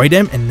destroyed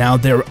them, and now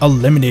they're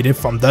eliminated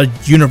from the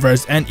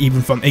universe and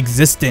even from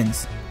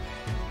existence.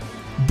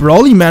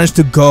 Broly managed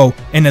to go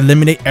and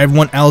eliminate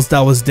everyone else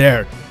that was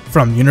there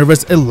from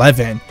Universe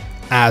 11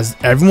 as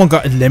everyone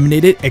got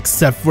eliminated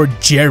except for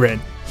Jiren.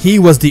 He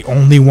was the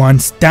only one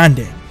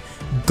standing.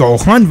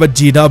 Gohan,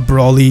 Vegeta,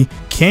 Broly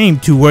came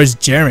towards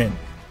Jiren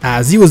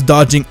as he was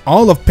dodging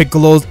all of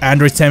Piccolo's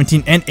Android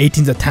 17 and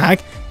 18's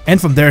attack, and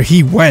from there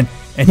he went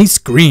and he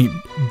screamed.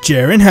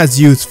 Jiren has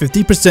used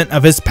 50%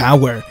 of his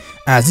power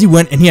as he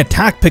went and he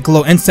attacked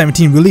Piccolo and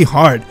 17 really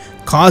hard,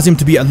 causing him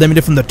to be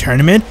eliminated from the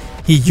tournament.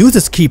 He used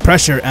his key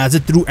pressure as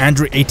it threw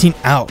Android 18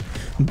 out.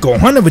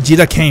 Gohan and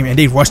Vegeta came and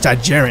they rushed at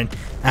Jiren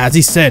as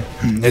he said,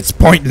 It's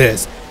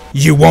pointless,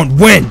 you won't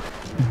win.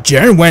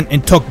 Jiren went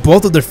and took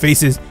both of their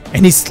faces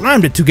and he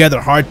slammed it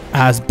together hard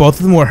as both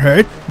of them were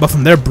hurt, but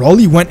from there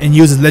Broly went and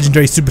used his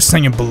legendary Super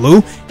Saiyan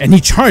Blue and he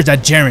charged at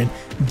Jiren.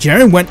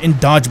 Jiren went and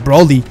dodged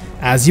Broly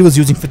as he was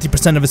using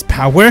 50% of his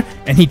power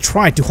and he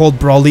tried to hold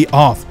Broly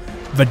off.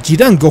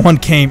 Vegeta and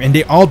Gohan came and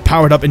they all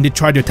powered up and they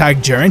tried to attack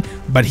Jiren,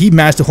 but he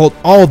managed to hold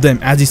all of them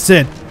as he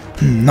said,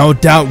 No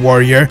doubt,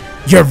 warrior,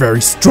 you're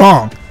very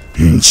strong.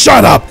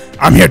 Shut up,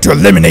 I'm here to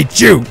eliminate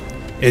you.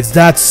 Is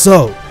that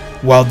so?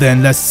 Well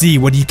then, let's see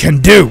what you can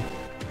do.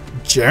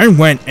 Jiren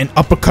went and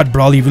uppercut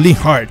Broly really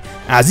hard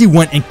as he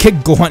went and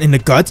kicked Gohan in the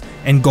guts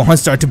and Gohan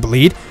started to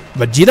bleed.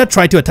 Vegeta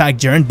tried to attack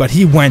Jiren, but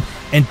he went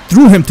and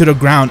threw him to the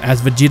ground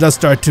as Vegeta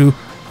started to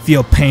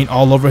feel pain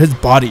all over his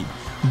body.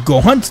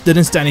 Gohan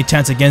didn't stand a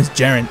chance against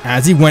Jiren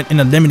as he went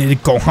and eliminated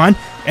Gohan,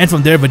 and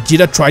from there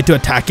Vegeta tried to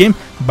attack him,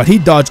 but he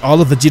dodged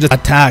all of Vegeta's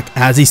attack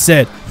as he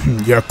said,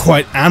 You're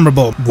quite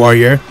admirable,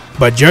 warrior,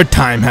 but your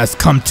time has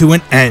come to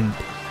an end.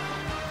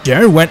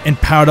 Jiren went and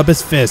powered up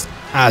his fist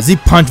as he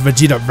punched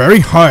Vegeta very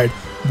hard.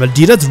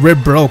 Vegeta's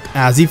rib broke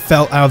as he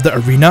fell out of the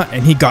arena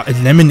and he got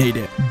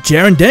eliminated.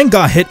 Jiren then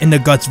got hit in the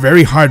guts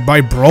very hard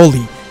by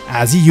Broly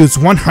as he used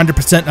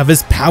 100% of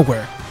his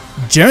power.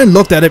 Jiren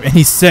looked at him and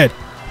he said,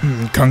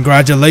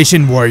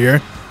 Congratulations,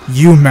 warrior,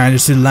 you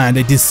managed to land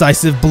a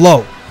decisive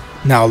blow.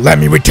 Now let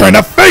me return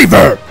a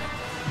favor!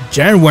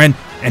 Jiren went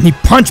and he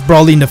punched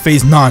Broly in the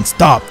face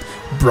non-stop.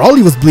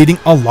 Broly was bleeding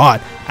a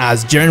lot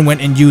as Jiren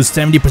went and used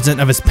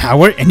 70% of his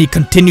power and he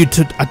continued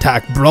to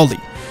attack Broly.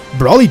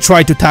 Broly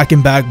tried to attack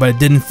him back but it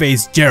didn't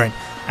phase Jiren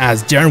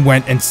as Jiren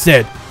went and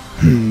said,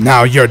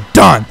 "Now you're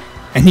done,"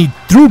 and he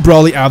threw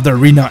Broly out of the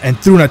arena and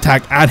threw an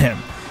attack at him.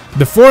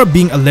 Before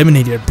being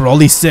eliminated,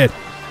 Broly said,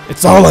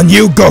 "It's all on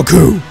you,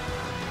 Goku!"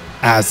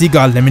 As he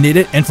got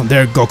eliminated, and from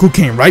there Goku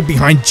came right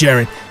behind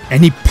Jiren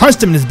and he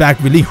punched him in his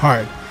back really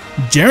hard.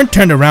 Jiren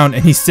turned around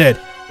and he said,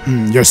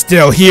 "You're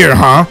still here,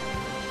 huh?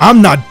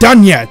 I'm not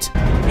done yet!"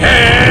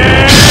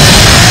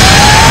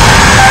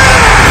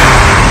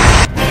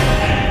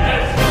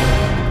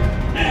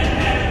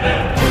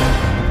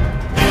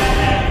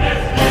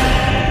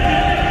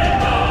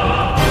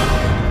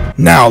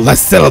 Now let's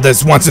settle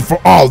this once and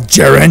for all,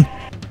 Jiren!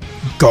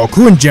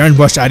 Goku and Jiren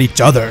rushed at each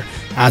other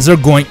as they're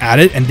going at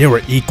it and they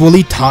were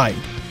equally tied.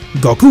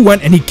 Goku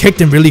went and he kicked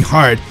him really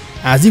hard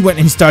as he went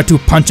and he started to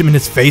punch him in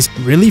his face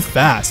really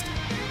fast.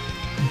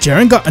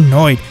 Jiren got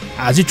annoyed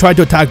as he tried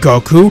to attack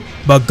Goku,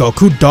 but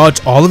Goku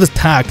dodged all of his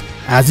attack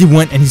as he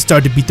went and he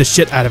started to beat the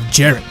shit out of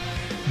Jiren.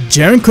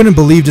 Jiren couldn't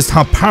believe just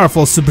how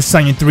powerful Super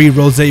Saiyan 3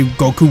 Rose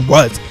Goku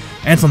was,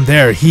 and from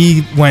there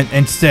he went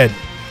and said,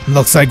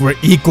 "Looks like we're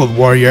equal,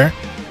 warrior."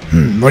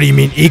 What do you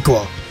mean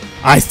equal?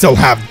 I still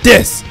have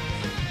this!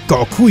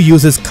 Goku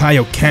used his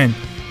Kaioken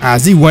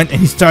as he went and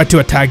he started to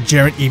attack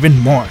Jiren even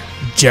more.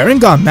 Jiren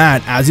got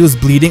mad as he was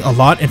bleeding a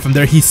lot, and from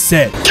there he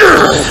said,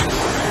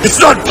 "It's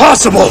not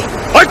possible!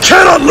 I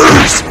cannot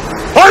lose!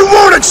 I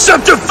won't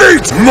accept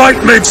defeat!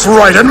 Might makes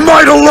right, and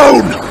might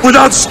alone!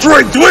 Without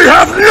strength, we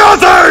have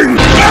nothing!"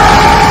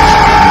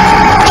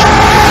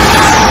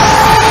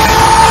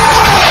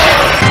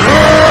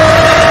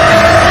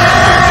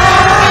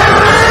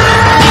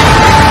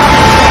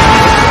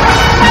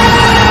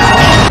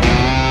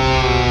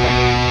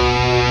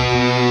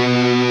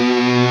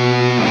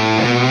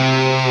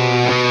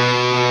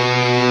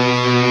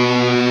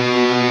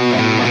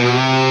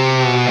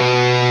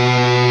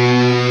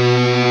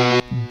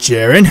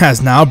 Jiren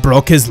has now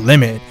broke his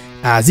limit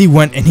as he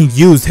went and he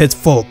used his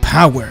full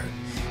power.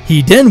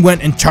 He then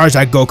went and charged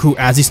at Goku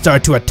as he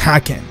started to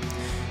attack him.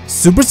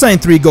 Super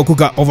Saiyan 3 Goku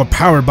got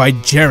overpowered by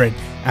Jiren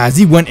as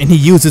he went and he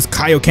used his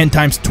Kaioken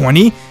times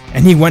 20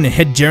 and he went and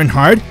hit Jiren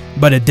hard,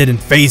 but it didn't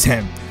phase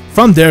him.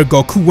 From there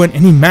Goku went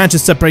and he managed to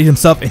separate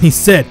himself and he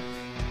said,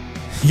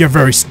 "You're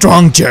very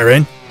strong,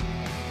 Jiren,"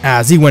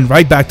 as he went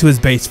right back to his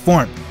base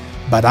form.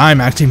 "But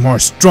I'm actually more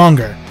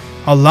stronger.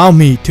 Allow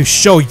me to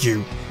show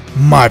you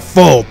my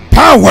full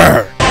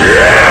power!"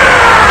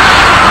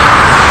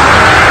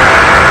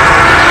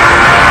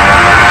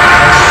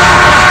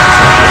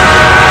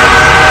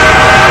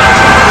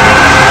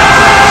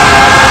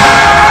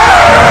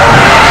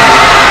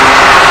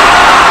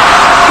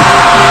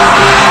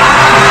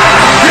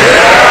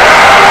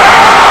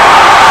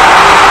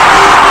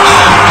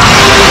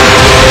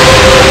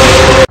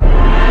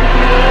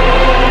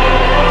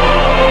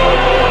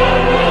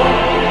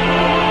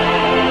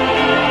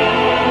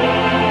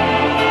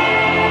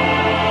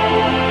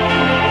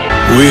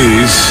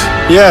 Whis?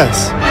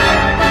 Yes.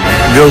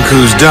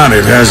 Goku's done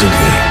it, hasn't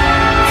he?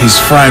 He's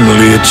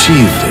finally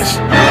achieved it.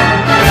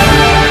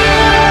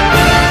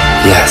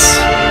 Yes.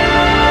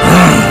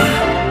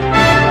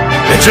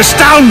 It's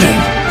astounding!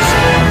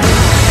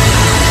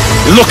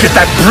 Look at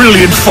that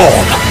brilliant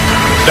form!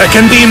 There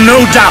can be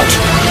no doubt!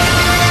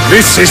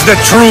 This is the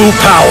true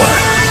power,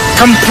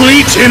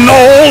 complete in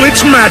all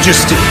its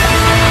majesty!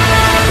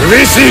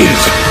 This is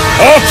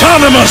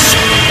autonomous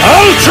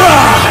Ultra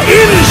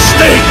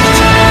Instinct!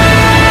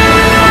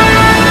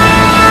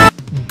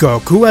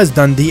 Goku has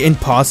done the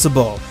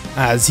impossible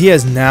as he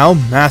has now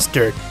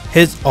mastered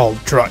his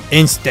Ultra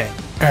Instinct.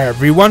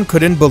 Everyone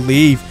couldn't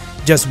believe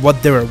just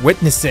what they were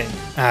witnessing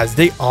as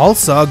they all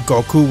saw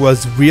Goku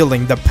was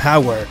wielding the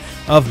power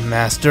of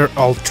Master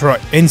Ultra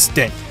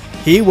Instinct.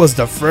 He was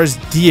the first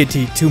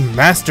deity to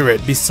master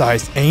it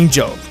besides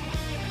Angel.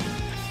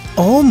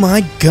 Oh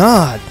my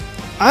god,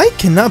 I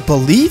cannot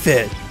believe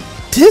it.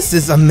 This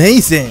is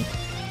amazing.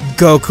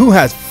 Goku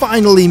has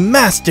finally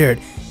mastered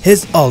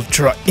his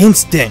Ultra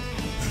Instinct.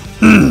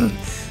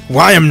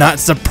 Why, I'm not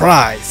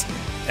surprised.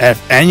 If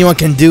anyone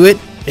can do it,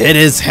 it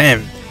is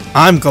him.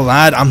 I'm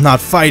glad I'm not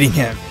fighting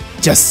him.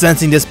 Just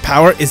sensing this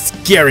power is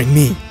scaring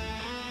me.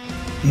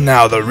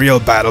 Now the real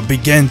battle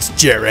begins,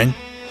 Jiren.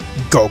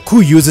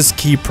 Goku uses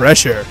key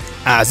pressure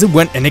as it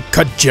went and it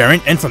cut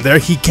Jiren, and from there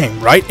he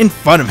came right in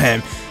front of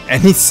him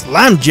and he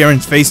slammed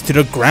Jiren's face to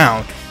the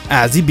ground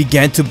as he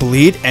began to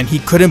bleed, and he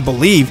couldn't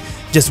believe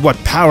just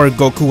what power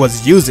Goku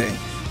was using.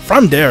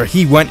 From there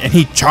he went and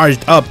he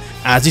charged up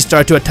as he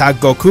started to attack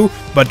Goku,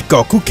 but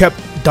Goku kept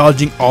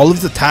dodging all of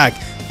his attack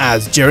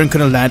as Jiren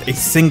couldn't land a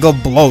single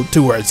blow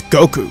towards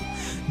Goku.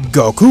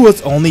 Goku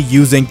was only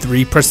using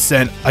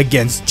 3%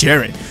 against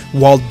Jiren,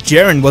 while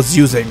Jiren was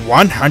using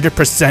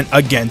 100%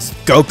 against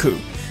Goku.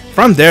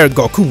 From there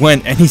Goku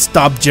went and he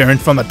stopped Jiren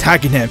from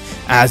attacking him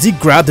as he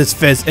grabbed his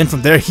fist, and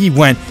from there he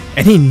went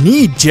and he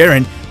kneed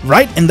Jiren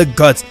right in the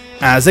guts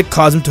as it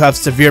caused him to have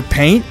severe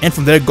pain, and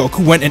from there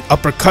Goku went and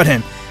uppercut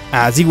him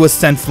as he was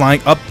sent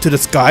flying up to the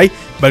sky,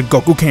 but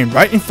Goku came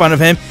right in front of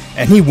him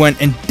and he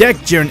went and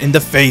decked Jiren in the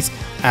face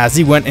as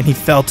he went and he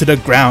fell to the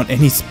ground and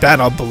he spat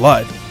out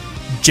blood.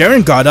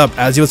 Jiren got up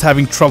as he was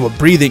having trouble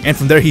breathing, and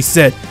from there he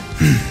said,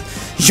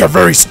 "You're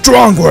very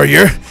strong,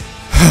 warrior.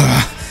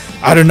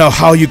 I don't know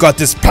how you got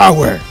this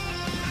power.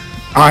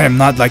 I am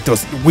not like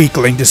those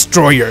weakling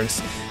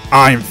destroyers.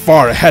 I am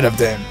far ahead of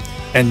them.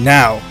 And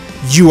now,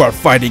 you are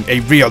fighting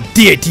a real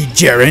deity,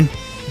 Jiren.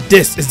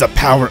 This is the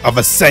power of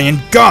a Saiyan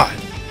god."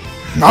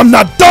 "I'm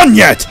not done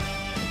yet!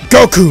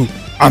 Goku,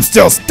 I'm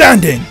still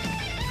standing."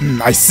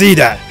 "I see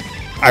that.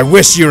 I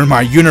wish you were in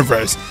my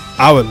universe.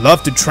 I would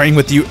love to train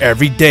with you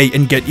every day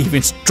and get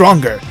even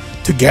stronger.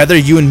 Together,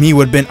 you and me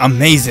would have been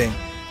amazing.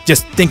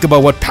 Just think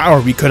about what power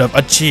we could have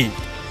achieved."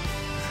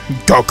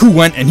 Goku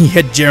went and he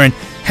hit Jiren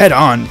head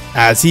on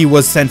as he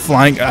was sent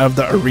flying out of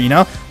the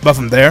arena, but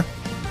from there,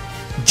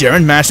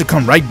 Jiren managed to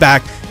come right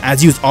back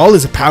as he used all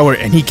his power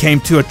and he came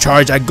to a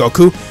charge at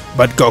Goku,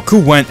 but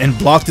Goku went and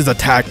blocked his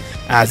attack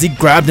as he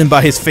grabbed him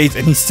by his face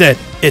and he said,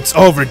 "It's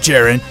over,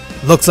 Jiren.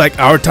 Looks like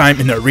our time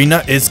in the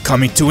arena is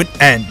coming to an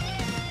end."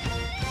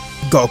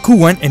 Goku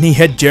went and he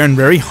hit Jiren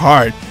very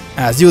hard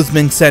as he was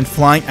being sent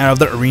flying out of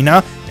the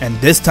arena, and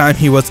this time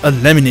he was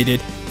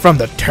eliminated from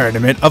the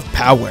Tournament of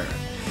Power.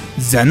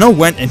 Zeno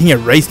went and he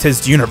erased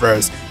his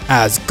universe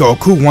as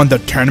Goku won the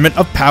Tournament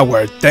of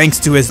Power thanks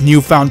to his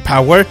newfound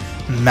power,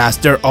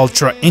 Master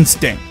Ultra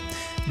Instinct.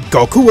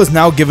 Goku was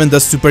now given the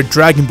Super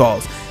Dragon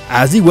Balls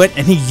as he went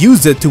and he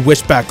used it to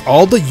wish back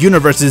all the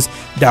universes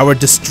that were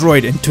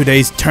destroyed in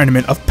today's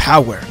Tournament of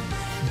Power.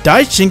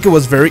 Daishinka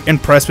was very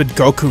impressed with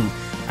Goku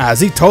as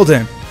he told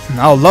him,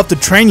 "I'll love to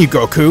train you,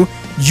 Goku.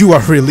 You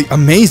are really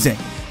amazing.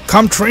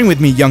 Come train with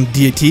me, young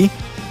deity."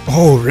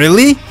 "Oh,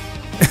 really?"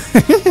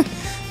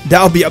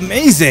 "That'll be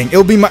amazing.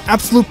 It'll be my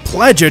absolute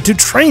pleasure to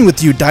train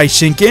with you,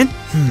 Daishinkin.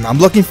 I'm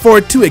looking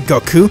forward to it,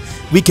 Goku.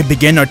 We can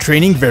begin our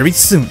training very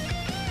soon."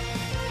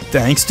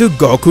 Thanks to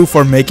Goku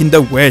for making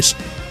the wish,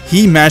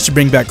 he managed to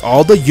bring back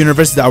all the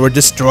universes that were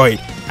destroyed,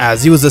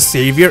 as he was the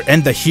savior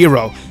and the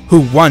hero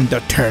who won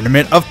the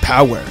Tournament of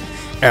Power.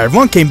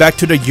 Everyone came back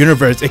to the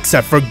universe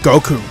except for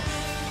Goku,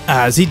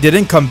 as he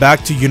didn't come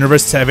back to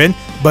Universe 7,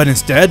 but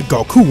instead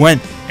Goku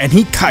went and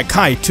he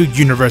kai to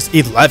Universe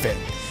 11.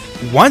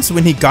 Once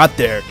when he got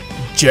there,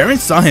 Jiren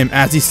saw him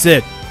as he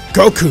said,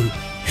 "Goku,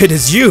 it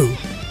is you.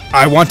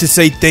 I want to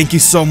say thank you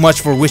so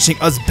much for wishing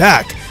us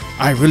back.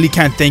 I really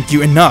can't thank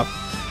you enough."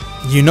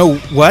 "You know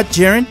what,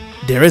 Jiren?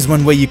 There is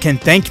one way you can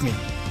thank me.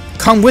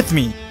 Come with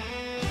me.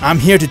 I'm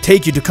here to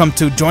take you to come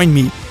to join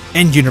me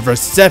in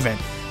Universe 7.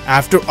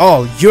 After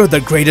all, you're the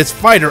greatest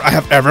fighter I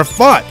have ever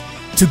fought.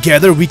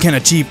 Together we can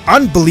achieve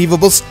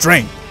unbelievable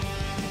strength."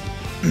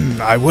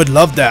 "I would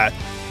love that,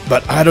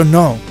 but I don't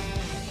know."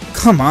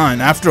 "Come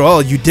on, after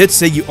all, you did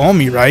say you owe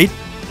me, right?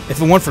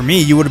 If it weren't for me,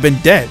 you would have been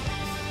dead."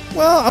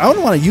 "Well, I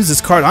don't want to use this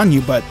card on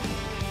you, but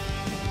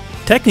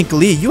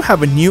technically you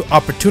have a new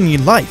opportunity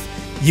in life.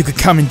 You could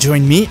come and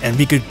join me and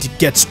we could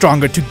get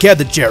stronger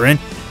together, Jiren.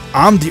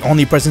 I'm the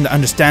only person that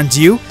understands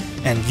you,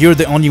 and you're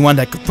the only one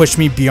that could push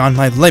me beyond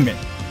my limit."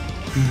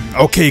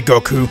 "Okay,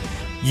 Goku,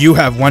 you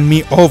have won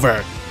me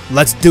over.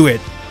 Let's do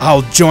it.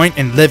 I'll join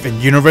and live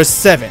in Universe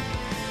 7.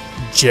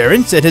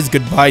 Jiren said his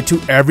goodbye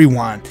to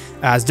everyone,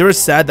 as they were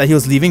sad that he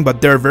was leaving,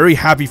 but they were very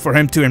happy for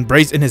him to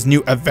embrace in his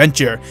new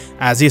adventure,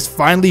 as he has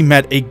finally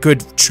met a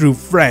good true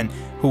friend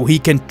who he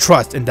can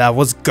trust, and that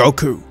was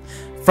Goku.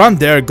 From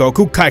there,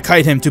 Goku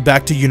kai-kai'd him to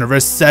back to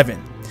Universe 7.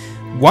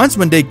 Once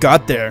when they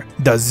got there,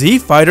 the Z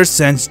Fighters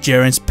sensed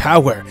Jiren's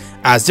power,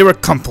 as they were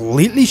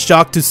completely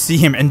shocked to see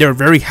him, and they were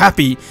very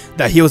happy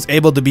that he was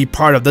able to be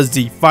part of the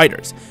Z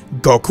Fighters.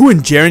 Goku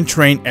and Jiren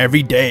trained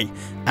every day,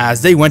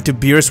 as they went to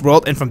Beerus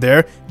World, and from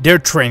there, their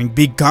training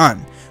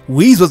began.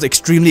 Whis was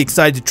extremely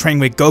excited to train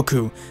with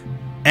Goku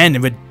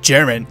and with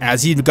Jiren,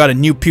 as he got a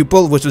new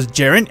pupil, which was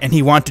Jiren, and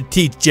he wanted to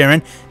teach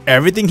Jiren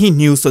everything he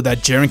knew so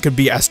that Jiren could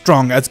be as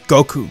strong as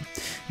Goku.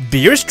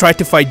 Beerus tried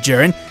to fight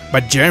Jiren,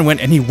 but Jiren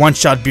went and he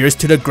one-shot Beerus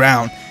to the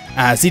ground,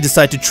 as he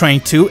decided to train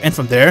too, and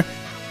from there,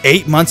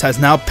 8 months has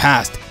now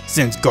passed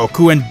since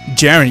Goku and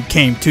Jiren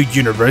came to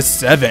Universe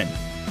 7.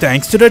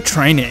 Thanks to the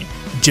training,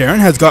 Jiren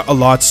has got a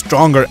lot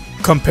stronger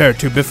compared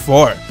to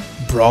before.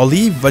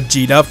 Broly,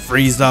 Vegeta,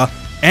 Frieza,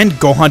 and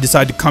Gohan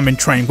decided to come and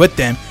train with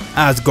them,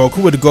 as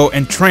Goku would go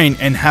and train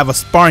and have a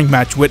sparring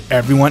match with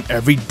everyone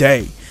every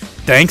day.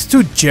 Thanks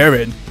to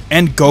Jiren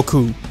and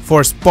Goku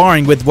for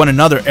sparring with one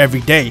another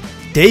every day,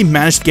 they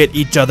managed to get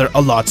each other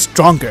a lot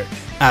stronger,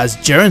 as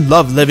Jiren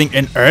loved living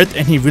in Earth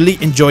and he really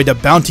enjoyed the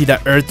bounty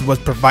that Earth was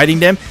providing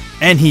them,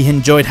 and he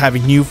enjoyed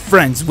having new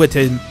friends with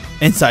him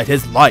inside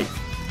his life.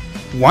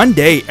 One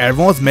day,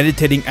 everyone was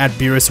meditating at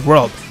Beerus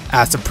World,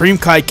 as Supreme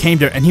Kai came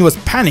there and he was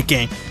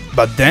panicking,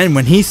 but then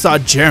when he saw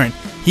Jiren,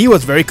 he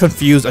was very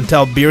confused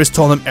until Beerus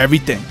told him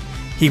everything.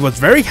 He was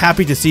very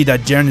happy to see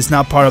that Jiren is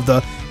now part of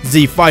the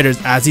Z Fighters,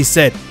 as he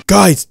said,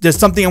 "Guys, there's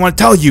something I want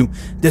to tell you.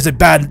 There's a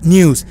bad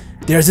news.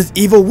 There's this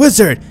evil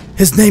wizard.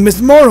 His name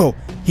is Moro.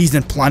 He's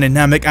in Planet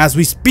Namek as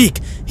we speak.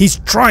 He's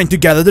trying to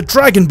gather the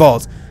Dragon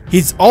Balls.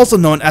 He's also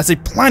known as a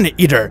Planet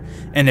Eater,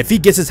 and if he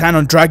gets his hand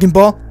on Dragon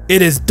Ball,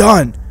 it is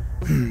done.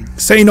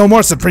 Say no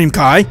more, Supreme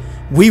Kai.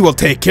 We will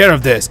take care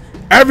of this.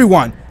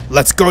 Everyone,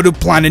 let's go to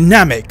Planet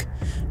Namek.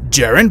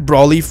 Jiren,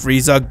 Broly,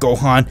 Frieza,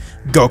 Gohan,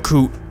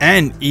 Goku,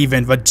 and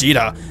even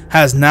Vegeta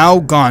has now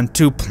gone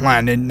to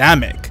Planet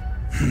Namek.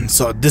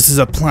 So this is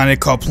a planet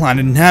called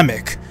Planet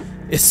Namek.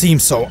 It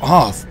seems so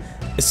off,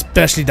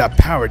 especially that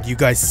power. You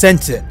guys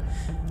sense it.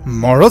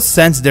 Moro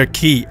sensed their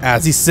ki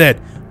as he said,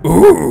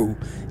 "Ooh,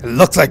 it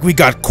looks like we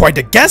got quite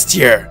a guest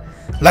here.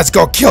 Let's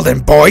go kill them,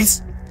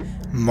 boys."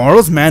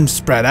 Moro's men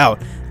spread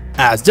out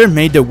as they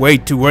made their way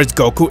towards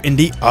Goku and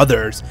the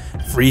others.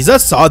 Frieza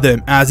saw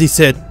them as he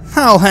said,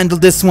 "I'll handle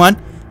this one."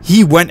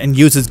 He went and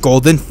used his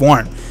golden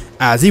form.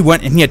 As he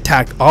went and he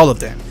attacked all of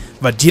them.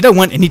 Vegeta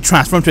went and he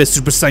transformed to his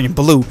Super Saiyan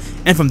Blue,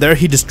 and from there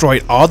he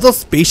destroyed all the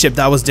spaceship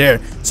that was there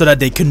so that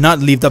they could not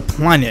leave the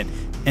planet,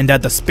 and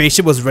that the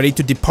spaceship was ready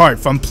to depart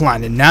from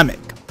Planet Namek.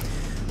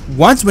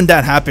 Once when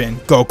that happened,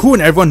 Goku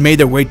and everyone made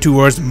their way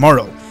towards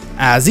Moro.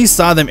 As he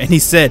saw them and he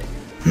said,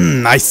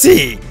 I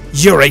see.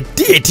 You're a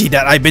deity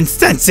that I've been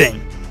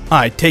sensing.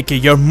 I take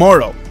it you're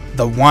Moro,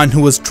 the one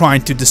who was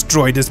trying to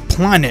destroy this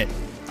planet.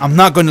 I'm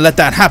not going to let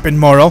that happen,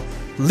 Moro.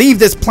 Leave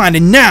this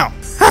planet now.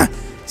 Ha!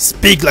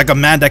 Speak like a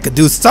man that could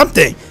do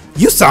something.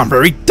 You sound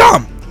very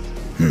dumb.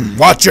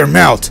 Watch your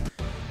mouth.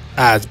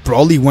 As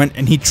Broly went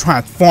and he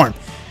transformed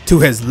to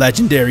his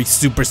legendary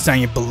Super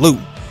Saiyan Blue.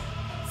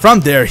 From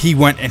there he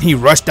went and he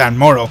rushed at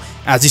Moro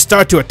as he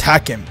started to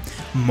attack him.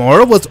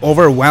 Moro was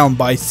overwhelmed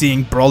by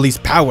seeing Broly's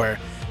power.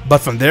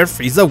 But from there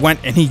Frieza went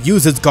and he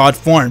used his God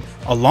form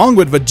along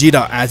with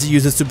Vegeta as he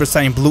used his Super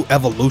Saiyan Blue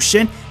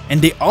evolution,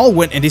 and they all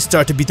went and they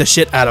started to beat the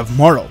shit out of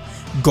Moro.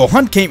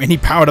 Gohan came and he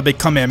powered up a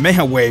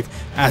Kamehameha wave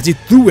as he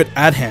threw it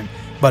at him,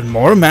 but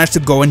Moro managed to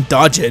go and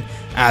dodge it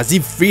as he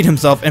freed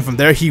himself, and from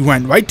there he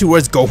went right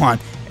towards Gohan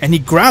and he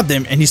grabbed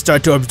him and he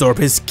started to absorb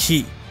his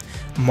ki.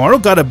 Moro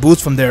got a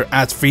boost from there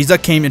as Frieza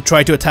came and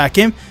tried to attack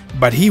him,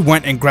 but he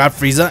went and grabbed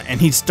Frieza and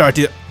he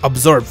started to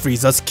absorb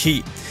Frieza's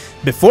ki.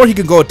 Before he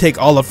could go take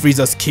all of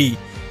Frieza's ki,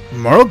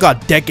 Moro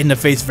got decked in the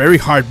face very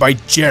hard by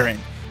Jiren.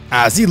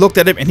 As he looked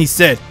at him and he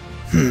said,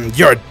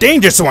 you're a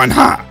dangerous one,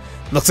 huh?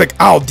 Looks like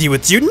I'll deal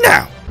with you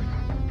now.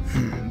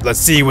 Let's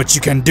see what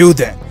you can do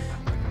then.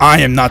 I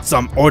am not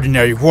some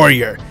ordinary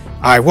warrior.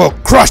 I will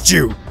crush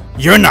you.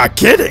 You're not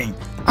kidding.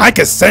 I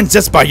can sense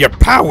just by your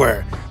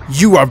power.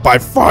 You are by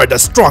far the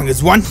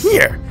strongest one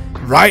here.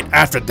 Right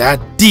after that,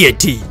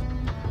 deity.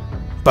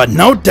 But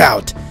no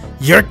doubt,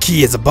 your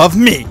ki is above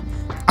me.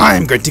 I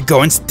am going to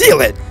go and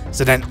steal it,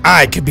 so then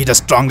I could be the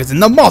strongest in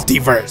the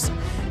multiverse.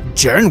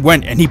 Jiren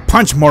went and he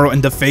punched Moro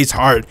in the face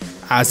hard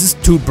as his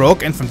tooth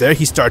broke, and from there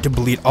he started to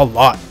bleed a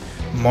lot.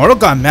 Moro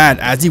got mad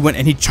as he went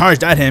and he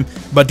charged at him,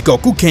 but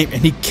Goku came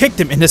and he kicked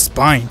him in his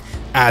spine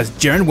as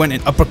Jiren went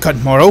and uppercut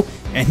Moro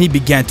and he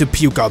began to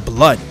puke out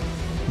blood.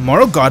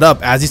 Moro got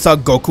up as he saw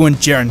Goku and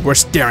Jiren were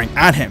staring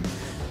at him.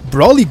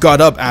 Broly got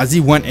up as he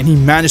went and he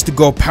managed to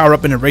go power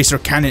up an eraser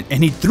cannon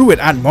and he threw it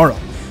at Moro.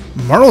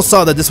 Moro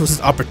saw that this was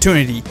his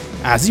opportunity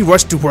as he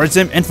rushed towards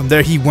him, and from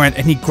there he went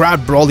and he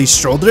grabbed Broly's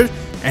shoulder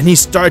and he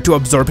started to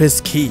absorb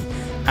his ki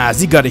as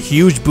he got a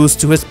huge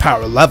boost to his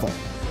power level.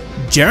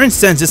 Jiren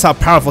sensed just how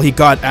powerful he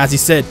got as he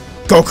said,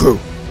 Goku,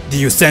 do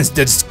you sense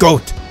this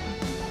goat?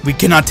 We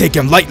cannot take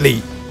him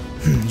lightly.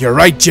 You're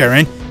right,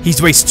 Jiren.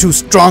 He's way too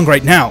strong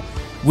right now.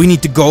 We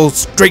need to go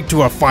straight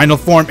to our final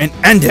form and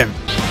end him.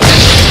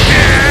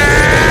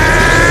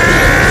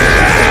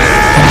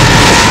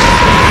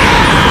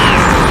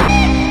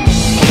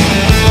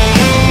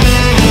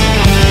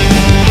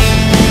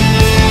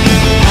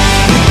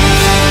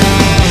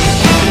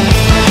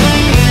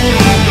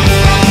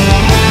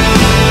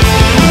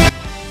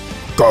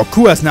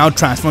 Goku has now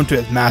transformed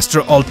to his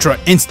Master Ultra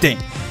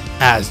Instinct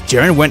as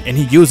Jiren went and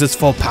he used his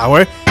full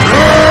power.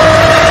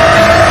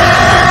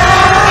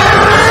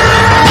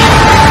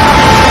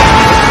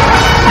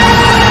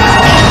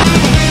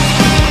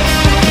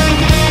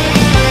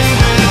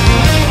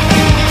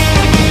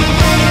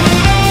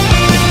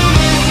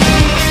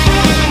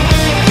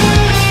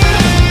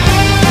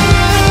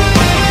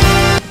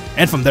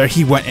 And from there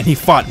he went and he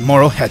fought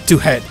Moro head to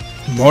head.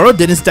 Moro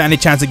didn't stand a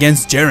chance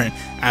against Jiren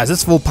as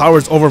his full power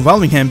is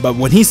overwhelming him, but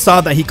when he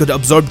saw that he could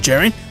absorb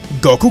Jiren,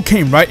 Goku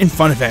came right in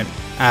front of him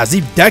as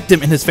he decked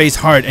him in his face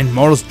hard and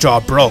Moro's jaw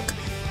broke.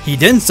 He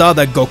then saw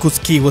that Goku's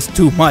ki was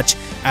too much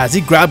as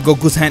he grabbed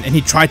Goku's hand and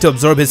he tried to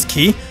absorb his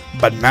ki,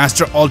 but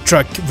Master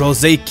Ultra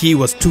Rose ki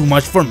was too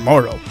much for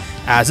Moro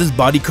as his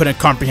body couldn't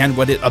comprehend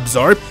what it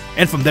absorbed,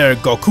 and from there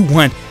Goku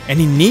went and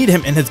he kneed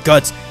him in his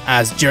guts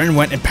as Jiren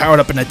went and powered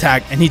up an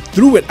attack and he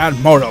threw it at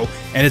Moro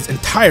and his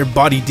entire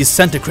body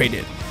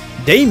disintegrated.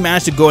 They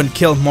managed to go and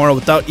kill Moro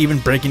without even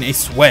breaking a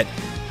sweat,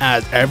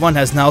 as everyone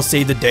has now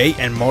saved the day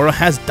and Moro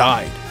has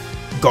died.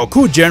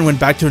 Goku and Jiren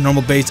went back to their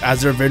normal base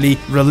as they're really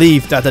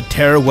relieved that the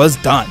terror was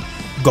done.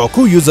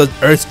 Goku used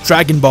Earth's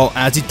Dragon Ball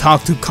as he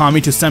talked to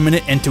Kami to summon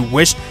it and to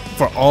wish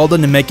for all the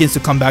Namekians to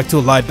come back to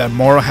life that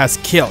Moro has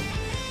killed.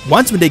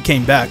 Once when they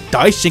came back,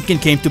 Dai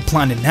Shinken came to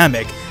Planet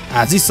Namek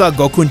as he saw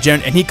Goku and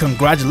Jiren, and he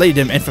congratulated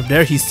him, and from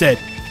there he said,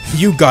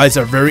 "You guys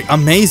are very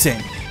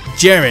amazing.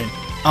 Jiren,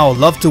 I would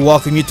love to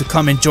welcome you to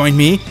come and join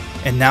me,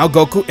 and now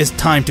Goku, it's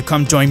time to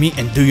come join me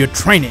and do your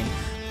training.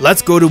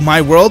 Let's go to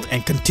my world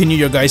and continue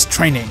your guys'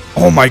 training."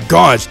 Oh my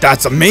gosh,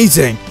 that's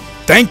amazing!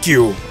 Thank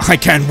you! I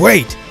can't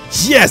wait!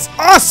 Yes,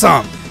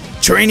 awesome!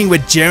 Training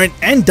with Jiren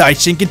and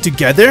Daishinkin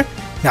together?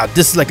 Now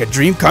this is like a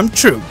dream come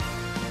true.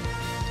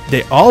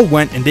 They all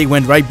went and they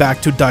went right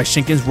back to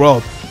Daishinkin's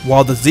world,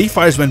 while the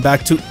Z-Fighters went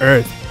back to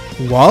Earth.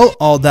 While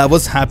all that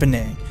was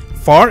happening,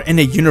 far in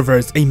a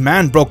universe, a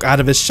man broke out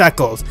of his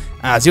shackles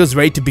as he was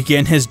ready to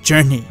begin his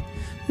journey.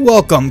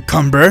 "Welcome,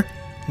 Cumber.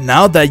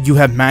 Now that you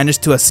have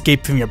managed to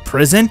escape from your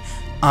prison,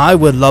 I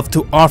would love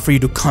to offer you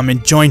to come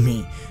and join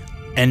me.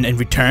 And in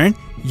return,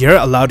 you're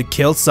allowed to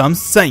kill some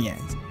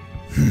Saiyans."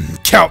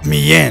 Count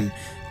me in!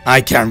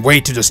 I can't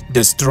wait to just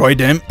destroy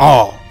them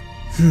all.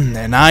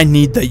 And I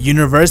need the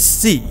universe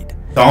seed.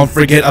 Don't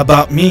forget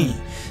about me.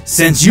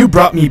 Since you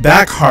brought me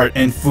back, Heart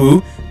and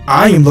Fu,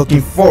 I am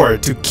looking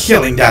forward to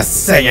killing that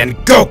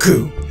Saiyan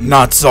Goku.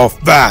 Not so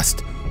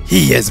fast.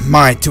 He is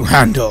mine to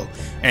handle.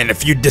 And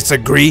if you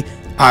disagree,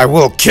 I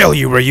will kill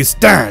you where you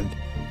stand.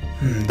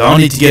 Don't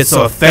need to get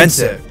so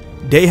offensive.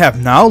 They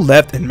have now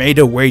left and made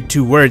their way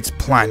towards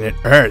planet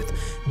Earth.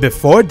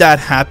 Before that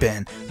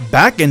happened,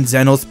 back in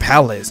Zeno's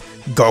palace,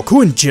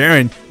 Goku and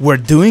Jiren were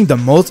doing the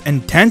most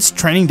intense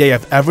training they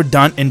have ever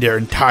done in their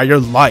entire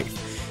life.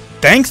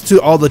 Thanks to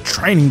all the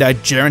training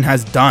that Jiren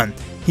has done,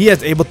 he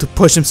is able to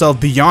push himself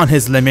beyond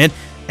his limit,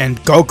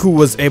 and Goku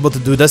was able to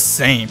do the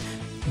same.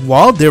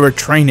 While they were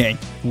training,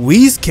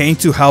 Whis came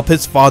to help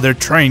his father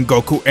train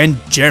Goku and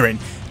Jiren,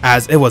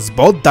 as it was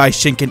both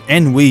Daishinkin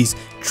and Whis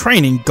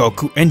training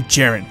Goku and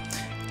Jiren.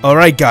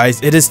 Alright guys,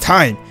 it is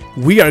time.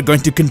 We are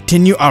going to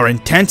continue our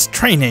intense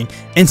training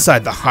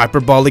inside the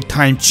hyperbolic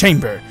time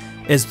chamber.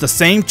 It's the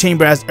same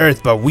chamber as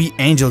Earth, but we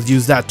angels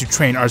use that to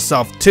train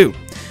ourselves too.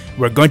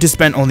 We're going to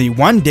spend only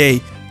one day,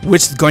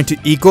 which is going to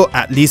equal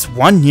at least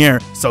 1 year,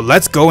 so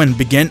let's go and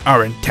begin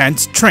our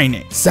intense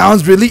training.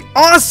 Sounds really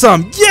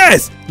awesome!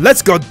 Yes!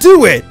 Let's go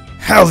do it!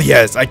 Hell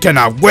yes, I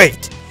cannot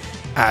wait!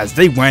 As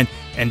they went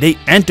and they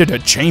entered the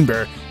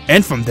chamber,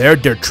 and from there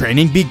their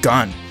training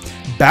begun.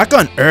 Back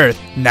on Earth,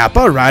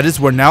 Nappa and Raditz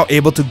were now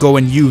able to go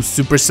and use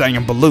Super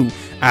Saiyan Blue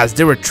as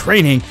they were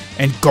training,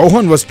 and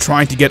Gohan was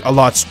trying to get a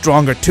lot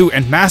stronger too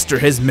and master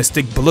his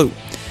Mystic Blue.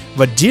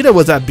 Vegeta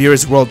was at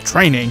Beerus' world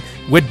training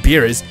with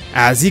Beerus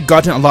as he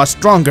gotten a lot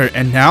stronger,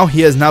 and now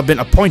he has now been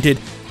appointed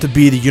to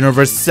be the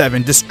Universe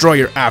 7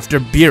 Destroyer after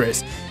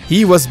Beerus.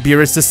 He was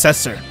Beerus'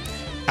 successor.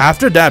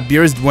 After that,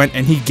 Beerus went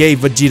and he gave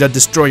Vegeta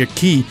Destroyer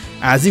Key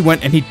as he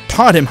went and he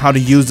taught him how to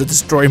use the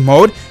Destroyer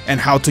mode and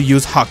how to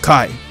use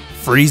Hakai.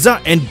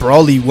 Frieza and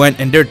Broly went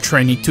in their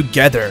training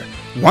together.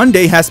 1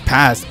 day has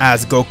passed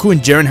as Goku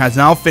and Jiren has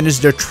now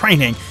finished their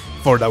training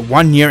for the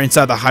 1 year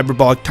inside the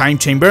hyperbolic time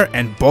chamber,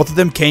 and both of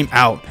them came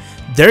out.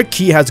 Their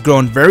ki has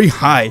grown very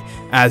high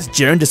as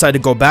Jiren decided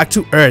to go back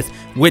to Earth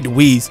with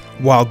Whis,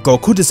 while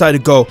Goku decided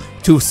to go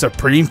to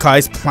Supreme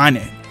Kai's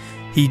planet.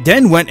 He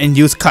then went and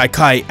used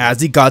Kai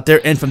as he got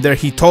there, and from there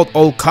he told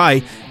old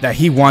Kai that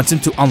he wants him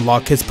to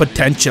unlock his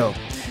potential.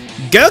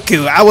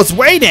 "Goku, I was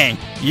waiting!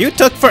 You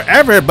took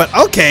forever, but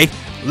okay,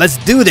 let's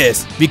do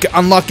this. We can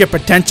unlock your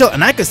potential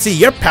and I can see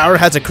your power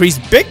has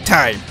increased big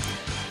time.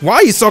 Why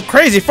are you so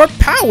crazy for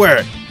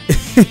power?"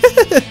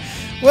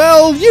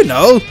 "Well, you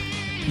know,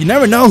 you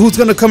never know who's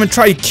gonna come and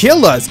try to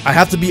kill us. I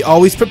have to be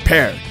always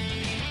prepared."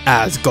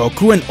 As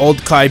Goku and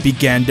old Kai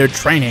began their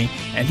training,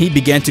 and he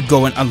began to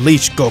go and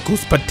unleash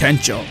Goku's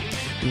potential.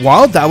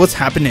 While that was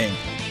happening,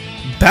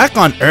 back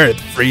on Earth,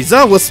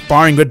 Frieza was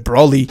sparring with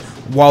Broly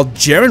while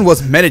Jiren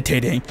was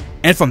meditating,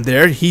 and from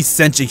there he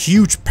sensed a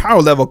huge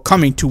power level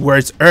coming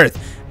towards Earth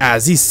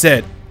as he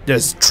said,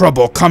 "There's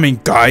trouble coming,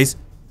 guys."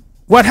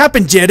 "What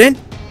happened, Jiren?"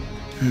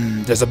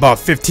 There's about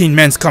 15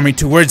 men coming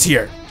towards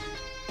here."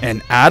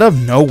 And out of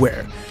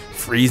nowhere,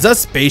 Frieza's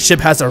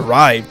spaceship has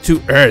arrived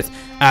to Earth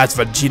as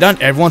Vegeta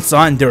and everyone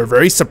saw, and they were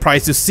very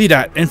surprised to see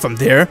that, and from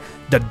there,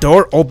 the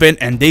door opened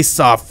and they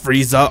saw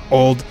Frieza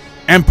Old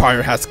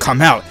Empire has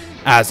come out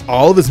as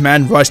all of his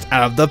men rushed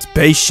out of the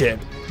spaceship.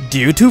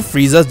 Due to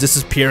Frieza's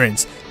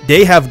disappearance,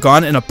 they have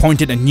gone and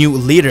appointed a new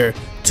leader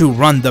to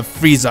run the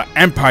Frieza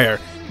Empire,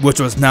 which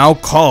was now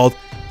called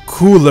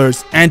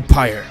Cooler's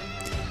Empire.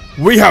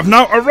 "We have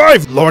now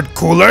arrived, Lord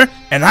Cooler,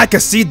 and I can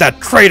see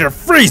that traitor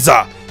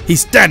Frieza.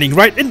 He's standing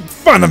right in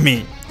front of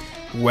me."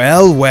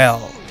 Well,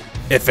 well,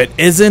 if it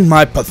isn't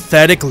my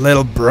pathetic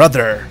little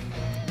brother.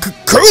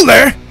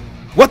 Cooler?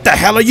 What the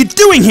hell are you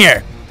doing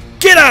here?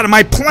 Get out of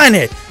my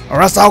planet,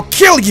 or else I'll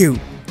kill you.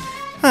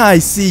 I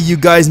see you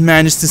guys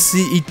managed to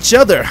see each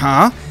other,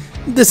 huh?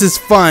 This is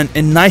fun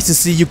and nice to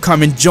see you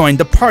come and join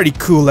the party,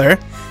 Cooler.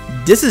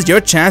 This is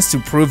your chance to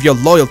prove your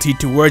loyalty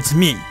towards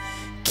me.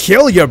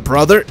 Kill your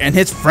brother and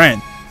his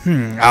friend.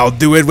 I'll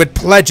do it with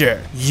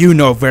pleasure. You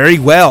know very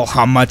well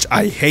how much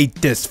I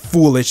hate this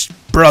foolish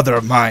brother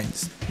of mine.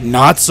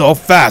 Not so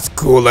fast,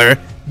 Cooler.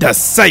 The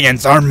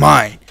Saiyans are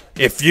mine.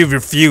 If you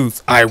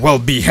refuse, I will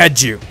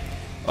behead you.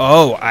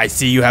 Oh, I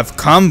see you have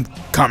come,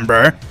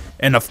 Cumber.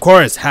 And of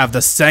course, have the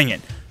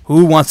Saiyan.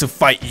 Who wants to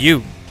fight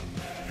you?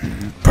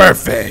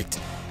 Perfect.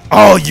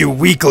 All you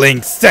weakling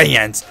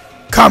Saiyans,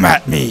 come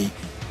at me.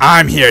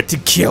 I'm here to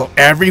kill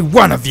every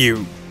one of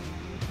you.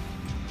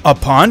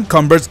 Upon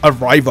Cumber's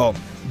arrival,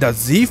 the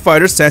Z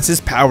fighters sensed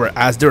his power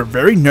as they were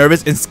very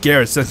nervous and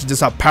scared sensing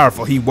just how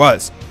powerful he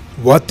was.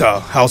 What the?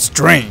 How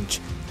strange.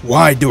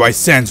 Why do I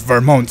sense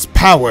Vermont's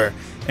power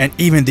and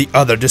even the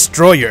other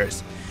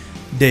destroyers?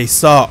 They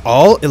saw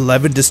all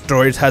 11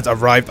 destroyers had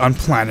arrived on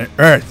planet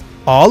Earth.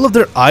 All of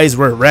their eyes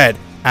were red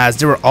as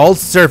they were all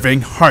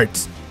serving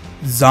hearts.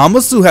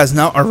 Zamasu has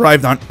now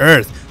arrived on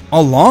Earth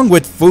along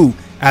with Fu,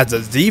 as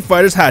the Z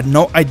fighters had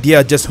no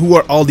idea just who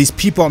are all these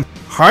people.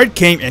 Heart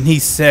came and he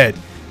said,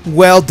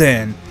 "Well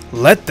then,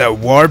 let the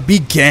war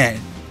begin."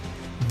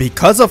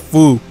 Because of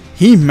Fu,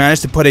 he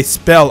managed to put a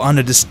spell on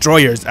the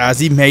destroyers as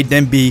he made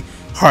them be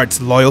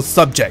Heart's loyal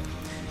subject.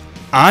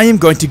 I am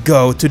going to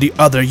go to the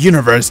other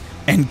universe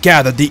and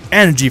gather the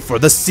energy for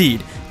the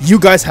seed. You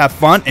guys have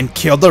fun and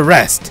kill the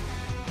rest.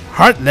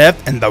 Heart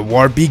left and the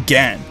war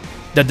began.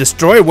 The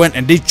destroyer went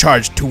and they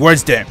charged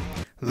towards them.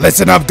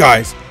 Listen up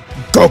guys,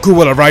 Goku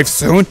will arrive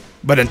soon,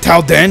 but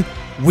until then,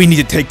 we need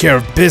to take care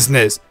of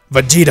business.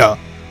 Vegeta,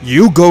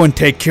 you go and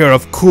take care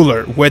of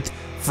Cooler with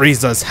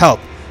Frieza's help.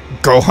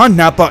 Gohan,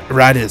 Nappa,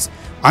 Raditz,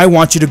 I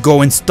want you to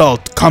go install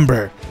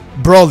Cumber.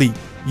 Broly,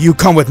 you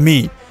come with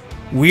me.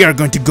 We are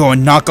going to go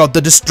and knock out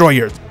the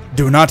destroyers.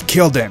 Do not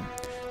kill them.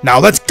 Now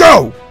let's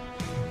go!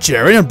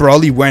 Jiren and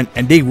Broly went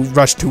and they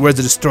rushed towards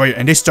the destroyer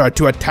and they started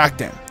to attack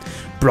them.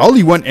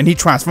 Broly went and he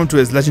transformed to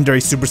his legendary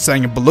Super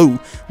Saiyan Blue,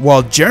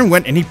 while Jiren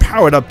went and he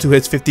powered up to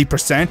his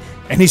 50%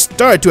 and he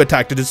started to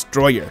attack the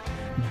destroyer.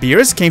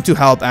 Beerus came to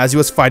help as he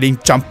was fighting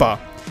Champa.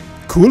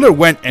 Cooler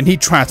went and he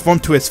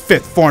transformed to his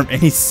 5th form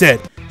and he said,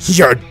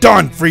 "You're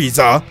done,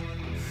 Frieza!"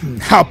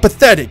 "How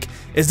pathetic!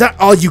 Is that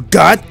all you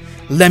got?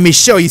 Let me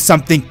show you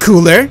something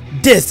cooler.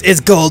 This is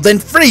Golden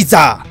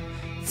Frieza!"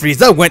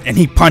 Frieza went and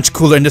he punched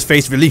Cooler in the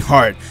face really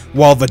hard,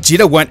 while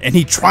Vegeta went and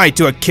he tried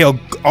to kill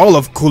all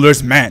of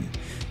Cooler's men.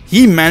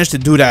 He managed to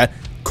do that.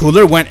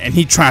 Cooler went and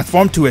he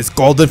transformed to his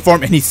golden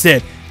form and he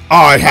said,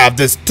 "I have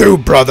this too,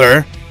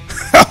 brother."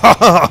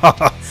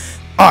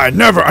 I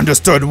never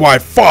understood why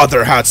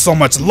Father had so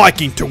much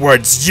liking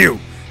towards you.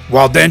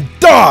 Well then,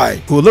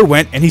 die! Cooler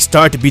went and he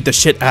started to beat the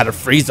shit out of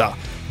Frieza.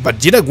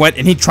 Vegeta went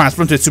and he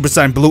transformed to his Super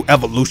Saiyan Blue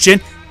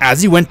evolution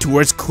as he went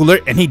towards Cooler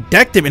and he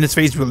decked him in his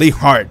face really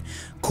hard.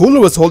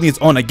 Cooler was holding his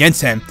own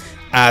against him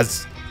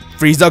as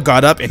Frieza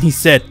got up and he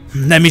said,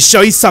 "Let me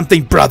show you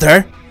something,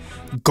 brother."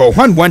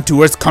 Gohan went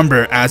towards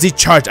Cumber as he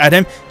charged at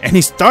him and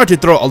he started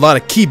to throw a lot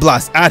of ki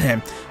blasts at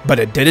him, but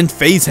it didn't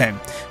phase him.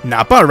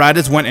 Nappa and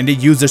Raditz went and they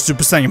used their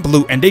Super Saiyan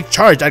Blue and they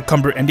charged at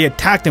Cumber and they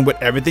attacked him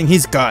with everything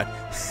he's got.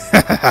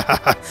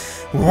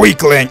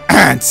 Weakling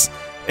ants!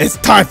 It's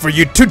time for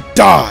you to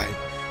die!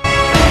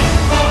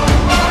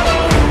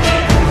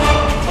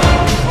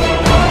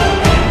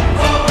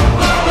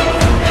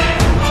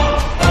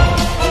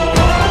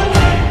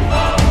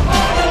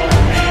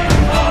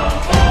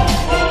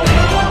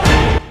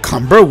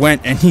 Cumber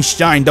went and he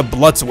shined the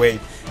Blood's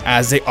Wave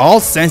as they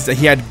all sensed that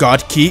he had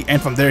God Ki, and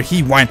from there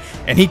he went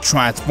and he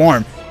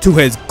transformed to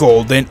his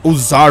golden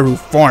Uzaru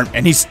form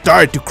and he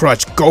started to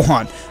crush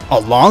Gohan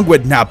along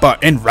with Nappa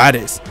and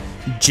Raditz.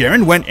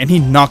 Jiren went and he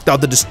knocked out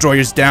the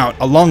destroyers down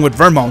along with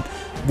Vermont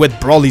with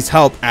Broly's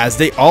help as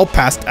they all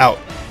passed out.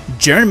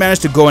 Jiren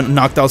managed to go and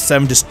knocked out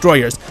 7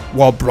 destroyers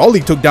while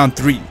Broly took down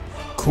 3.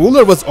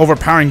 Cooler was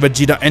overpowering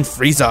Vegeta and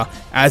Frieza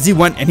as he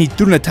went and he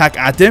threw an attack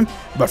at them,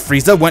 but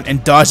Frieza went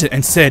and dodged it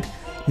and said,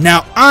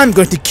 "Now I'm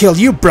going to kill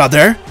you,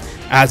 brother,"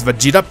 as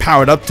Vegeta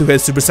powered up to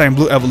his Super Saiyan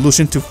Blue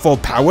evolution to full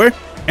power,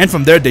 and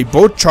from there they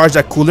both charged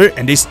at Cooler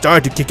and they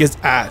started to kick his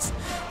ass.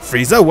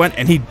 Frieza went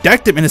and he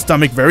decked him in his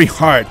stomach very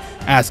hard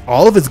as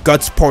all of his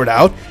guts poured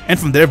out, and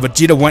from there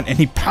Vegeta went and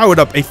he powered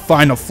up a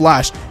final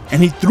flash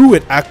and he threw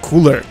it at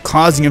Cooler,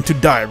 causing him to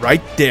die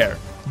right there.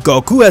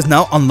 Goku has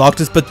now unlocked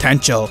his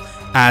potential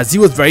as he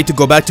was ready to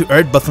go back to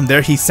Earth, but from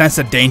there he sensed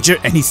a danger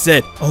and he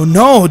said, "Oh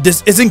no,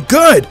 this isn't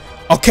good!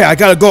 Okay, I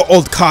gotta go,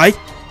 old Kai."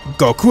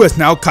 Goku is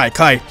now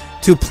Kai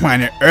to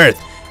planet Earth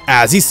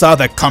as he saw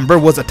that Cumber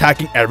was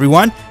attacking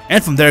everyone,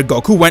 and from there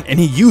Goku went and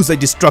he used a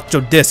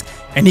destructive disc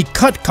and he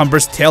cut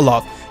Cumber's tail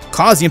off,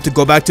 causing him to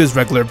go back to his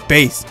regular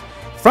base.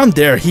 From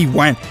there he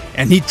went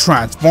and he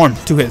transformed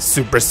to his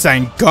Super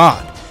Saiyan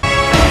God.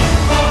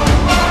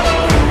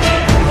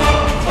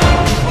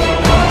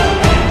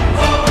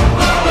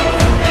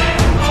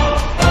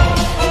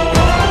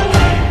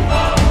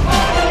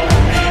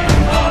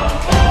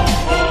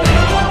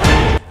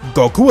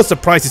 Goku was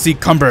surprised to see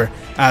Cumber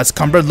as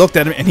Cumber looked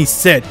at him and he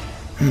said,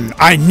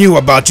 I knew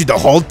about you the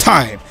whole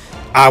time.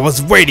 I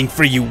was waiting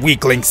for you,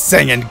 weakling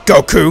Saiyan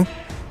Goku.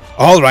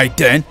 Alright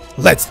then,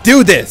 let's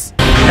do this!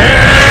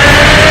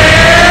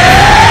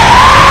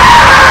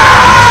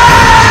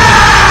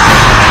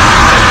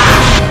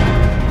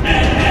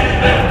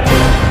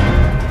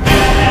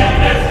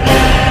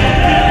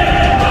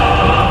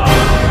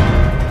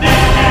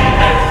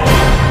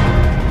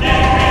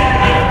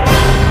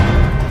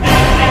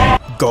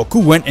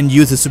 Goku went and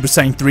used his Super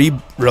Saiyan 3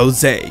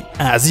 Rose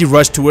as he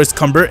rushed towards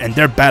Cumber and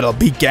their battle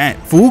began.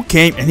 Fu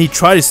came and he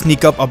tried to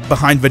sneak up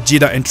behind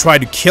Vegeta and try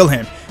to kill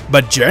him,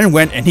 but Jiren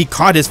went and he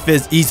caught his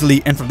fist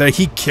easily and from there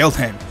he killed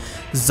him.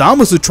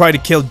 Zamasu tried to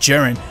kill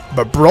Jiren,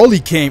 but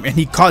Broly came and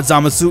he caught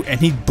Zamasu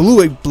and he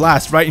blew a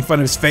blast right in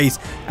front of his face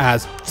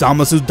as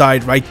Zamasu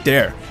died right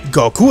there.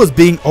 Goku was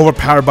being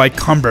overpowered by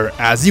Cumber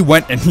as he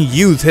went and he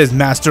used his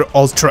Master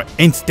Ultra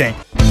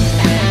Instinct.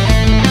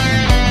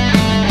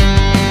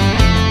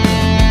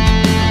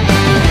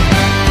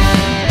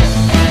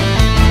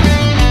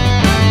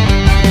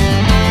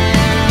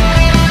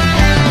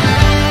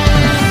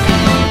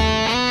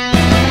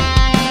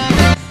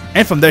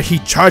 And from there he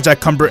charged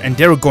at Cumber and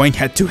they were going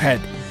head to head.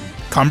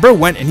 Cumber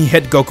went and he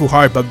hit Goku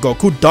hard, but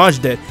Goku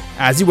dodged it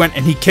as he went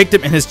and he kicked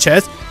him in his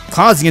chest,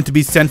 causing him to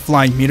be sent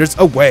flying meters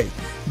away.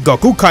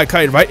 Goku caught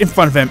right in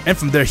front of him and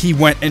from there he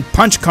went and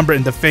punched Cumber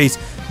in the face,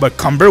 but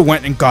Cumber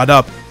went and got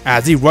up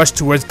as he rushed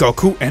towards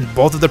Goku and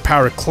both of their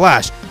power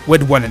clashed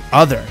with one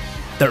another.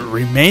 The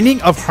remaining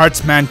of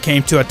Heart's Man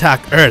came to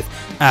attack Earth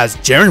as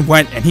Jiren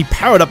went and he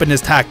powered up in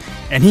his attack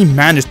and he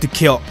managed to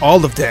kill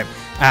all of them,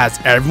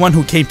 as everyone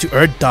who came to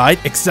Earth died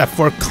except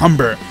for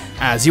Cumber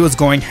as he was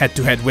going head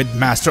to head with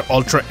Master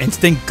Ultra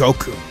Instinct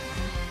Goku.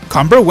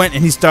 Cumber went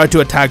and he started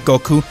to attack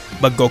Goku,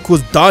 but Goku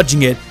was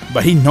dodging it,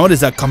 but he noticed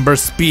that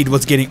Cumber's speed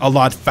was getting a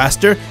lot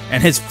faster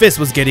and his fist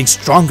was getting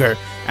stronger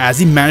as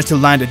he managed to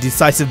land a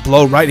decisive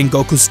blow right in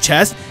Goku's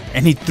chest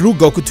and he threw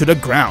Goku to the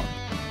ground.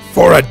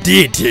 For a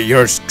deity,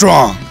 you're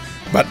strong,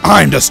 but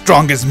I'm the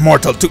strongest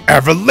mortal to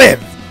ever live.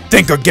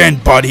 Think again,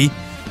 buddy.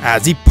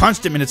 As he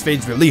punched him in his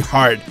face really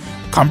hard,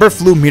 Cumber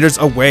flew meters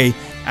away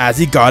as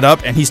he got up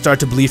and he started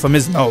to bleed from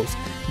his nose.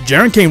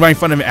 Jiren came right in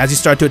front of him as he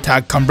started to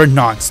attack Cumber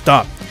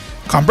non-stop.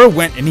 Cumber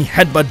went and he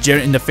headbutted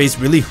Jiren in the face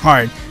really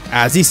hard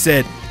as he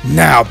said,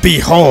 "Now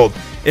behold,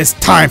 it's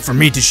time for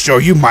me to show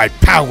you my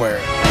power."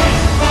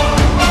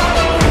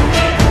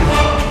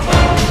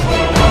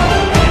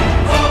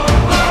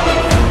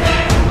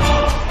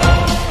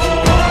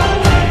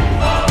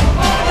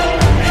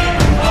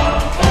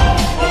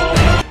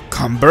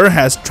 Cumber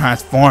has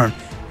transformed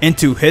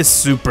into his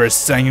Super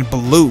Saiyan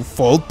Blue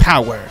full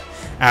power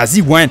as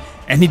he went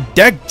and he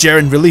decked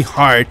Jiren really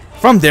hard.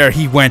 From there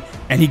he went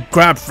and he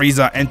grabbed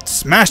Frieza and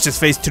smashed his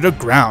face to the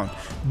ground.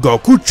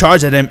 Goku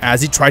charged at him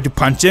as he tried to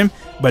punch him,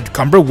 but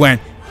Cumber went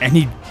and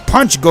he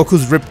punched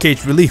Goku's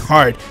ribcage really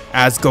hard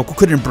as Goku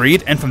couldn't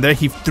breathe, and from there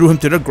he threw him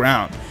to the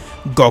ground.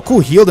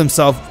 Goku healed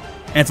himself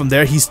and from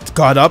there he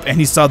got up and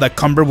he saw that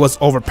Cumber was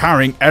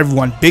overpowering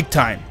everyone big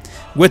time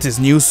with his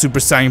new Super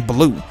Saiyan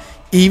Blue.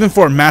 Even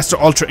for Master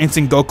Ultra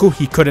Instinct Goku,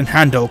 he couldn't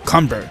handle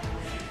Cumber.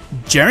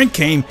 Jiren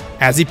came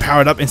as he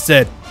powered up and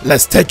said,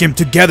 "Let's take him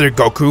together,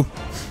 Goku."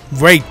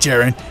 "Wait,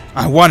 Jiren,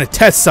 I want to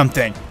test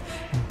something.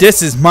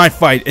 This is my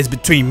fight, it's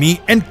between me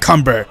and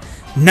Cumber.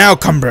 Now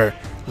Cumber,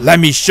 let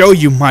me show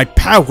you my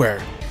power."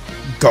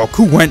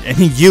 Goku went and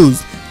he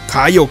used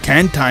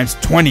Kaioken times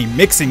 20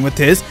 mixing with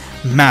his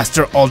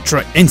Master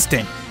Ultra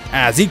Instinct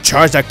as he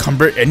charged at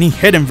Cumber and he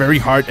hit him very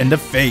hard in the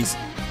face.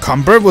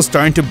 Cumber was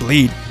starting to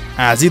bleed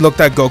as he looked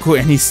at Goku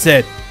and he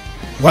said,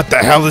 "What the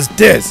hell is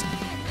this?"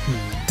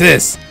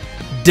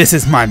 This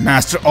is my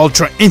Master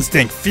Ultra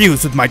Instinct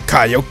fused with my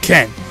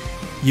Kaioken.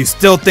 You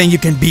still think you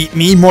can beat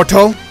me,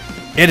 mortal?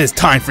 It is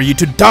time for you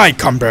to die,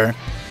 Cumber."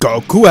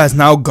 Goku has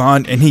now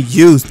gone and he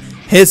used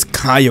his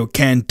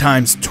Kaioken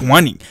times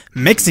 20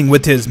 mixing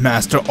with his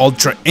Master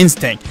Ultra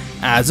Instinct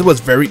as it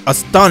was very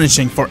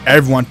astonishing for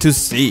everyone to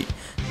see.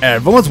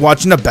 Everyone was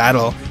watching the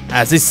battle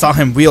as they saw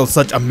him wield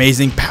such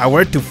amazing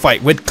power to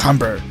fight with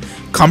Cumber.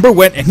 Cumber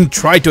went and he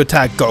tried to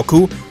attack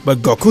Goku,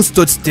 but Goku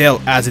stood still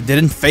as it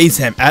didn't faze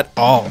him at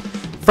all.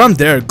 From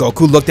there,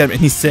 Goku looked at him and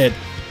he said,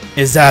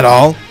 "Is that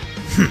all?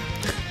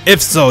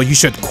 If so, you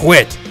should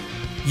quit.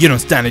 You don't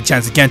stand a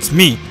chance against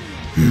me."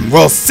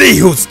 "We'll see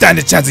who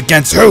stands a chance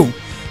against who."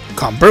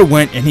 Cumber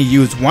went and he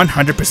used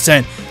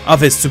 100% of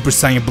his Super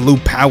Saiyan Blue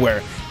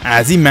power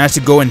as he managed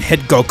to go and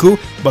hit Goku,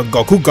 but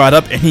Goku got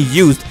up and he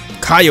used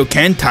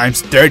Kaioken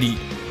times 30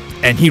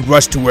 and he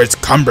rushed towards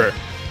Cumber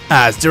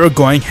as they were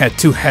going head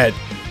to head.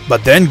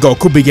 But then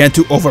Goku began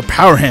to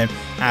overpower him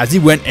as he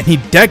went and he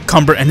decked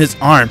Cumber in his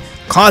arm,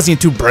 causing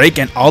it to break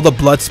and all the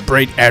blood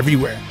sprayed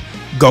everywhere.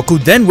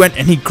 Goku then went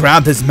and he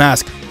grabbed his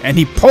mask and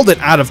he pulled it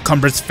out of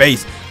Cumber's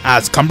face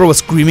as Cumber was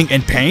screaming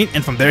in pain,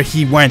 and from there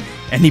he went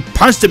and he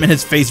punched him in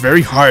his face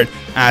very hard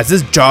as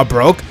his jaw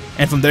broke,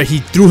 and from there he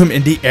threw him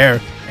in the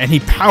air and he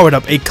powered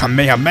up a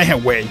Kamehameha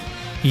wave.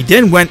 He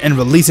then went and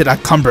released it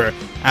at Cumber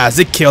as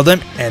it killed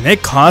him and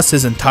it caused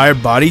his entire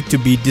body to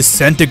be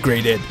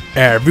disintegrated.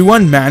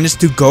 Everyone managed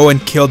to go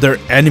and kill their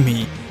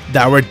enemy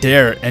that were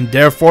there, and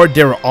therefore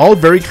they were all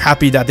very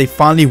happy that they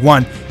finally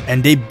won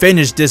and they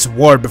finished this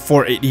war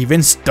before it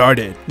even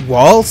started.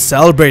 While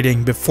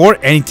celebrating before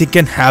anything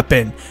can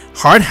happen,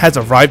 Heart has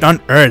arrived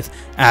on Earth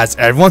as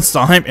everyone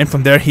saw him, and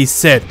from there he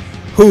said,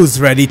 "Who's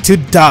ready to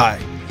die?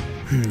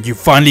 You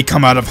finally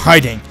come out of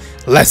hiding.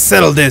 Let's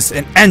settle this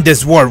and end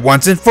this war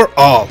once and for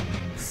all."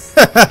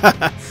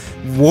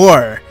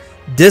 War.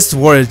 This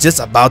war is just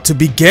about to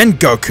begin,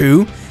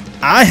 Goku.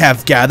 I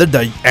have gathered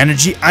the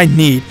energy I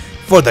need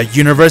for the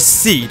Universe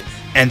Seed,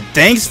 and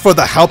thanks for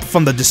the help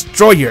from the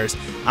Destroyers,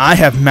 I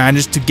have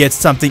managed to get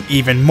something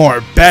even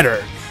more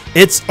better.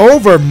 It's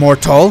over,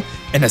 mortal,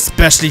 and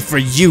especially for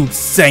you,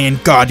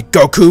 Saiyan God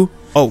Goku.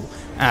 Oh,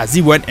 as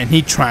he went and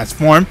he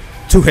transformed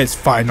to his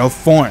final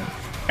form.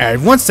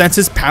 Everyone sensed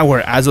his power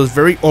as it was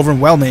very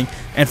overwhelming,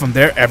 and from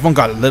there everyone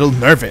got a little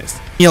nervous.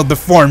 Kneel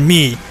before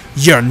me,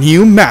 your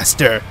new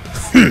master.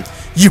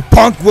 You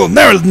punk will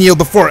never kneel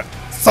before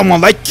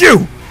someone like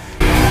you!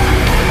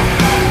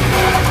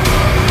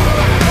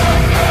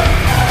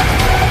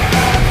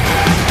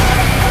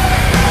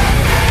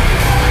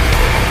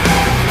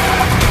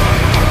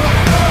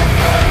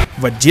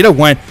 Vegeta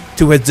went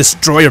to his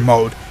destroyer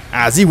mode.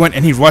 As he went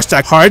and he rushed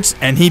at Hearts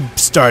and he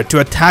started to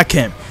attack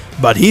him,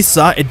 but he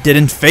saw it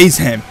didn't phase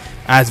him.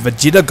 As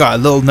Vegeta got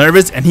a little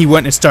nervous and he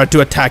went and started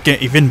to attack him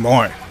even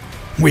more.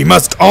 We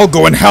must all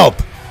go and help!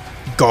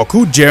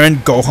 Goku, Jiren,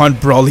 Gohan,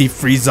 Broly,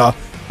 Frieza,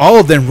 all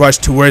of them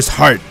rushed towards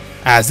Heart.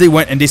 As they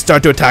went and they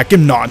started to attack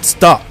him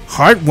non-stop.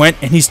 Heart went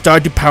and he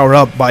started to power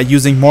up by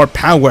using more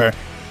power,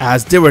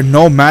 as there were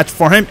no match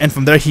for him, and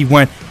from there he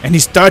went and he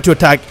started to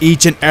attack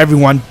each and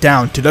everyone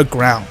down to the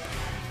ground.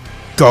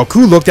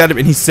 Goku looked at him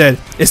and he said,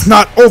 "It's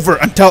not over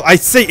until I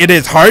say it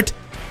is, Heart."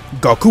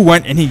 Goku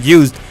went and he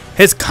used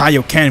his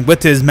Kaioken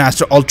with his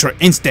Master Ultra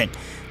Instinct.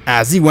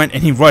 As he went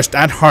and he rushed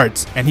at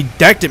Hearts and he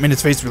decked him in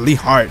his face really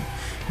hard.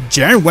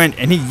 Jiren went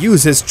and he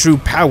used his true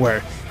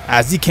power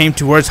as he came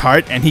towards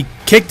Heart and he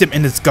kicked him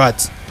in his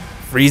guts.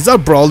 Frieza,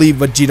 Broly,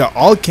 Vegeta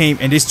all came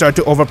and they started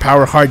to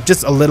overpower Heart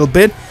just a little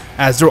bit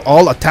as they're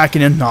all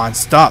attacking him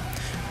non-stop.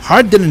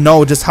 Heart didn't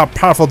know just how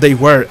powerful they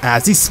were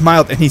as he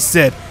smiled and he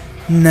said,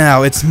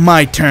 "Now it's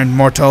my turn,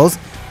 mortals."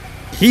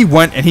 He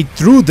went and he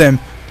threw them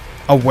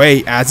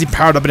away as he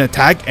powered up an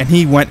attack and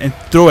he went and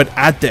threw it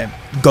at them.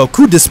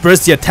 Goku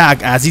dispersed the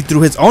attack as he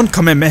threw his own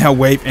Kamehameha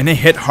wave and it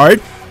hit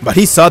Heart, but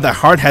he saw that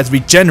Heart has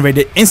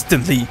regenerated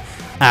instantly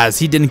as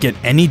he didn't get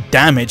any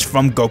damage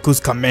from Goku's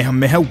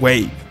Kamehameha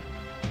wave.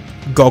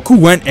 Goku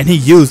went and he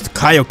used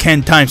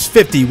Kaioken times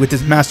 50 with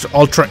his Master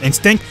Ultra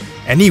Instinct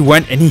and he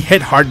went and he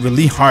hit Heart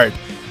really hard.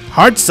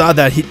 Heart saw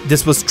that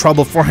this was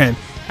trouble for him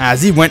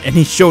as he went and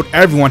he showed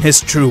everyone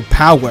his true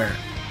power.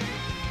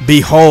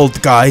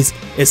 Behold, guys,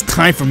 it's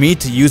time for me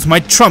to use my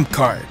trump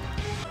card.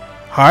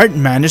 Heart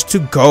managed to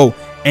go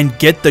and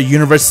get the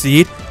Universe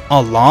Seed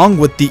along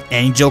with the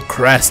Angel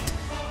Crest.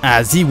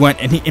 As he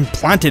went and he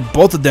implanted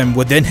both of them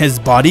within his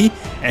body,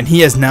 and he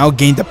has now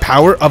gained the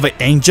power of an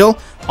angel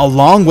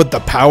along with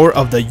the power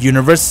of the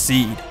Universe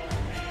Seed.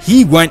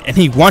 He went and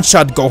he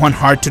one-shot Gohan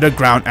hard to the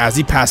ground as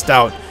he passed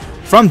out.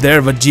 From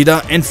there,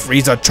 Vegeta and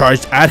Frieza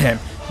charged at him,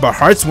 but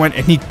Hearts went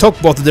and he took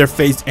both of their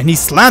face and he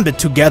slammed it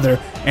together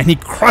and he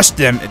crushed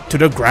them to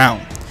the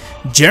ground.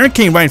 Jiren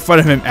came right in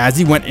front of him as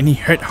he went and he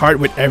hit Heart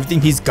with everything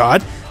he's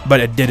got, but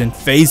it didn't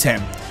phase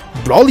him.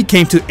 Broly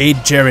came to aid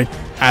Jiren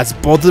as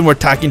both of them were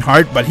attacking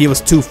Heart, but he was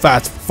too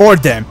fast for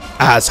them.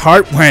 As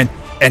Heart went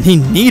and he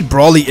kneed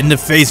Broly in the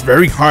face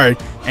very hard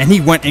and he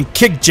went and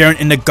kicked Jiren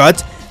in the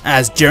gut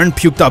as Jiren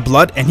puked out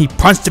blood and he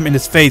punched him in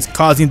his face,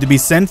 causing him to be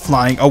sent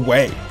flying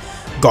away.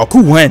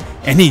 Goku went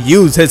and he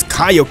used his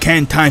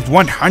Kaioken times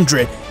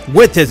 100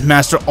 with his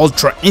Master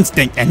Ultra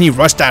Instinct and he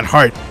rushed at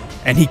Heart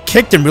and he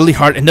kicked him really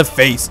hard in the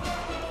face.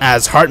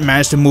 As Heart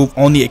managed to move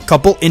only a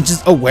couple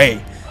inches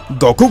away,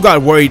 Goku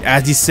got worried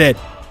as he said,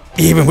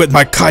 "Even with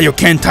my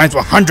Kaioken times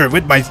 100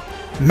 with my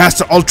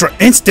Master Ultra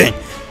Instinct,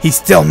 he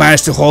still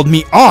managed to hold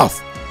me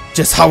off.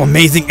 Just how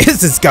amazing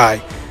is this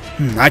guy?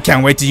 I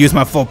can't wait to use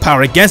my full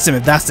power against him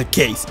if that's the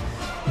case."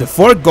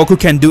 Before Goku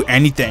can do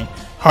anything,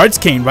 Hearts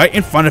came right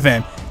in front of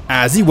him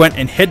as he went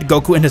and hit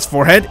Goku in his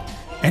forehead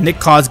and it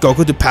caused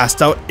Goku to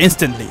pass out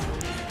instantly.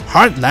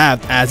 Heart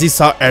laughed as he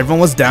saw everyone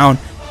was down,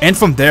 and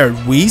from there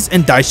Whis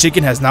and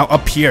Daishiken has now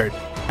appeared.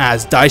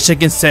 As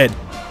Daishiken said,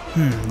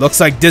 "Looks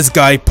like this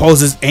guy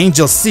poses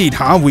Angel Seed,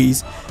 huh,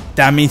 Whis?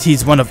 That means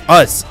he's one of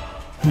us."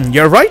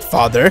 "You're right,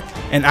 father,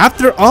 and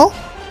after all,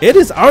 it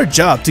is our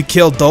job to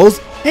kill those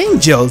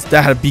angels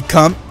that have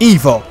become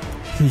evil."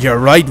 "You're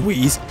right,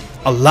 Whis.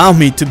 Allow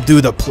me to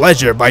do the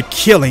pleasure by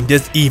killing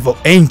this evil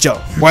angel."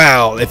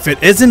 "Well, if it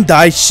isn't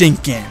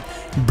Daishiken,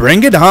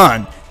 bring it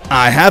on.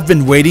 I have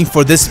been waiting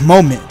for this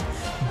moment."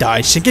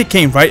 Daishiken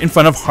came right in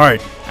front of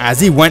Heart as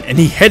he went and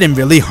he hit him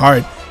really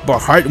hard, but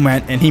Heart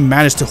went and he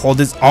managed to hold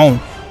his own,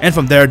 and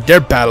from there their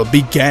battle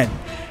began.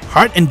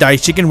 Heart and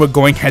Daishiken were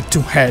going head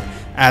to head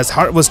as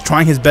Heart was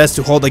trying his best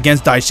to hold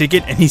against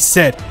Daishiken and he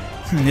said,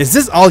 "Is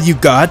this all you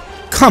got?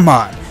 Come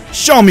on,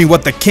 show me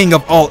what the king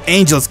of all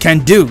angels can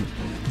do.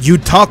 You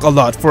talk a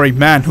lot for a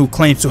man who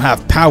claims to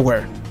have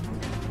power."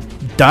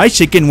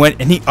 Daishiken went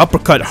and he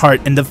uppercut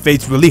Heart in the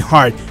face really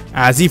hard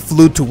as he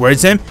flew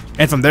towards him,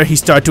 and from there he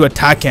started to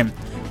attack him.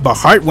 But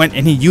Heart went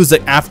and he used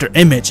the after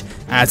image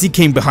as he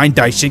came behind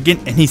Daishiken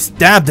and he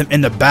stabbed him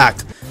in the back.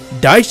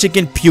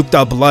 Daishiken puked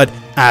out blood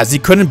as he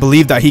couldn't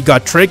believe that he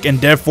got tricked,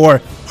 and therefore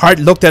Heart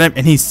looked at him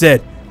and he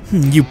said,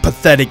 "You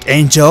pathetic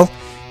angel.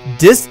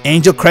 This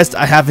angel crest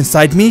I have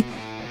inside me,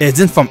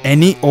 isn't from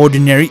any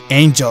ordinary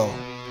angel.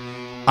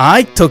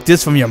 I took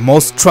this from your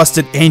most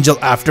trusted angel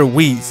after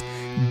Whis.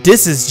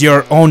 This is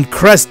your own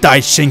crest,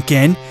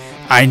 Daishinken.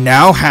 I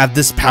now have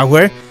this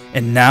power,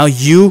 and now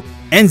you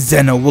and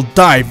Zeno will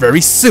die very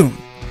soon,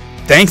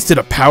 thanks to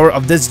the power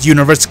of this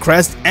universe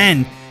crest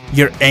and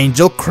your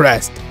angel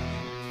crest.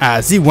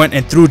 As he went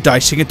and threw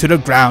Daishinken to the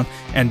ground,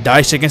 and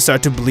Daishinken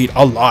started to bleed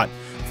a lot.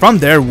 From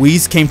there,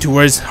 Whis came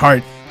towards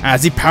Heart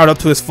as he powered up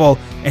to his full,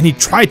 and he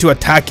tried to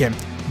attack him,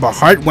 but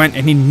Heart went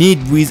and he kneed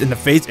Whis in the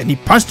face and he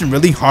punched him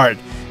really hard.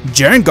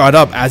 Jiren got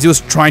up as he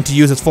was trying to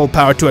use his full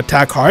power to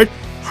attack Heart.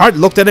 Heart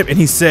looked at him and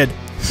he said,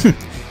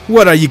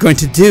 "What are you going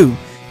to do?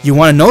 You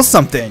want to know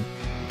something?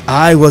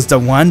 I was the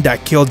one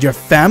that killed your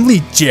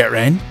family,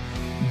 Jiren."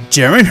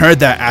 Jiren heard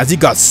that as he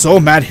got so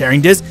mad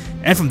hearing this,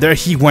 and from there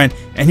he went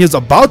and he was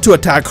about to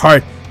attack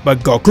Heart,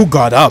 but Goku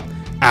got up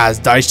as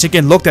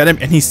Daishinken looked at him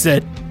and he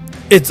said,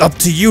 "It's up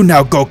to you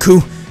now,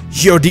 Goku.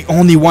 You're the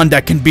only one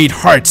that can beat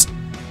Hearts.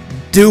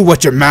 Do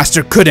what your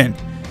master couldn't."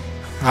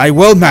 "I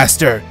will,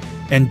 master.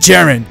 And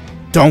Jiren,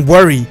 don't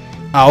worry,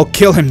 I'll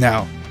kill him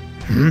now."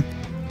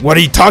 "What are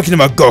you talking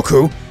about,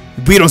 Goku?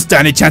 We don't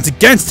stand a chance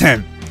against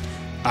him."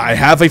 "I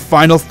have a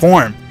final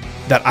form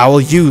that I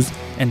will use,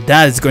 and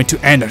that is going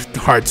to end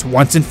Hearts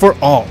once and for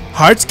all."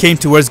 Hearts came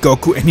towards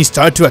Goku and he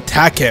started to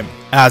attack him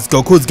as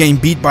Goku was getting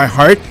beat by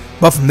Heart,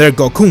 but from there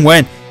Goku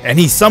went and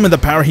he summoned the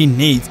power he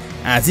needs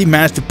as he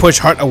managed to push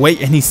Heart away,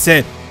 and he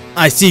said,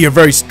 "I see you're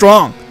very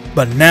strong,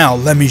 but now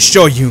let me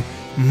show you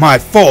my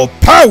full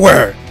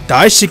power."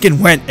 Daishinken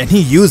went and he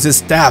used his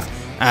staff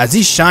as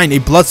he shined a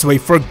blood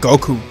wave for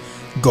Goku.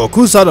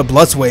 Goku saw the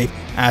blood wave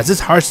as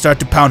his heart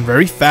started to pound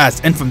very fast,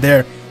 and from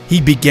there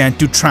he began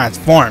to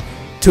transform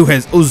to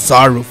his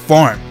Uzaru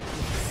form.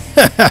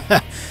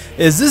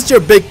 "Is this your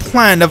big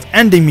plan of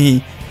ending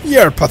me?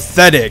 You're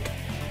pathetic."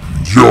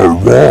 You're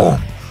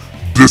wrong.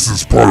 This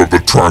is part of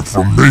the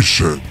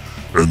transformation,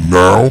 and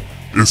now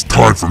it's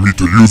time for me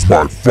to use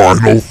my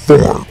final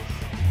form.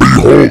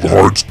 Behold,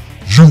 Hearts,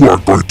 you are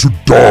going to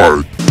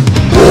die.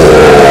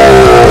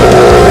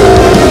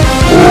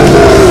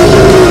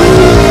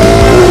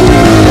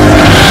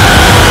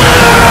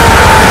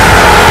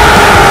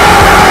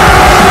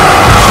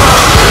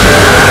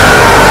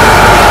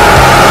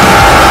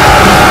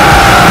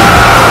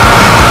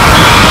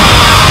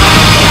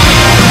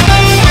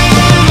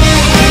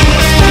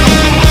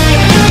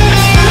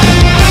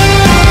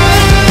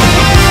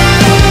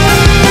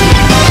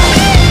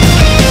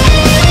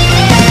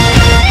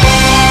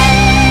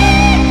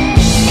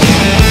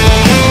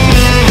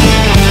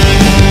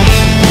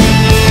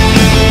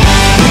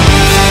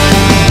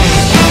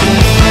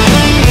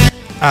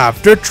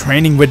 After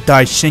training with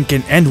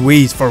Daishinken and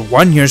Whis for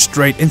 1 year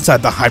straight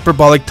inside the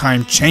hyperbolic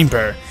time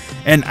chamber,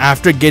 and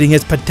after getting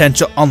his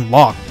potential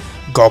unlocked,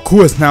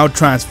 Goku is now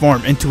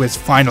transformed into his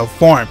final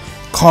form,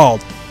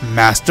 called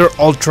Master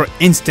Ultra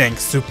Instinct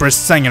Super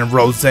Saiyan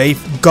Rose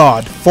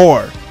God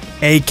 4,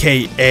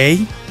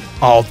 aka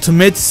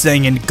Ultimate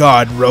Saiyan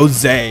God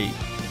Rose.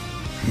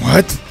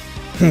 What?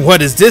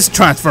 What is this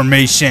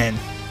transformation?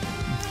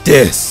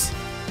 This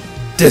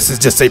is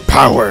just a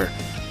power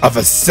of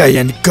a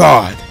Saiyan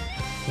God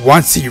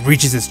once he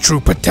reaches his true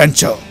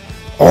potential,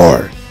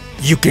 or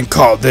you can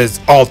call this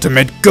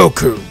Ultimate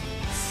Goku.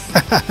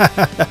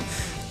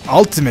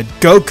 Ultimate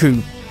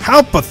Goku?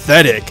 How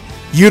pathetic.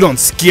 You don't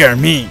scare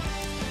me.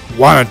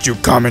 Why don't you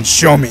come and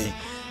show me?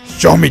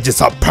 Show me just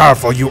how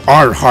powerful you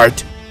are,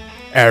 Heart.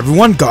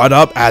 Everyone got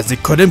up as they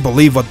couldn't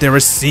believe what they were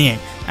seeing,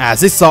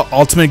 as they saw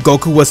Ultimate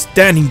Goku was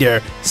standing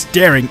there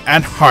staring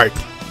at Heart.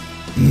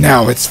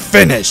 Now it's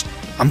finished.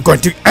 I'm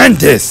going to end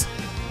this.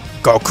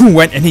 Goku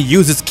went and he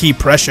used his key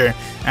pressure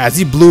as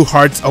he blew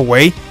Hearts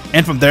away,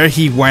 and from there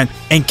he went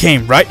and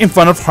came right in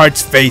front of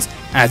Hearts' face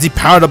as he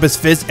powered up his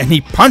fist and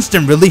he punched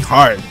him really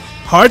hard.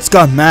 Hearts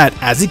got mad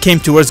as he came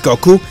towards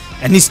Goku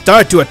and he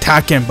started to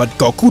attack him, but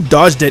Goku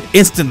dodged it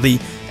instantly,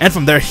 and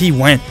from there he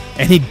went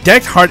and he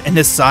decked Heart in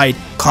his side,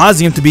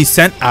 causing him to be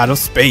sent out of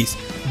space.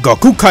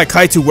 Goku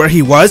kai to where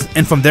he was,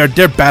 and from there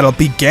their battle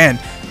began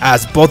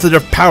as both of their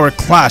power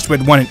clashed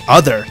with one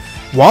another.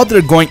 While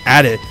they're going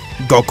at it,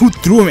 Goku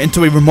threw him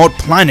into a remote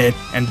planet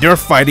and they're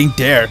fighting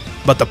there,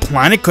 but the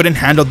planet couldn't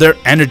handle their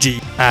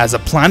energy as the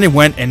planet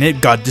went and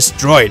it got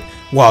destroyed,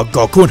 while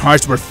Goku and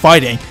Hearts were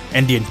fighting,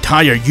 and the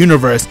entire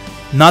universe,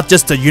 not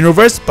just the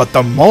universe but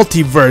the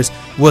multiverse,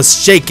 was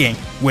shaking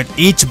with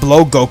each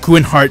blow Goku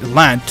and Heart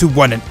land to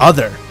one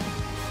another.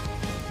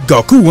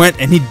 Goku went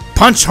and he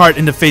punched Heart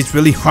in the face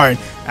really hard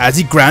as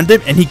he grabbed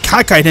him and he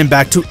kakai'd him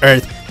back to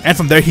Earth, and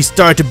from there he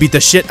started to beat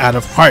the shit out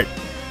of Heart.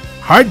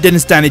 Heart didn't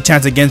stand a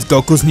chance against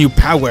Goku's new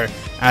power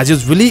as he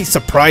was really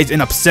surprised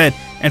and upset,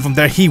 and from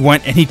there he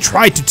went and he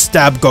tried to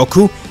stab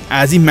Goku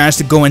as he managed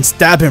to go and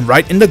stab him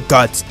right in the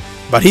guts,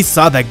 but he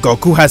saw that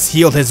Goku has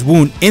healed his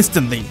wound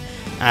instantly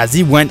as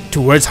he went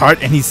towards Heart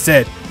and he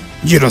said,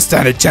 "You don't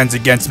stand a chance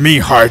against me,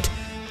 Heart.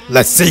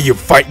 Let's see you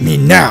fight me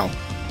now.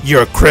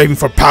 You're craving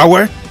for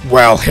power?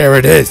 Well, here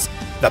it is,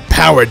 the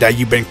power that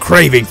you've been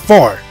craving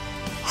for."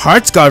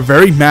 Hearts got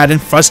very mad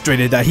and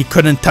frustrated that he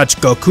couldn't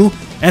touch Goku,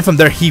 and from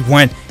there he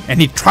went and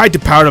he tried to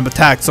power up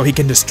attack so he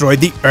can destroy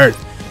the earth.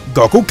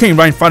 Goku came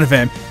right in front of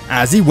him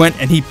as he went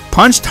and he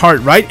punched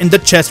Heart right in the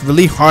chest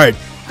really hard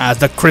as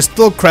the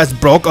crystal crest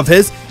broke of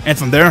his, and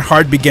from there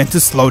Heart began to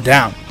slow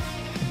down.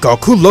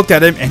 Goku looked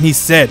at him and he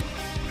said,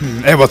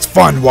 It was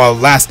fun while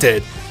it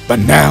lasted, but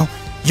now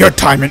your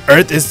time in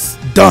Earth is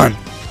done.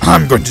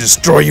 I'm going to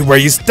destroy you where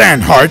you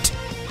stand, Heart.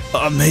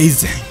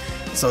 Amazing.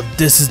 So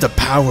this is the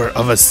power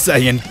of a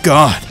Saiyan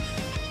God.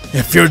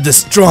 If you're this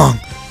strong,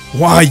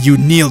 why you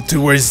kneel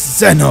towards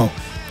Zeno?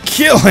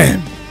 Kill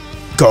him!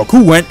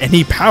 Goku went and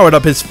he powered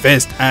up his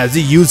fist as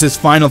he used his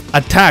final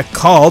attack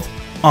called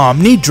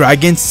Omni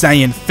Dragon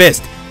Saiyan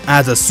Fist,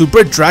 as a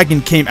super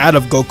dragon came out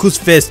of Goku's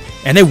fist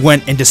and it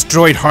went and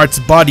destroyed Heart's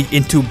body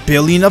into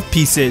billions of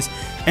pieces,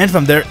 and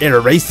from there it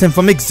erased him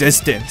from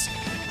existence.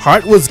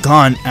 Heart was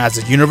gone as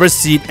the universe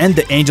seed and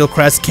the angel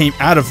crest came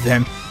out of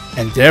them,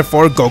 and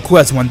therefore Goku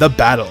has won the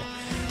battle.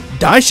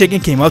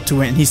 Daishiken came up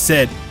to it and he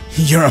said,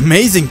 "You're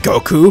amazing,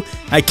 Goku.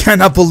 I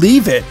cannot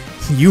believe it.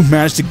 You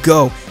managed to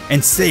go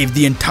and save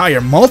the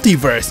entire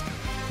multiverse.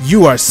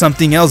 You are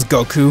something else,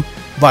 Goku.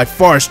 By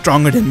far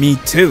stronger than me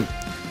too."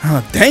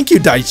 Thank you,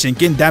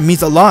 Daishiken. That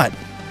means a lot.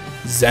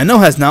 Zeno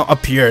has now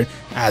appeared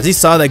as he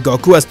saw that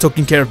Goku has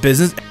taken care of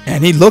business,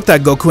 and he looked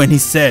at Goku and he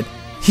said,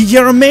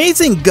 "You're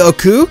amazing,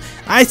 Goku.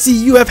 I see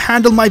you have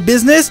handled my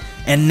business,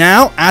 and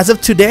now, as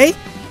of today,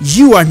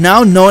 you are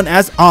now known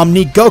as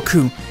Omni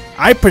Goku.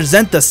 I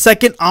present the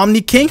second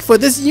Omni King for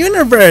this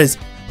universe."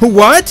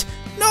 What?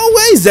 No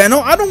way, Zeno.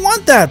 I don't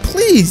want that.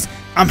 Please.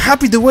 I'm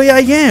happy the way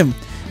I am.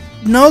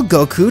 No,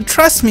 Goku.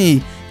 Trust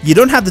me. You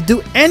don't have to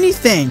do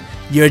anything.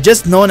 You're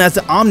just known as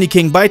the Omni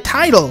King by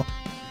title.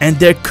 And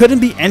there couldn't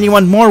be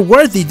anyone more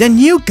worthy than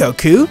you,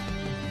 Goku.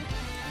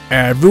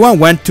 Everyone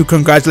went to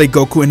congratulate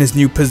Goku in his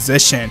new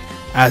position,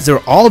 as they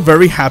were all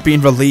very happy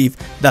and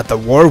relieved that the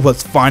war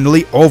was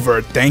finally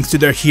over thanks to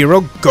their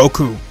hero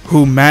Goku,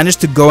 who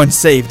managed to go and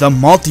save the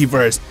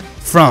multiverse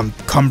from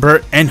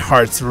Cumber and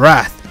Heart's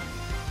wrath.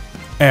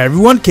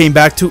 Everyone came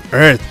back to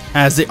Earth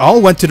as they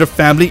all went to their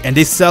family and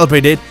they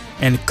celebrated,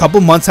 and a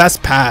couple months has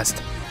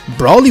passed.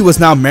 Broly was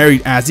now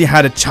married as he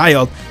had a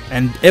child,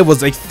 and it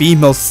was a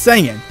female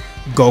Saiyan.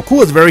 Goku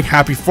was very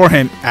happy for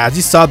him as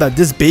he saw that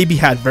this baby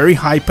had very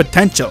high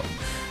potential.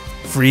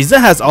 Frieza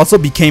has also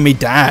become a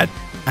dad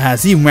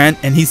as he went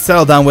and he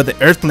settled down with an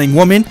Earthling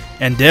woman,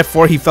 and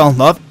therefore he fell in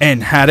love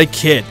and had a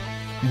kid.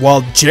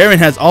 While Jiren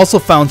has also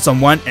found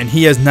someone and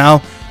he has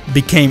now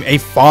become a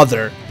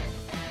father.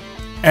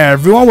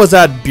 Everyone was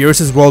at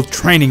Beerus' world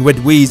training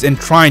with Whis and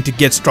trying to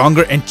get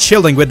stronger and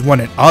chilling with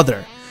one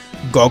another.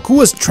 Goku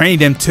was training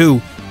them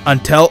too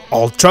until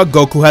Ultra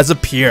Goku has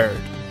appeared.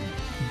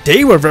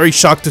 They were very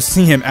shocked to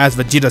see him as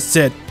Vegeta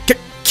said,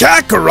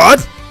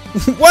 Kakarot?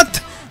 What?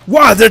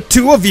 Why are there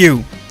two of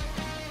you?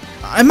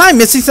 Am I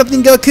missing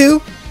something,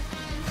 Goku?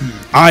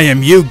 I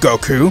am you,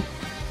 Goku.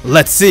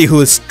 Let's see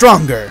who is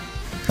stronger.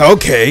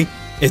 Okay,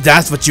 if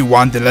that's what you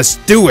want, then let's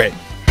do it.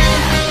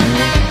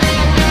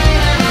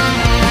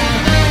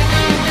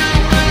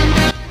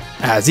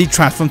 As he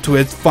transformed to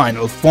his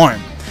final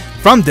form.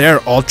 From there,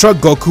 Ultra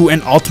Goku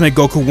and Ultimate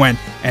Goku went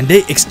and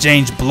they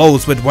exchanged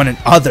blows with one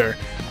another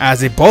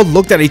as they both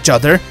looked at each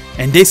other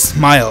and they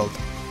smiled.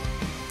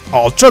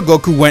 Ultra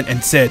Goku went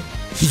and said,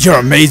 "You're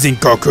amazing,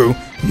 Goku.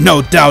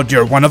 No doubt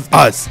you're one of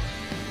us."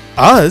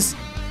 Us?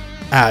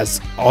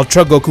 As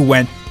Ultra Goku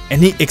went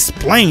and he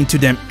explained to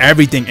them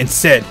everything and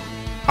said,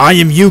 "I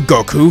am you,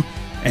 Goku,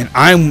 and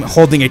I'm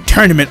holding a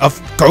tournament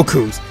of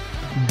Gokus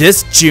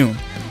this June.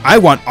 I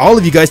want all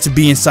of you guys to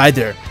be inside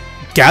there.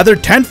 Gather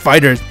 10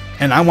 fighters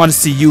and I want to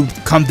see you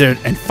come there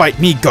and fight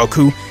me,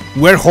 Goku.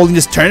 We're holding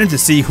this tournament to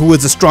see who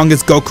is the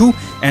strongest Goku,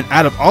 and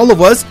out of all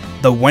of us,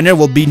 the winner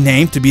will be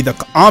named to be the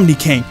Omni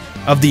King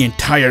of the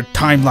entire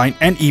timeline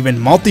and even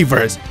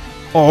multiverse."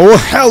 Oh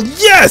hell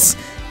yes!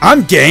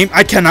 I'm game,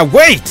 I cannot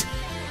wait!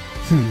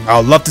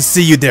 I'll love to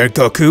see you there,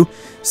 Goku.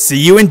 See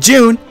you in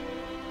June.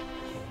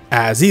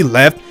 As he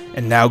left,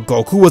 and now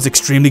Goku was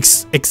extremely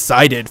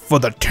excited for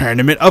the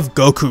tournament of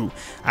Goku.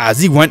 As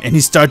he went and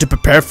he started to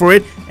prepare for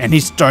it, and he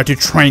started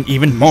to train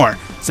even more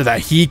so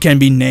that he can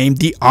be named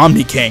the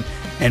Omni King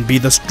and be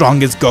the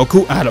strongest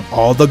Goku out of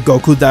all the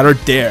Gokus that are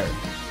there.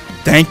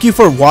 Thank you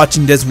for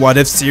watching this What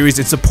If series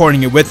and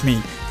supporting it with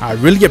me. I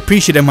really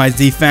appreciate it, my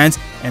Z fans,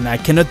 and I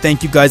cannot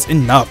thank you guys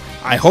enough.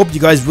 I hope you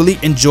guys really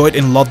enjoyed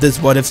and loved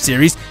this What If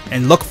series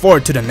and look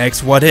forward to the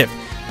next What If.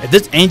 If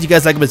this ain't you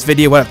guys like this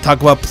video, what I've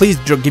talked about, please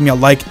give me a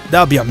like, that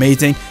would be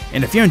amazing.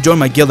 And if you're enjoying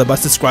my guild by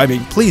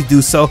subscribing, please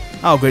do so,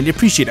 I'll greatly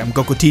appreciate it. I'm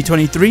Goku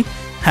T23,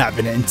 have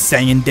an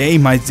insane day,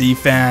 my Z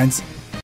fans.